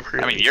 That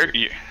really I mean,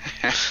 you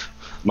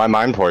My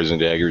mind poison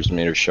dagger is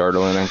made of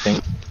Chardolin, I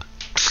think.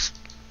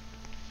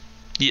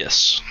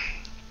 Yes.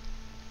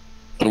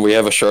 And we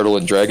have a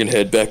Chardolin dragon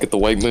head back at the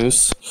White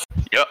Moose.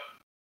 Yep.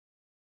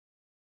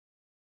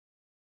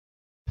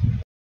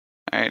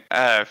 Alright,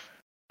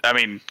 I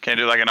mean, can I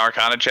do like an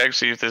Arcana check,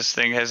 see if this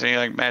thing has any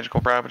like magical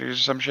properties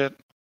or some shit?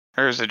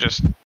 Or is it just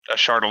a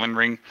Chardolin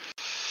ring?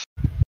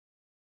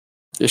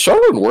 Is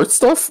Chardolin worth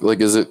stuff? Like,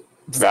 is it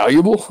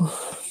valuable?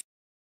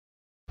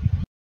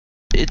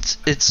 It's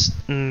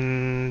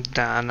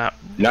nah, not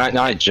Not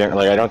like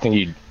I don't think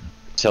you'd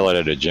sell it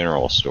at a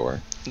general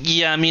store.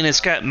 Yeah, I mean,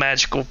 it's got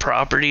magical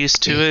properties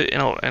to it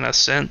in a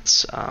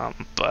sense,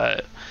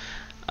 but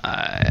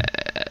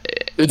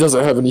It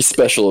doesn't have any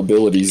special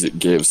abilities it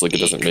gives. Like, it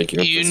doesn't make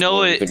you. You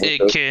know, it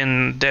like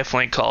can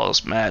definitely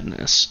cause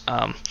madness.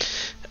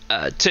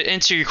 To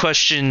answer your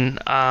question,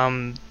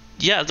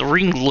 yeah, the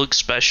ring looks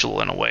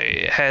special in a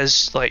way. It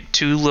has like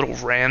 2 little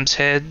ram's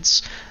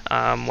heads,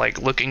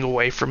 like looking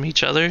away from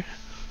each other.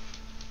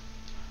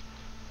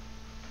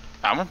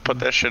 I'm gonna put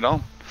that shit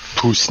on.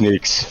 2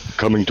 snakes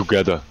coming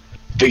together,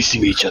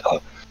 facing each other.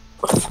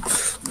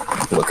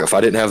 Look, if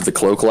I didn't have the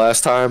cloak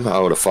last time, I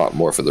would have fought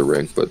more for the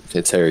ring. But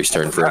it's Harry's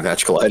turn for a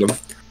magical item.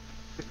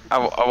 I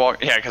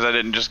walk, yeah, because I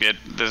didn't just get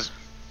this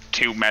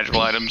 2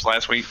 magical items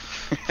last week.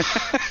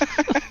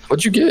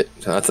 What'd you get?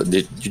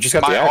 You just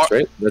got My the axe,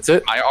 right? That's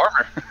it? My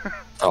armor.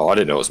 Oh, I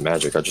didn't know it was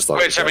magic. I just thought.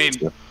 Which, it I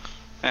was mean,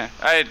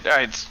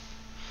 it's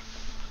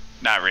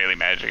not really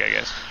magic, I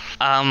guess.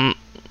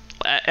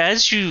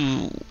 As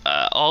you,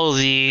 all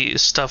the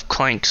stuff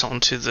clanks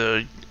onto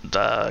the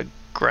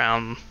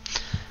ground,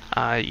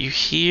 you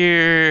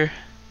hear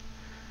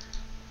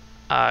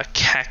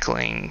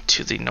cackling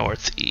to the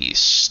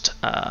northeast.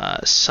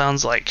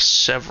 Sounds like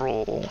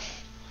several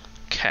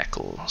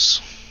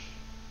cackles.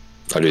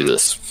 I do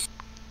this.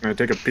 I'm gonna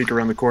take a peek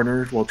around the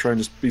corner while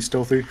trying to be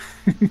stealthy.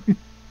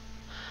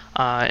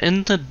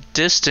 In the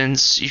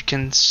distance, you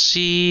can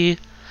see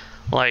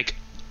like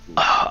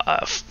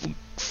a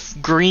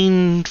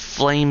green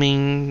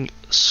flaming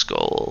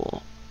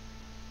skull.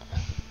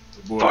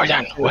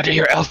 Borden, what do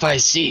your elf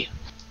eyes see?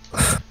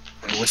 I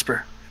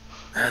whisper.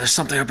 There's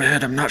something up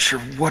ahead. I'm not sure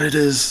what it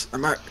is.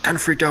 I'm kind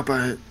of freaked out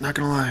by it. Not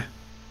gonna lie.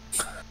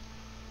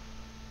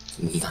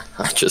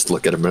 I just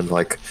look at him and I'm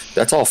like,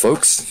 that's all,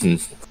 folks.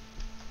 And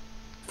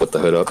put the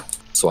hood up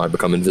so I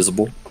become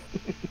invisible.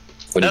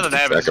 Nothing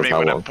happens to me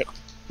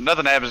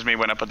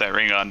when I put that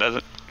ring on, does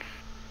it?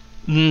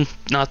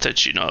 Not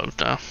that you know of,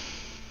 no.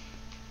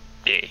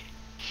 Yeah.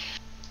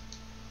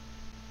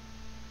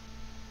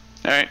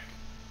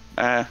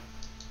 Alright.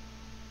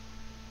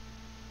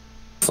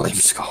 Flame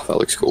skull. That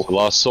looks cool.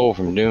 Lost soul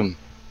from Doom.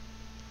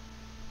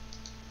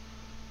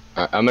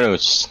 I'm gonna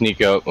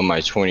sneak up with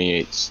my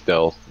 28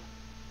 stealth.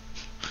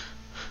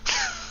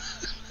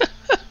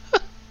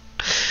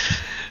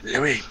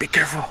 Louis, be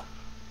careful.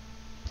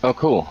 Oh,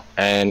 cool.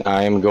 And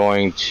I'm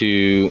going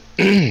to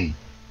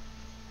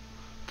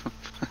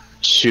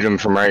shoot him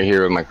from right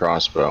here with my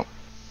crossbow.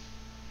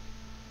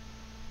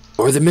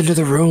 Lure them into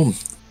the room.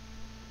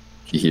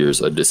 He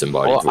hears a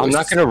disembodied voice. I'm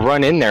not going to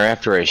run in there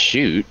after I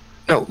shoot.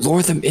 No,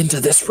 lure them into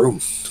this room.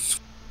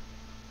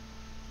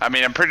 I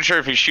mean, I'm pretty sure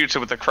if he shoots it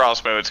with a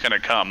crossbow, it's gonna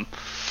come.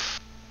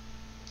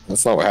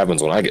 That's not what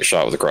happens when I get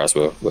shot with a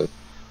crossbow, but...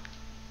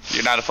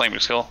 You're not a flaming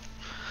skull.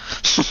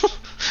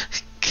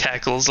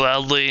 Cackles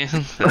loudly.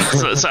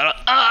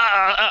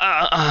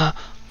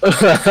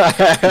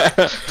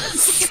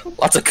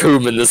 Lots of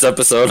coom in this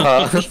episode,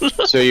 huh?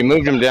 So you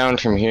moved him down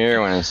from here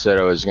when I said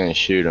I was going to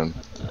shoot him.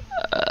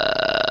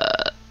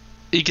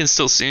 You can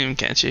still see him,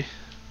 can't you?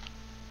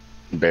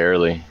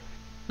 Barely.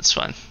 That's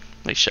fine.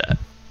 Nice shot.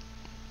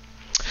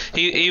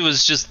 He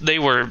was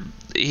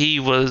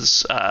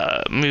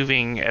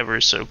moving ever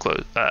so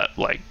close,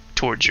 like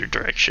towards your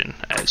direction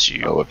as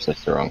you Oh, whoops,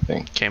 that's the wrong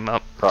thing. came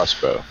up.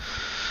 Crossbow.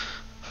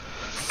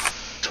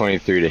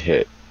 23 to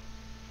hit.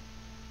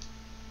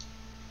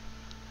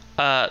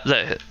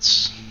 That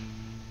hits.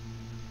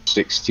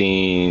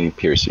 16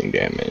 piercing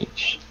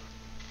damage.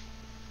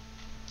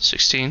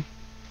 16.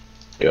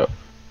 Yep.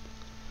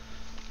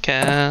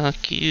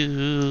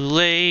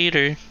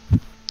 Calculator.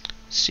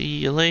 See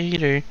you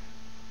later.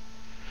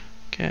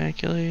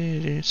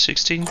 Calculator.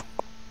 16.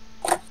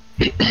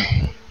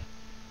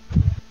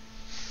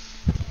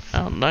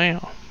 Oh,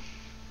 now.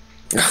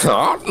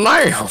 Oh,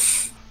 now.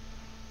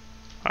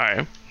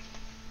 Alright.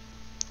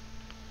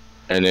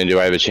 And then do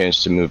I have a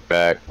chance to move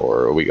back,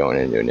 or are we going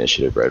into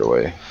initiative right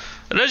away?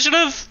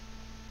 Initiative!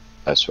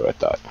 That's what I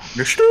thought.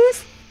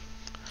 Initiative?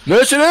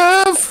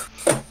 Initiative!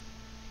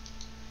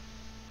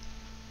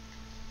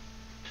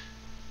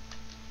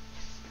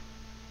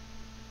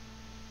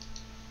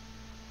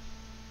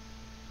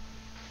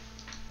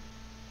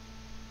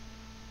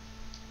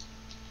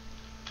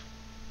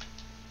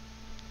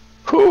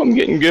 Whew, I'm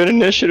getting good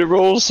initiative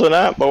rolls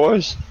tonight,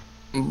 boys.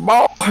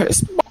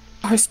 Boys.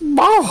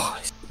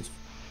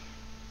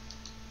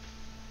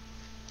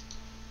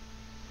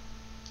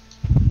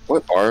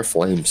 What are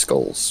flame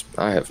skulls?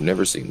 I have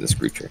never seen this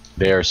creature.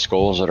 They are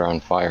skulls that are on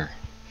fire.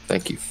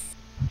 Thank you.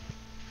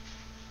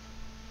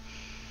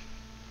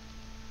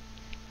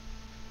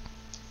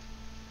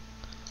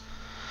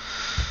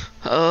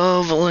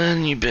 Oh,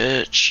 Valen, you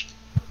bitch.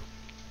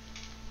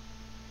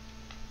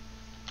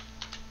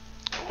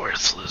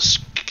 Worthless.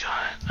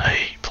 God, I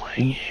hate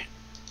playing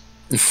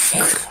you.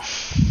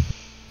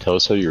 Tell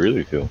us how you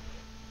really feel.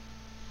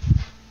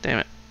 Damn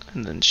it.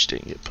 And then she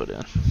didn't get put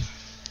in.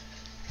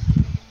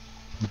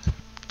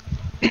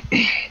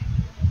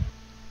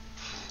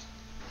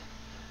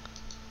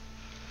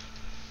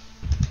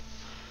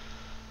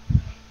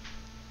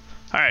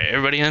 Alright,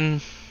 everybody in?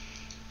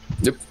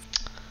 Yep.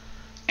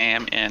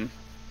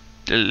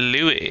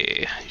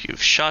 Louis,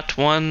 you've shot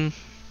one,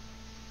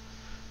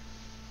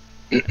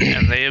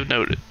 and they have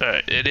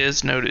it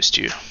has noticed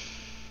you.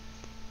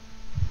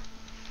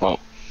 Well,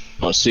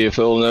 I'll see if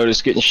it'll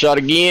notice getting shot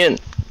again.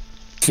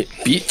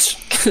 Beach.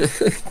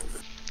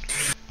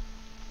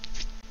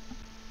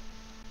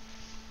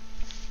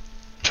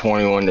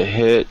 21 to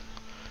hit.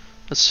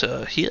 Let's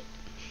hit.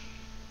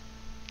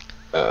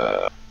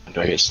 Do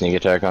I get sneak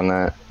attack on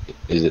that?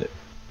 Is it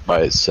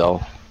by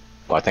itself?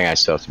 Well, I think I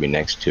still have to be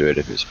next to it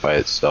if it's by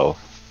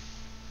itself.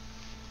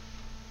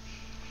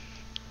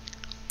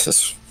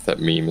 That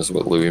meme is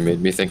what Louis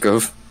made me think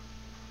of.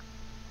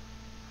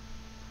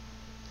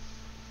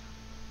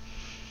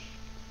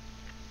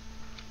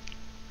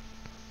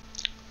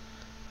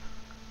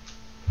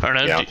 Or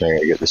no, Yeah, I don't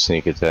think I get the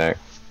sneak attack.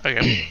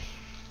 okay.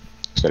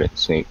 So I didn't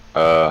sneak.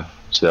 So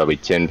that'll be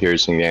 10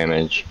 piercing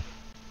damage.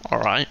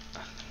 Alright.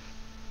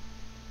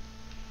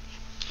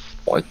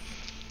 What?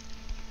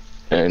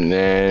 And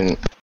then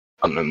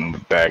I'm gonna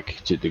move back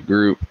to the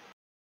group.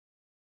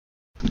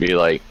 Be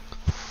like,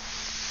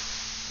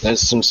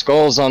 there's some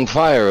skulls on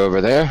fire over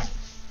there.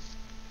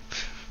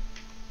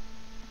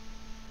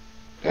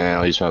 And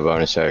I'll use my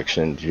bonus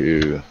action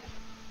to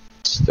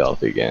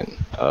stealth again.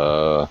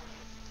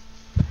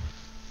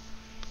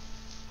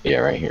 Yeah,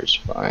 right here's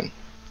fine.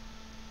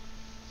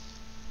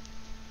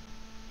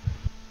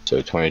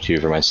 So 22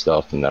 for my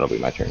stealth, and that'll be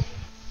my turn.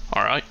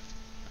 Alright.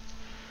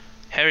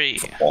 Harry.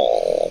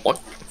 Oh, what?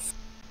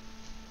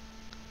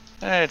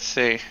 Let's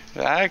see.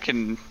 I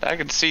can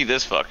see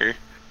this fucker.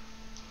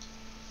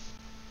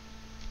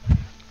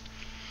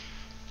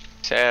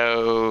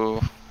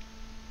 So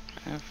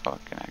how far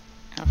can I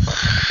go?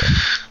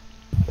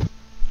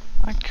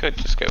 I could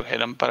just go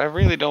hit him, but I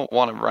really don't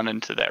want to run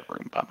into that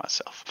room by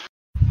myself.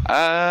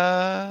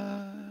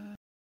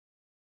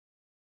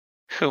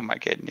 Who am I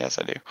kidding? Yes,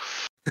 I do.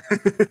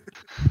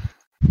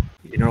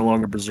 You're no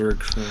longer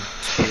berserk, so.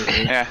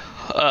 Yeah.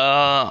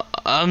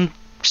 I'm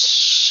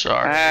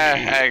sorry.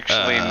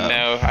 Actually,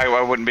 no.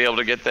 I wouldn't be able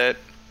to get that.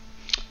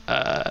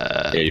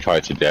 Yeah, you probably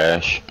have to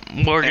dash.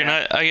 Morgan,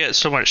 Yeah. I got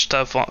so much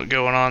stuff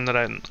going on that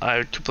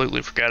I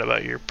completely forgot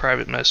about your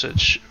private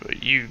message.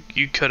 You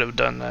could have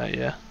done that,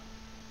 yeah.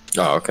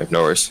 Oh, okay,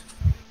 no worries.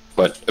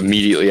 But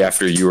immediately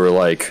after you were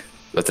like,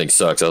 that thing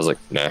sucks, I was like,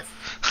 nah.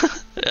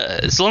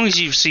 As long as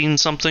you've seen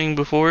something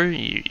before,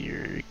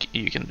 you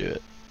can do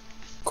it.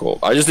 Cool.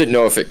 I just didn't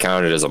know if it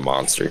counted as a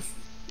monster.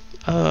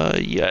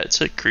 Yeah, it's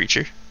a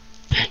creature.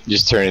 You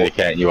just turn to the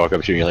cat and you walk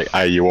up to it and you're like,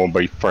 ah, you won't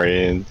be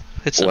friends.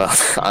 It's Well,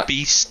 a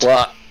beast.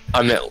 Well,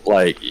 I meant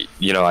like,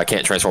 you know, I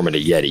can't transform into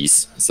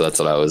Yetis, so that's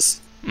what I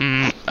was.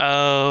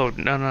 Oh,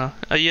 no.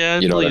 Yeah, I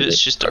You know what believe I it's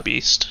mean. just a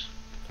beast.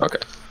 Okay.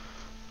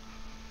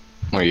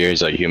 Or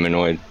yours like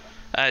humanoid.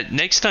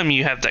 Next time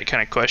you have that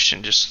kind of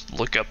question, just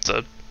look up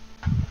the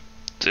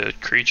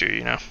creature,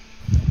 you know?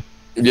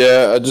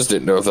 Yeah, I just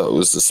didn't know if that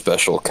was a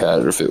special cat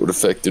or if it would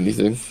affect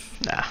anything.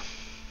 Nah.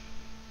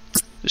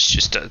 It's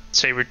just a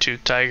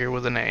saber-toothed tiger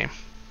with a name.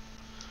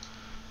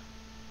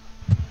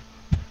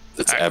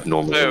 It's Alright.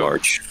 abnormally So-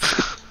 large.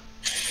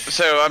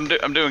 So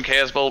I'm doing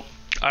Chaos Bolt.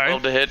 12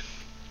 Alright. to hit.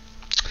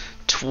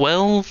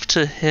 12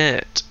 to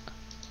hit.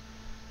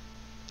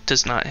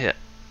 Does not hit.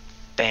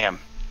 Damn.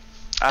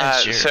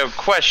 That's your- So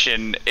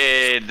question: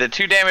 the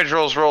 2 damage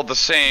rolls rolled the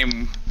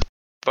same,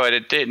 but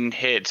it didn't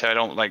hit, so I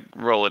don't like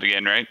roll it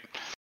again, right?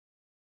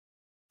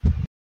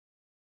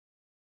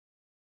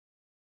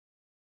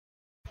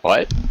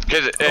 What?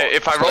 Because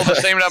if I roll the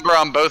same number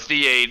on both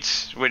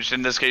d8s, which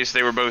in this case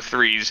they were both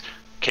 3s,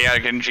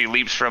 chaotic energy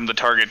leaps from the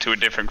target to a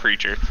different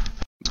creature.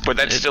 Would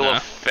that It- still no.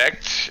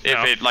 affect if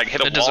No, it like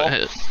hit a It wall? doesn't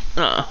hit.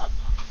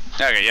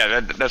 Okay, yeah,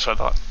 that's what I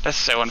thought. That's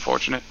so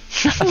unfortunate.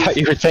 I thought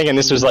you were thinking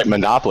this was like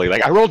Monopoly.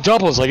 Like, I rolled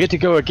doubles, I get to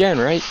go again,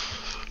 right?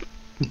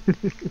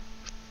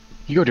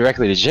 You go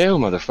directly to jail,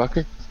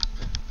 motherfucker.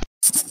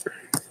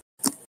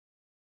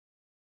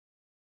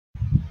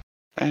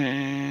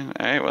 And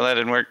alright, well that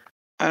didn't work.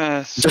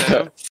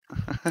 So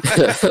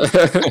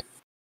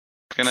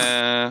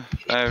gonna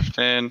 5,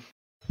 10,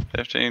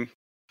 15,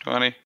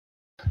 20,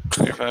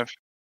 25,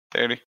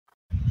 30.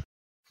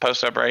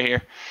 Post up right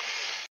here.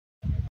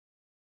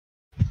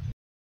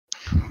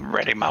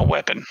 Ready my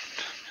weapon.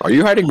 Are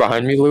you hiding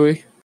behind me,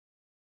 Louis?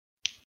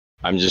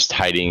 I'm just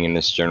hiding in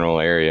this general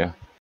area.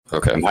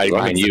 Okay. I'm hiding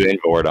behind you and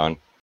Vordon.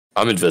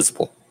 I'm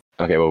invisible.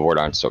 Okay, well,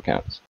 Vordon still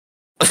counts.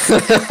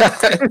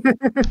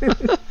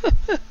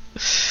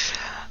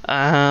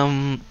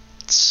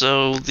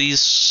 So these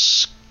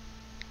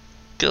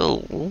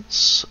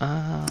skulls,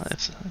 I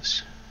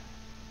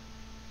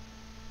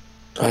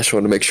just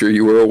wanted to make sure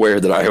you were aware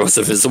that I was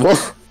invisible.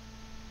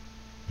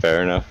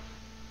 Fair enough.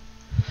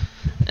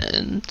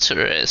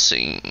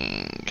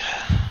 interesting.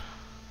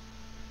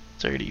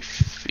 30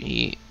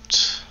 feet.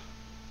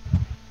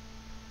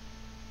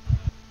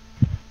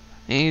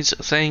 These are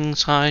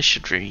things I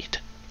should read.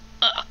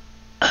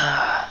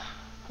 I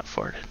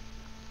farted.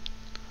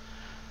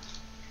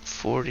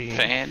 40.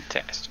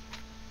 Fantastic.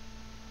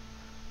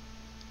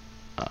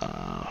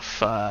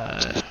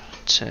 5,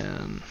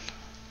 10.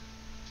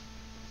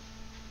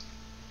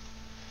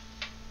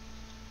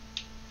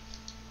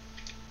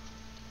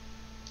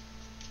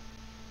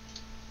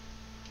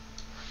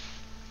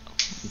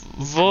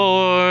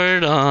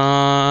 Vordon.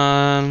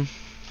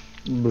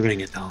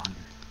 Bring it on.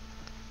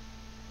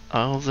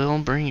 Oh, they'll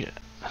bring it.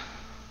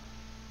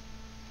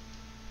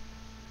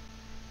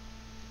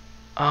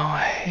 Oh,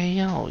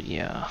 hell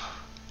yeah.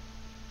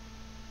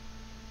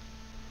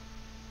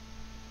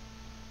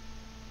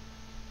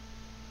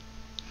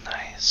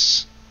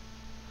 Nice.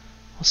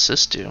 What's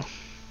this do?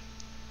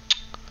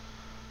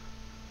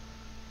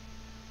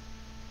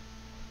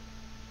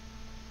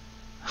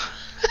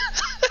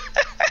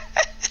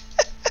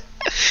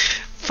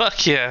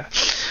 Fuck yeah.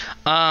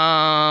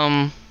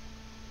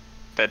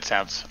 That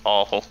sounds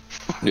awful.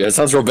 Yeah, it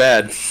sounds real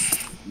bad.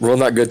 Real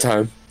not good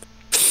time.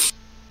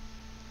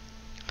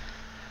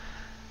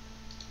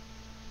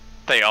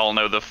 They all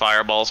know the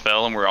fireball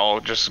spell, and we're all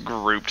just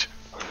grouped.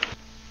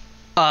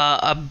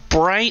 A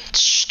bright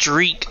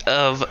streak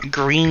of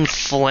green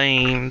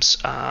flames,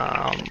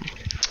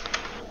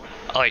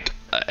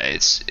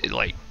 it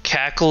like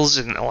cackles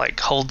and like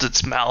holds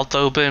its mouth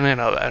open,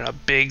 and a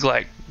big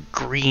like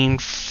green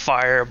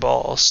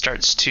fireball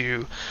starts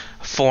to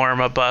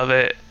form above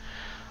it.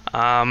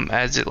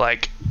 As it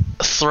like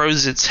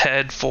throws its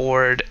head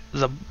forward,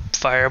 the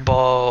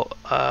fireball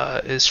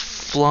is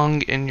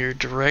flung in your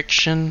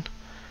direction.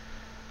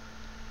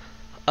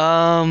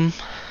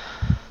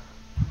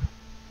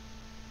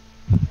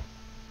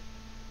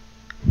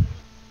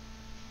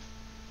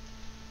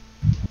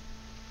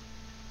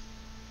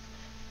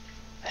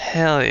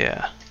 Hell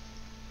yeah.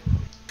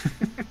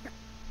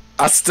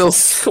 I still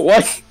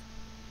what?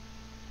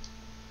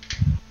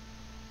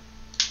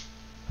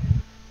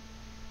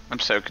 I'm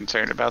so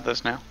concerned about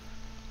this now.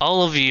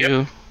 All of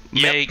you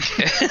Yep. make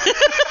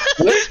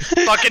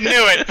Fucking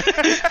knew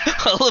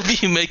it. all of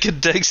you make a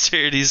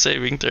dexterity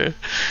saving throw.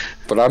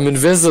 But I'm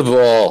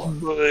invisible.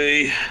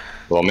 Boy.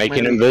 Well, make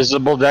an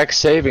invisible dex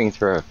saving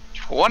throw.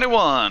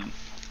 21.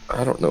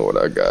 I don't know what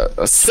I got.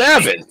 A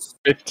 7.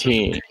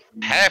 15.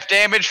 Half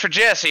damage for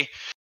Jesse.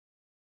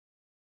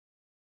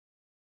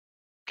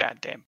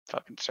 Goddamn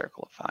fucking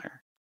circle of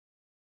fire.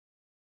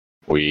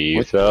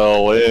 We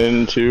fell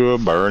into a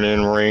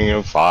burning ring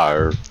of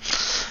fire.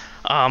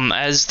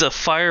 As the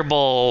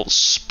fireball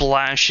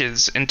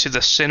splashes into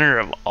the center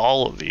of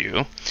all of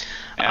you,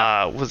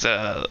 with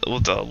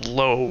a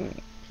low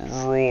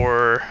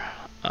roar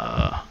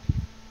of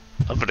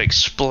an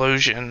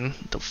explosion,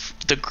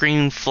 the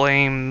green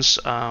flames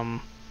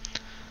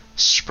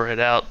spread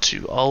out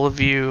to all of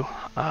you.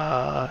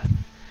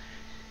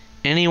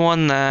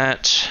 Anyone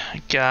that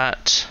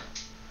got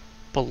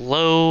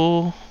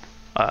below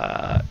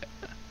a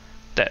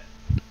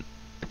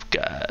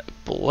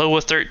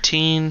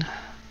 13,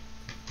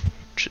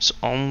 which is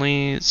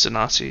only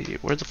Zanasi.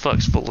 Where the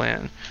fuck's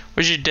Valen?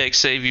 Where's your deck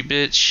save, you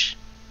bitch?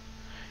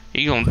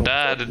 You gonna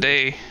die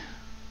today.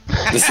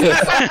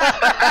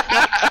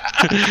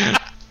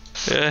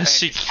 Yeah,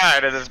 she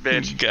Tired of this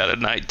bitch. got a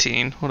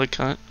 19. What a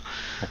cunt.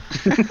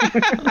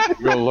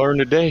 You're gonna learn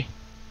today.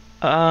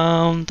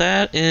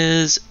 That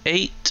is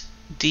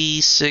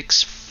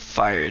 8d6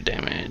 fire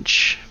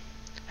damage.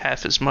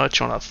 Half as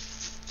much on a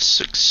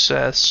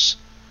success.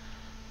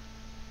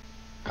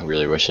 I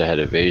really wish I had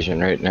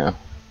evasion right now.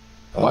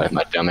 Why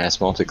my dumbass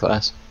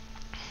multiclass?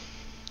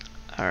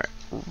 Alright.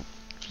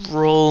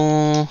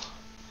 Roll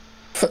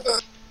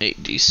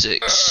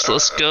 8d6.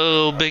 Let's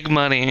go, big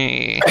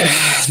money.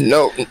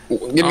 No, give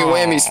me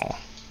whammies. Aw,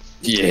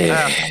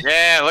 Yeah.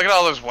 Yeah, look at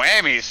all those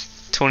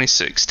whammies.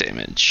 26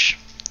 damage.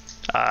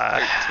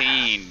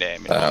 13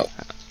 damage. Wow.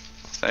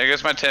 So there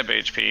goes my temp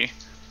HP.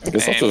 I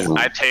guess I'll just And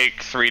I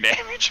take 3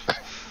 damage.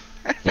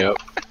 Yep.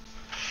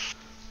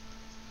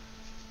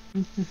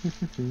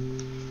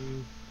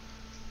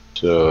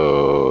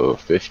 So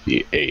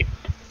 58.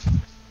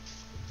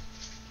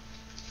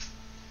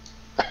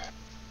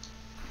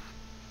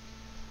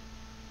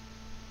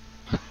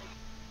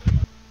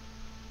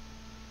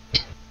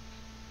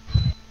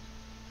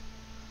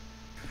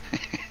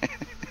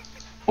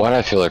 Why do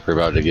I feel like we're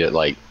about to get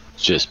like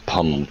just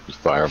pummeled with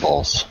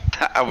fireballs?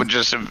 I would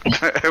just have,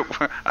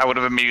 I would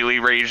have immediately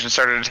raged and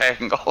started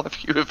attacking all of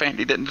you if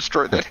Andy didn't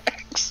destroy the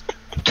tanks.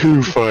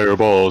 2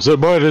 fireballs. It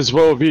might as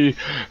well be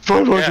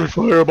 500 Yeah.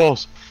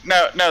 fireballs.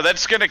 No,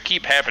 that's gonna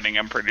keep happening,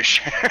 I'm pretty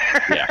sure.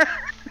 Yeah.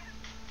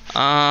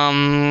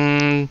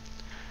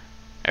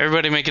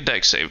 Everybody make a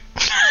dex save.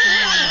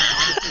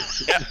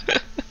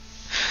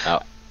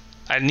 Oh.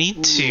 I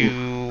need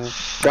to.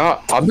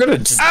 God, I'm gonna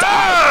just die.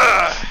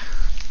 Ah!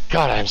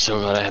 God, I'm so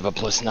glad I have a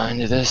 +9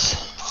 to this.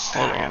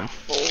 Hold on.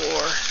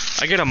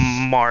 I gotta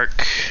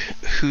mark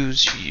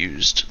who's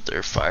used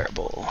their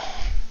fireball.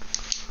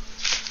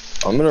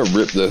 I'm gonna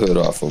rip the hood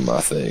off of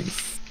my thing.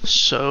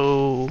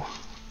 So,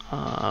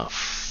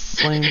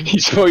 flame.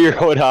 You throw your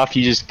hood off,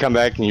 you just come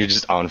back and you're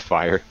just on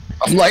fire.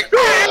 I'm like,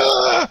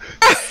 "Ah!"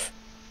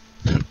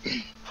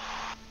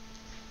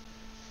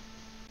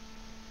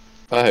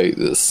 I hate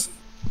this.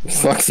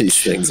 Fuck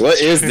these things. What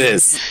is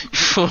this?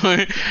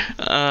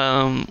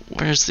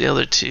 Where's the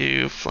other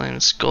two? Flame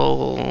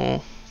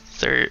Skull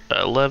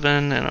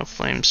 11 and a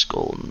Flame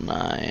Skull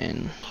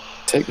 9.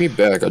 Take me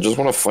back. I just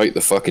want to fight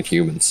the fucking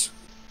humans.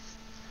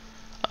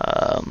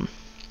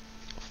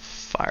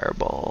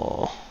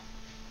 Fireball.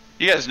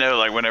 You guys know,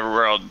 like, whenever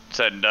we're all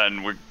said and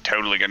done, we're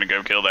totally gonna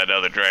go kill that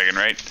other dragon,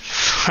 right?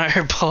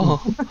 Fireball.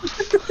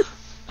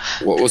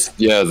 What was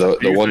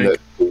the one that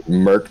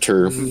murked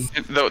her?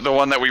 The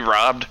one that we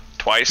robbed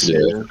twice. Yeah.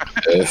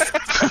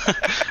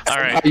 All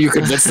right. How you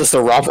convinced us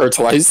to rob her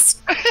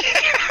twice?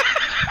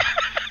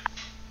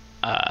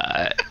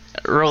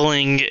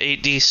 Rolling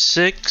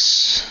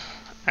 8d6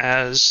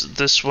 as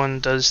this one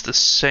does the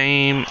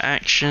same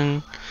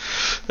action.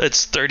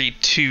 That's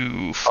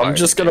 32 fire I'm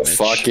just gonna damage.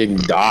 fucking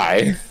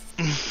die.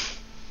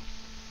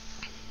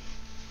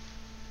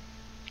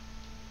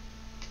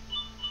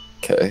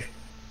 Okay.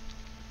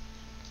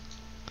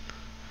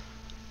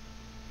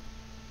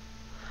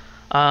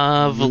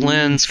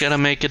 Valen's gotta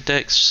make a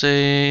dex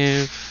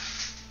save.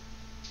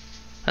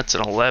 That's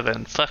an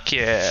 11. Fuck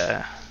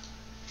yeah.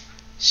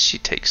 She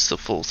takes the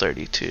full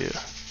 32.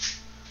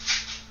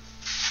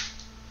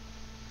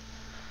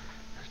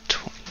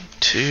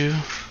 22.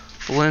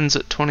 Valen's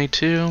at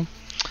 22.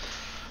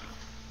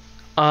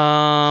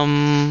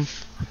 Alright.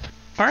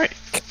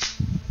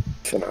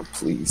 Can I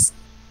please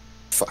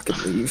fucking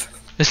leave?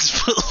 It's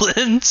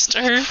Valen's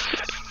turn.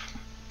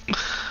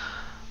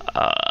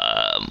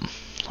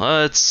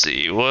 Let's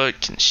see,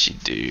 what can she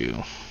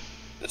do?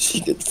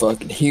 She could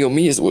fucking heal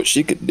me is what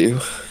she could do.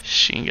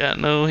 She ain't got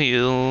no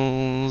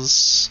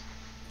heals.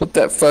 Put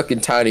that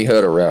fucking tiny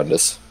hut around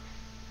us.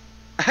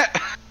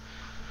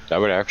 That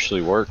would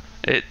actually work.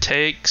 It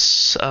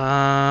takes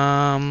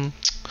a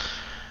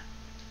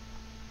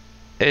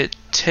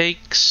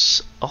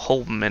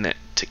whole minute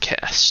to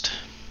cast.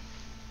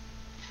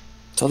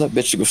 Tell that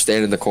bitch to go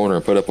stand in the corner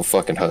and put up a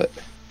fucking hut.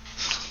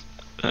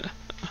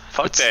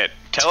 Fuck that.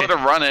 Tell her to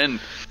run in.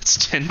 It's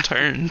 10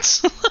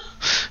 turns.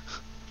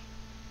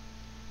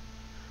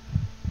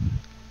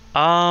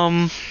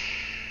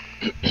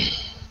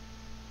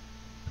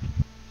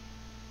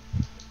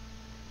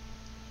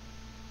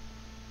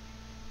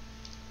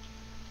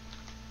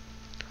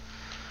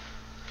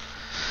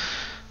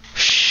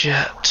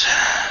 Shit.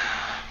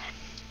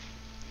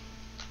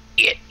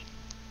 It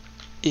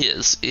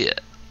is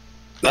it.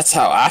 That's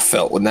how I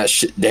felt when that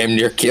shit damn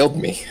near killed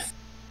me.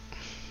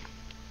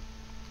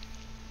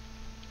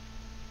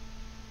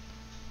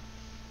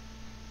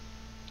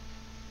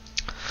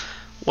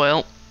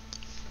 Well,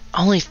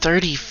 only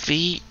 30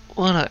 feet?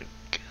 What a...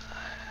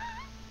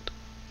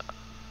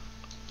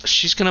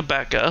 She's gonna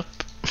back up.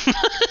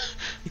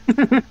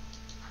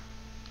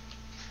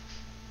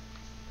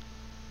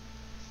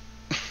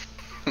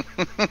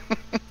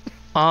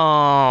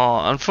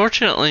 Oh,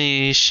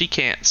 unfortunately, she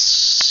can't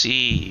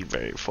see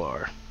very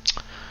far.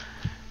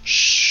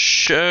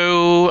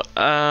 So,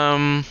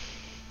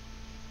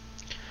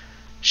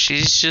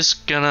 she's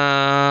just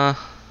gonna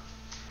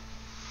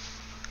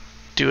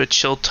do a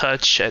chill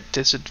touch at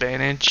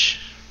disadvantage.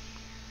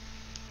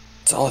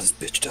 That's all this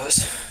bitch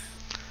does.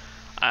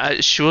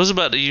 She was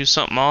about to use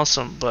something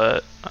awesome,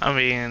 but, I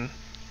mean,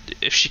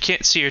 if she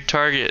can't see her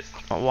target,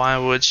 why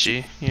would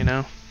she, you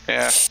know?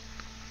 Yeah.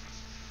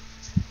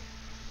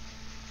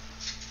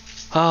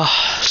 Oh,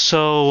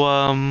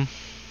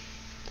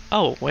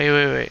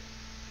 wait.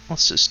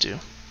 What's this do?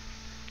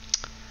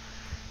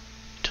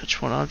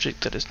 Touch one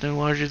object that is no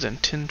larger than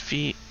 10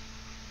 feet.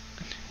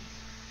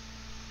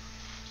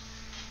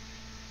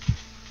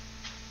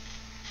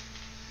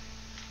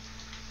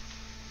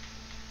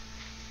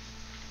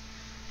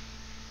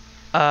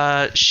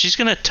 She's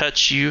gonna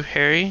touch you,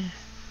 Harry.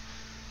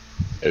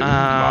 Oh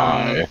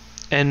my.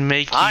 And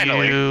make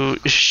Finally. you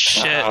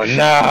shed. Oh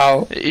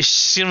no!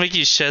 She's gonna make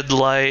you shed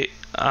light.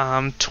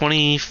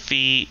 20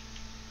 feet.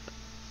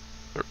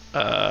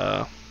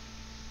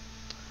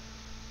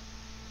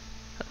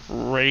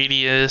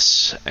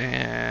 Radius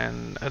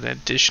and an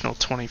additional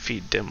 20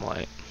 feet dim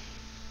light.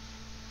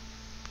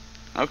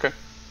 Okay.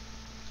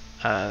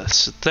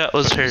 So that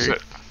was her. So,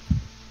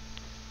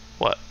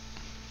 What?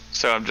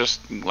 so I'm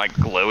just like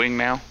glowing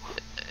now.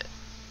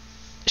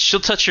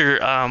 She'll touch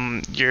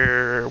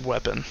your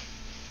weapon.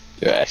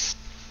 Yes.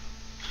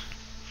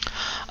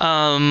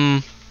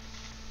 And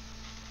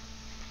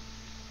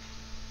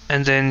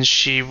then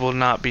she will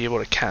not be able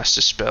to cast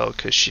a spell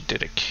because she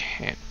did a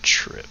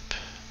cantrip.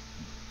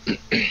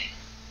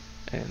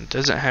 And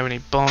doesn't have any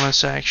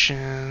bonus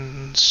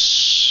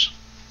actions.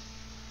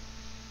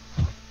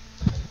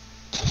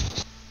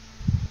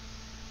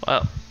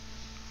 Well,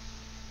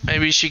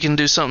 maybe she can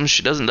do something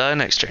she doesn't die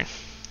next turn.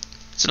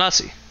 It's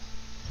Nazi.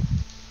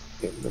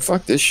 Yeah,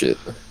 fuck this shit.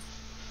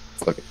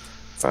 Fuck it.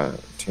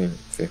 5, 10,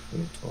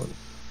 15,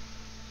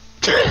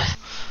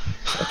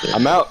 20.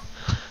 I'm out.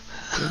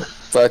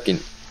 Fucking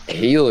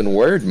heal and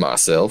word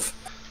myself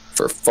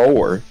for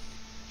 4.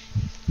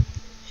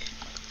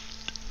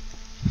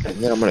 And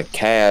then I'm gonna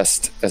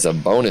cast as a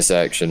bonus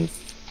action.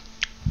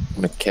 I'm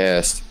gonna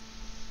cast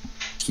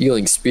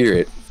Healing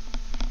Spirit.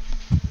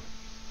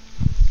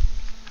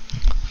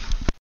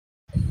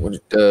 What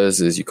it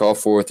does is you call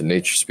forth the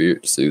nature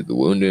spirit to soothe the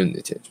wounded. The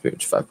attack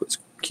spirit is 5 foot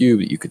cube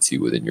that you can see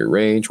within your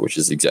range, which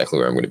is exactly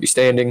where I'm going to be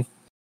standing.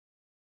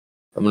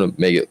 I'm going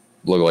to make it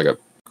look like a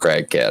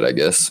crag cat, I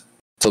guess.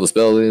 Till the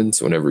spell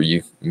ends, whenever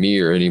me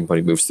or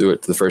anybody moves through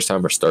it the first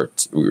time or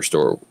starts, we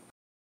restore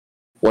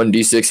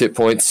 1d6 hit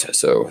points.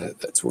 So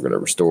we're gonna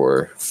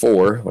restore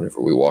 4 whenever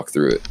we walk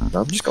through it. And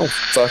I'm just gonna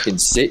fucking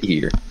sit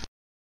here.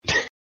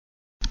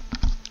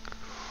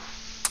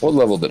 What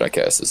level did I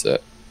cast this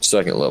at?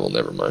 2nd level,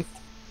 never mind.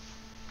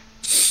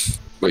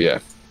 But yeah.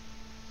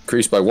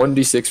 Increased by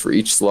 1d6 for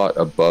each slot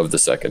above the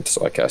 2nd.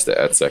 So I cast it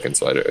at 2nd,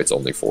 so it's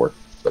only 4.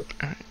 But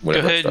Go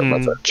ahead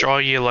and draw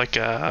you like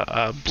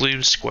a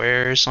blue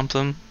square or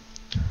something.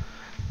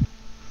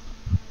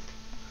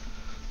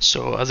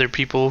 So other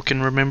people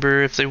can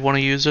remember if they want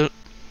to use it.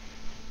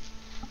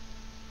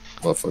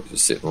 Motherfuckers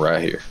is sitting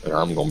right here, and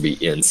I'm gonna be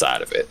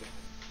inside of it.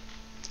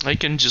 They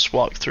can just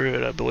walk through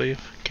it, I believe,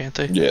 can't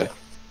they? Yeah.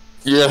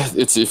 Yeah,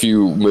 it's if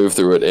you move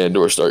through it and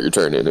or start your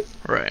turn in it.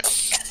 Right.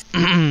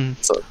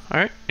 So,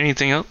 Alright,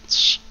 anything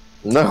else?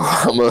 no,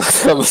 I'm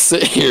gonna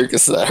sit here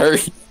because I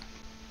hurry.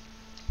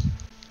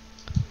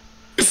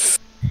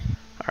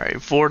 Alright,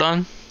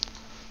 Vordon.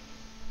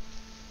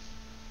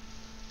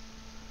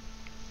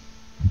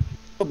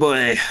 Oh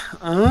boy.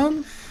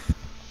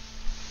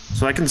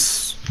 So I can,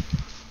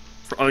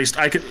 at least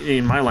I can,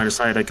 in my line of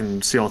sight, I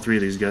can see all 3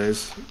 of these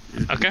guys.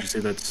 Okay. Would you say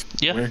that's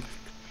the Yeah. way?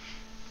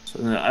 So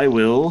then I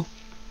will.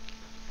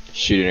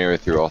 Shoot an arrow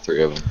through all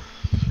 3 of them.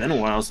 Been a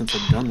while since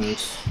I've done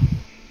this,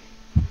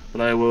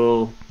 but I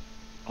will.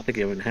 I think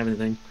I wouldn't have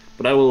anything,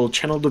 but I will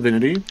channel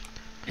divinity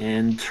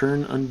and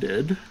turn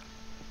undead.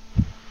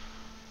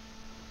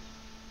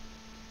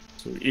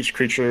 So each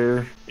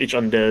creature, each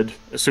undead,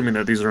 assuming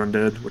that these are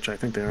undead, which I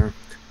think they are,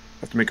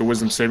 have to make a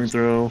wisdom saving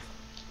throw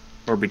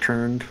or be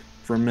turned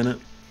for a minute.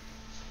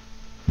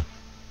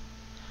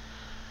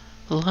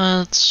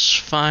 Let's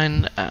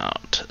find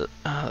out.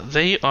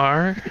 They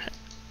are.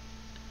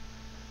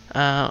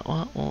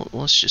 Well,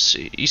 let's just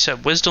see. You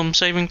said wisdom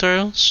saving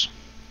throws?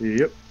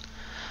 Yep.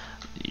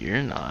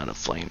 You're not a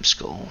flame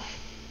skull.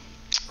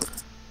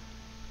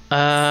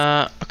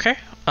 Okay.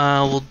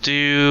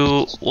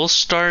 We'll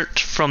start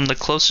from the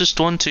closest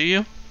one to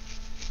you.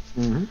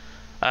 Mm-hmm.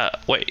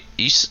 Wait,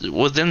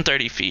 within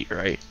 30 feet,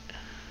 right?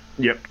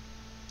 Yep.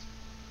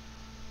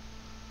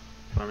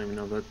 I don't even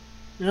know that.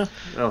 Yeah,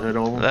 that'll hit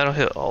all of them. That'll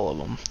hit all of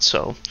them.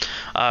 So,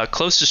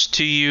 closest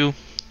to you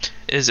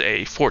is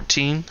a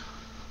 14.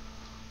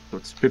 So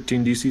it's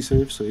 15 DC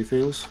save, so he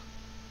fails.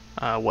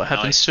 What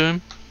happens to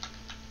him?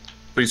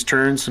 But he's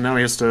turned, so now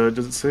he has to.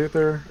 Does it say it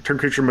there? A turn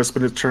creature must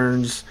spend its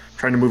turns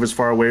trying to move as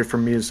far away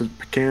from me as it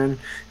can.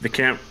 If it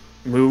can't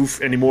move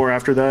anymore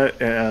after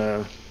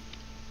that,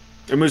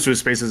 it moves to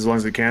its spaces as long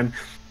as it can.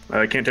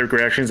 It can't take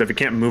reactions. If it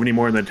can't move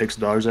anymore, then it takes a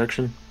dodge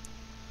action.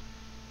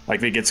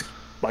 Like if it gets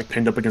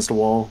pinned up against a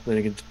wall, then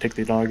it can take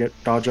the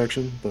dodge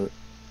action. But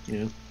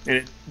yeah, and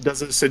it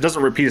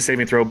doesn't repeat a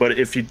saving throw. But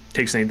if he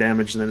takes any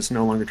damage, then it's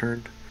no longer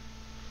turned.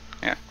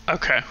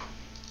 Okay.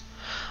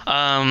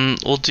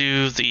 We'll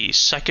do the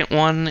second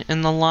one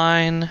in the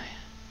line.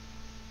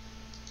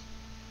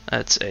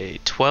 That's a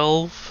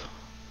 12.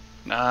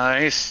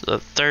 Nice. The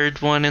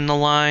third one in the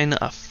line,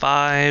 a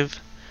 5.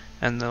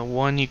 And the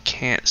one you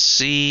can't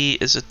see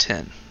is a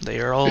 10. They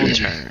are all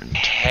turned.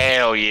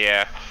 Hell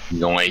yeah.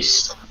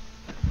 Nice.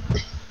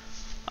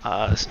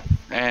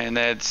 And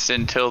that's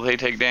until they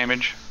take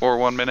damage or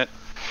 1 minute.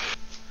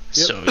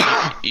 Yep. So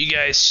you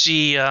guys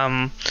see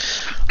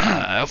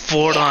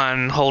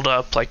Fordon hold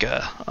up like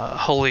a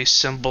holy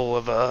symbol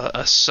of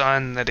a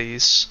sun that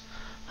he's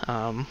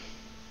that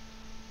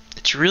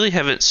you really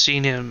haven't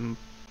seen him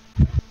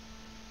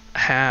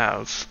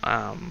have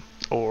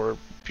or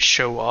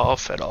show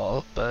off at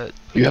all, but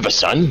You have a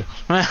son?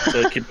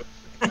 So keep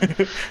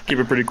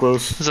it pretty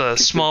close. there's a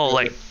small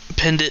like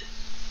pendant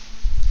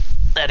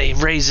that he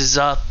raises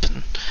up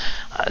and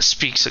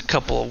speaks a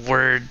couple of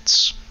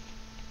words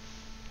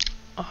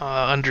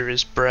under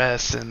his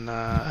breath, and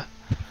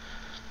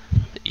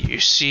you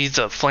see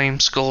the flame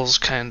skulls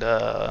kind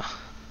of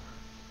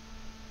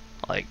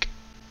like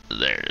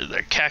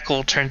their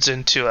cackle turns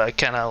into a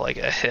kind of like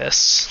a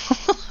hiss.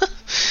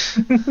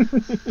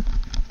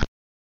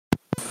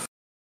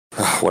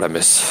 What I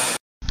miss?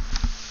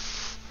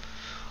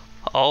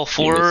 All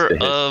 4 missed the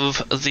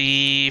hiss. of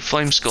the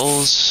flame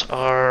skulls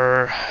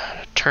are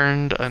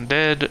turned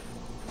undead,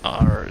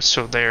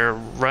 so they're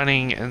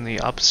running in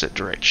the opposite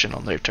direction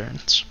on their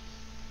turns.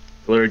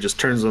 Larry just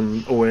turns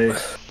them away.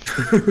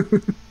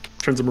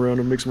 Turns them around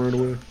and makes them run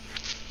away.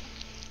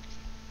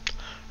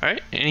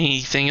 Alright,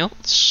 anything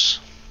else?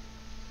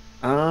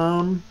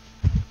 And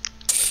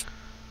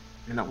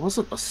that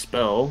wasn't a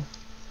spell.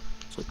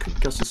 So I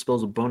guess the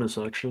spell's a bonus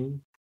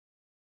action.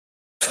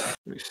 Let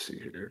me see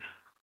here.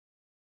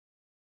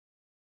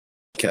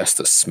 Cast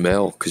a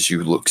smell because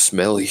you look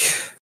smelly.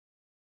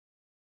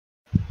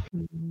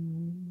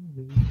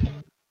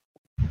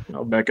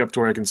 I'll back up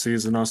to where I can see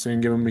Zanasti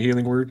and give him a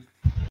healing word.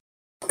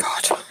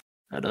 God.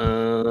 At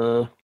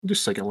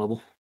just 2nd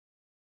level.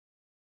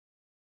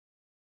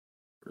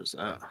 Where's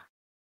that?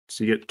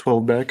 So you get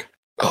 12 back.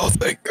 Oh,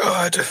 thank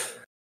God.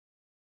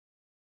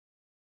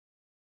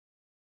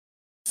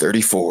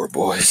 34,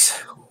 boys.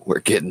 We're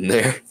getting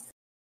there.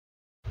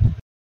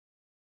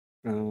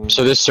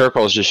 So this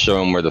circle is just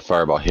showing where the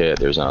fireball hit.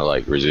 There's not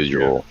like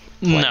residual.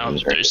 No,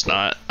 flames or there's anything.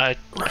 not. I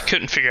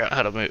couldn't figure out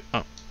how to move.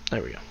 Oh,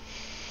 there we go.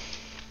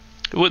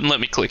 It wouldn't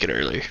let me click it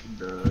earlier.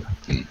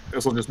 I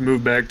guess I'll just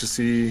move back to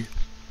see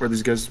where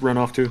these guys run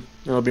off to.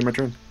 That'll be my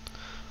turn.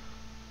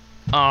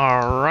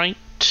 Alright.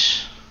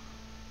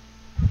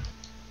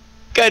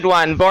 Good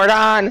one,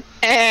 Bordon.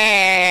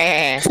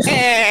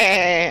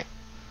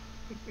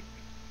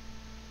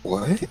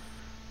 What?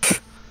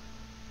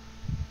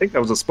 I think that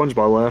was a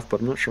SpongeBob laugh, but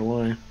I'm not sure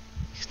why.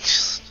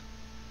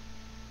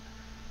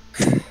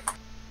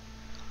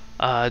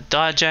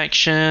 Dodge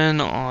action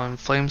on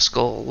Flame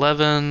Skull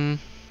 11.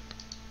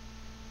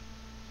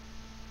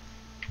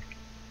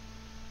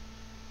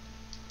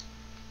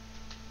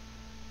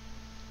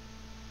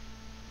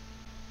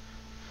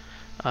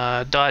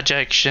 Dodge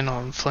action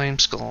on Flame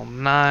Skull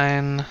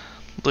 9.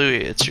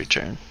 Louis, it's your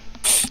turn.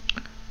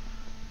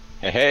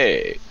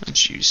 Hey.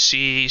 As you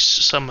see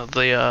some of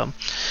the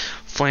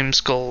Flame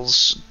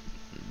Skulls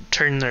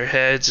turn their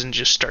heads and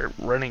just start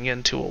running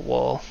into a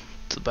wall,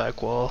 the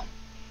back wall.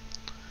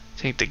 I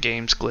think the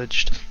game's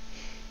glitched.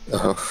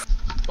 Oh.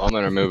 I'm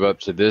gonna move up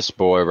to this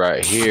boy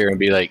right here and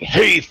be like,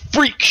 "Hey,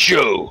 freak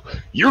show,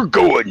 you're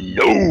going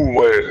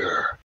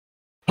nowhere.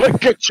 I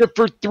got you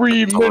for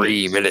 3 minutes."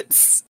 3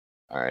 minutes.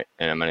 All right,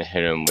 and I'm gonna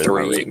hit him with my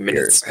 3 rapier.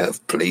 minutes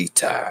of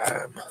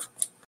playtime.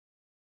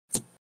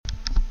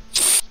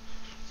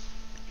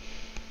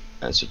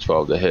 That's a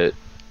 12 to hit.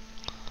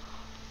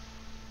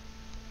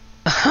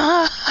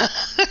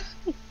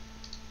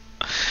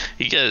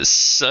 You guys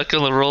suck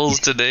on the rolls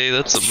today.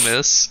 That's a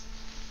miss.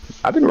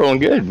 I've been rolling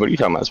good. What are you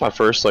talking about? It's my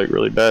first like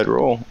really bad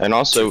roll. And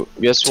also,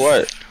 guess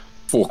what?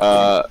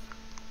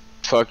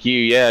 Fuck you.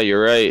 Yeah,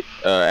 you're right.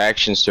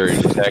 Action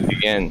surge, attack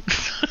again.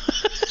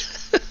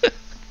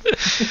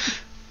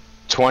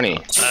 20.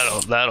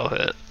 That'll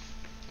hit.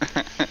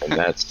 And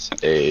that's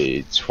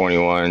a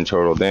 21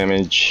 total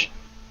damage.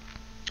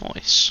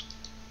 Nice.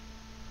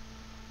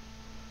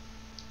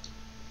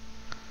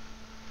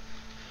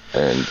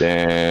 And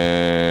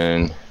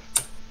then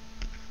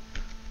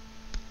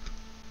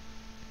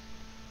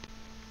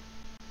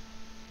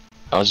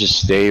I'll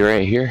just stay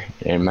right here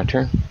in my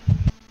turn.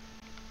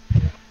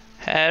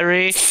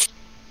 Harry.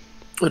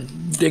 A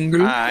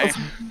dingle Hi. of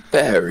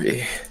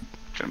Barry.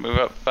 Gonna move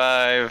up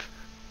 5.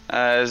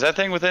 Is that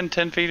thing within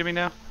 10 feet of me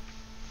now?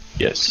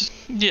 Yes.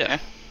 Yeah.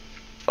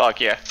 Fuck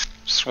yeah.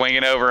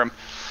 Swinging over him.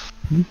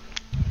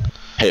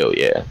 Hell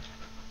yeah.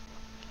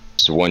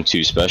 It's a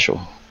 1-2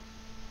 special.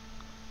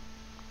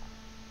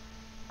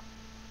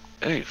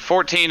 Hey,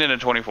 14 and a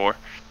 24.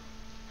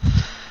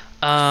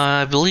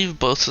 I believe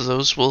both of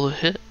those will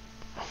hit.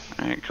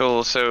 Alright,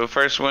 cool. So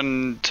first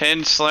one,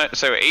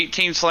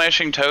 18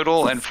 slashing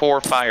total and 4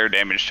 fire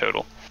damage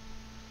total.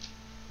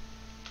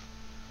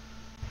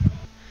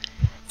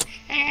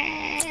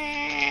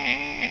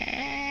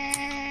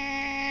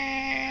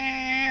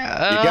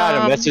 You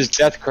got him. That's his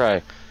death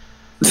cry.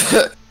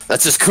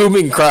 That's his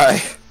Kooming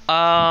cry.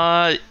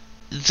 The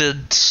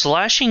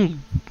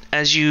slashing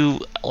as you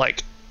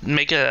like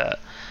make a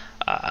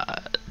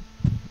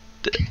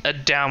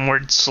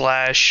downward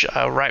slash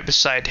right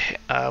beside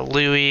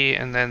Louis,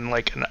 and then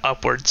like an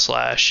upward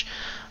slash.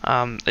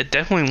 It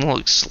definitely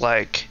looks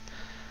like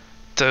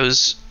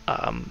those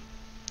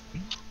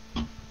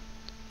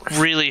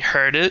really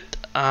hurt it,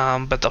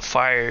 but the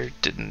fire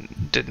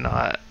did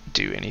not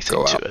do anything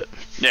Go to out. it.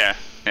 Yeah,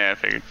 I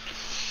figured.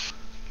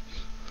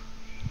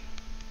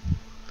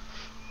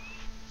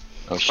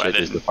 Oh I shit, does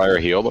didn't- the fire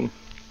heal them?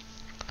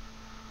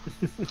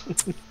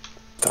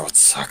 That would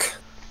suck.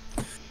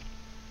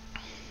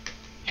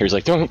 He was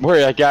like, "Don't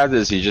worry, I got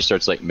this." He just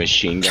starts like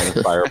machine gun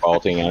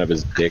firebolting out of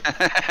his dick.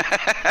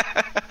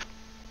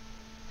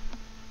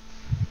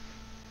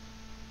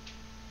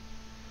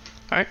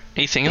 Alright,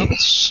 anything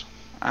else?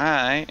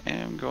 I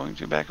am going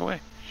to back away.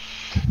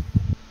 So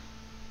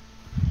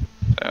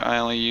I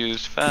only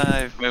used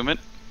 5 movement.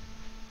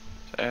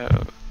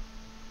 So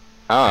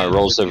Ah, it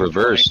rolls the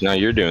reverse. Now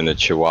you're doing the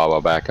chihuahua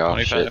back off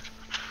shit. 25.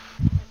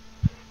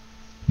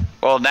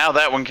 Well, now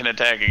that one can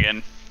attack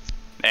again.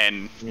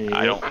 And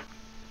I don't.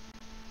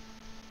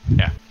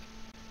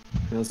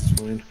 That's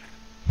fine.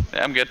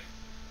 I'm good.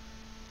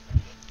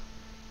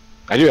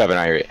 I do have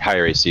an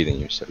higher AC than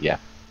you, so yeah.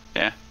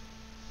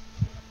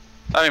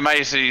 I mean, my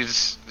AC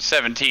is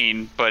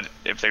 17, but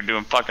if they're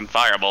doing fucking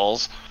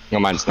fireballs. No,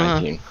 mine's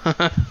 19.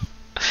 Alright,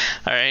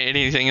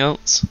 anything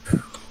else?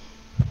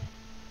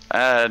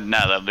 No,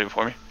 that'll do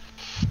for me.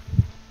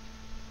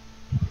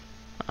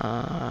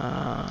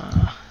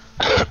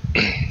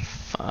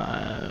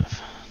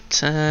 5,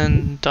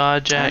 10,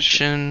 dodge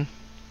action.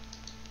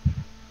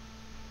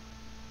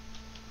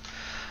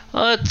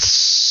 Let's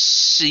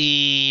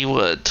see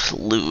what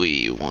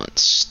Louis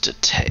wants to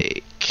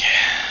take.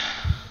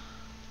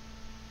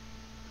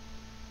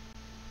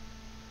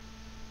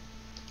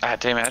 Ah,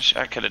 damn it,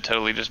 I could have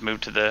totally just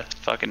moved to the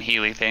fucking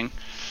Healy thing.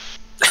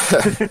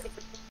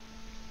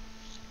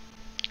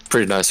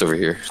 Pretty nice over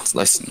here. It's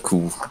nice and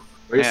cool.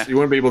 I guess Yeah. you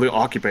wouldn't be able to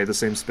occupy the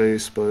same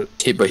space, but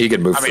But he could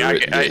move I mean, through I it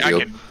could, and get I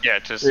healed. could, yeah,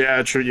 just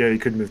yeah, true. Yeah, you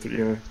could move through.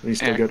 Yeah, and you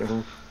still Yeah. get it.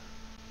 Huh?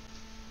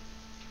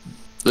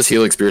 This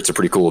healing spirit's a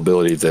pretty cool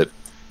ability that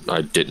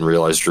I didn't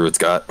realize druids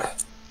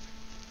got.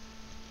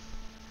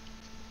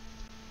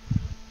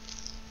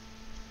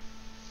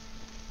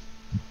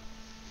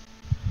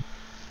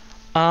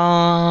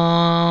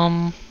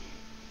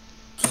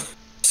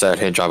 Sad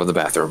hand job in the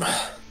bathroom.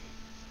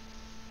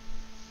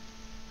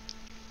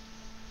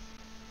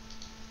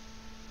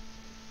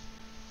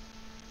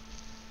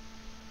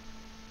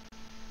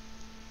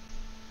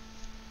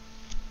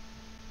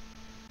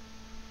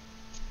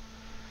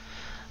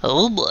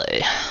 Oh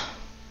boy.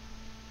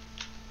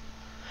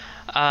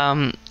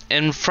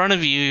 In front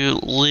of you,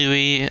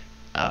 Louis,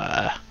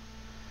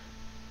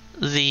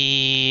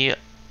 the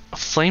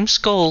flame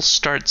skull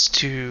starts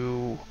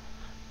to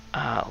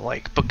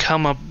like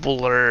become a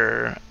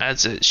blur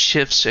as it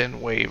shifts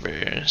and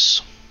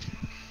wavers.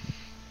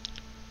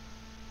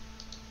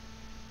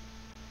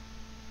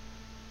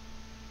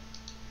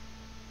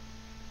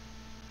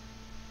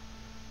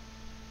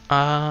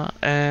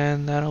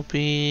 And that'll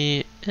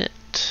be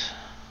it.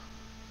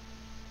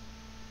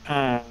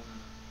 Alright.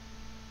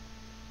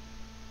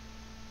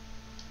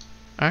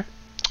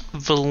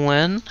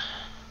 Valen.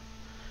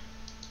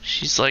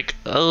 She's like,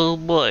 oh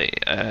boy,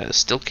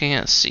 still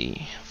can't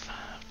see.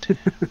 5, 10,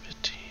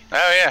 15,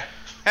 Oh yeah,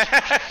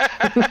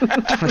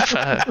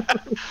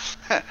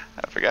 25. I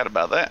forgot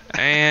about that.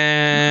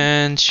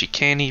 And she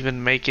can't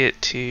even make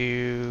it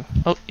to...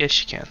 Oh, yes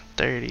she can.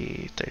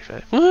 30,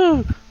 35.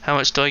 Woo! How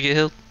much do I get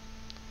healed?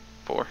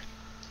 4.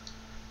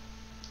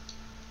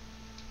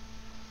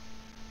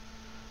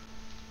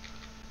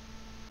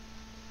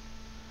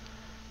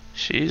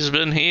 She's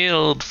been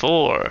healed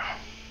for...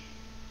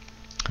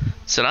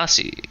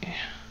 Sanasi.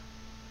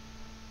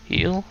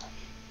 Heal?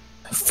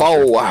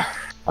 4.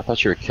 I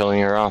thought you were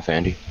killing her off,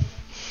 Andy.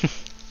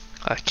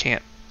 I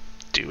can't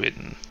do it.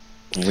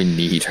 We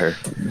need her.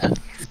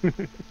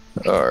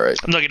 Alright.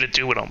 I'm not gonna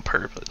do it on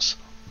purpose.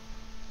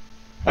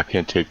 I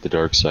can't take the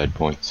dark side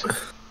points.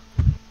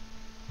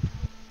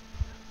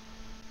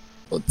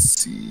 Let's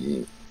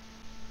see.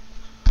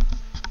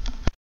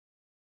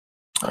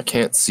 I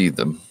can't see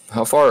them.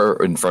 How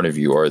far in front of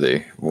you are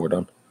they,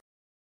 Vordon?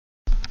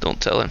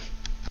 Don't tell him.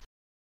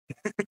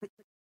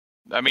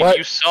 I mean, What?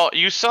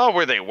 you saw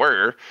where they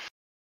were.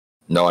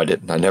 No, I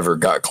didn't. I never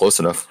got close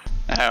enough.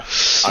 Oh.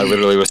 I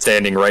literally was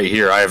standing right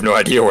here. I have no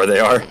idea where they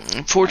are.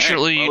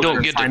 Unfortunately, Alright, you well,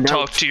 don't get to find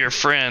talk out. to your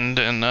friend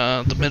in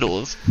the middle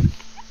of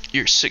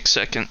your 6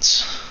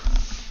 seconds.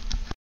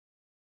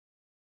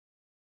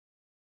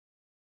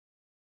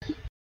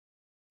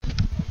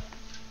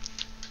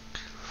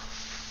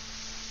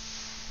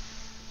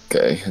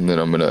 Okay, and then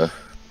I'm gonna...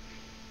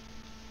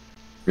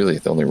 Really,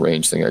 the only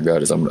range thing I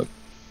got is I'm gonna...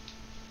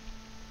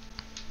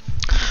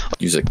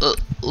 use it.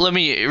 Let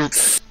me...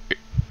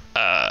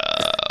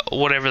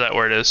 whatever that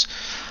word is.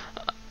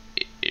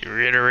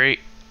 Reiterate.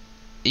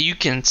 You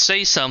can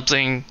say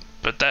something,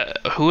 but that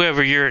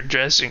whoever you're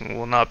addressing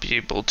will not be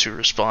able to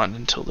respond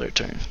until their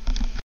turn.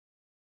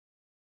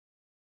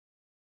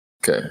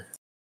 Okay.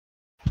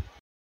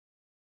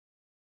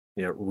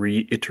 Yeah,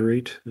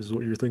 reiterate is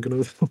what you're thinking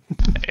of.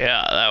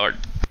 Yeah, that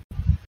worked.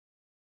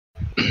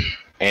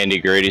 Andy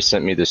Grady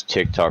sent me this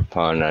TikTok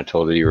pun, and I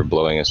told her you were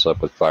blowing us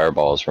up with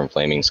fireballs from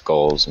flaming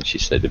skulls, and she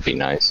said to be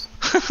nice.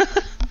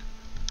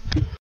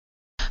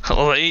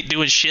 Well, they ain't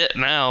doing shit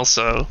now,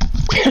 so...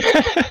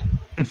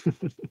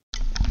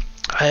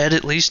 I had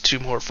at least 2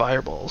 more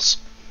fireballs.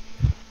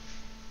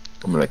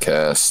 I'm gonna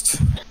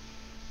cast...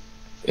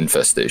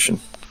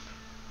 Infestation.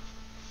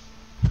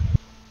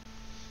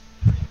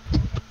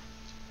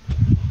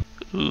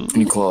 Ooh.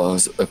 You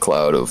cause a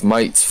cloud of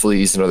mites,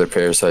 fleas, and other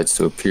parasites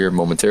to appear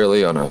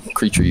momentarily on a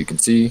creature you can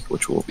see,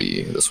 which will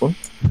be this one.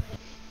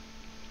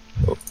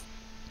 Oh,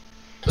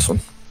 this one.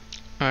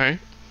 Alright.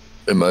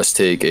 It must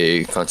take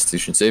a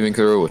Constitution saving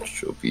throw,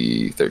 which will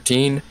be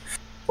 13,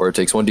 or it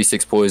takes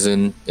 1d6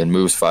 poison and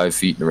moves 5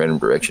 feet in a random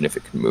direction if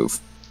it can move.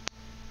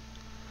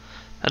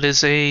 That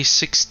is a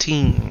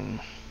 16.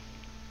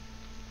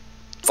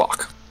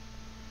 Fuck.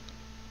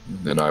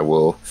 Then I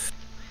will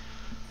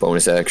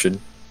bonus action.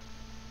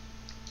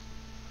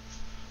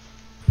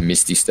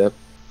 Misty Step.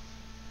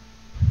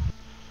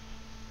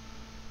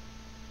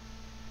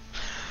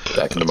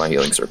 Back into my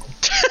healing circle.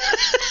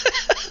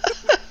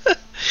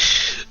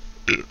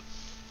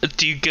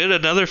 Do you get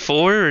another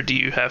 4, or do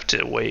you have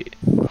to wait?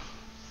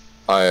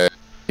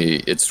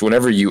 It's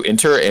whenever you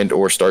enter and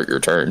or start your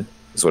turn,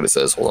 is what it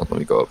says. Hold on, let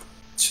me go up.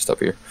 It's just up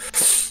here.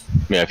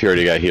 Yeah, if you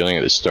already got healing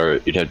at the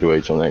start, you'd have to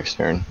wait till next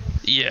turn.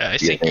 Yeah, I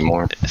Do you think. get any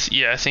more?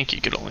 Yeah, I think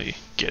you could only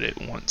get it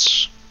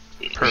once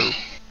per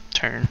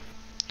turn.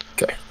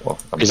 Okay, well,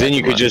 I'm Because then back you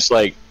in could my- just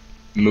like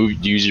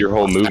use your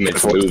whole movement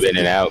to move in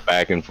and out,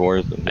 back and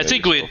forth. And I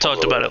think we had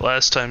talked about it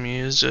last time you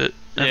used it.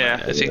 And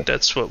Yeah. I think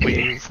that's what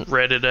we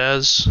read it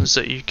as, is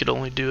that you could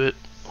only do it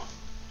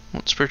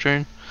once per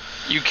turn.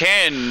 You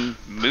can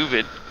move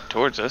it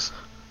towards us.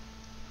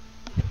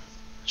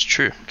 It's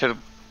true. Cause,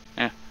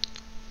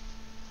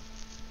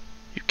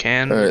 You You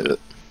can. Alright,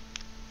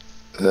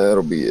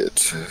 that'll be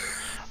it.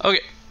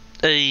 Okay.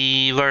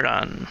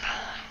 Verdon.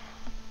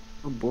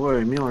 Oh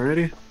boy, meal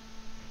already?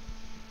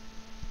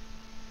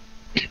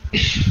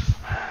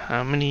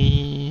 How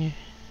many?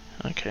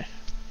 Okay.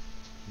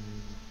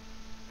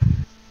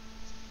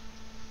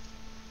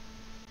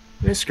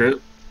 Hey, Scrit.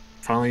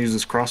 Finally use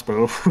this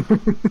crossbow.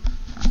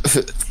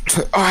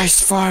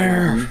 Ice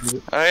fire!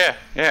 Oh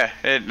yeah.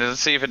 Let's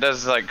see if it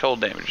does like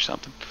cold damage or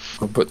something.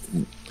 But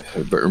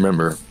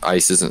remember,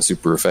 ice isn't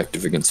super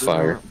effective against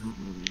fire.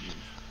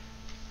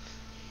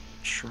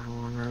 Short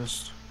long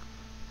rest.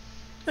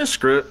 Hey,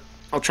 Scrit.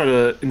 I'll try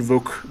to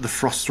invoke the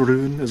Frost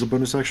Rune as a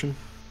bonus action.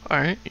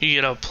 Alright,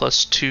 you get a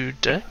 +2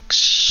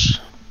 dex.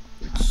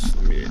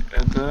 Let me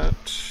add that.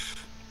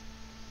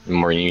 The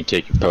more you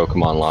take your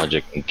Pokemon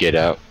logic and get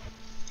out.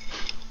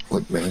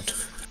 Look, man.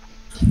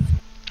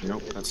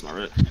 Nope, that's not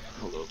right.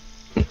 Hold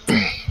up.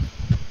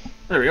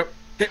 There we go.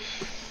 Okay.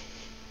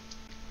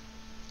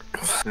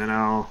 And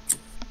I'll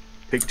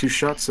take 2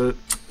 shots at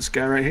this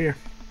guy right here.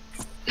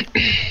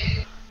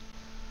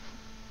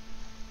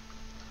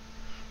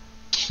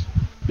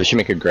 They should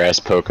make a grass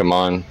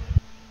Pokemon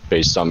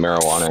based on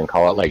marijuana and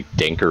call it like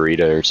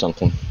Dankarita or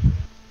something.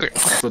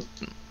 So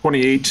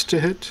 28 to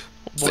hit.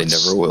 They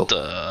never will.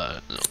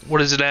 What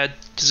does it add?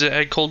 Does it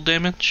add cold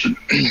damage?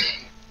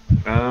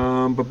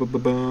 Bum. But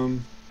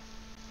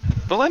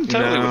then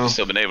totally would No. have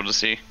still been able to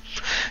see.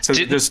 So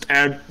Did- just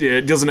add. Yeah,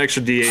 it deals an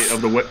extra D8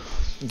 of the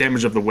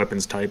damage of the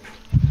weapon's type.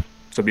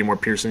 So it'd be more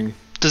piercing.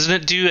 Doesn't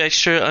it do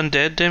extra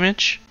undead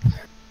damage?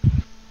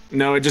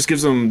 No, it just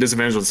gives them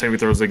disadvantage on saving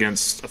throws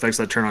against effects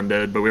that turn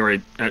undead. But we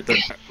already had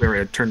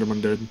turned them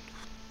undead.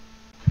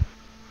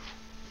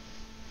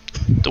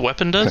 The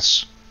weapon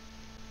does?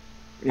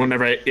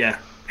 Whenever Here,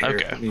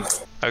 Okay. let me-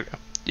 Okay.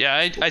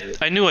 Yeah,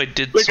 I knew I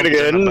did Look at it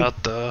something again.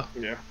 about the...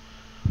 Yeah.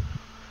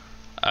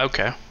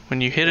 Okay. When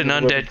you hit an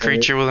undead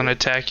creature with an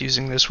attack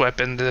using this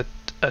weapon, the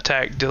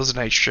attack deals an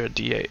extra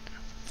d8.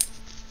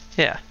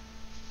 Yeah.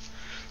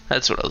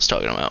 That's what I was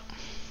talking about.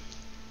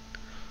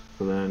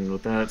 So then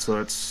with that, so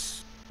that's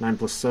 9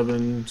 plus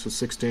 7, so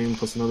 16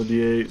 plus another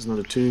D8 is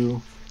another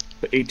 2.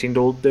 The 18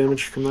 gold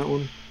damage from that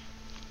one.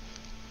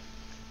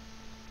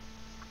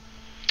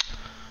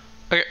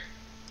 Okay.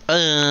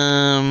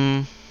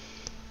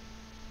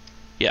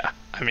 Yeah.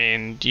 I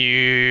mean,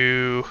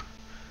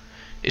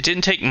 it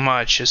didn't take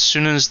much. As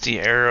soon as the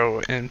arrow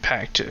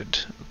impacted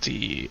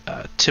the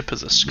tip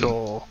of the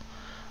skull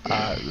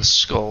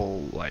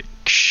like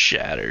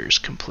shatters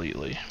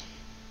completely.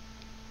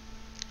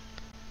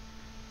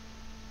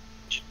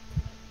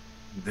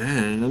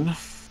 Then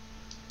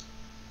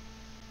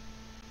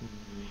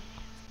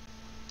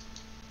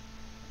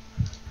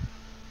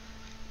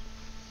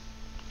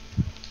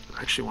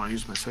I actually want to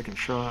use my second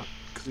shot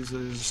because these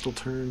are still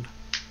turned.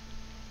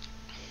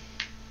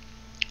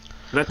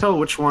 Did I tell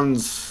which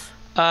ones?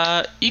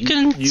 You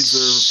can Use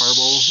the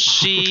fireball?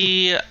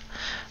 see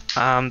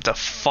the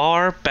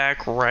far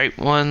back right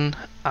one.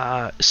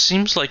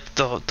 Seems like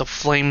the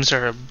flames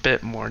are a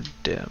bit more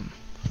dim.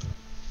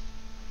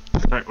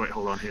 Wait,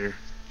 hold on here.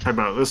 How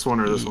about this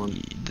one or this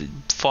one? The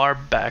far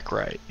back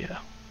right, yeah.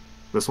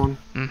 This one?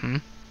 Mm-hmm.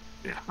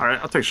 Yeah. All right,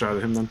 I'll take a shot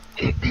at him then.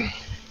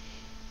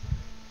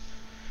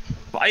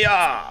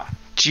 Fire!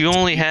 Do you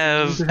only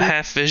have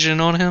half vision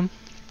on him?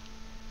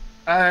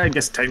 I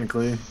guess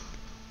technically.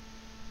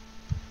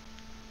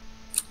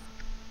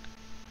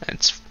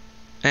 It's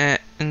it's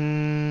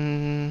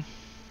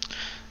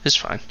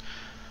fine.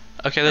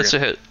 Okay, that's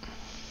Okay. a hit.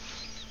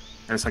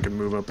 I guess I can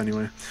move up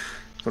anyway.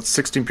 That's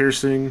 16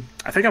 piercing.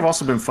 I think I've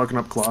also been fucking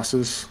up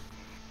Colossus. I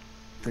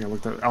think I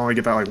looked at. I only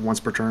get that like once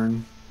per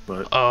turn,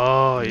 but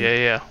Oh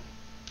yeah.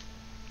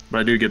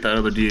 I do get that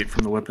other D8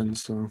 from the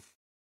weapons. So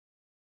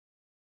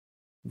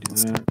do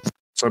that.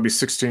 So that'd be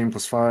 16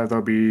 plus 5.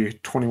 That'll be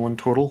 21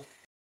 total.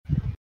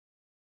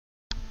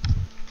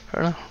 I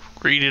don't know.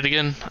 Read it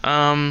again.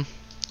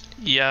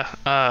 Yeah.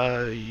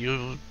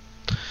 You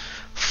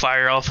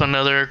fire off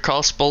another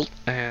crossbolt,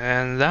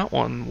 and that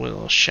one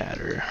will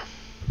shatter.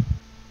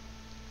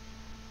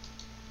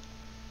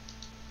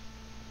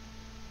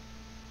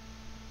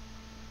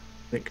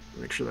 I think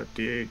make sure that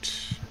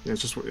D8. Yeah,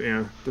 it's just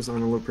doesn't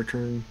have a load per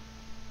turn.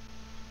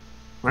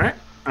 All right.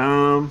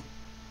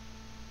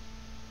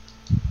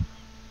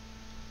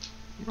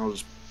 I'll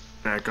just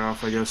back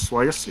off, I guess.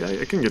 Well, I guess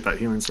I can get that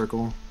healing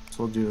circle,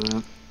 so I'll do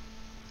that.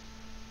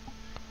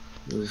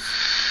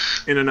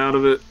 Move in and out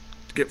of it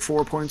to get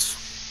 4 points.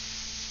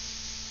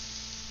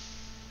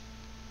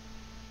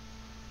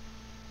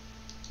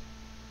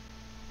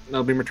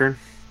 That'll be my turn.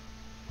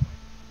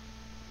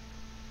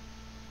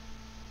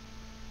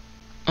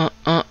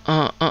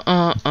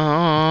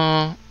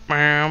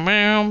 Meow,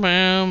 meow,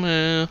 meow,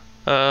 meow.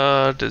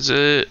 Does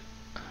it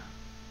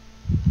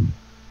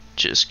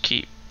just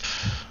keep...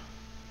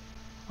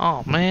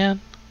 Oh,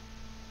 man.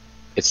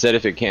 It said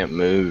if it can't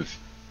move,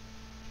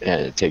 and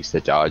it takes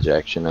the dodge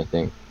action, I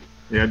think.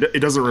 Yeah, it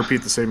doesn't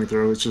repeat the saving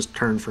throw. It's just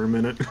turn for a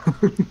minute.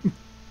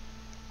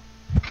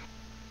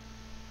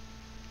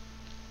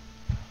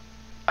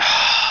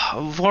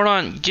 Hold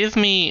on, give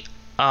me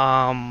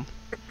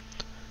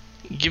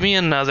Give me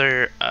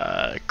another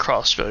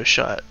crossbow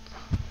shot.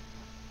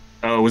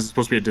 Oh, was it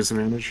supposed to be a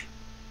disadvantage?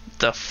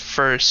 The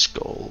first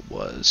goal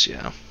was,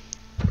 yeah.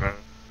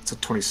 It's a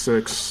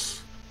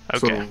 26.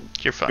 Okay, So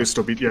you're fine. it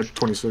still be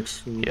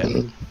 26. Yeah.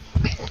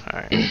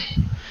 Alright.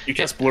 You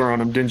cast blur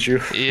on him, didn't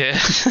you? Yeah.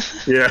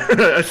 Yeah,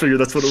 I figured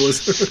that's what it was.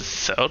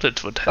 Thought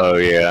it would help. Oh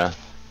yeah.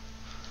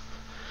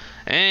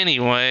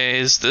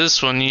 Anyways,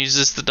 this one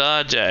uses the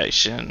dodge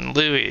action.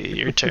 Louis,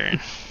 your turn.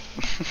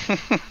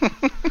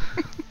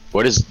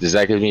 Does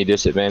that give me a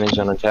disadvantage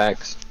on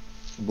attacks?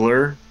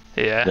 Blur?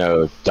 Yeah.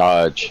 No,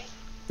 dodge.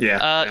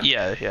 Yeah.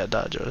 Yeah,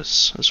 dodge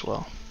us as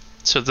well.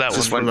 So that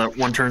Just one. for that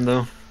one turn,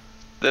 though.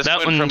 This That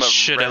one one from a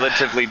should've-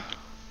 relatively.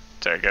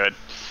 Sorry, go ahead.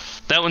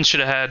 That one should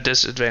have had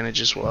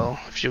disadvantage as well.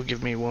 If you'll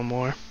give me one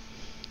more.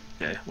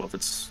 Yeah, well, if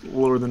it's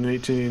lower than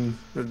 18,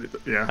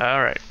 yeah.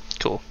 All right.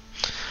 Cool.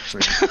 So,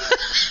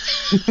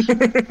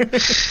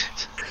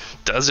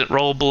 Doesn't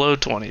roll below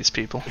 20s,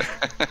 people.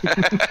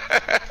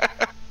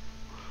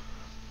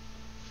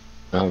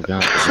 Oh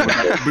god.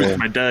 boost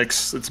my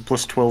dex. It's a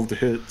plus 12 to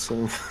hit, so.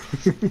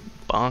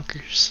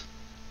 Bonkers.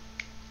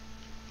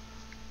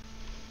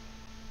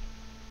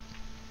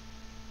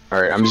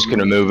 Alright, I'm just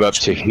gonna move up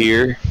to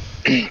here.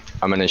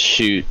 I'm gonna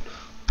shoot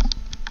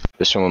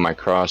this one with my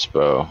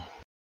crossbow.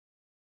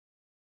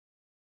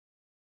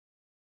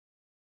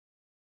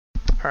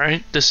 All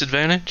right.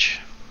 Disadvantage.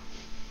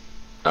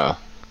 Oh.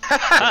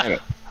 Damn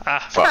it.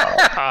 Ah. Fuck.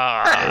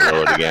 Ah. I'll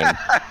roll it again.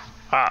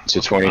 Ah. It's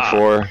a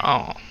 24.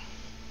 Oh.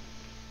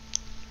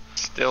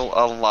 Still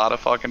a lot of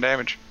fucking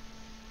damage.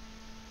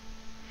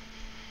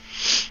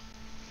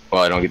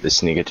 Well, I don't get the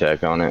sneak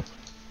attack on it.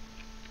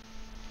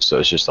 So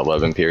it's just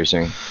 11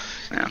 piercing.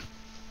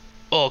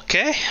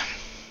 Okay.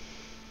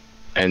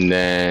 And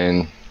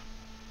then...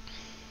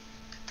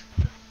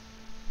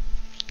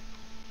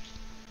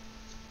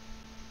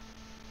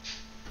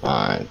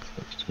 Five,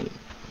 15.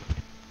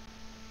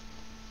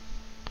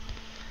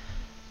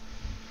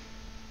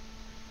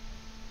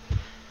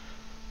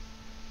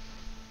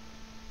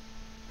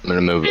 I'm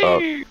gonna move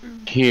up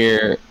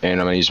here, and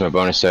I'm gonna use my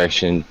bonus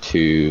action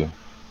to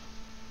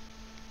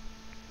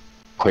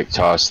quick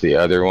toss the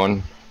other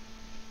one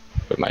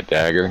with my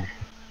dagger.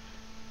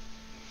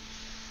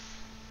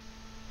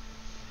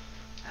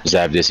 Does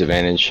that have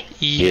disadvantage?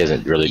 He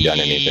hasn't really done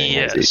anything,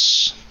 has he?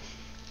 Yes.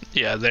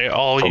 Yeah, they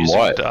all From use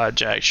what?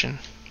 dodge action.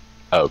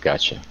 Oh,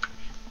 gotcha.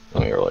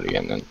 Let me roll it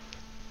again then.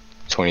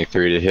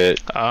 23 to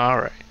hit. All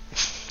right.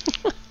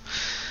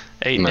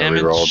 8 I'm gonna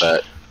damage. re-roll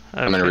that.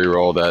 I'm gonna Okay.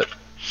 re-roll that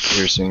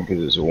piercing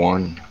because it's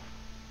 1.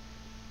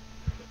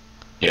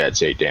 Yeah,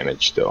 it's 8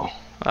 damage still.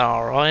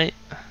 All right.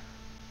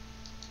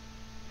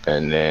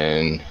 And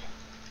then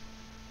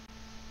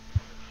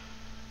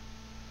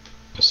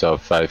I still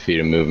have 5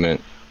 feet of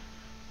movement.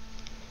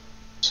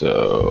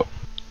 So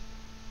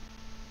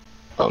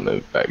I'll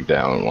move back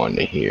down 1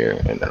 to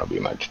here, and that'll be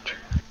my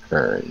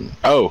turn.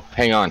 Oh,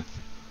 hang on.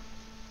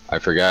 I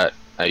forgot.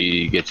 I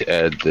get to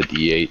add the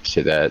D8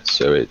 to that,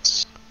 so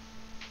it's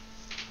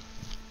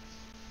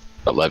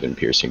 11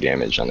 piercing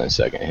damage on the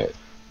second hit.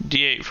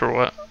 D8 for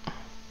what?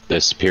 The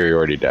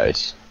superiority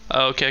dice.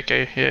 Oh,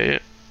 okay. Yeah.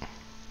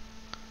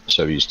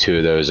 So I've used 2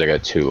 of those. I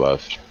got 2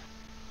 left.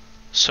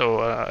 So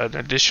an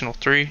additional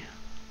 3.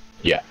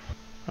 Yeah.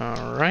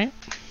 All right.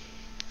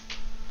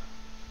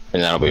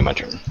 And that'll be my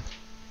turn.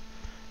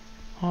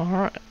 All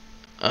right.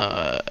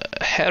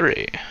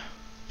 Harry.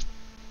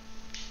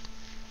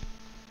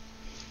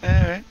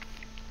 Alright.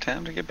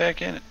 Time to get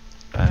back in it.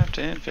 5,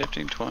 10,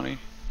 15, 20,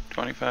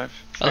 25.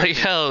 I like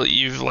how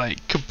you've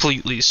like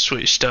completely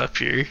switched up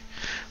your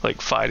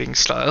like fighting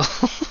style.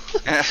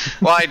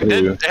 Well,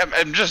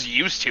 I'm just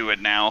used to it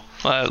now.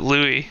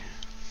 Louis.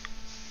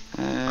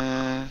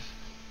 Ow.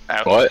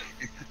 What?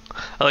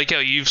 I like how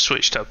you've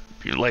switched up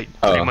your like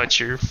pretty Oh. much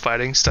your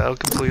fighting style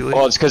completely.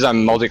 Well, it's because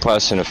I'm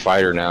multi-class and a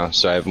fighter now,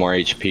 so I have more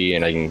HP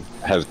and I can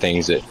have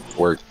things that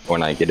work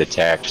when I get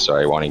attacked, so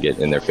I want to get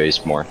in their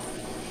face more.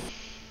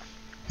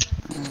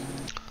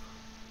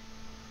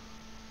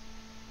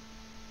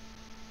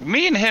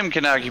 Me and him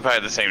can occupy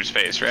the same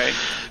space, right?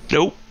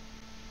 Nope.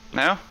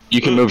 No?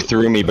 You can move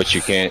through me, but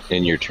you can't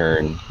in your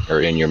turn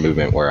or in your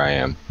movement where I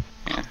am.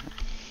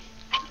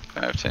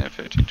 5, 10,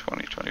 15,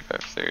 20, 25,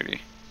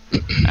 30.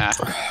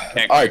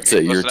 Can't I'd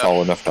say you're close enough.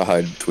 tall enough to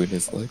hide between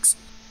his legs.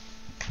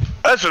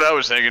 That's what I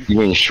was thinking. You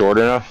mean short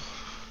enough?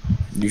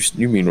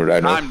 You mean what I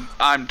know?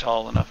 I'm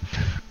tall enough.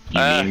 You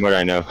mean what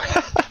I know?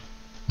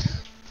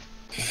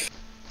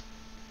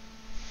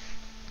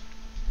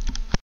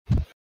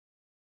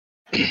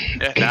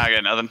 Yeah, now I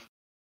got nothing.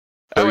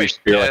 Throw your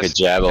spear like a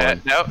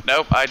javelin.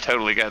 Nope, I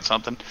totally got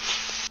something.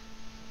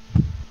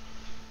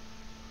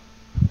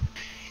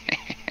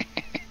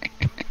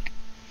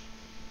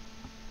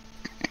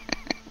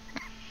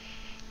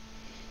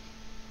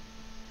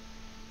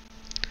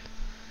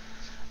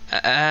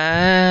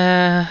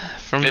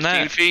 From 15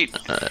 that feet.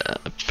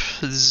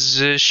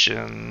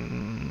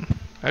 position.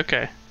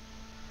 Okay.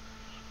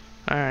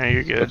 Alright,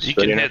 you're good. Looks You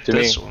good can enough hit to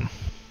this me. one.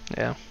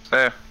 Yeah.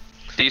 There.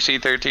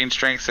 DC 13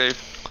 strength save.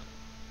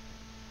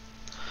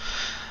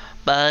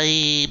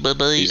 Bye, bye,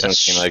 bye. These don't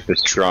seem like the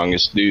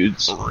strongest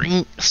dudes.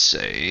 Rank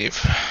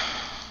save.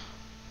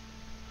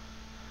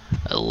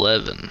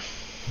 11.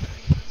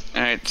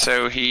 Alright,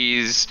 so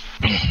he's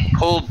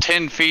pulled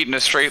 10 feet in a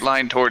straight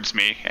line towards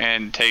me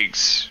and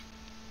takes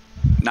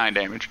 9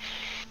 damage.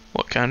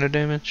 What kind of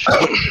damage?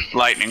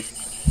 Lightning.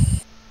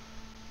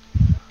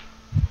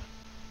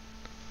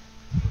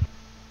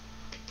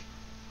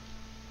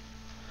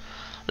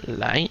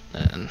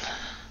 Lightning.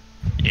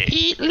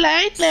 Eat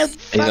lightning.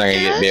 He's not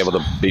gonna be able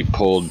to be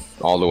pulled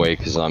all the way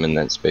because I'm in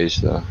that space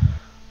though.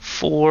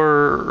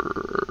 4.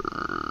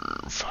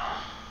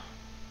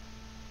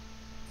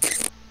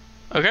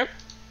 Okay.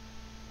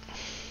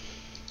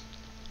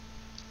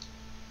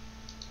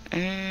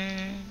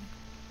 And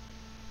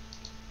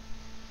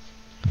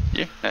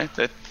yeah,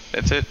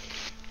 that's it.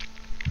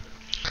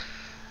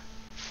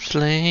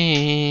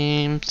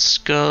 Flame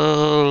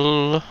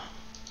skull.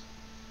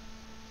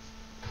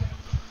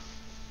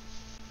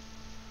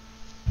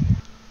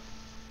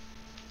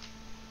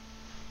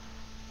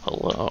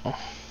 Hello.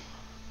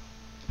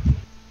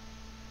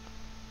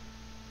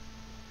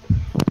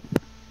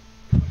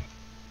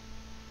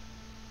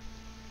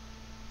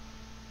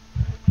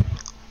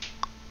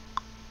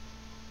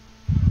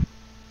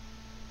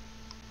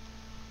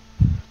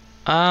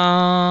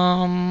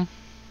 Um.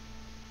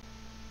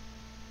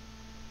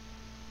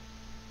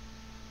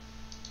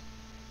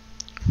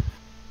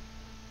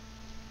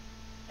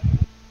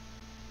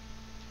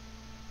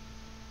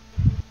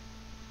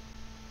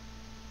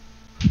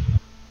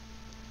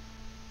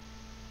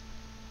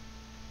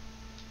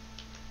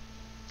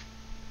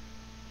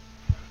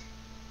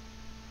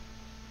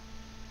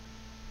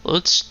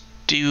 Let's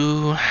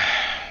do.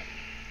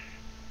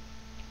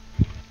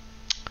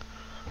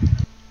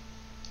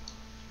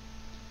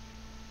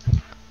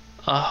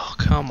 Oh,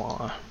 come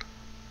on.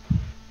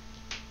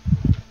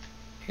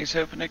 He's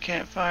hoping I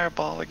can't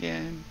fireball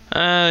again.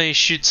 He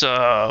shoots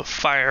a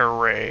fire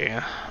ray.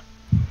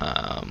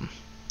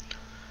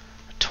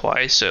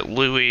 Twice at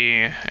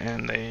Louis,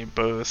 and they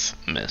both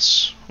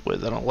miss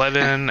with an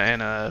 11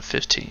 and a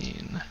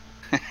 15.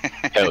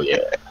 Hell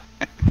yeah.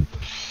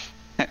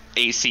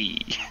 AC.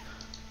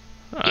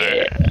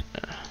 Alright.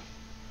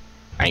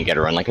 I ain't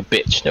gotta run like a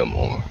bitch no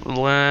more.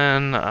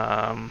 Len,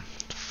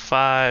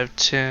 5,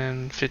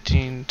 10,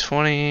 15,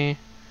 20,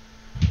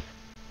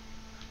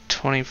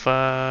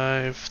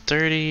 25,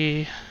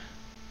 30.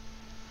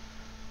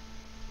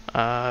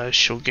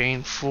 She'll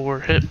gain 4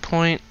 hit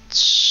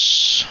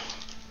points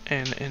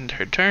and end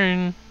her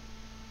turn.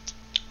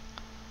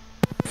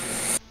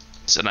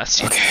 So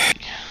that's okay.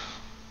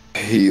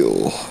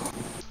 Heal.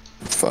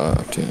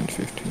 5, 10,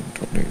 15,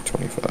 20,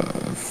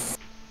 25,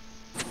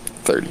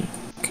 30.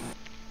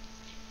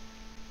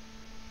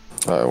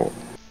 Alright,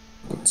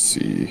 let's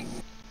see.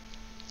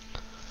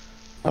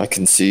 I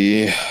can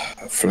see a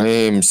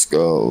flame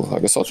skull. I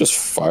guess I'll just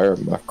fire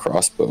my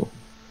crossbow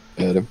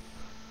at him.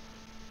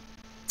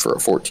 For a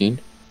 14.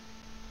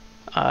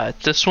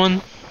 This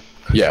one?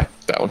 Yeah,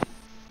 that one.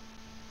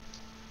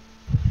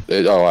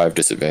 Oh, I have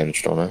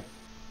disadvantage, don't I?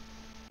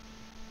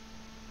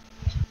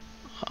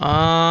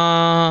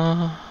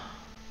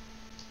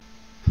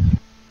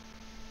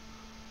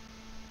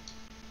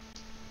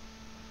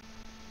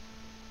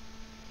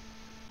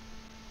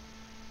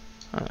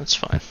 That's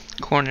fine.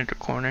 Corner to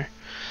corner.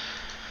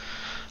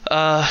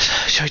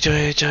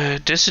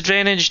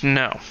 Disadvantage?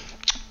 No.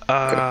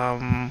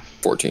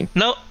 14.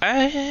 No,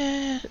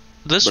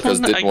 this Because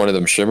one, didn't one of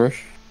them shimmer?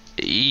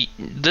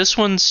 this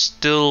one's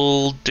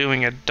still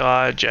doing a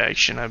dodge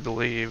action, I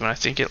believe, and I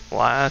think it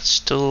lasts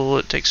till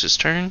it takes his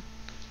turn.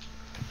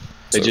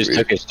 It just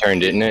took his turn,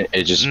 didn't it?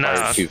 It just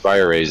fired 2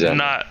 fire rays at him.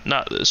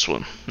 Not this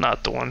one.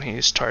 Not the one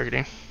he's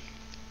targeting.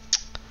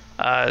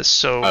 Oh,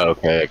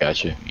 okay, I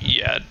got you.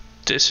 Yeah,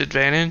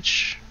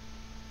 disadvantage.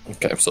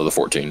 Okay, so the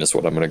 14 is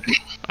what I'm gonna...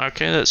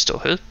 Okay, that still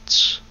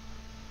hits.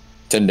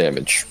 10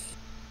 damage.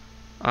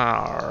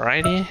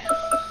 Alrighty.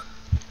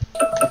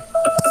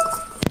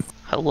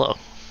 Hello.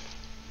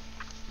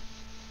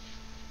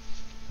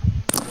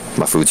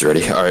 My food's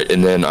ready. Alright,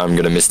 and then I'm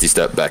gonna Misty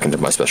Step back into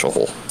my special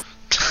hole.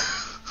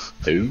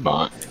 Ooh,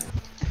 my.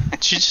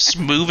 Did you just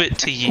move it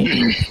to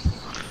you?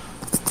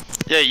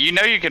 Yeah, you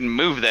know you can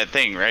move that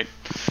thing, right?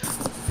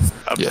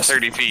 Up Yes. to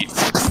 30 feet.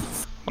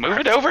 Move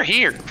it over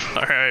here.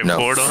 Alright, No.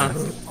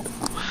 Bordon.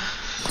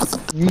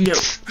 No.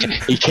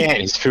 He can't,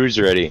 his food's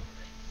ready.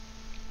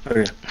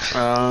 Okay.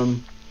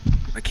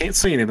 I can't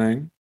see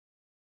anything.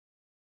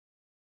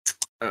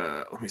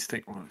 Let me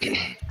think. 1,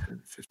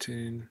 10,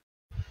 15.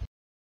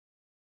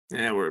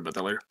 Yeah, we'll worry about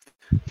that later.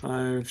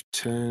 5,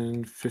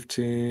 10,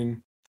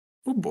 15.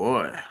 Oh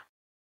boy.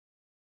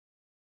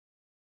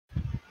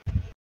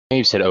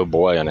 You said, oh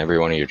boy, on every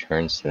one of your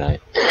turns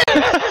tonight. You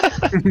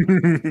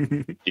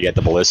got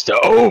the ballista.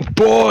 Oh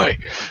boy!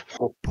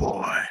 Oh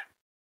boy.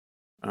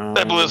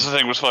 That ballista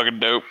thing was fucking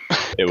dope.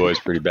 It was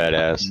pretty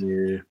badass.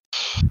 Yeah.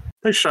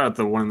 They shot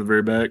the one in the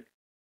very back.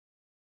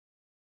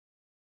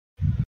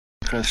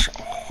 Because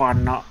why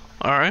not?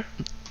 Alright.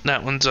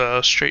 That one's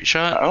a straight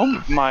shot.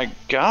 Oh my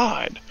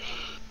god.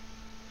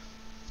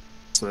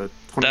 So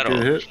 22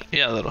 to hit.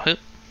 Yeah, that'll hit.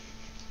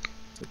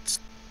 It's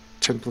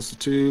 10 plus a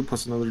 2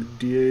 plus another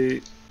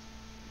d8.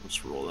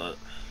 Let's roll that.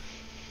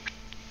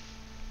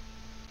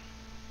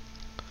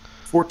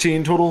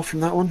 14 total from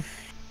that one.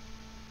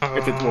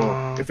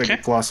 If I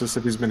get Colossus,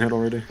 if he's been hit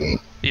already.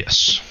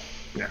 Yes.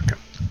 Yeah, okay.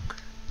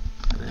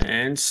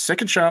 And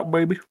second shot,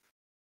 baby.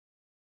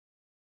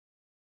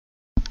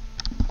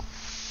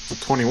 So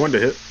 21 to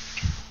hit.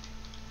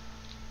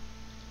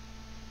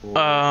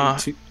 Or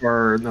 18,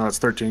 or no, it's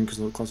 13 because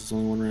the Colossus is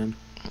only one round.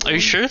 Are you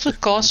sure the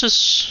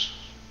Colossus?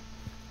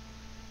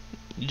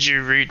 Did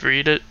you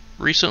read it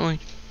recently?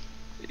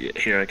 Yeah,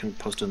 here, I can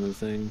post it in the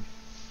thing.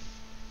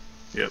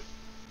 Yep.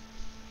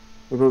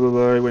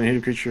 When hit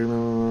a creature.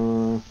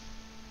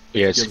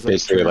 Yeah, it's Gives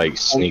basically extra- like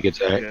sneak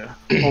attack.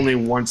 Yeah, only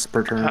once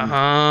per turn.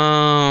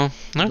 Oh,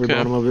 The okay.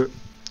 bottom of it.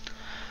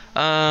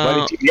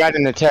 But if you got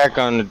an attack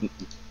on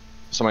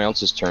somebody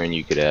else's turn,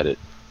 you could add it.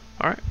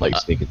 Alright. Like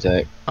sneak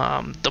attack.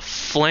 The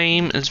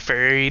flame is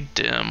very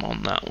dim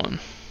on that one.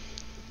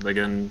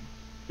 Again,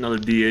 another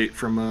D8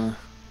 from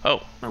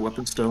Oh. my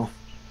weapon still.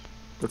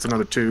 That's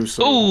another 2.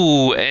 So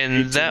Ooh, and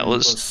 18 that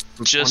was plus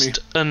the just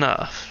 20.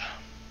 enough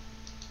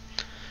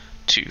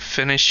to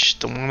finish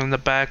the one in the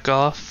back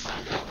off.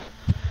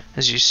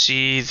 As you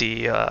see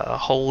the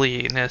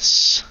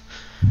holiness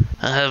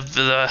of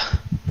the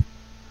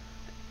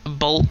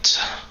bolt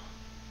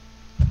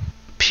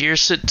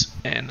pierce it,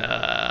 and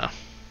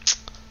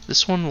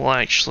this one will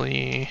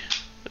actually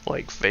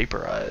like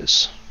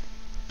vaporize.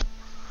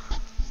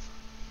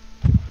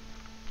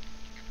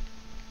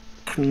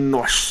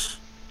 Nice.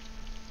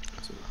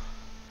 So,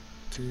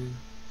 2.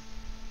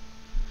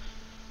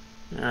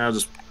 Yeah, I'll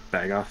just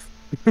bag off.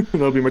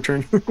 That'll be my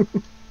turn.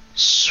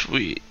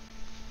 Sweet.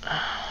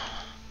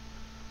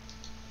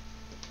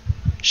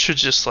 Should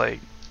just like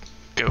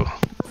go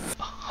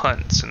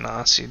hunt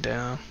Sanasi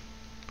down.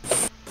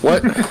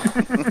 What?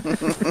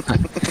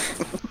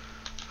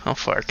 How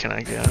far can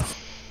I go?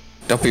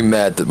 Don't be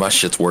mad that my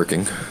shit's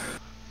working.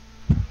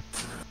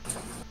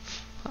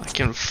 I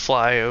can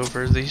fly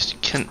over these.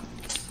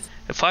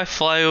 If I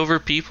fly over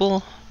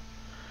people,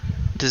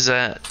 does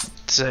that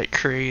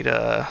create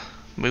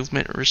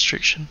movement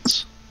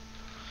restrictions?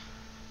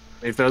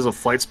 If it has a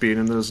flight speed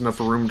and there's enough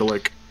room to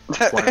like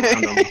fly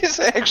around them, He's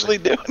actually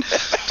doing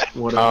it.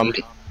 whatever.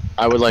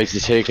 I would like to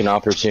take an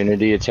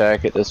opportunity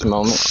attack at this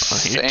moment.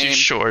 You're too Same.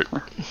 short.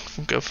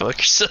 Go fuck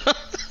yourself.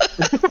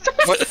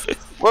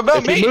 What about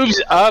If he me?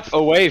 moves up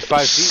away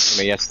 5 feet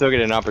from me, I still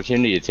get an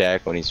opportunity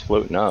attack when he's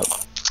floating up.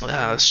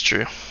 Ah, that's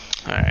true.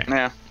 Alright.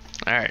 Yeah.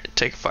 Alright,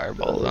 take a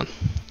fireball then.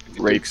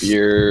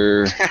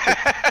 Rapier,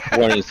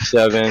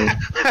 27.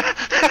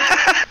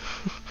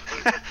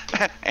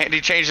 Andy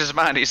changed his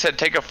mind. He said,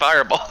 "Take a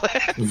fireball."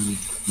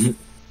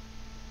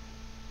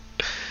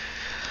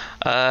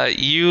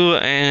 You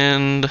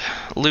and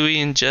Louie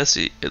and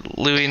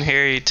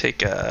Harry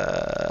take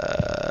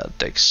a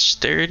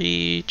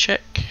dexterity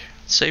check,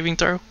 saving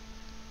throw.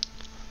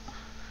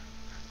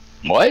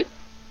 What?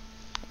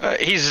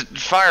 He's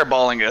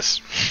fireballing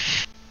us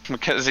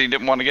because he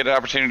didn't want to get an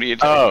opportunity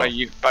to Oh.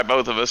 by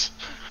both of us.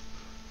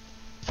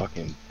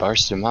 Fucking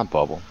burst in my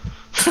bubble.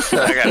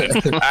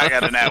 I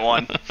got a nat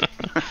 1.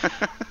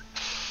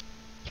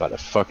 Try to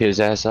fuck his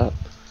ass up.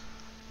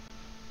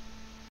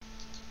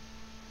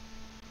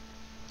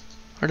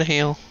 Where the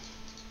hell?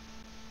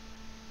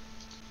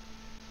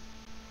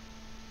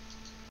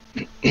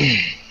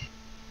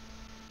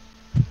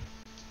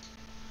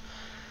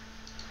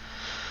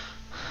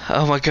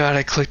 Oh my god,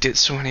 I clicked it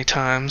so many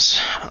times.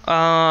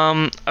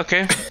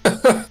 Okay.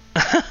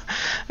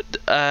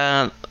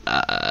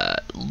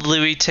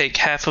 Louis take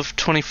half of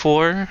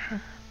 24,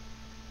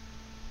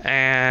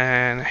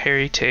 and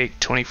Harry take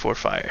 24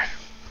 fire.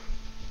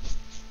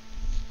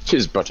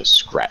 He's a bunch of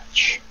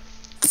scratch.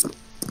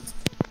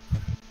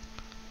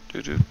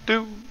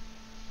 Do.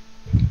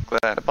 Glad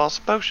I bought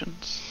some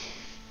potions.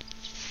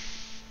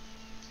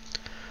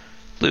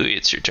 Louis,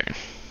 it's your turn.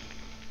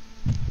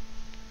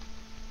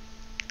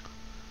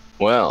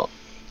 Well,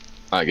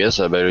 I guess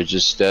I better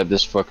just stab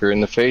this fucker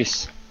in the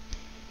face.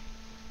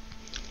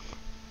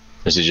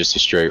 Is it just a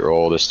straight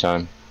roll this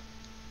time?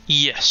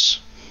 Yes.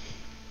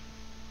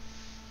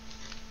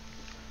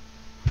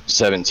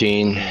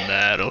 17.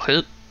 That'll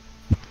hit.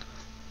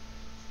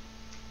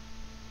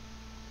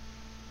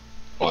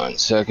 1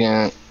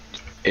 second.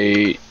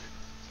 8.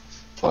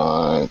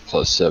 5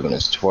 plus 7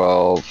 is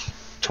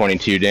 12.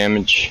 22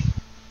 damage.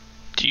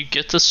 Do you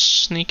get the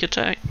sneak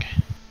attack?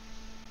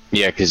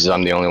 Yeah, because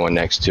I'm the only one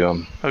next to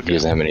him. Okay. He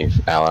doesn't have any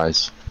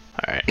allies.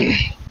 Alright.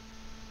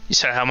 You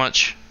said how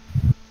much?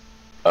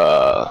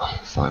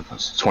 5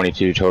 plus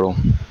 22 total.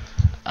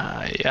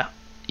 Yeah.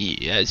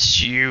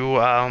 Yes, you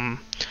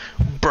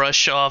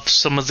brush off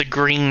some of the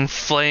green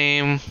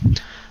flame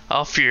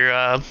off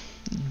your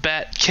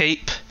bat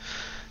cape.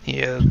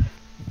 You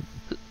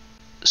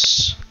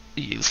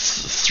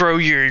throw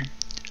your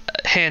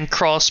hand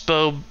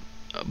crossbow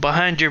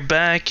behind your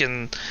back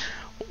and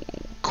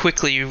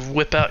quickly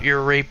whip out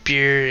your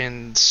rapier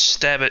and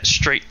stab it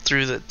straight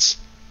through its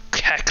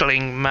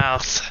cackling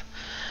mouth.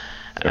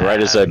 And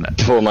right as I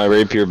pull my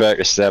rapier back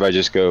to stab, I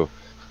just go,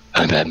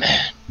 "I'm Batman,"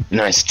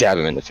 and I stab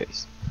him in the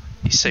face.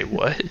 You say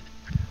what?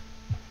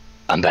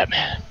 I'm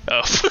Batman.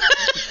 Oh.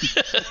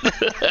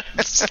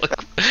 It's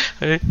like,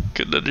 I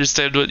couldn't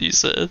understand what you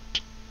said.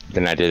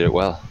 Then I did it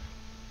well.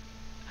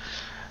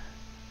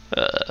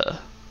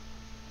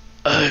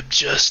 I'm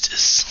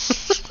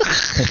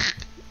justice.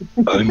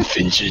 I'm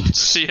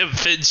vengeance. You have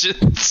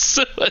vengeance.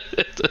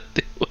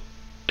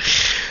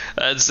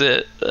 That's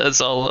it.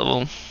 That's all of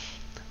them.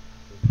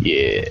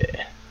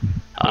 Yeah.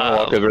 I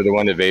walk over to the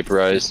one that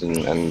vaporized,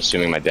 and I'm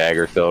assuming my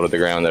dagger fell to the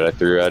ground that I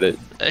threw at it.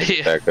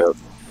 Yeah. Back up.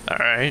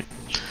 Alright.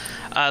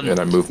 And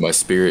I move my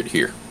spirit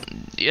here.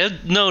 You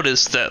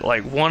noticed that,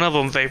 like, one of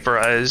them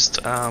vaporized,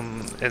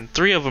 and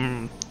 3 of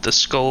them, the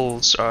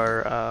skulls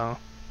are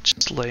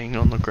just laying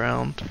on the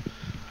ground.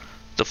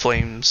 The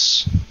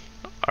flames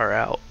are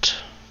out.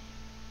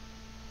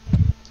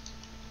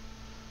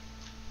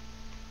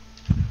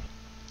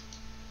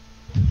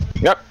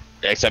 Yep.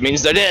 Yes, that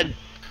means they're dead.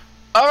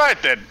 All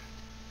right then.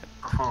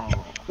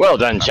 Well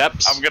done,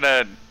 chaps. I'm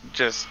gonna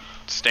just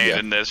stand Yeah.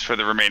 in this for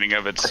the remaining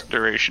of its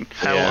duration.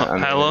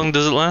 How long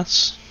does it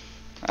last?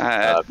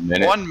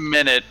 Minute. 1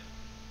 minute,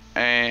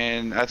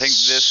 and I think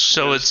this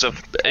So was it's the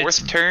it's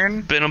fourth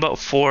turn. been about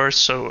 4,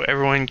 so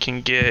everyone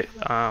can get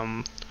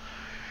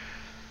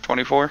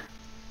 24.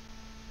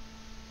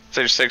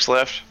 So there's 6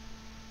 left.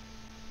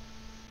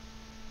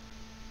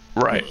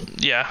 right.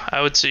 Yeah,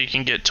 I would say you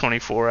can get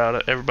 24 out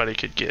of everybody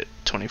could get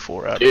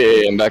 24 out of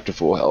Yeah, I'm back to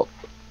full health.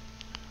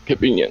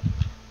 Convenient.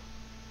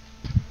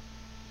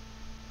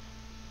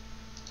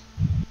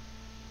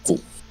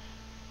 Cool.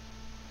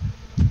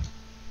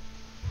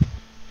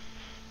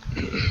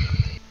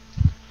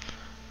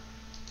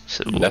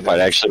 So That fight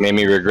actually made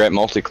me regret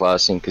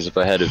multi-classing, because if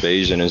I had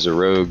evasion as a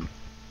rogue,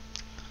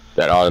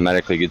 that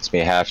automatically gets me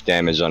half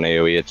damage on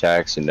AoE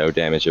attacks and no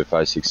damage if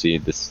I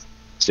succeed this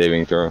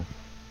saving throw.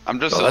 I'm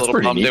just Oh, a that's little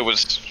pretty bummed neat. it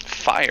was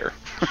fire.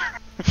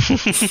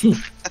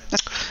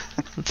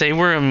 they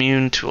were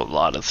immune to a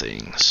lot of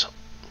things.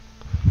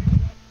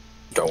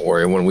 Don't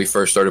worry, when we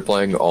first started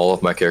playing, all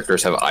of my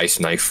characters have ice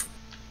knife.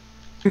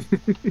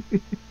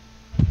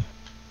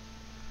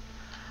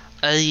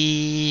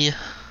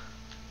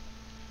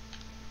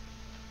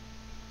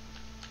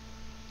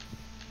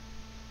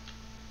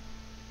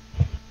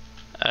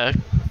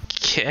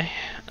 Okay.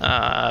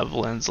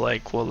 Blend's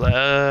like, well,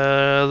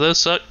 those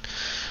suck.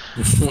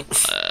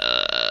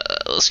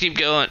 Let's keep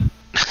going.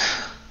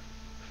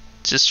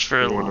 Just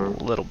for a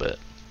little bit.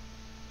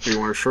 Do you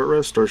want a short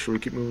rest, or should we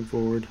keep moving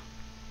forward?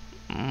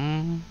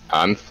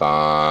 I'm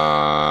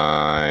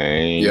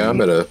fine. Yeah, I'm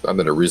at a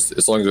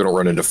as long as we don't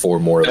run into 4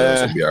 more of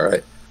those, it'll be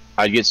alright.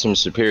 I'd get some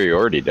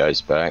superiority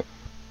dice back.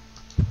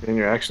 In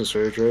your action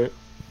surge, right?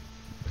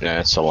 Nah,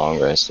 it's a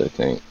long rest, I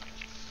think.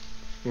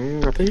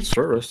 I think it's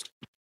short rest.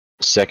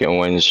 Second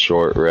one's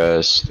short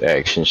rest,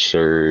 action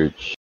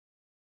surge.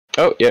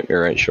 Oh, yep,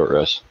 you're right, short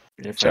rest.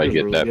 Yeah, So I'd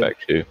get really that good. back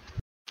too.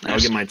 I'll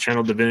get my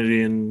channel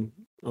divinity and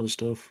other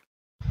stuff.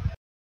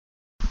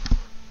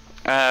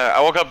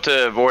 I woke up to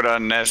Vordon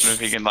and asked him if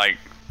he can like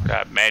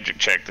magic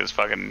check this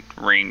fucking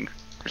ring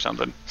or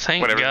something.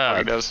 Thank Whatever God. the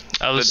fuck he does.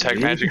 I was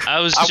Detect magic. I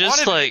was I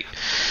just wanted- like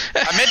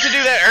I meant to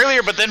do that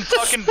earlier, but then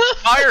fucking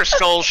fire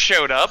skulls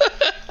showed up.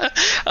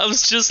 I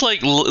was just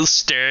like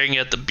staring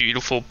at the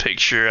beautiful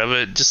picture of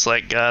it, just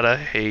like, God, I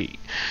hate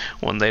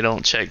when they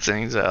don't check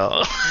things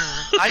out.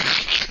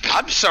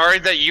 I'm sorry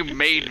that you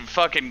made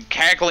fucking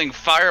cackling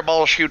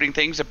fireball shooting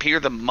things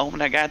appear the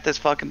moment I got this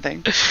fucking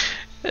thing.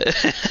 I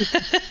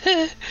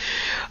didn't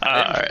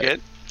Alright. forget.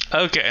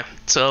 Okay,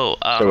 so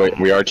So wait,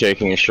 we are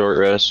taking a short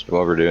rest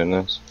while we're doing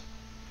this.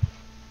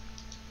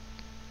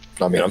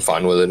 I mean, I'm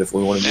fine with it if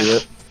we want to do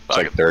that. It's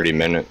like 30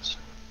 minutes.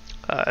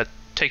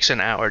 takes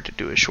an hour to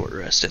do a short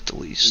rest at the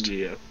least.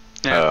 Yeah.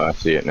 Yeah. Oh, I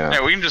see it now.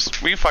 Yeah, we can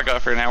fuck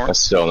off for an hour. That's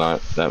still not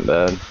that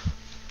bad.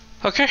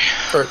 Okay.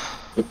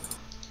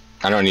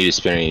 I don't need to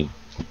spend any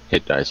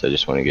hit dice. I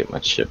just want to get my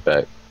shit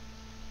back.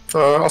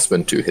 I'll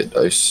spend 2 hit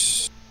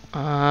dice.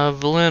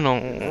 Valen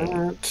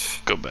will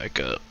go back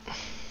up.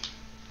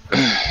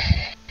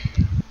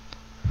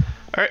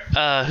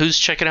 Alright, who's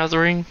checking out the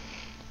ring?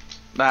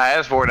 Nah, I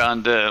asked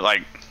Vordon to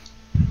like.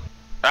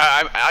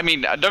 I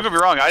mean, don't get me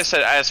wrong. I asked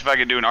if I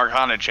could do an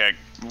Arcana check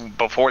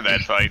before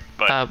that fight,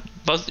 but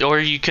Both, or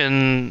you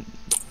can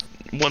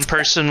one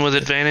person with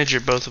advantage, or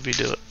both of you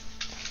do it.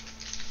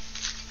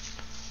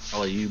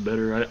 Probably you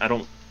better. I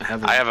don't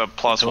have. I have a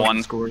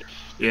 +1. Score.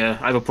 Yeah,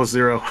 I have a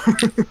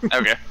 +0.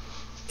 Okay.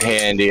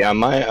 Hey Andy, on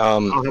my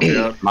I'll help you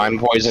out. mind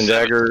poison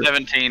dagger.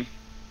 17.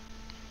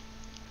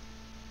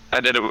 I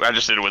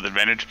just did it with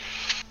advantage.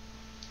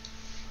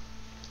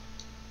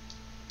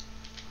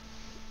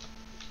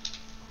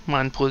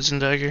 Mind poison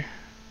dagger.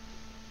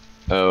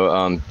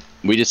 Oh,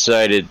 we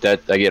decided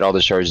that I get all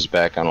the charges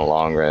back on a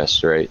long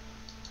rest, right?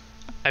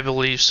 I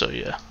believe so.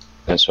 Yeah.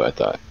 That's what I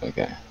thought.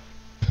 Okay.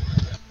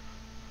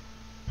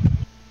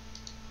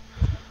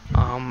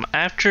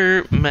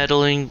 After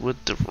meddling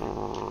with the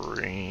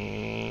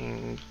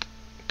ring,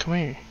 come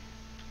here.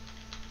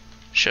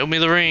 Show me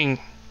the ring.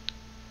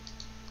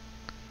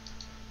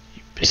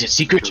 Is it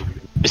secret?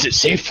 Is it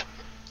safe?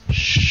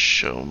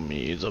 Show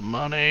me the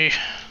money.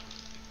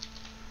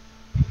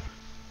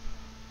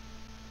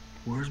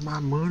 Where's my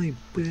money,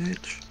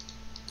 bitch?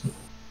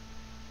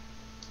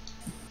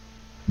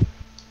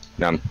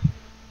 Now I'm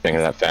thinking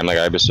of that Family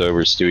Guy episode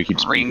where Stewie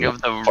keeps Ring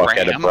of the fuck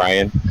out of Ram.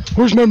 Brian.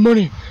 Where's my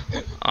money?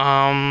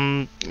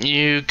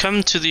 You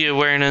come to the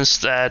awareness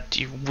that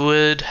you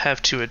would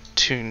have to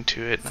attune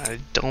to it, and I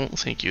don't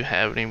think you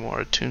have any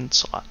more attuned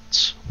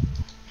slots.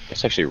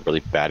 That's actually a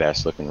really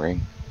badass looking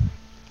ring.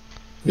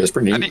 Yeah, it's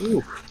pretty How neat. do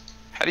you,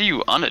 how do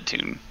you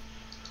unattune?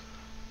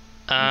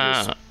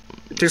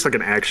 It takes like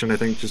an action, I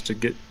think, just to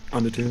get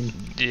on the tune.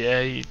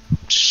 Yeah, you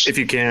If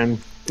you can.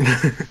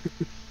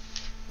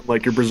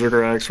 Like your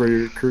Berserker axe where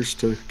you're cursed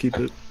to keep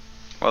it.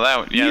 Well,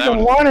 that You that don't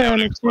would- want to that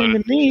would understand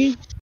explode. to me.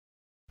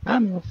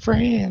 I'm your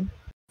friend.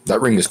 That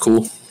ring is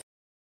cool.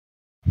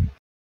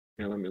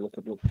 Yeah, let me look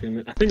up the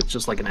payment. I think it's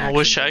just like an I action.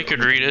 wish I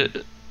could read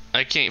it.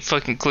 I can't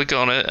fucking click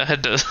on it. I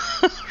had to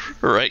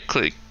right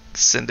click,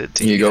 send it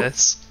to Here you you go.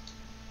 guys.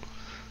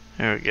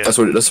 There we go. That's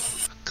what it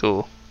is.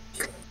 Cool.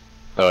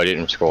 Oh, I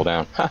didn't scroll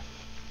down. Huh.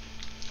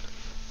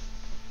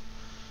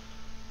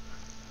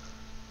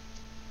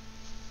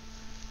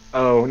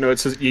 Oh, no, it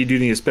says you do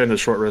need to spend a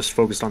short rest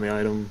focused on the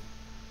item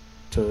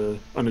to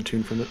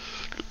unattune from it.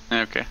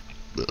 Okay.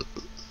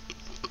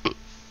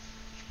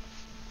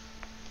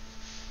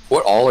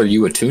 What all are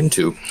you attuned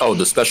to? Oh,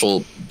 the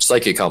special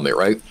psychic helmet,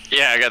 right?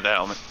 Yeah, I got the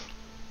helmet.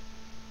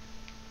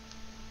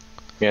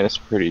 Yeah, that's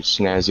a pretty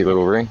snazzy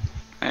little ring.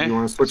 Eh, You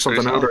want to switch pretty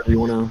something out, solid. or do you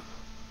want to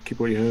keep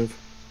what you have?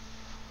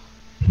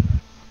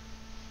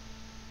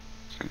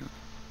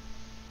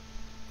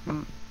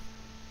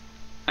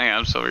 Hang on,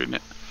 I'm still reading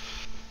it.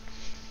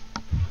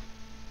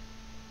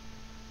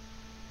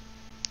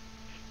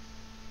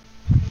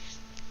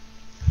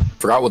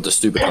 Forgot what the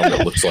stupid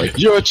helmet looks like.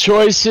 Your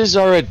choices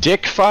are a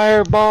dick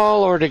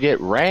fireball or to get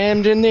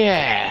rammed in the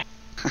ass.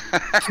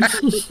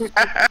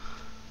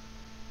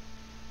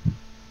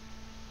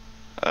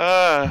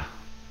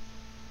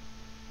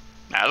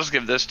 I'll just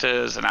give this to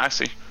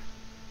Zanaxi.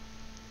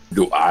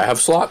 Do I have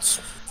slots?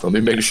 Let me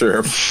make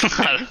sure.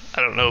 I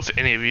don't know if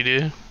any of you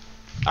do.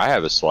 I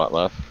have a slot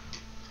left.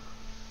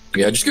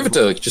 Yeah, just give it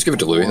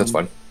to Louis. That's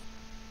fine.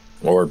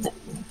 Or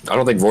I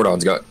don't think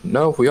Vordon's got.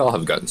 No, we all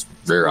have gotten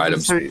rare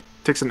items. It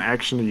takes an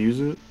action to use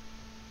it.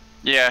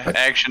 Yeah,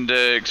 action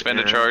to expend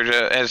a Yeah. charge.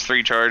 It has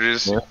 3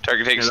 charges. Yeah.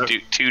 Target takes Yeah,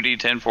 that-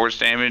 2d10 force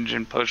damage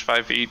and push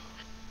 5 feet.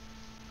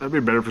 That'd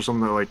be better for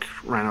someone that like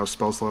ran out of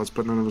spell slots,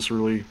 but none of us are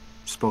really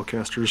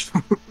spellcasters.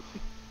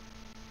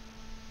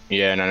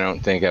 Yeah, and I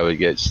don't think I would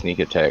get sneak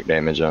attack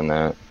damage on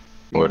that.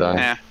 Would I?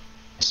 Yeah. It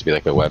has to be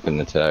like a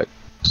weapon attack.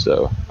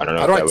 So I don't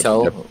know How if do that I would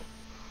tell? end up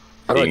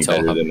How do I being tell?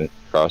 better How, than a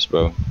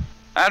crossbow.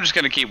 I'm just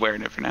gonna keep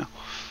wearing it for now.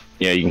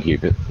 Yeah, you can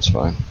keep it. It's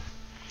fine.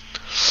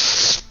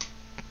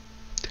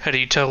 How do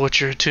you tell what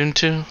you're attuned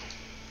to?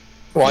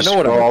 well, I Just know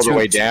what I'm scroll all the attuned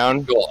way to.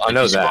 down. Well, I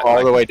know Just that. scroll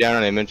all the way down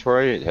on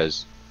inventory. It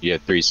has you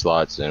have 3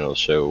 slots, and it'll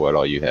show what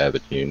all you have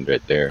attuned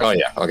right there. Oh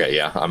yeah. Okay.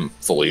 Yeah. I'm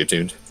fully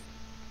attuned.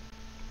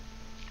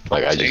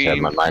 Like I just have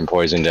my mind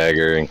poison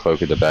dagger and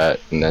cloak of the bat,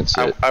 and that's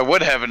it. I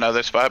would have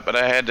another spot, but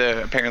I had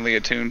to apparently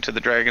attune to the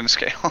dragon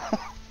scale.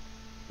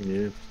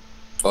 Yeah.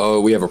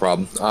 Oh, we have a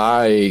problem.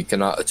 I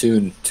cannot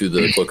attune to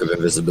the cloak of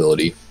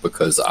invisibility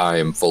because I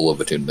am full of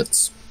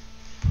attunements.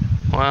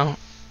 Well,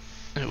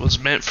 it was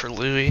meant for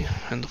Louis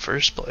in the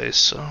first place,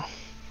 so.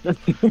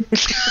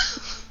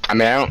 I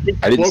mean,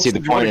 I didn't see the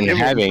Cloaks point in would give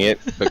having it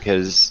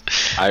because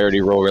I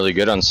already roll really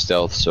good on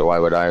stealth. So why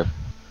would I?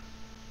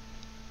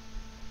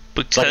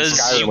 It's like Because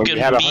Skyrim, you when can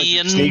have be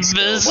 100 sneak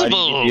skill, why do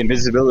you get invisible. the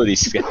invisibility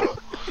skill.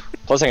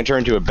 Plus, I can turn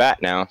into a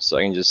bat now, so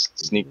I can just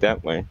sneak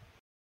that way.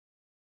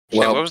 Shit,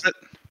 Well- what was that?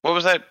 What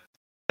was that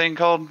thing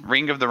called?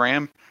 Ring of the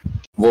Ram?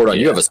 Vordon,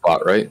 you have a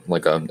spot, right?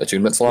 Like a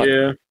attunement slot.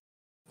 Yeah.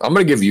 I'm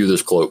gonna give you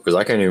this cloak because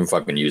I can't even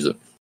fucking use it.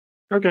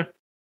 Okay.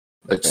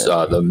 It's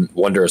the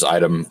wondrous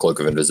item, cloak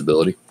of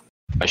invisibility.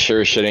 I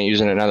sure as shit ain't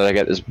using it now that I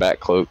got this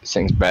bat cloak. This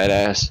thing's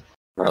badass.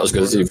 I was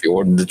gonna see if you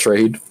wanted to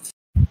trade.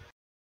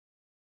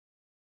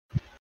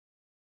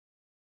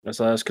 That's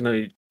last. Can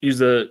I use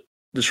the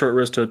short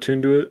rest to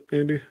attune to it,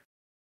 Andy?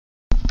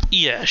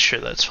 Yeah,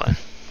 sure, that's fine.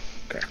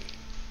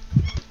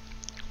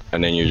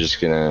 And then you're just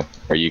gonna.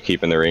 Are you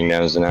keeping the ring now,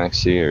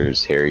 Zanaxi, or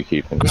is Harry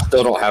keeping it?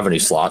 Still don't have any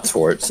slots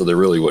for it, so there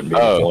really wouldn't be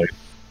any Oh. point.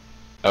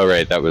 Oh,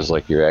 right, that was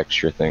like your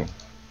extra thing.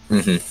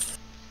 hmm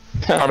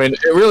I mean,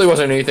 it really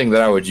wasn't anything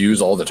that I would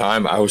use all the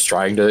time. I was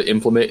trying to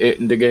implement it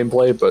into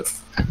gameplay, but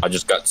I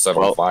just got set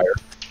on Well- fire.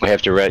 We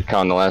have to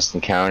retcon the last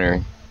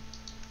encounter.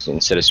 So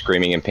instead of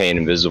screaming in pain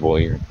invisible,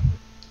 you're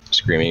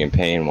screaming in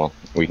pain while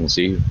we can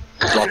see you.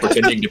 While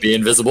pretending to be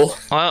invisible.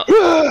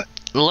 Well,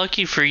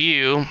 lucky for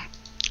you,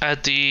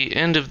 at the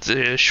end of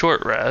the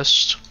short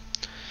rest,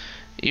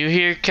 you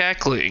hear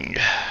cackling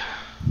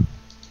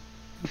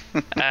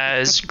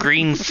as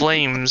green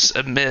flames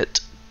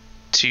emit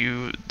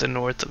to the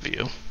north of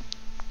you.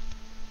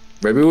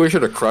 Maybe we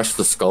should have crushed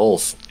the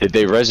skulls. Did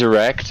they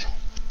resurrect?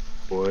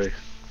 Boy.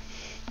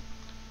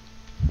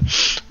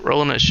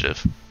 Roll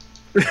initiative.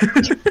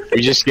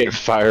 We just get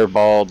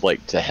fireballed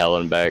like to hell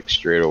and back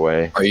straight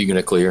away. Are you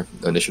gonna clear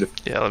initiative?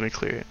 Yeah, let me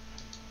clear it.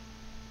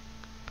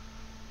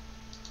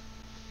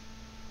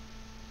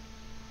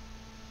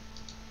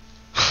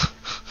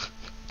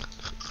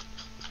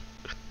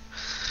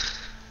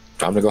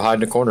 Time to go hide in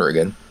the corner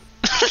again.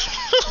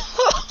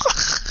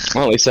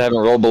 Well, at least I haven't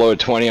rolled below a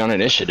 20 on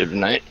initiative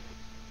tonight.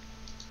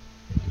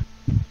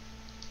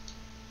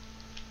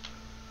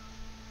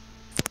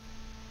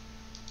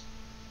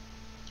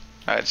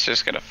 It's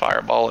just gonna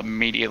fireball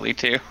immediately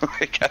too.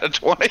 I got a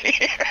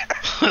 20.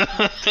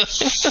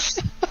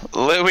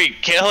 Louis,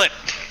 kill it.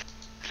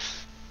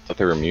 I thought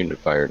they were immune to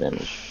fire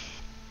damage.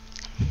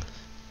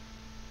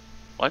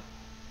 What?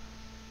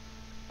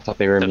 I thought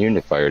they were immune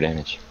to fire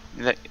damage.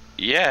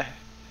 Yeah,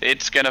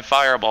 it's gonna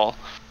fireball.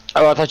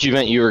 Oh, I thought you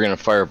meant you were gonna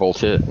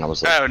firebolt it, and I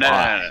was like, Oh,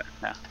 no.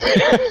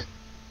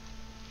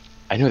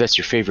 I know that's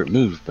your favorite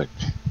move, but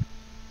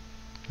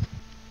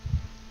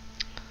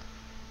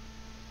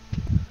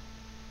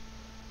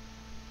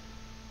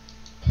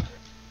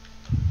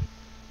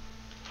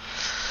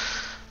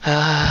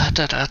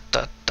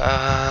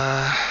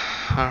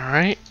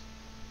Alright.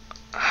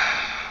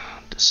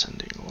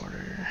 Descending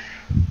order.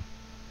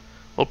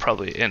 We'll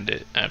probably end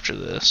it after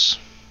this.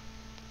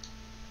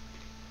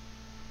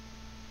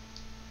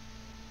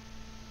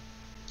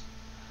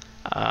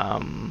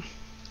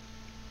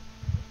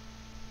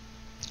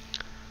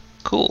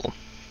 Cool.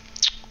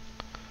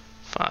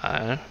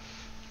 5,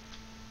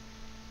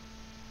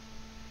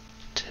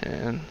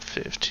 10,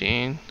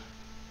 15.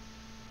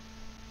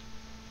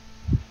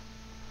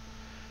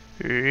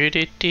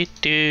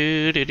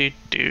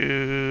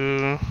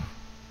 Do-do-do-do-do-do.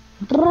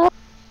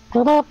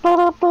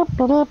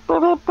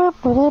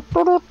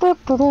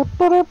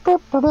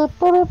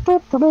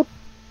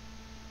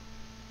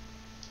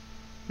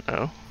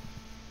 No.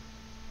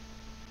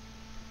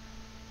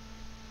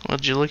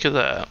 Would you look at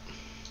that?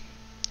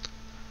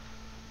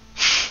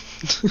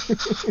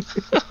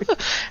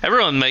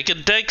 Everyone make a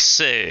dex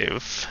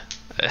save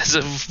as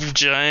a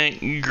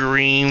giant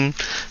green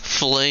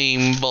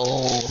flame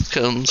ball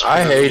comes.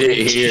 I hate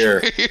it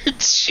here.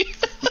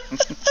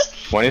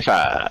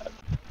 25.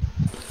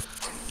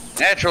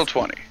 Natural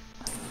 20.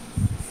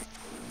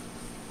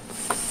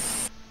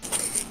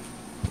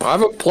 I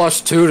have a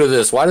 +2 to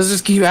this. Why does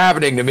this keep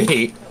happening to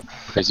me?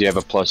 Because you have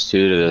a +2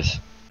 to this.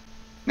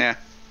 Yeah.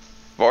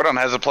 Vordon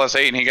has a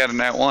 +8 and he got a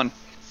nat 1.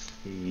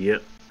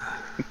 Yep.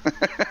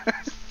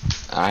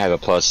 I have a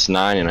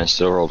 +9 and I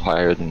still rolled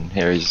higher than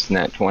Harry's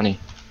nat 20.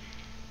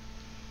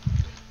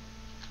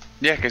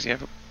 Yeah, because you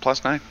have a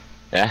 +9.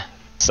 Yeah,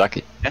 suck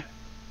it. Yeah.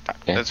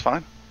 That's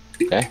fine.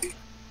 Yeah,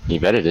 you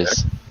bet it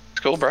is. It's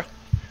cool, bro.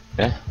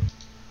 Yeah.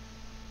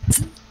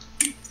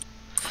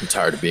 I'm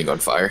tired of being on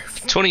fire.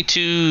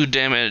 22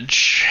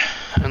 damage,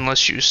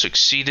 unless you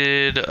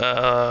succeeded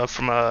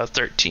from a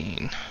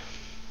 13.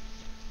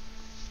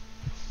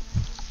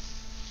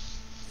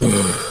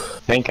 I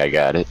think I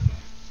got it.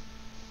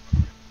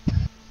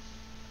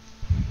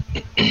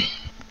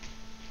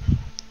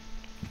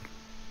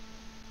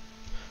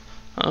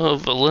 Oh,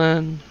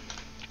 Valen.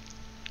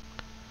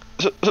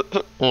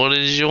 What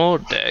is your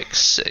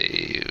dex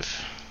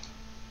save?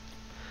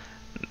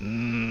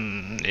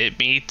 It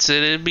beats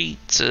it, it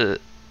beats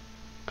it.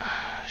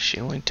 She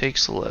only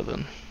takes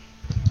 11.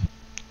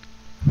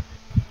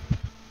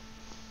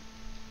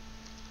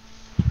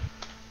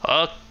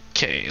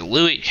 Okay,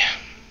 Louis.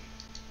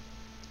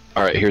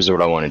 Alright, here's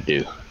what I want to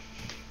do.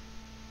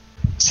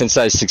 Since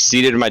I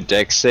succeeded my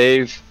dex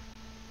save,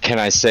 can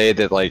I say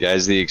that, like,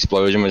 as the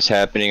explosion was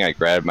happening, I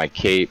grabbed my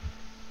cape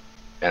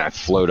and I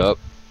float up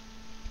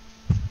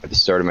at the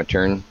start of my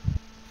turn?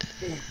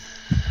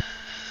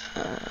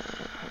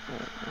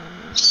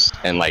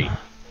 And, like,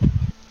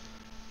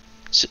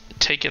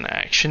 Take an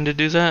action to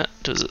do that?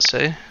 Does it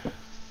say?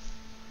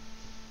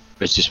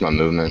 it's just my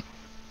movement.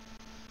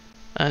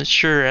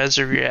 Sure, as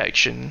a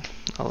reaction,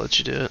 I'll let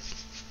you do it.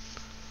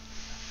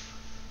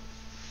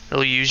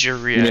 It'll use your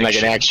You reaction. mean like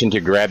an action to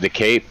grab the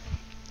cape?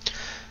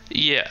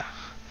 Yeah.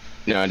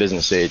 No, it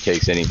doesn't say it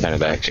takes any kind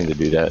of action to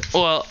do that.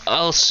 Well,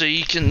 I'll say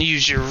you can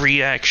use your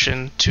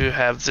reaction to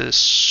have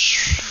this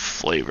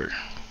flavor.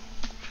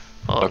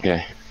 Well,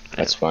 Okay,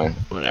 that's fine.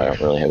 Whatever. I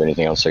don't really have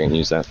anything else I can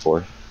use that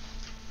for.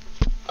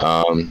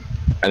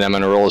 And I'm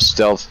gonna roll a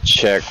stealth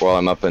check while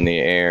I'm up in the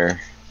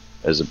air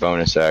as a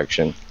bonus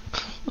action.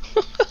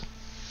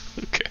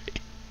 Okay.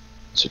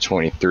 So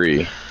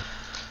 23.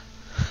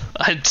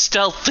 I'm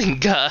stealthing,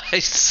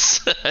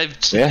 guys.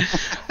 Yeah.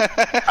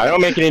 I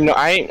don't make any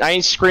I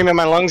ain't screaming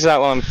my lungs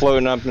out while I'm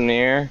floating up in the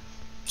air.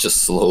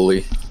 Just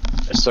slowly.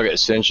 I still got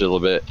cinched a little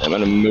bit. I'm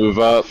gonna move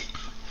up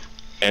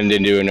and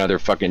then do another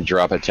fucking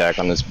drop attack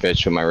on this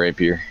bitch with my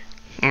rapier.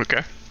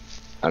 Okay.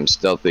 I'm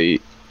stealthy.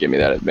 Give me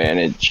that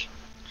advantage.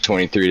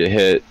 23 to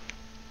hit.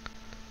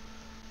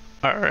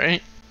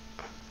 Alright.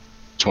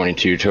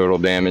 22 total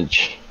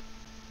damage.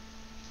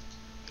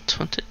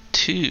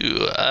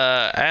 22.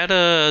 Add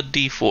a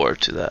d4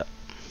 to that.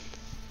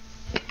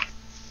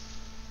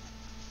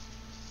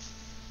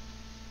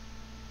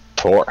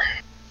 Four.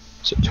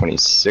 So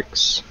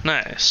 26.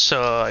 Nice.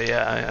 So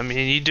yeah, I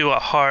mean, you do a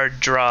hard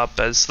drop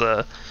as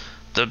the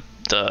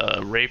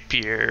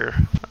rapier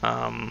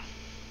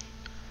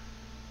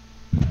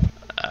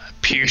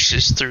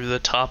pierces through the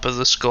top of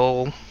the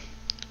skull.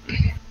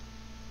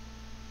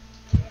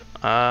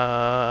 You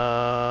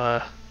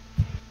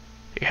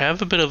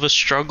have a bit of a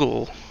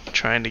struggle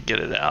trying to get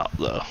it out,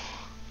 though.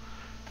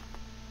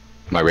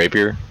 My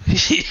rapier?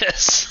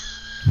 Yes.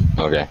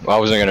 Okay. Well, I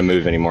wasn't going to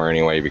move anymore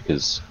anyway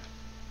because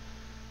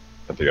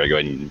I figured I'd go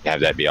ahead and have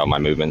that be all my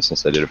movement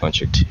since I did a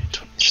bunch of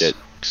shit.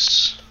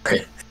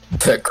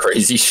 That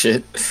crazy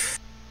shit.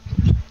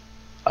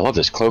 I love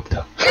this cloak,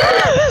 though.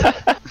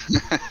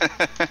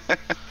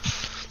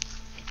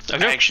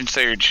 Okay. Action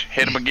surge.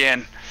 Hit him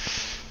again.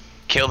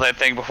 Kill that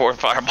thing before it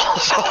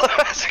fireballs all of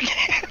us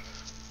again.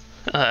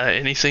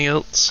 Anything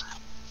else?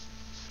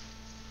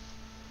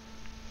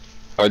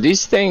 Are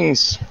these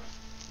things...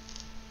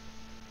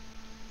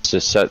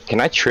 Can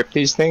I trip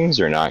these things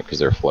or not? Because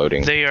they're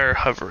floating. They are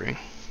hovering.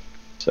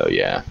 So,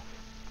 yeah.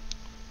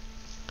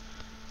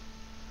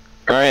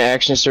 Alright,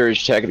 action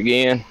surge. Attack it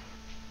again.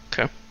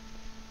 Okay.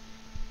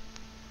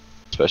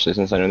 Especially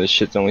since I know this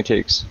shit only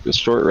takes a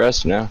short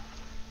rest now.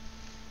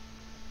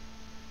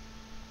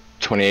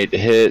 28 to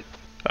hit.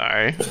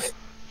 Alright.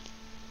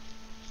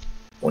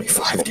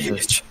 25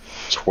 damage.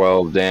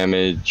 12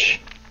 damage.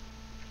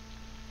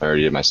 I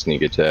already did my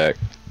sneak attack.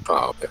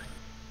 Oh, okay.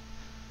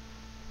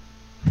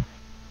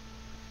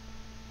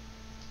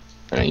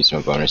 And I used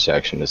my bonus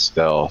action to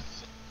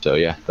stealth. So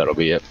yeah, that'll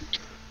be it.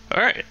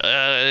 Alright.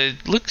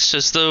 It looks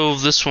as though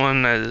this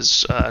one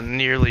is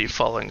nearly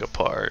falling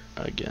apart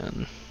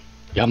again.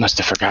 Y'all must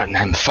have forgotten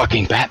I'm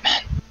fucking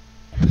Batman.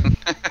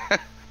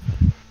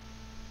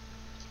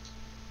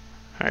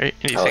 Alright,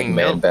 I like anything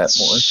Man-Bat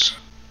else?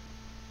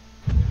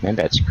 Man,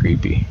 that's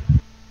creepy.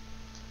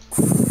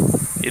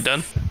 You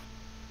done?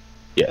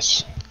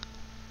 Yes.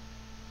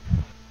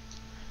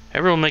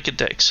 Everyone make a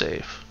deck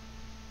save.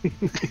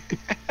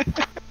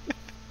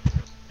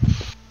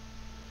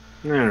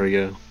 There we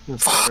go.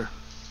 That's better.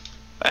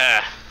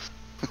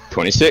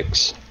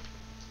 26.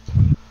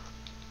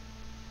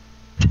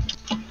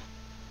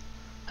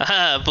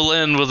 Haha,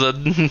 Belen with a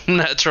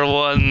natural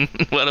one.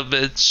 What a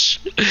bitch.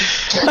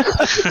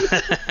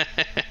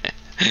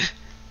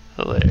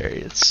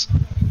 Hilarious.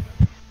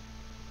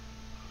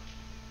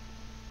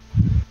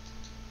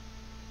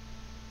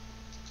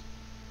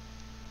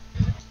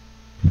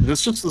 Is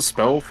this just the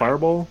spell,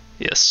 Fireball?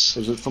 Yes.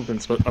 Or is it something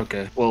special?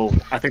 Okay. Well,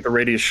 I think the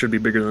radius should be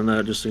bigger than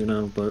that, just so you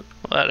know, but...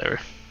 Whatever.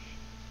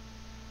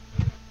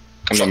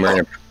 I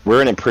mean,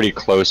 we're in a pretty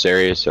close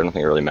area, so I don't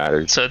think it really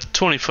matters. It's a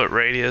 20-foot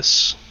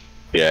radius.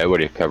 Yeah, it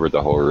would have covered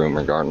the whole room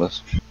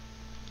regardless.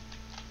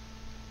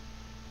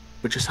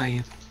 Which is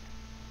saying.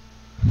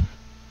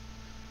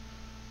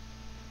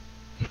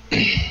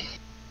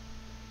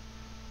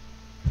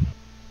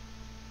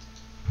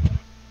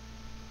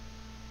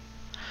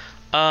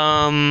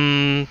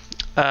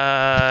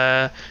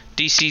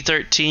 DC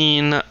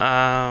 13,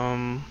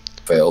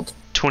 Failed.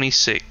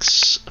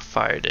 26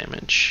 fire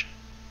damage.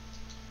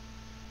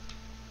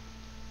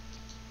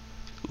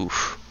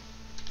 Oof.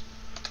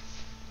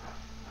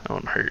 That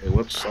one hurt. Hey,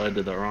 whoops, I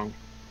did that wrong.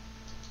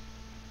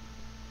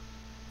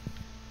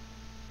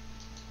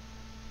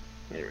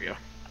 There we go.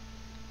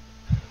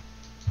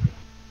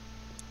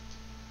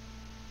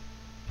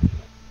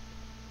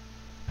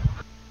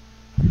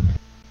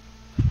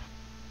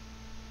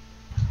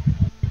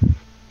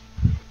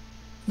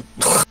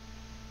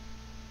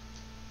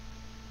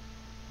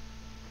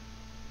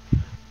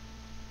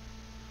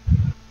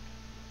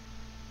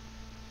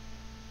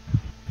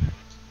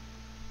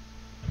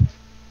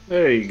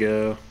 There you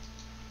go.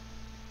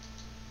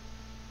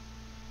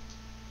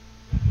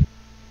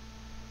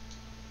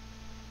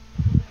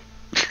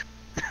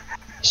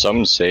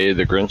 Some say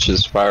the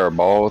Grinch's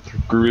fireball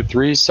grew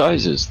 3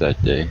 sizes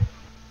that day.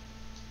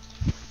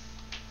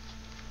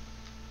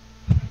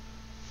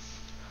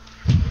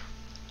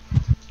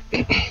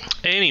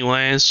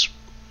 Anyways,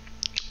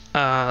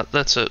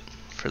 that's it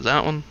for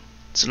that one.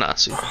 It's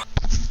Nazi.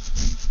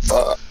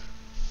 Fuck.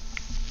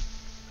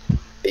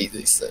 Hate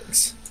these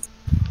things.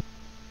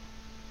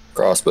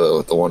 Crossbow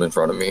with the one in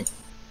front of me.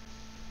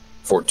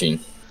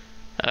 14.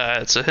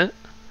 It's a hit.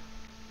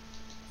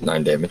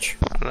 9 damage.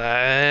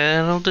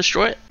 That'll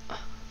destroy it.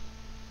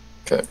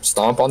 Okay,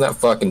 stomp on that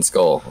fucking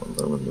skull. I'm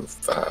gonna remove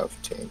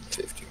 5, 10,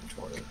 15,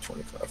 20,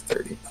 25,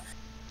 30.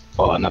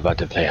 Oh, I'm about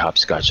to play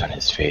hopscotch on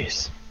his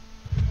face.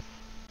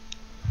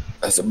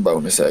 That's a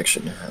bonus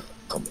action.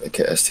 I'm gonna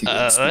cast Healing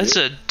That's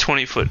Spirit. a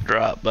 20-foot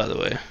drop, by the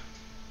way.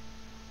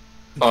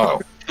 Oh.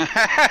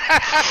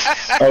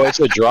 Oh, it's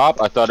a drop?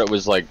 I thought it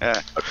was like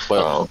Yeah. a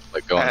cliff, Oh.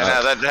 like going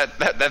Yeah, up.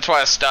 no, that's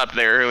why I stopped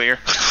there earlier.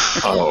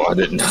 Oh, I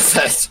didn't know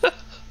that.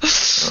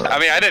 I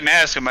mean, I didn't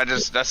ask him. I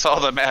saw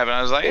the map and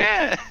I was like,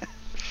 eh.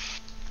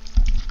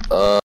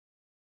 I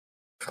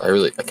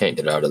can't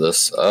get out of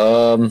this.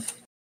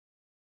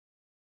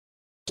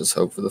 Just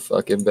hope for the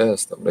fucking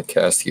best. I'm gonna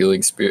cast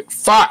Healing Spirit.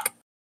 Fuck!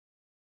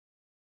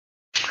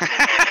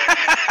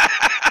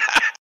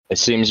 It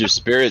seems your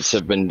spirits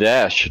have been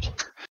dashed.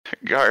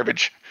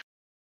 garbage.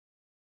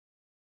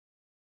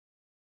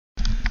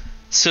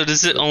 So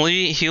does it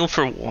only heal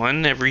for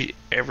one every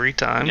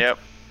time? Yep.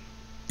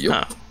 Yep.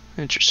 Oh,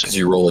 interesting. Because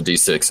you roll a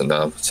d6 and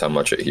that's how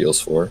much it heals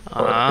for.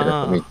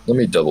 Ah. Here, let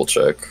me double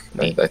check.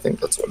 I think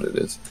that's what it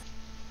is.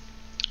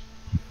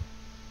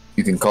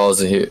 You can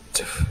cause a hit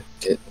to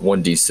get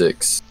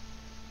 1d6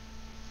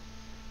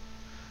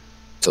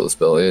 until the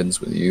spell ends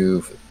with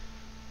you.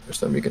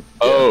 First time you can.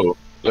 Oh,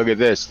 look at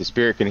this. The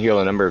spirit can heal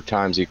a number of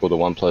times equal to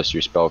 1 plus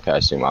your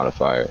spellcasting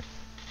modifier.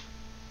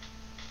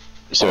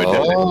 So it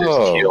doesn't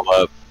just heal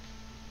up.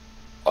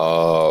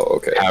 Oh,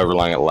 okay. However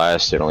long it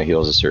lasts, it only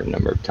heals a certain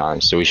number of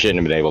times. So we shouldn't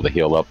have been able to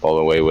heal up all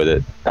the way with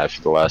it after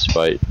the last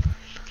fight.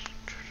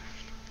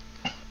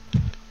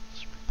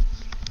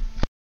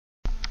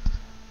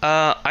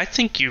 I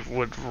think you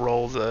would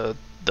roll the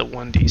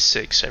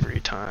 1d6 every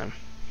time.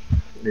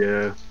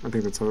 Yeah, I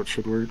think that's how it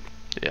should work.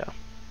 Yeah.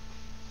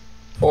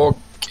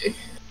 Okay.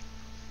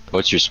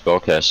 What's your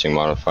spellcasting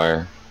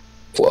modifier?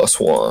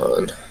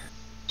 +1.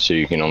 So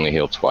you can only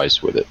heal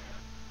twice with it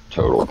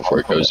total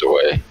before it goes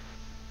away,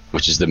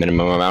 which is the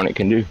minimum amount it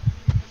can do.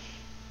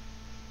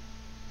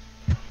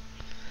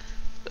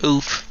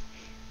 Oof.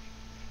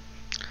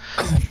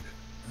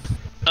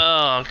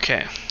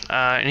 Okay.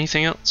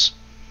 Anything else?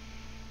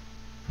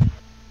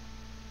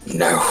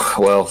 No.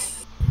 Well,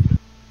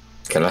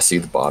 can I see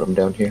the bottom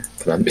down here?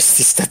 Can I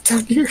misty step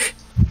down here?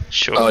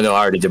 Sure. Oh no,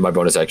 I already did my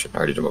bonus action.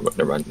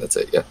 Never mind. That's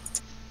it. Yeah.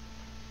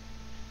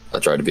 I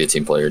tried to be a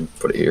team player and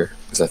put it here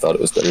because I thought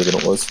it was better than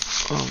it was.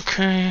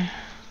 Okay.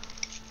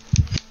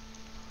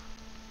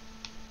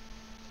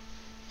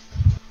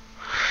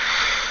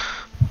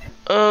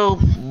 Oh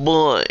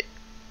boy.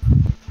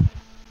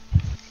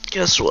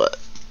 Guess what?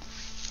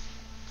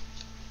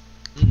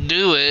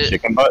 Do it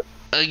Chicken butt.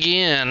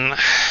 again.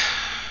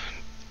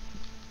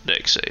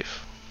 Deck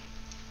save.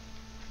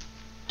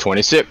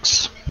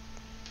 26.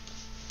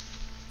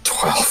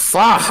 12.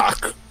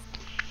 Fuck.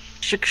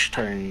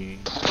 16.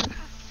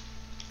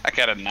 I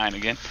got a 9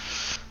 again.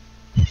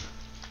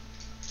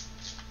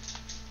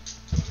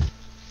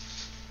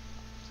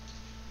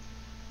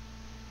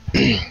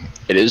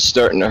 It is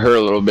starting to hurt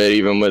a little bit,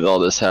 even with all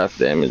this half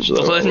damage.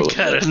 Though, Glenn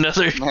got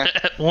another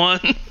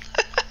one.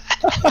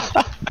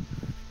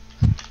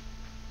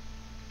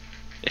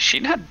 Is she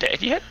not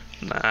dead yet?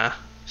 Nah,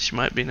 she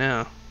might be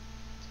now.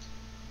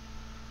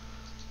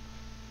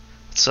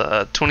 It's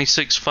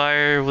 26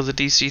 fire with a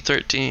DC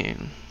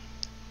 13.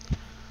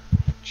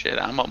 Shit,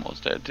 I'm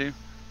almost dead too.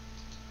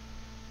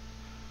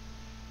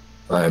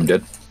 I am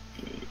dead.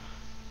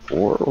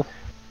 4.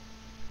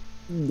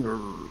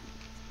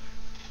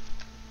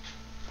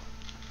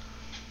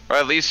 Or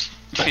at least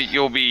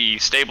you'll be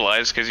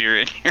stabilized because you're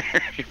in your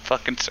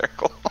fucking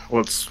circle.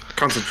 Well, it's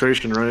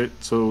concentration, right?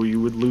 So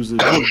you would lose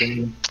it. Oh,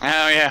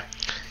 Oh yeah.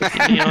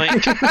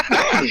 Yoink.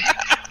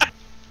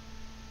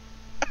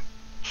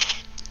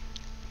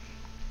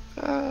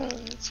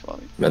 That's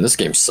funny. Man, this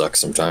game sucks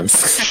sometimes.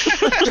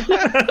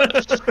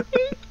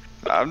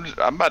 I'm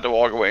about to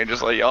walk away and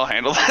just let y'all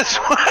handle this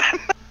one.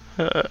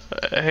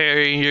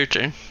 Harry, your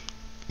turn.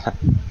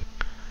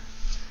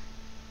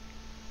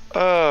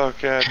 Oh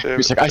god damn.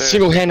 He's like, I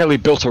single-handedly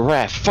built a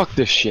raft. Fuck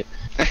this shit.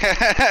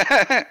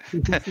 This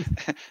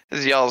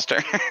is y'all's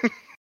turn.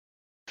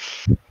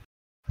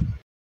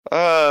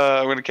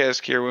 I'm gonna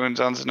cast Cure Wounds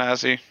on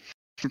Zanassi.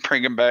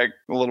 Bring him back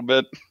a little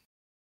bit.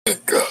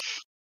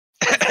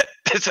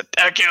 It's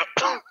attack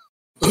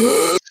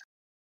you.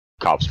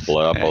 Cop's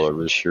blood up all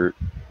over his shirt.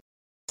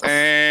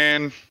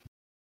 And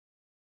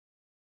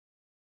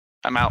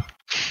I'm out.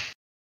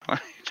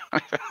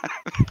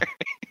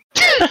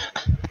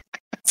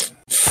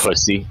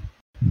 Pussy.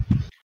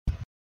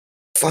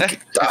 Fucking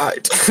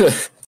died.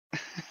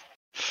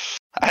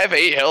 I have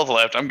 8 health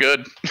left. I'm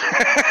good.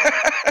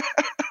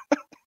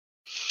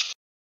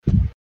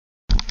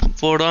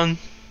 Fordon.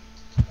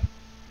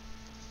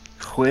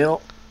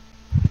 well,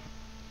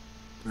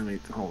 let me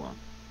hold on.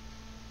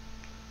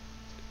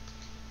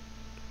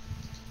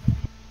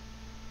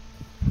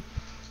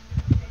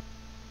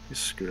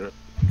 Screw it.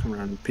 Come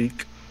around and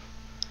peek.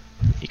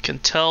 You can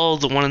tell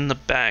the one in the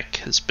back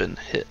has been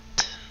hit.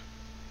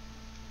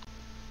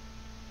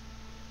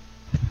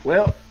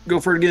 Well, go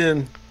for it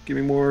again. Give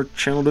me more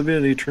channel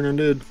divinity. Turn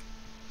undead.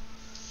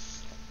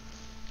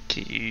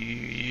 Can you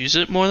use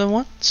it more than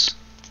once?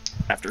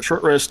 After a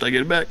short rest, I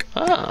get it back.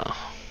 Oh.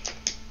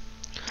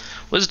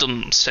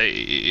 Wisdom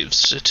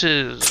saves. It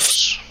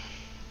is.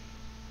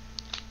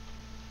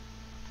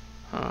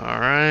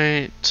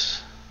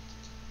 Alright.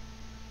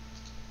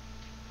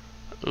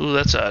 Ooh,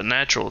 that's a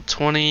natural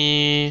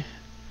 20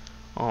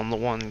 on the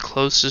one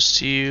closest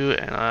to you,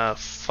 and a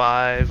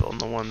 5 on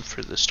the one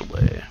furthest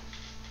away.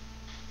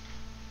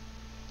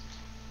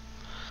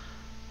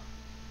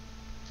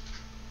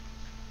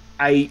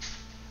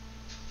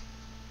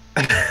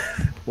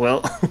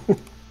 Well.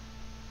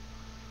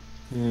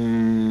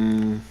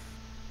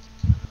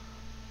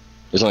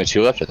 There's only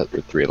 2 left? I thought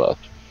there were 3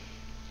 left.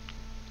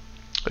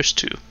 There's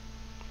 2.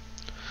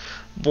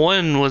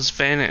 One was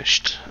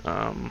vanished.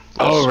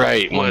 Oh,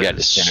 right. One got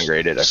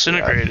disintegrated. I forgot.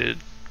 Disintegrated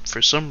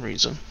for some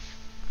reason.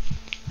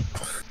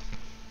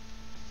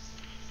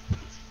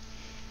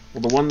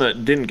 Well, the one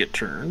that didn't get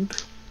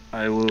turned,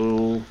 I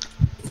will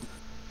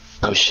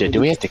Oh shit, do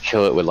we have to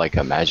kill it with like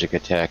a magic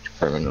attack to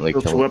permanently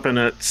build a kill it? weapon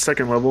at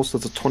second level, so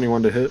it's a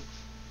 21 to hit.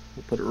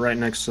 We'll put it right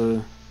next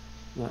to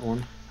that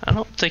one. I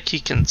don't think he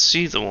can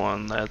see the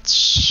one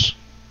that's...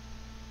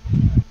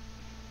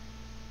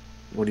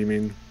 What do you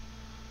mean?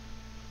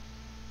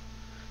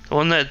 The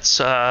one that's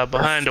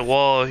behind a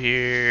wall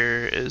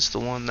here is the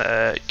one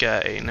that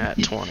got a nat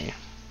 20.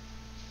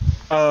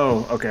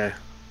 Oh, okay.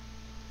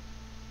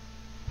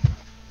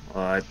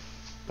 Well, I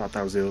thought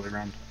that was the other way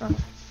around.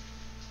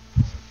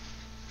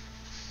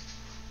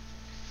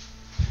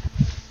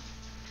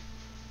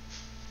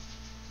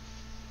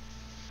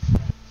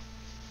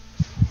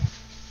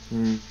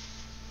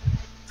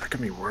 That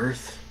could be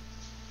worth.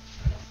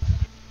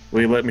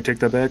 Will you let me take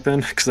that back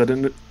then? Because I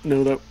didn't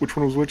know that which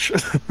one was which.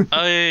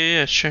 Oh,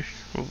 yeah, sure.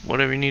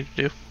 Whatever you need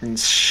to do.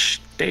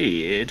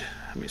 Instead,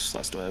 how many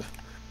slots do I have?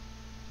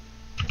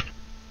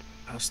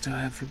 I'll still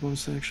have for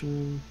bonus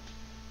action.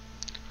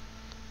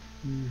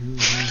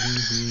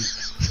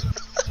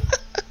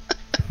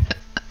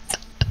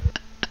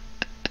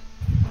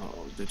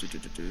 Oh,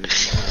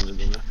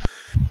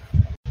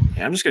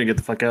 yeah, I'm just gonna get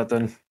the fuck out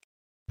then.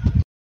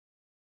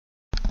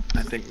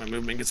 I think my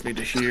movement gets me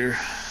to here.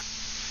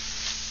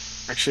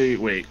 Actually,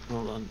 wait,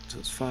 hold on. So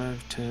it's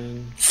 5,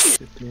 10,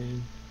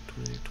 15,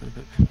 20,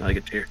 25. No, I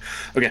get to here.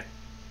 Okay.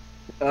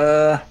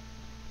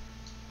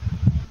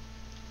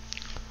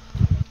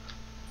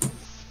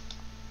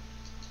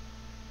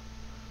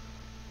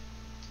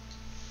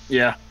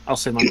 Yeah, I'll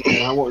say mine.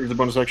 I won't use the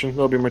bonus action.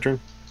 That'll be my turn.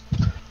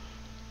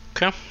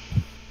 Okay.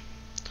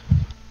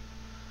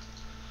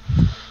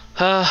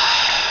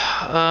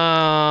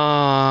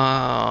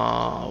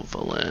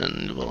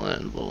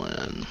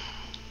 Valen.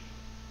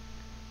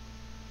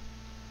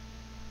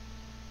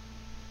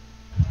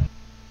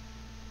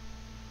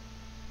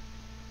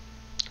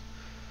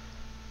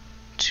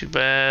 Too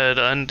bad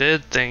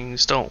undead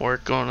things don't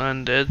work on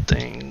undead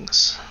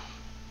things.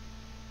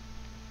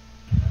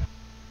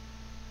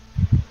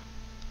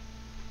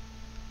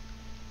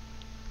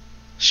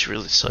 She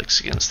really sucks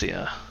against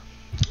the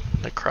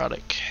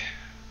necrotic.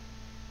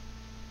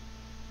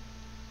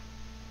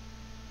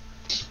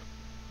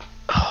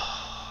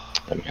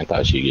 I mean, I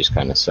thought she just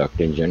kind of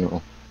sucked in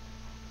general.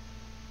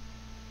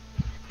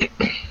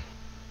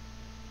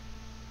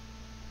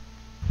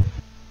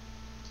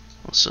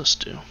 What's this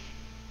do?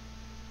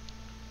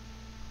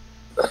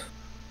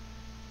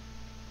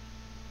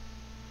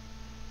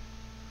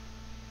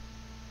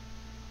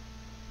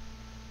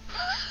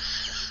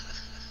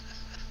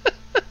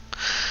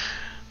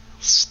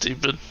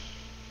 Stupid.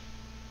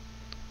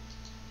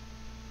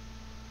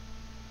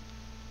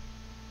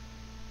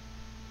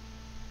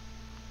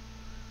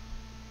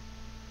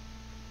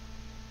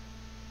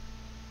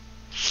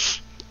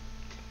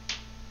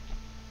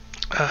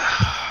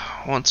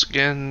 Once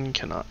again,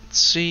 cannot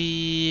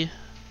see.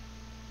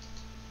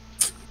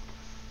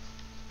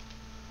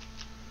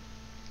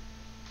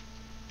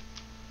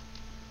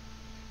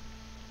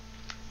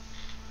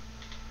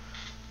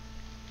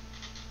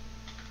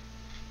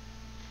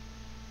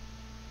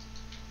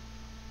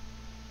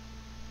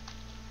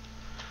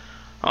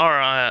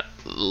 Alright,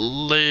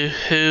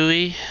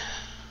 Louie.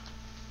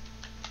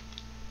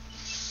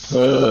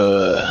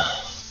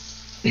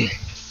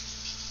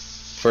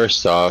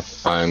 First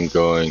off, I'm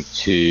going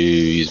to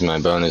use my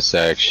bonus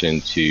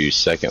action to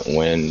second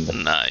wind.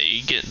 Nah,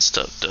 you getting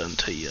stuff done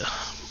to you,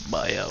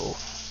 bio.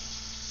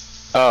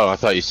 Oh, I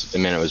thought you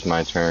meant it was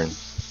my turn.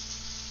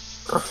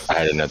 I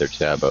had another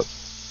tab up.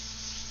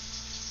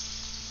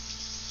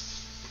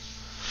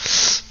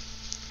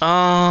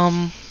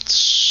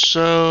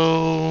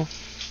 So...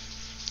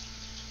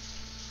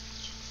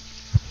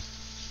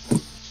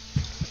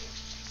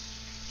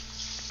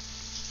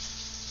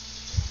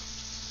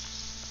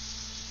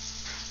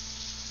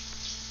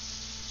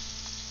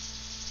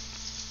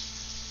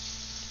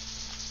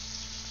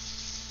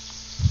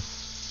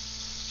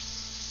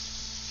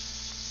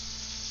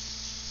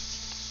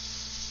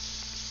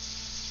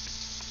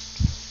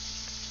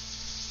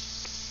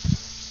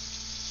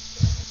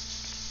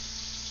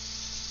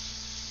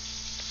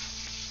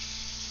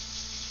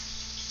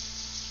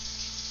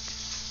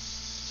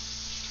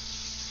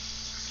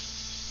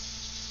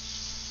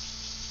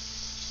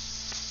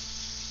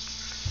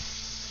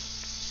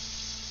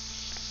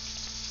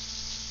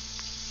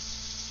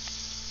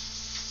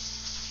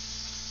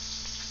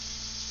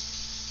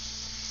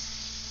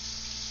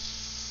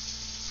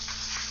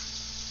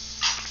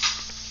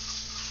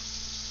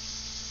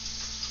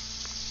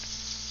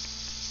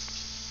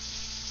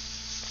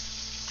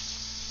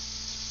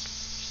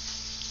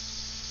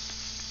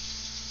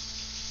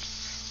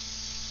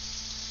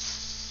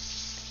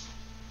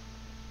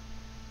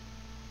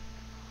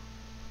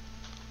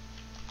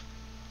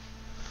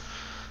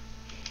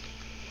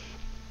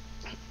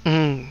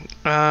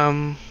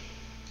 God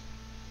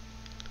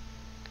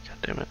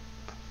damn it.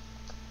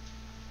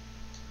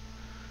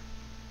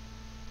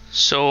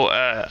 So,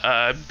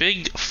 a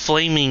big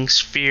flaming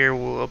sphere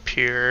will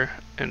appear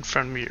in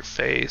front of your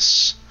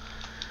face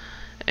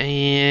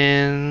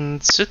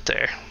and sit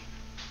there.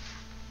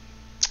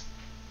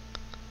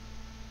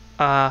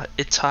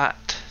 It's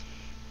hot.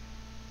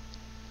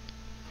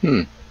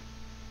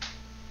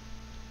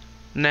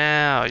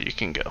 Now you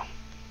can go.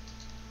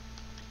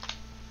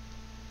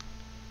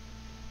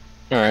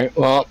 Alright,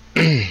 well,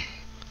 I'm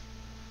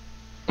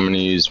going to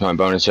use my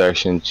bonus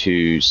action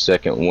to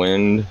second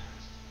wind.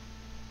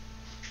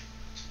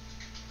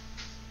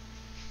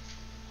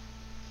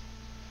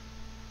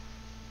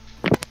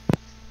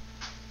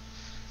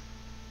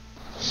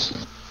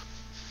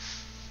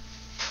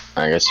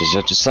 I guess I just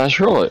have to slash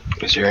roll it,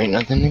 because there ain't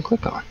nothing to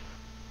click on.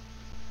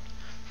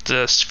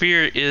 The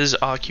sphere is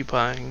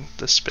occupying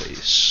the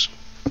space.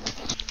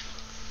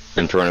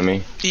 In front of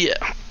me?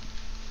 Yeah.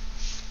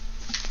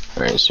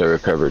 Alright, so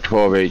recover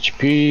 12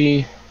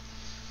 HP.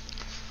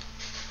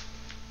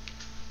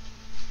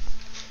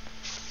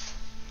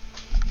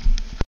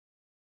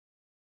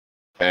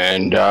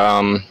 And,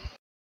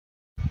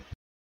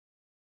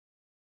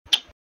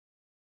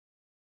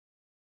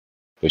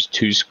 there's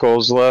 2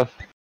 skulls left.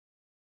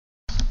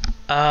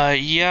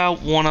 Yeah,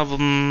 one of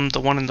them, the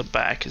one in the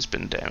back, has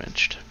been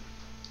damaged.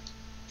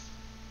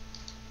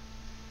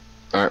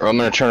 Alright, well, I'm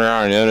gonna turn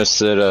around and notice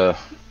that,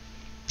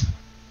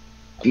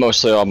 I'm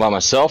mostly all by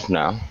myself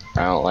now.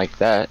 I don't like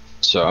that.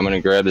 So I'm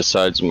gonna grab the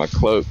sides of my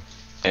cloak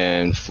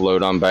and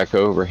float on back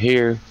over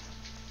here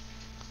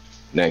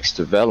next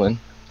to Velen.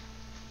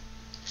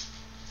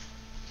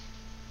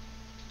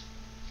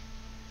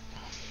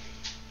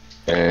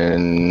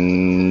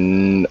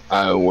 And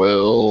I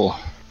will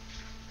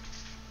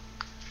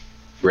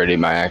ready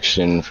my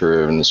action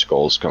for when the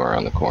skulls come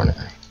around the corner.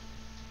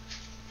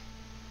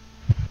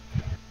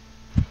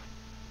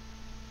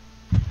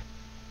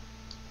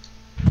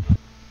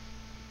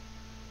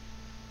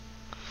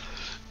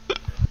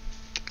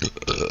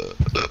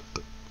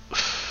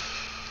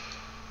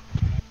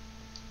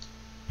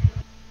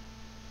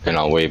 And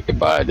I'll wave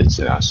goodbye to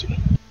Tsunasi.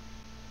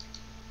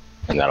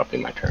 And that'll be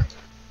my turn.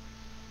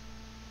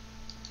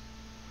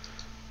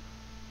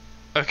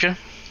 Okay.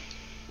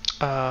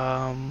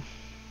 And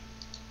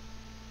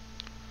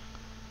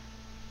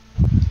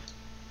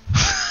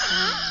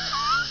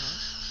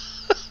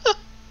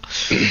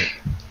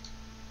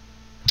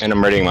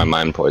I'm readying my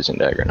mind poison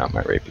dagger, not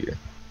my rapier.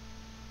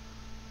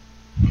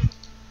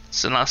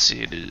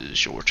 Tsunasi, it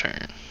is your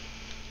turn.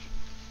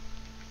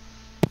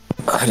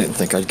 I didn't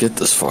think I'd get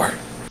this far.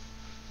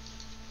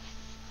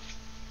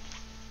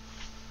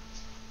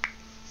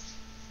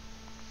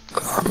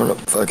 I'm gonna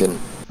fucking...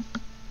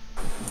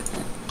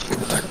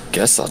 I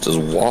guess I'll just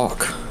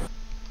walk.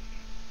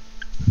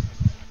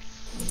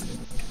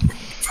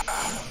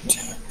 5,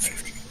 10,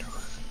 15.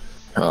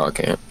 Oh, I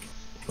can't.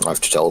 I have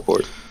to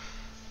teleport.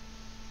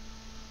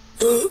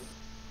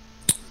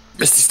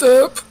 Misty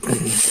Step!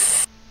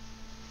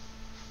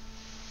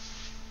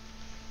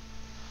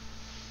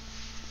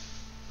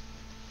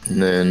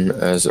 And then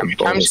as a How many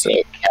times bonus, can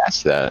you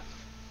cast that?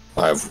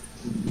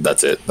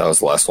 that's it. That was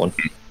the last one.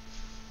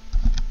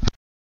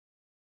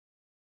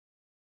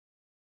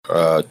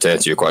 To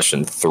answer your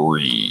question,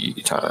 3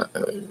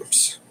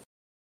 times.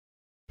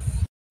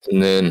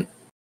 And then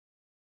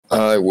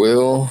I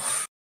will...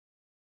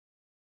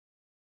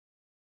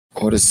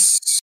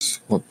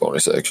 What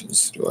bonus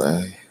actions do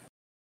I...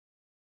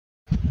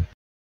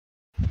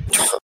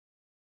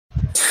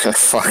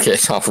 Fuck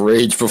it, I'll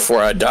rage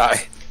before I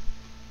die.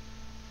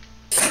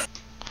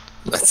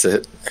 That's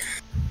it.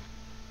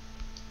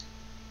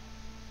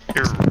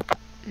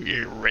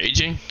 You're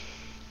raging?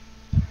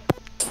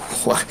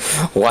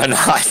 Why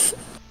not?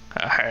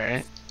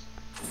 Alright.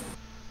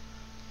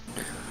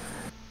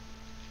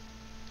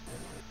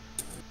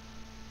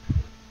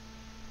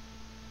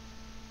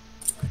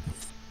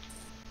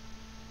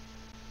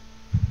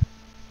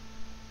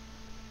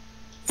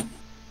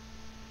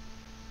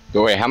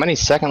 Go away. How many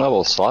second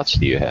level slots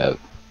do you have?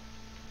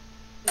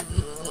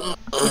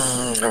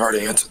 I've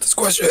already answered this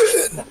question.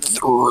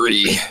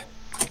 3.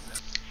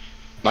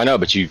 I know,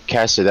 but you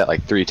casted that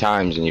like 3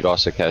 times, and you've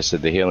also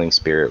casted the Healing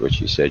Spirit, which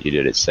you said you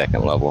did at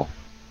second level.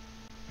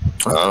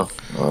 Oh,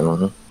 I don't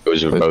know.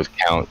 Those would both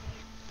count.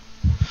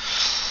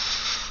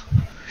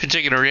 You're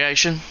taking a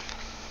reaction?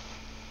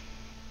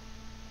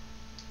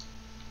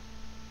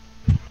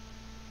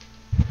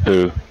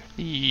 Who?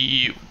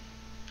 You.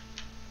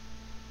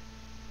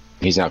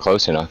 He's not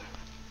close enough.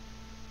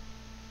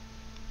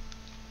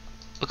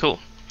 Oh, cool.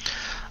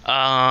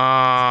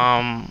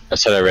 I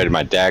said I read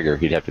my dagger.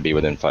 He'd have to be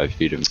within 5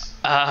 feet of me.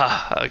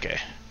 Okay.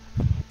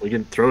 We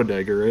can throw a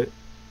dagger, right?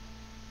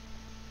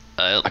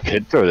 I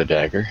could throw the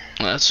dagger.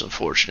 That's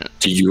unfortunate.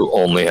 Do you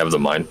only have the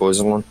mind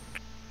poison one?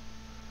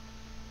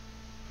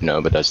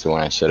 No, but that's the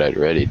one I said I'd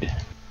readied.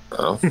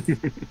 Oh.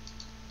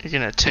 You're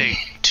gonna take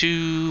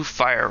 2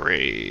 fire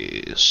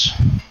rays.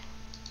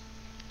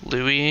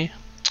 Louis.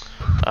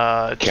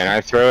 Can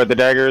I throw at the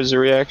dagger as a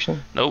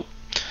reaction? Nope.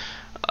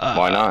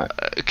 Why not?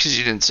 Because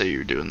you didn't say you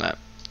were doing that.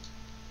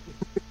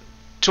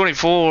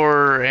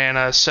 24 and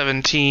a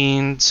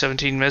 17.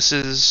 17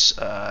 misses.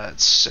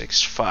 It's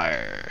 6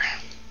 fire.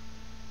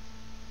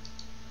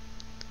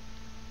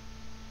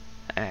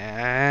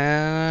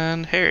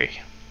 And Harry.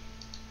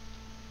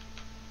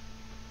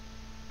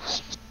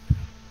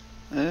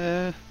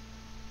 Well,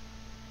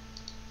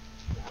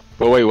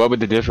 wait, what would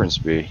the difference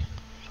be?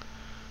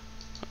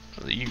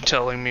 You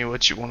telling me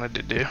what you wanted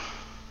to do?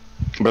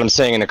 But I'm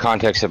saying in the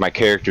context of my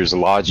character's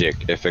logic,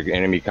 if an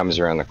enemy comes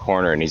around the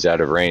corner and he's out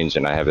of range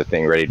and I have the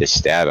thing ready to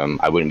stab him,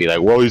 I wouldn't be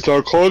like, well, he's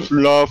not close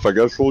enough. I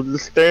guess we'll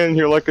just stand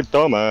here like a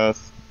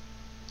dumbass.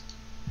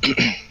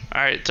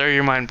 Alright, throw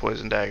your mind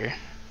poison dagger.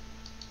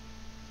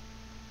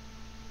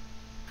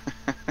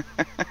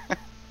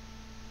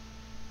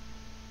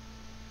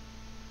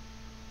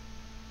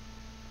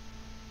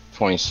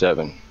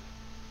 $27.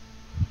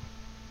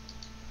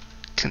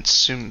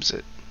 Consumes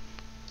it.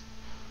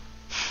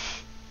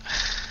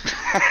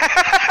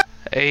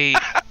 8,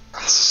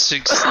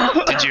 6.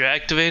 Did you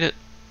activate it?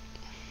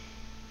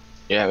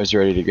 Yeah, it was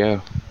ready to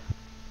go.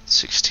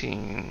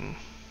 16.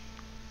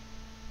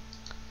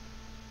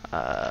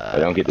 I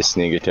don't get the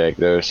sneak attack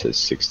though, so it's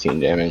 16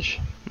 damage.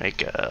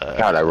 Make a.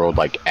 God, I rolled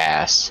like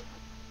ass.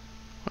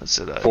 What's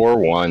it? 4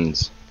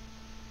 1s.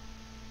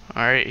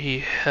 Alright, he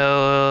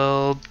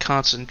held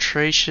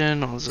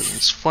concentration on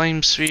his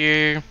flame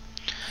sphere.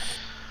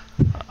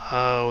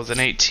 With an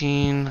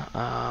 18.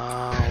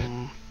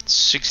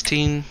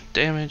 16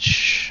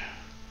 damage.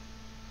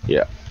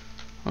 Yeah.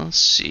 Let's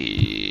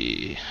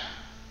see.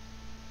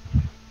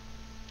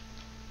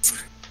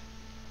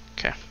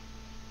 Okay.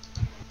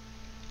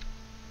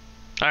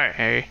 Alright,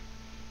 Harry.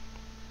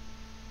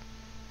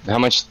 How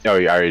much? Oh,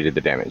 you already did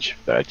the damage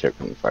that I took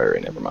from the fire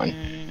rate. Never mind.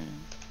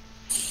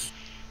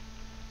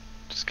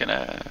 Just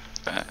gonna.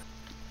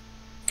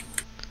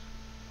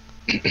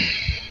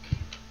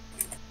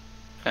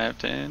 5,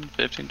 10,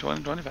 15,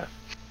 20, 25.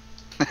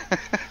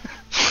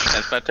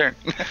 That's my turn.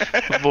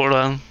 Board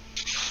on.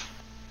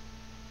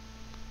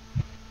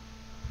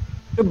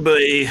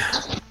 Goodbye.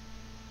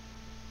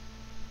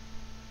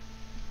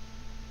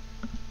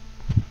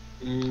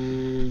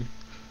 Mm.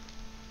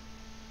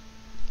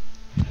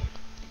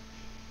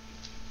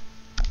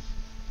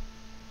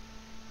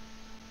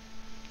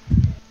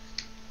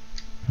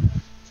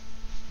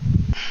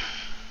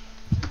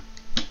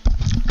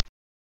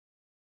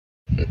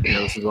 Yeah,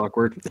 this is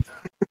awkward.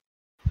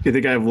 Do you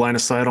think I have line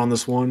of sight on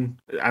this one?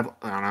 I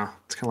don't know.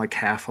 It's kind of like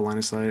half a line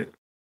of sight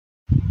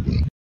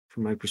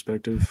from my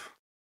perspective.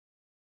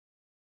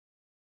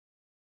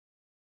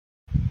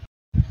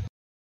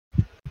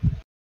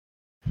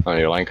 Oh,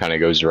 your line kind of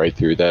goes right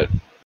through that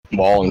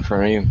wall in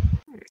front of you.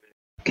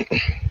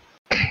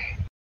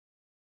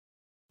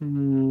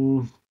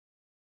 Hmm.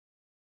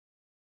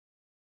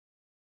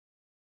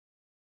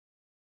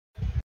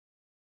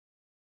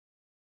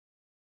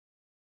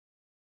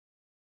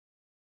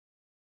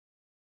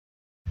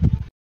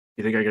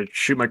 You think I could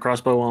shoot my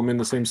crossbow while I'm in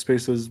the same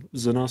space as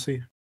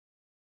Zanasi?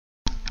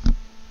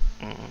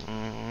 I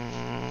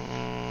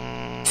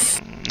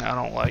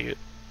don't like it.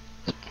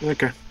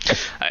 Okay.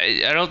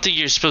 I don't think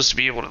you're supposed to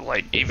be able to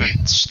like even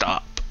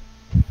stop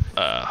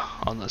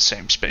on the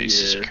same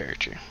space as your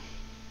character.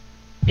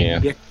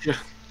 Yeah. Yeah.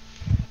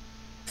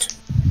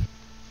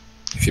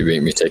 If you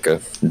make me take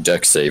a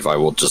deck save, I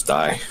will just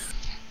die.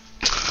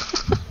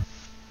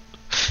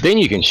 Then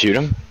you can shoot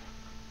him.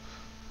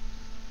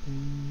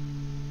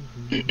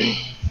 What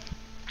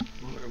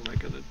am I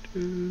gonna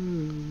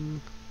do?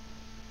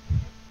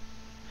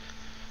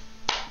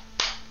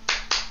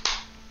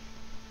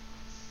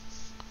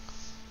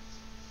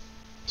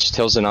 Just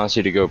tell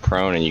Zanasi to go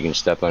prone and you can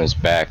step on his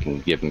back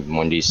and give him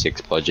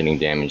 1d6 bludgeoning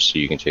damage so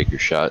you can take your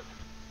shot.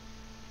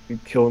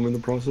 And kill him in the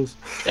process?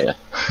 Yeah.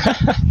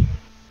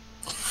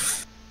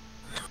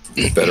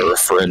 Better a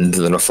friend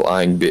than a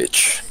flying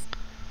bitch.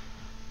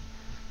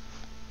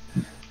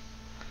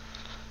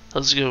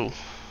 Let's go.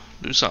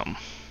 Do something.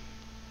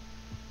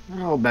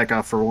 I'll back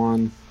off for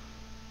one.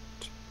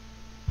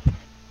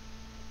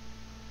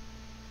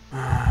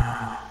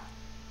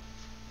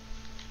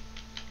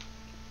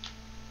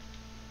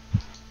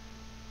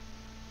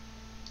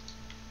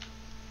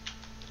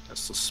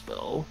 That's the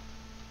spell.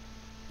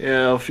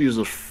 Yeah, I'll use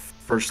the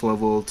first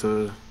level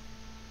to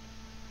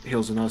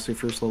heal Zanasi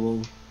first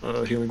level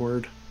healing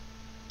word.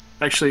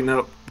 Actually,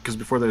 no, because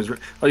before that was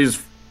I'll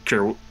use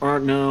cure.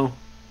 No,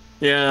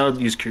 yeah, I'll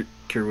use cure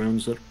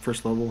wounds at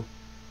first level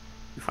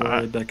before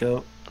I back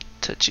out.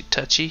 Touchy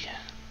touchy.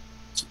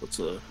 So that's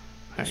There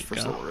you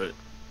first go. level, right?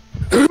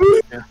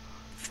 Yeah,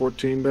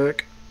 14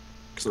 back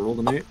because I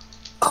rolled an 8,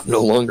 I'm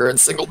no longer in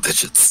single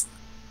digits.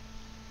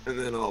 and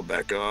then I'll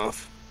back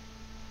off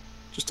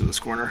just to this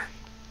corner.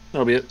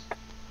 That'll be it.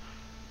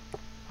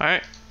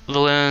 Alright.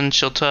 Villain,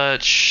 chill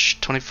touch,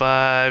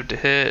 25 to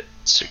hit,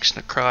 6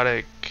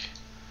 necrotic,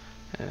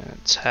 and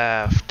it's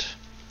halved.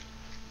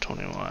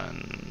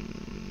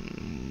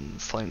 21.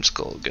 Flame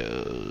Skull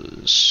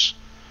goes.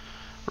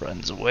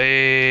 Runs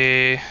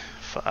away.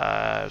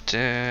 5,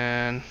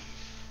 10.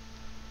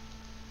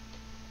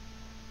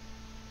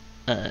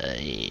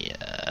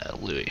 Yeah,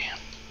 Louis.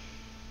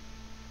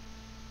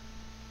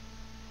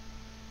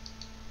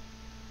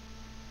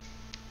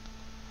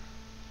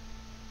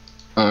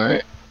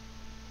 Alright.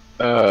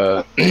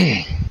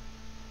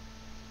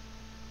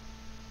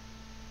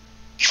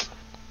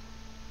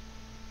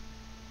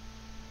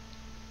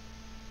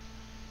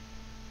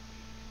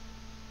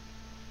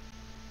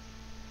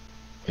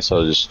 Guess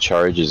I'll just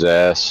charge his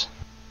ass.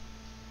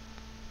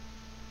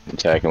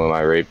 Attack him with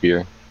my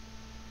rapier.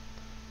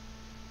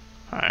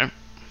 Alright.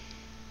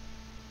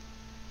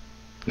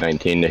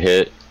 19 to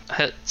hit.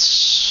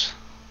 Hits.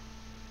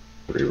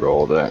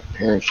 Reroll that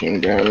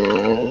parachute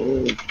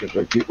down. Because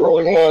I keep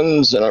rolling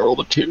ones, and I rolled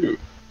a 2.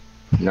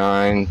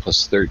 9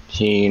 plus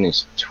 13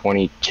 is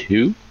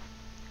 22.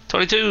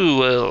 22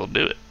 will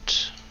do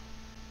it.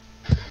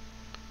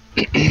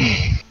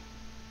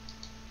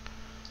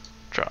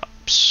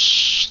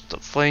 Drops the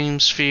flame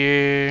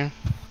sphere.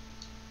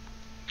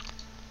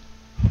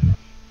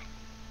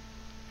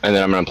 And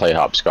then I'm gonna play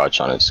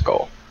hopscotch on his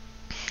skull.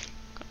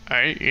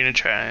 Alright, you're gonna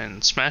try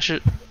and smash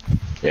it?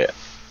 Yeah.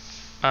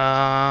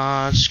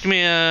 Just give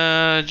me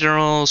a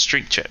general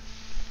strength check.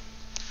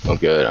 Oh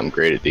good, I'm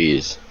great at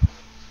these.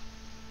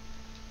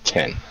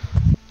 10.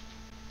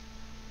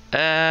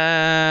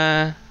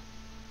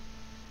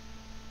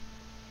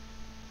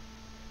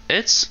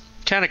 It's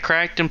kind of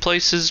cracked in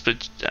places,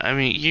 but I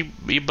mean,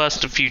 you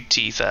bust a few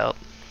teeth out.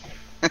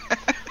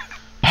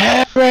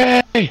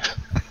 Harry!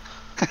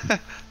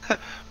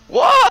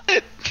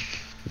 What?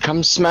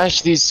 Come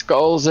smash these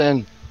skulls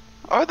in.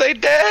 Are they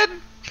dead?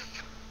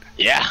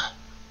 Yeah.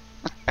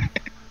 I'm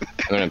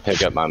gonna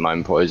pick up my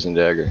mind poison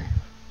dagger.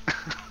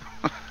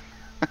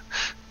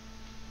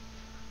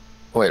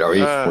 Wait, are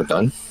we? We're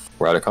done?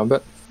 We're out of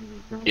combat?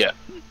 Yeah.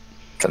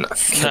 Can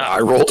I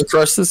roll to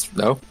crush this?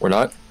 No, we're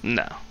not?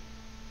 No.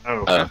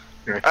 Oh.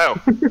 Okay. Oh,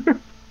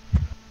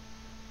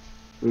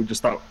 We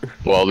just thought.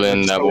 Well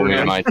then that will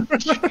be my.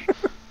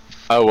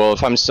 Oh well,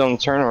 if I'm still in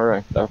turn,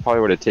 alright. I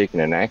probably would have taken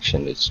an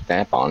action to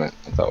snap on it.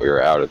 I thought we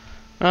were out of.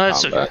 Oh,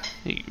 that's Combat.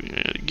 okay.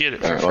 You get it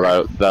for Alright, free.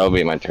 well that'll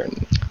be my turn.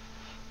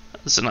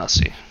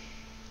 Zanasi.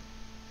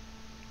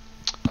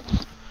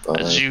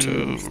 As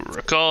you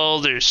recall,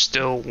 there's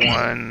still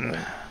one,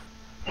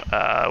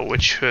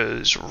 which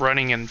was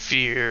running in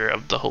fear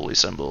of the holy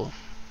symbol.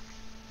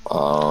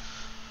 I'm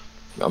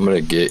gonna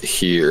get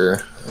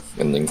here,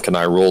 and then can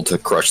I roll to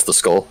crush the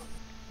skull?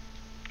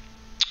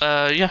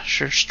 Yeah,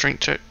 sure. Strength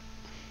check.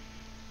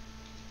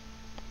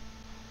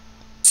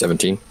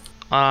 17.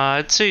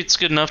 I'd say it's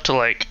good enough to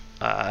like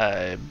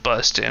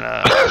bust in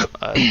a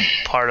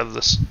part of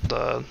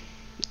the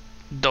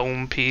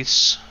dome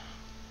piece.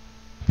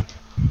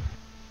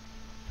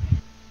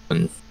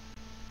 And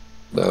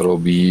that'll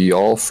be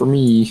all for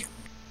me.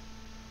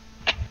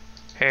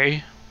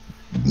 Harry.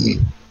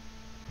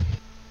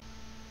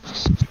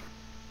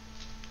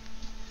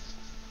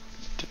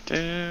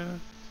 yeah,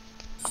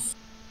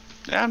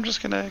 I'm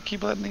just gonna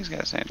keep letting these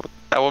guys handle it.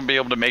 I won't be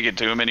able to make it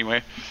to him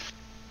anyway.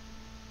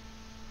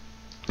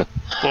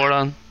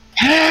 Gordon.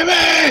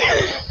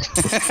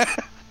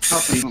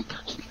 Copy.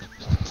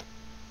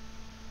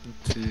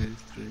 2,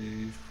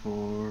 3,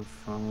 4,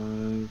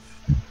 5,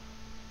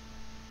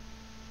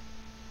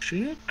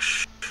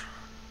 6.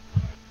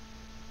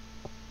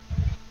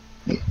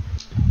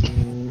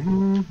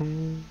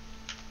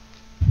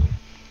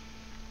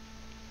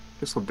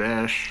 This will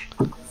dash.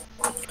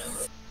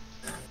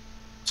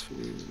 2,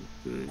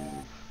 3,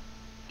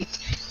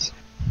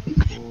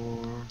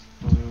 4,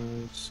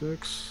 5,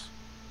 6.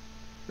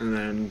 And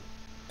then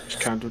just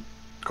count to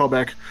call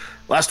back.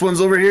 Last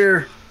one's over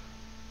here.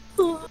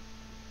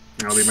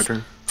 That'll be my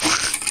turn.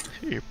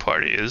 Your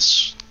party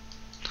is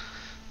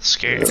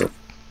scared.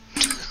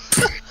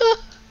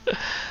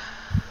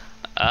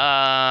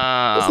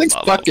 This thing's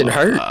fucking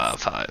hurt.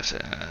 5.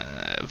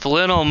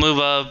 Valin will move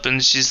up,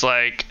 and she's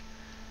like,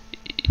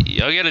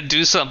 "Y'all gotta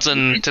do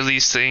something to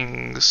these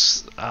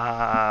things,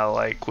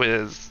 like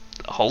with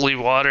holy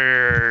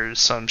water or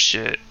some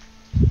shit."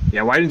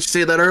 Yeah, why didn't you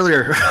say that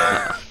earlier?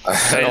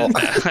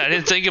 I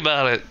didn't think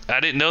about it. I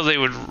didn't know they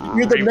would.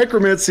 You're the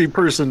necromancy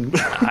person.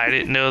 I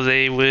didn't know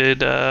they would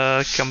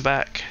come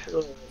back.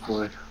 Oh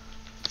boy.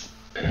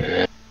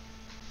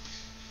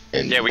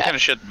 Yeah, we kind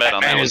of shit the bed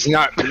on that Man one. is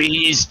not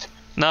pleased.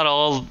 Not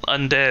all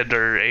undead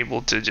are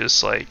able to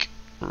just like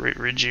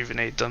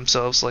rejuvenate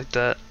themselves like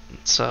that.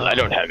 So I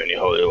don't have any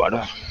holy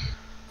water.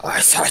 I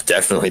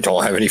definitely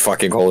don't have any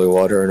fucking holy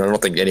water, and I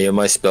don't think any of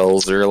my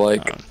spells are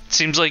like.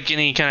 Seems like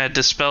any kind of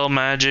dispel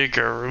magic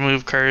or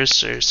remove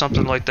curse or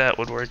something like that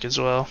would work as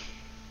well.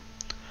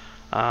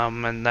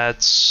 And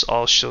that's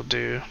all she'll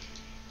do.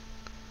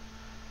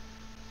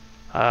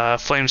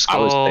 Flame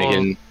Skull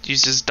thinking-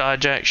 uses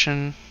dodge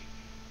action,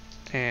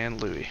 and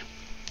Louis.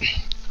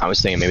 I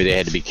was thinking maybe they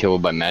had to be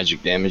killed by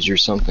magic damage or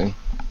something.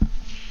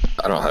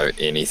 I don't have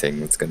anything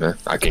that's gonna.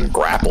 I can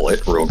grapple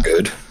it real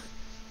good.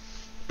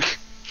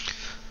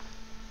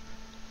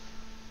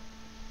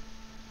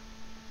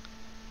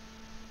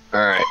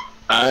 Alright,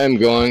 I'm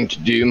going to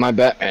do my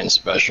Batman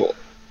special.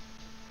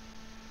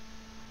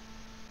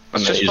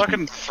 Let's just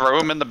fucking throw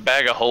him in the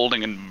bag of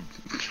holding and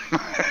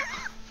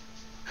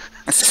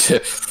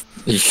just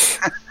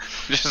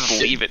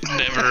leave it.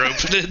 Never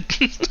open it.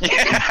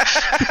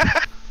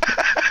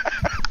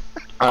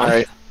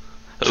 Alright,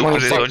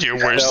 Open it on 26 your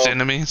worst hell.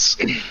 enemies.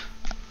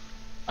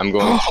 I'm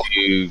going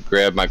to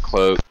grab my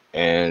cloak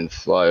and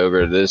fly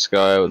over to this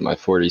guy with my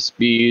 40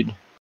 speed.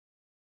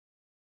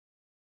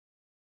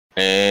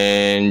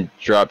 And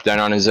drop down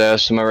on his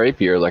ass with my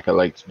rapier like I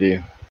like to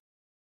do.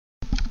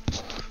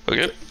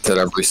 Okay. That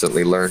I've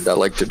recently learned I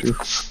like to do.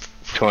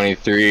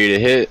 23 to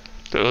hit,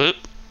 Do it.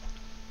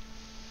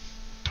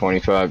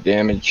 25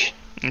 damage.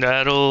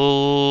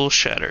 That'll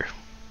shatter.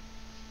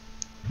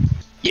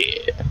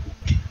 Yeah.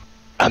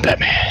 I'm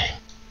Batman.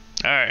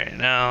 Alright,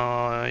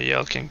 now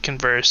y'all can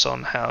converse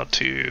on how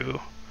to.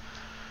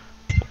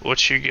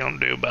 What you gonna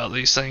do about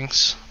these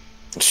things?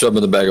 Shove 'em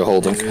in the bag of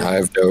holding. I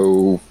have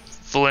no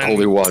Flynn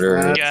holy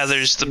water.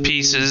 gathers the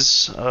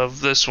pieces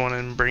of this one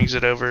and brings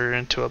it over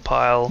into a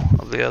pile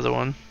of the other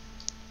one.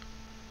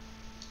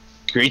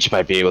 Screech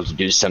might be able to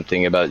do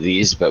something about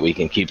these, but we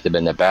can keep them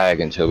in the bag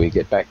until we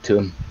get back to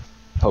him.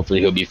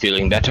 Hopefully he'll be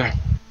feeling better.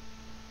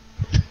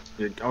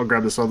 Yeah, I'll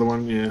grab this other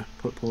one. Yeah,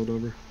 pull it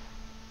over.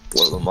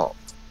 Blow them all.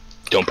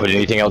 Don't put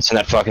anything else in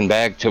that fucking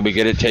bag till we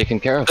get it taken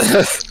care of.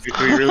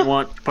 Do you really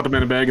want put them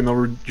in a bag and they'll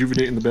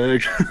rejuvenate in the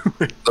bag?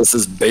 This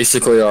is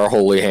basically our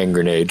holy hand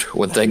grenade.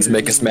 When things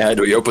make us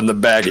mad, we open the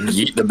bag and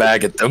yeet the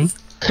bag at them.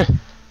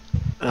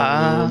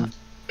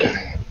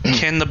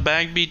 Can the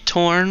bag be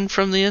torn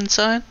from the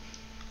inside?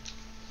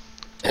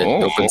 It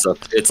Oh. opens up.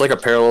 It's like a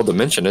parallel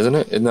dimension, isn't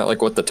it? Isn't that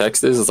like what the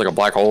text is? It's like a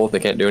black hole. They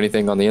can't do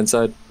anything on the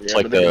inside. It's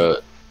like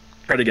the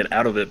try to get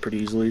out of it pretty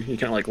easily. You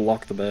can't like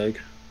lock the bag.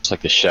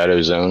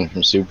 Shadow Zone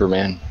from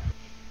Superman.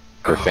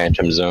 Or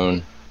Phantom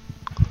Zone.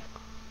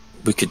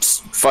 We could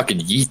fucking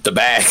yeet the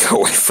bag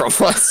away from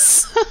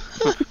us.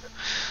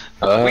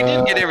 We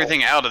did get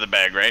everything out of the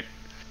bag, right?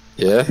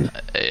 Yeah.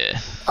 Yeah.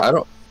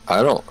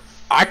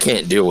 I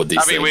can't deal with these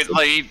I mean,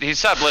 things. he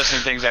stopped listing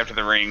things after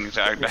the rings.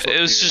 It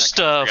was just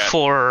I forgot.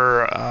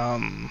 for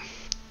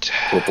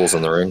Ripples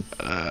in the ring.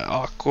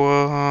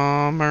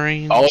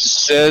 aquamarines. All it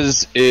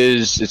says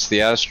is it's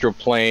the astral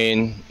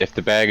plane. If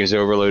the bag is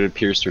overloaded,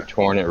 pierced, or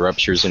torn, it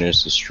ruptures and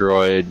is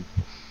destroyed.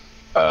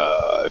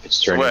 If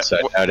it's turned what-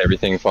 inside out,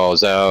 everything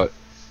falls out.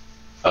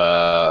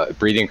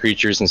 Breathing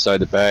creatures inside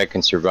the bag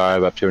can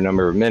survive up to a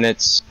number of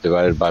minutes,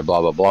 divided by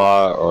blah blah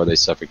blah, or they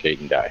suffocate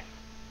and die.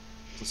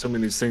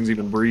 Assuming these things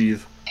even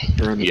breathe.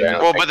 They're in the Yeah.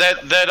 bag. Well, but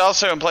that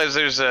also implies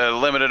there's a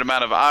limited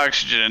amount of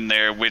oxygen in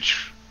there,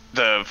 which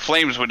the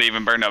flames would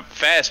even burn up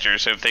faster.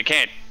 So if they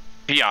can't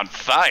be on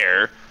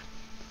fire,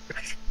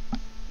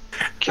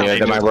 Yeah,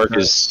 that might work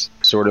as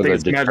sort of I a think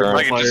it's magic, deterrent.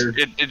 like Fire.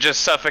 it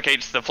just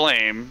suffocates the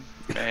flame.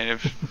 And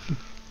if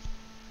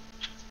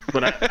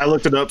But I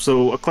looked it up,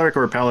 so a cleric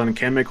or a paladin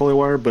can make holy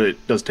water, but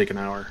it does take an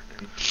hour.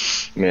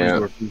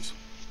 Yeah,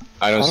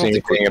 I don't see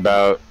anything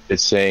about it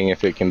saying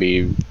if it can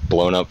be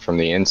blown up from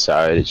the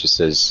inside. It just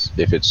says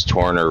if it's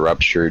torn or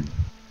ruptured,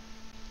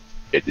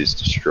 it is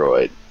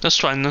destroyed. That's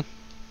fine then.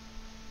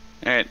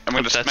 all right, I'm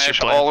going to If that's your smash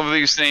plan. all of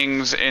these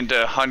things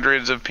into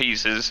hundreds of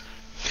pieces.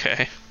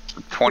 Okay.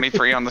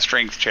 23 on the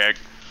strength check.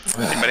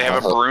 Anybody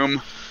have a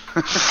broom?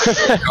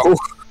 No.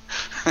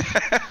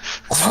 I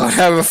don't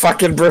have a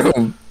fucking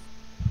broom.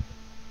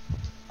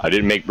 I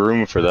didn't make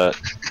room for that.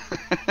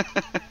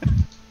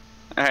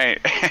 All right,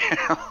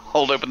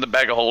 hold open the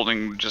bag of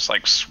holding, just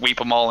like sweep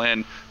them all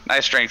in.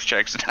 Nice strength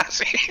checks,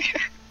 Nazi.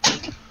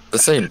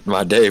 This ain't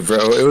my day, bro.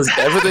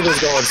 Everything was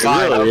going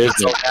fine really up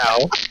until now.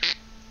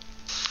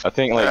 I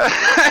think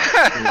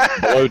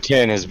like below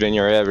 10 has been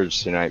your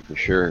average tonight for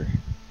sure.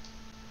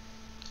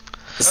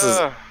 This is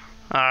Ugh.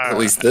 at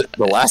least the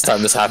last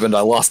time this happened.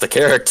 I lost a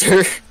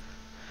character.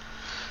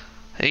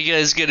 You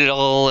guys get it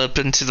all up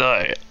into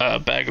the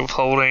bag of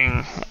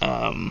holding.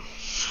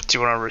 Do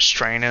you want to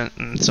restrain it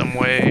in some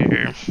way?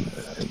 Or?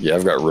 Yeah,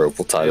 I've got rope.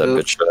 We'll tie that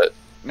bitch shut.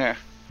 Yeah.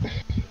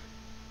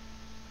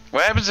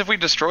 What happens if we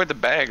destroy the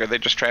bag? Are they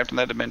just trapped in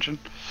that dimension?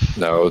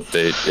 No,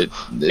 it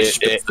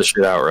spits the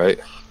shit out, right?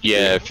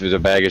 Yeah, if the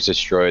bag is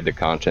destroyed, the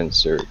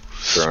contents are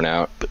thrown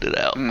out, Put it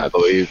out. I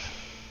believe.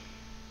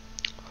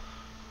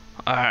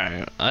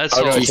 Alright. That's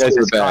Oh, no, all. it says,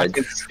 the its bag.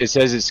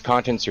 its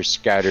contents are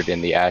scattered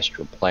in the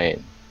astral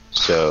plane.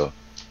 So,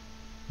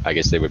 I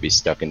guess they would be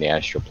stuck in the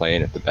astral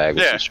plane if the bag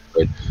was Yeah.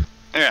 destroyed.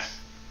 Yeah.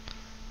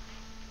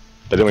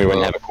 But then we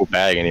wouldn't have a cool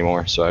bag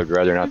anymore, so I'd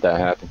rather not that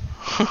happen.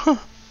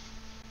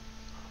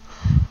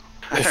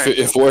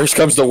 If worse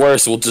comes to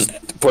worse, we'll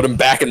just put them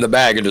back in the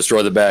bag and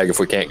destroy the bag if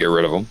we can't get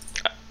rid of them.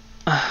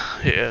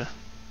 Yeah.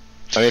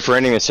 I mean, if we're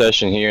ending the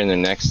session here and the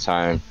next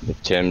time,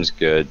 if Tim's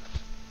good,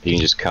 he can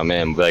just come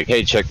in and be like,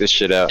 hey, check this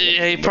shit out.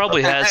 Yeah, he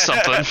probably has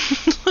something.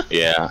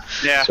 Yeah,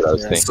 Yeah. that's what I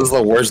was This thinking. is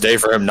the worst day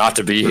for him not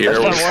to be here.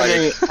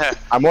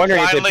 I'm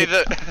wondering if Finally,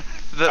 they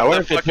the I wonder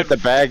the if they fucking put the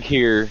bag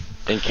here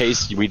in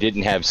case we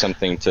didn't have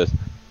something to,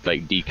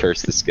 like,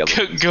 decurse the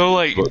skeleton. Go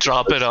like What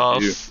drop we're it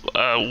supposed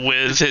off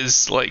with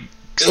his like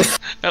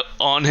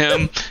on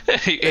him.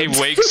 He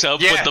wakes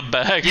up Yeah. with the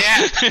bag.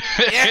 Yeah.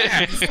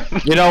 Yeah.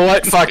 You know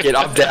what? Fuck it.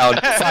 I'm down.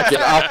 Fuck it.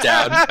 I'm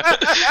down.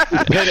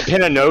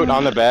 Pin a note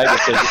on the bag that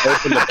says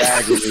open the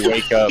bag when you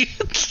wake up.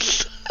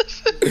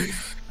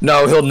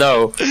 No, he'll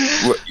know.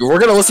 We're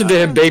gonna listen to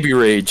him baby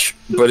rage,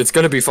 but it's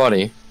gonna be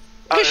funny.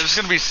 It's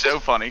gonna be so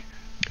funny.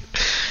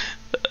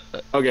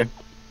 Okay.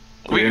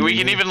 We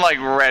can even like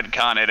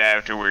retcon it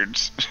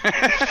afterwards.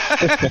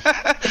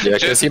 Yeah,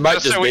 because he might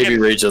just so we baby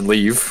can- rage and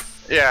leave.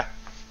 Yeah.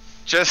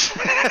 Just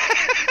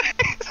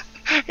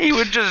he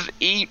would just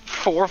eat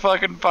 3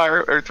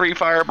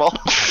 fireballs.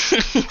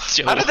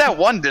 How did that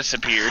one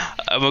disappear?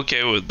 I'm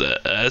okay with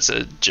that as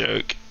a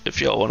joke. If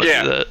y'all want to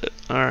Yeah. do that,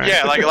 all right.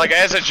 Yeah, like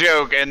as a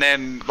joke, and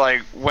then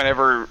like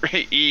whenever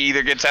he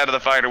either gets out of the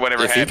fight or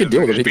whatever If he happens, could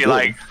do it, just he be could do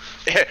like,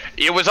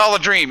 "It was all a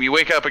dream. You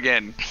wake up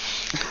again."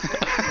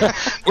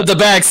 With the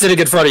bag sitting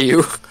in front of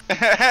you.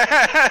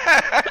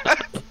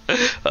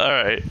 All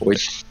right. We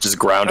just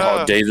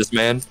Groundhog Day this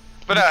man.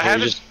 But He how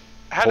did just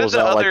how did pulls the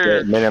out like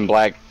other the Men in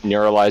Black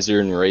neuralizer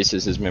and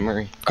erases his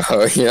memory.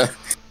 Oh, yeah.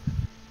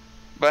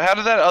 but how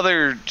did that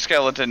other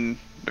skeleton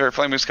or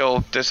flaming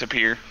skull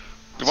disappear?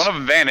 One of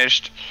them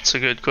vanished. It's a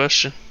good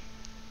question.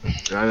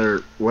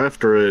 Either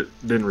left or it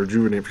didn't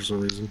rejuvenate for some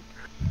reason.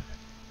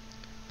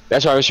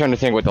 That's why I was trying to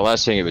think what the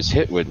last thing it was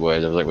hit with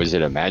was. I was like, was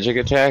it a magic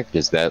attack?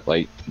 Does that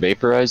like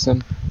vaporize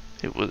them?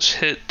 It was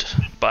hit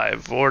by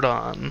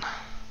Vordon.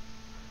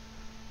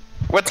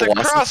 With the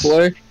Colossus cross.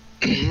 Flare?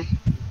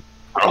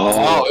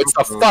 Oh, it's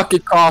a fucking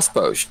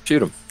crossbow.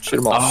 Shoot him. Shoot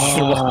him off. Shoot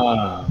him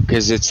off.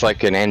 Because it's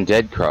like an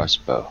undead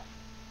crossbow.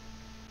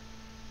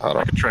 I I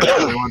don't could try that.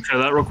 You want to try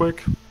that real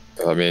quick?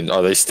 I mean,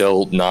 are they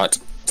still not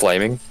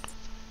flaming?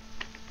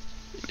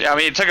 Yeah, I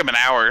mean it took him an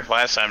hour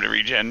last time to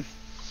regen.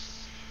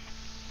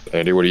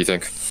 Andy, what do you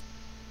think?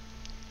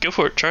 Go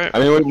for it. Try it. I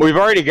mean, we've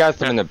already got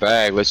them in the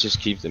bag. Let's just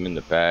keep them in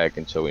the bag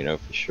until we know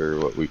for sure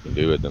what we can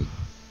do with them.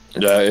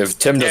 Yeah, if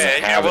Tim doesn't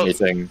Yeah, have well-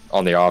 anything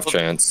on the off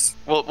chance.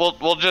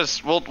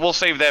 We'll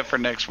save that for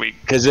next week.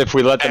 Because if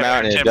we let them After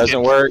out and it Tim doesn't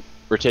gets- work,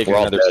 we're taking We're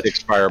all another dead.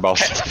 6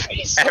 fireballs to the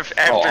face. After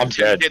I'm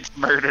Tim dead. gets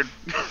murdered.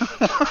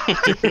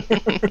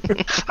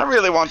 I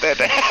really want that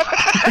to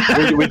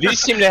happen. we do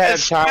seem to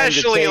have time to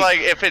Especially take, like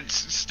if it's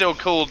still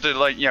cool to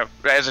like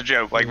as a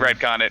joke, like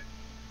retcon it.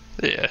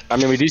 Yeah. I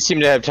mean, we do seem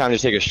to have time to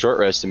take a short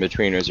rest in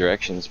between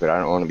resurrections, but I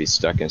don't want to be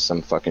stuck in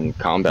some fucking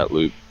combat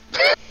loop.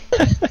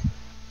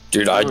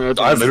 Dude, Oh, I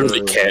that's literally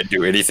true. can't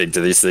do anything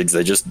to these things.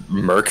 They just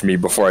murk me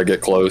before I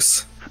get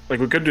close. Like,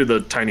 we could do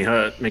the tiny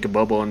hut, make a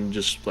bubble, and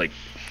just, like,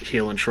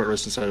 heal and short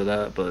rest inside of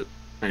that, but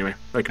anyway.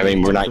 I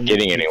mean, we're not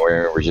getting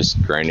anywhere. We're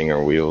just grinding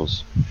our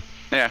wheels.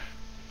 Yeah.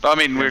 I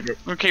mean,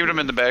 we're keeping them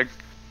in the bag.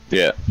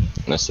 Yeah,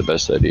 that's the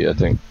best idea, I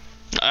think.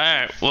 All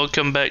right. We'll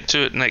come back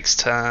to it next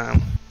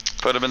time.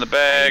 Put them in the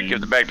bag. Give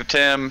the bag to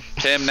Tim.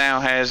 Tim now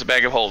has a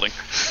bag of holding.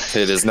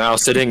 It is now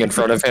sitting in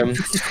front of him,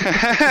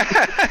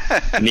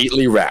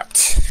 neatly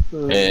wrapped.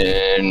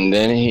 And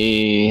then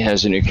he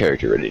has a new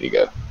character ready to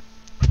go.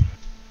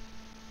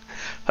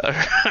 All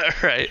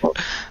right.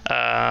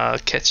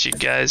 Catch you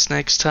guys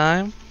next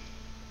time.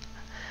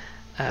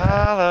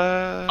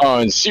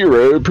 On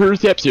Zero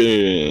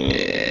Perception!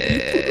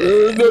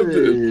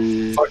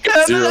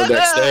 Fucking zero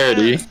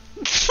dexterity.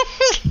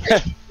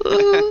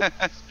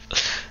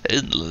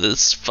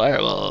 Endless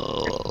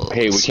fireball.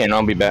 Hey, we can't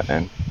all be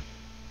Batman.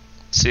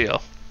 See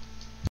y'all.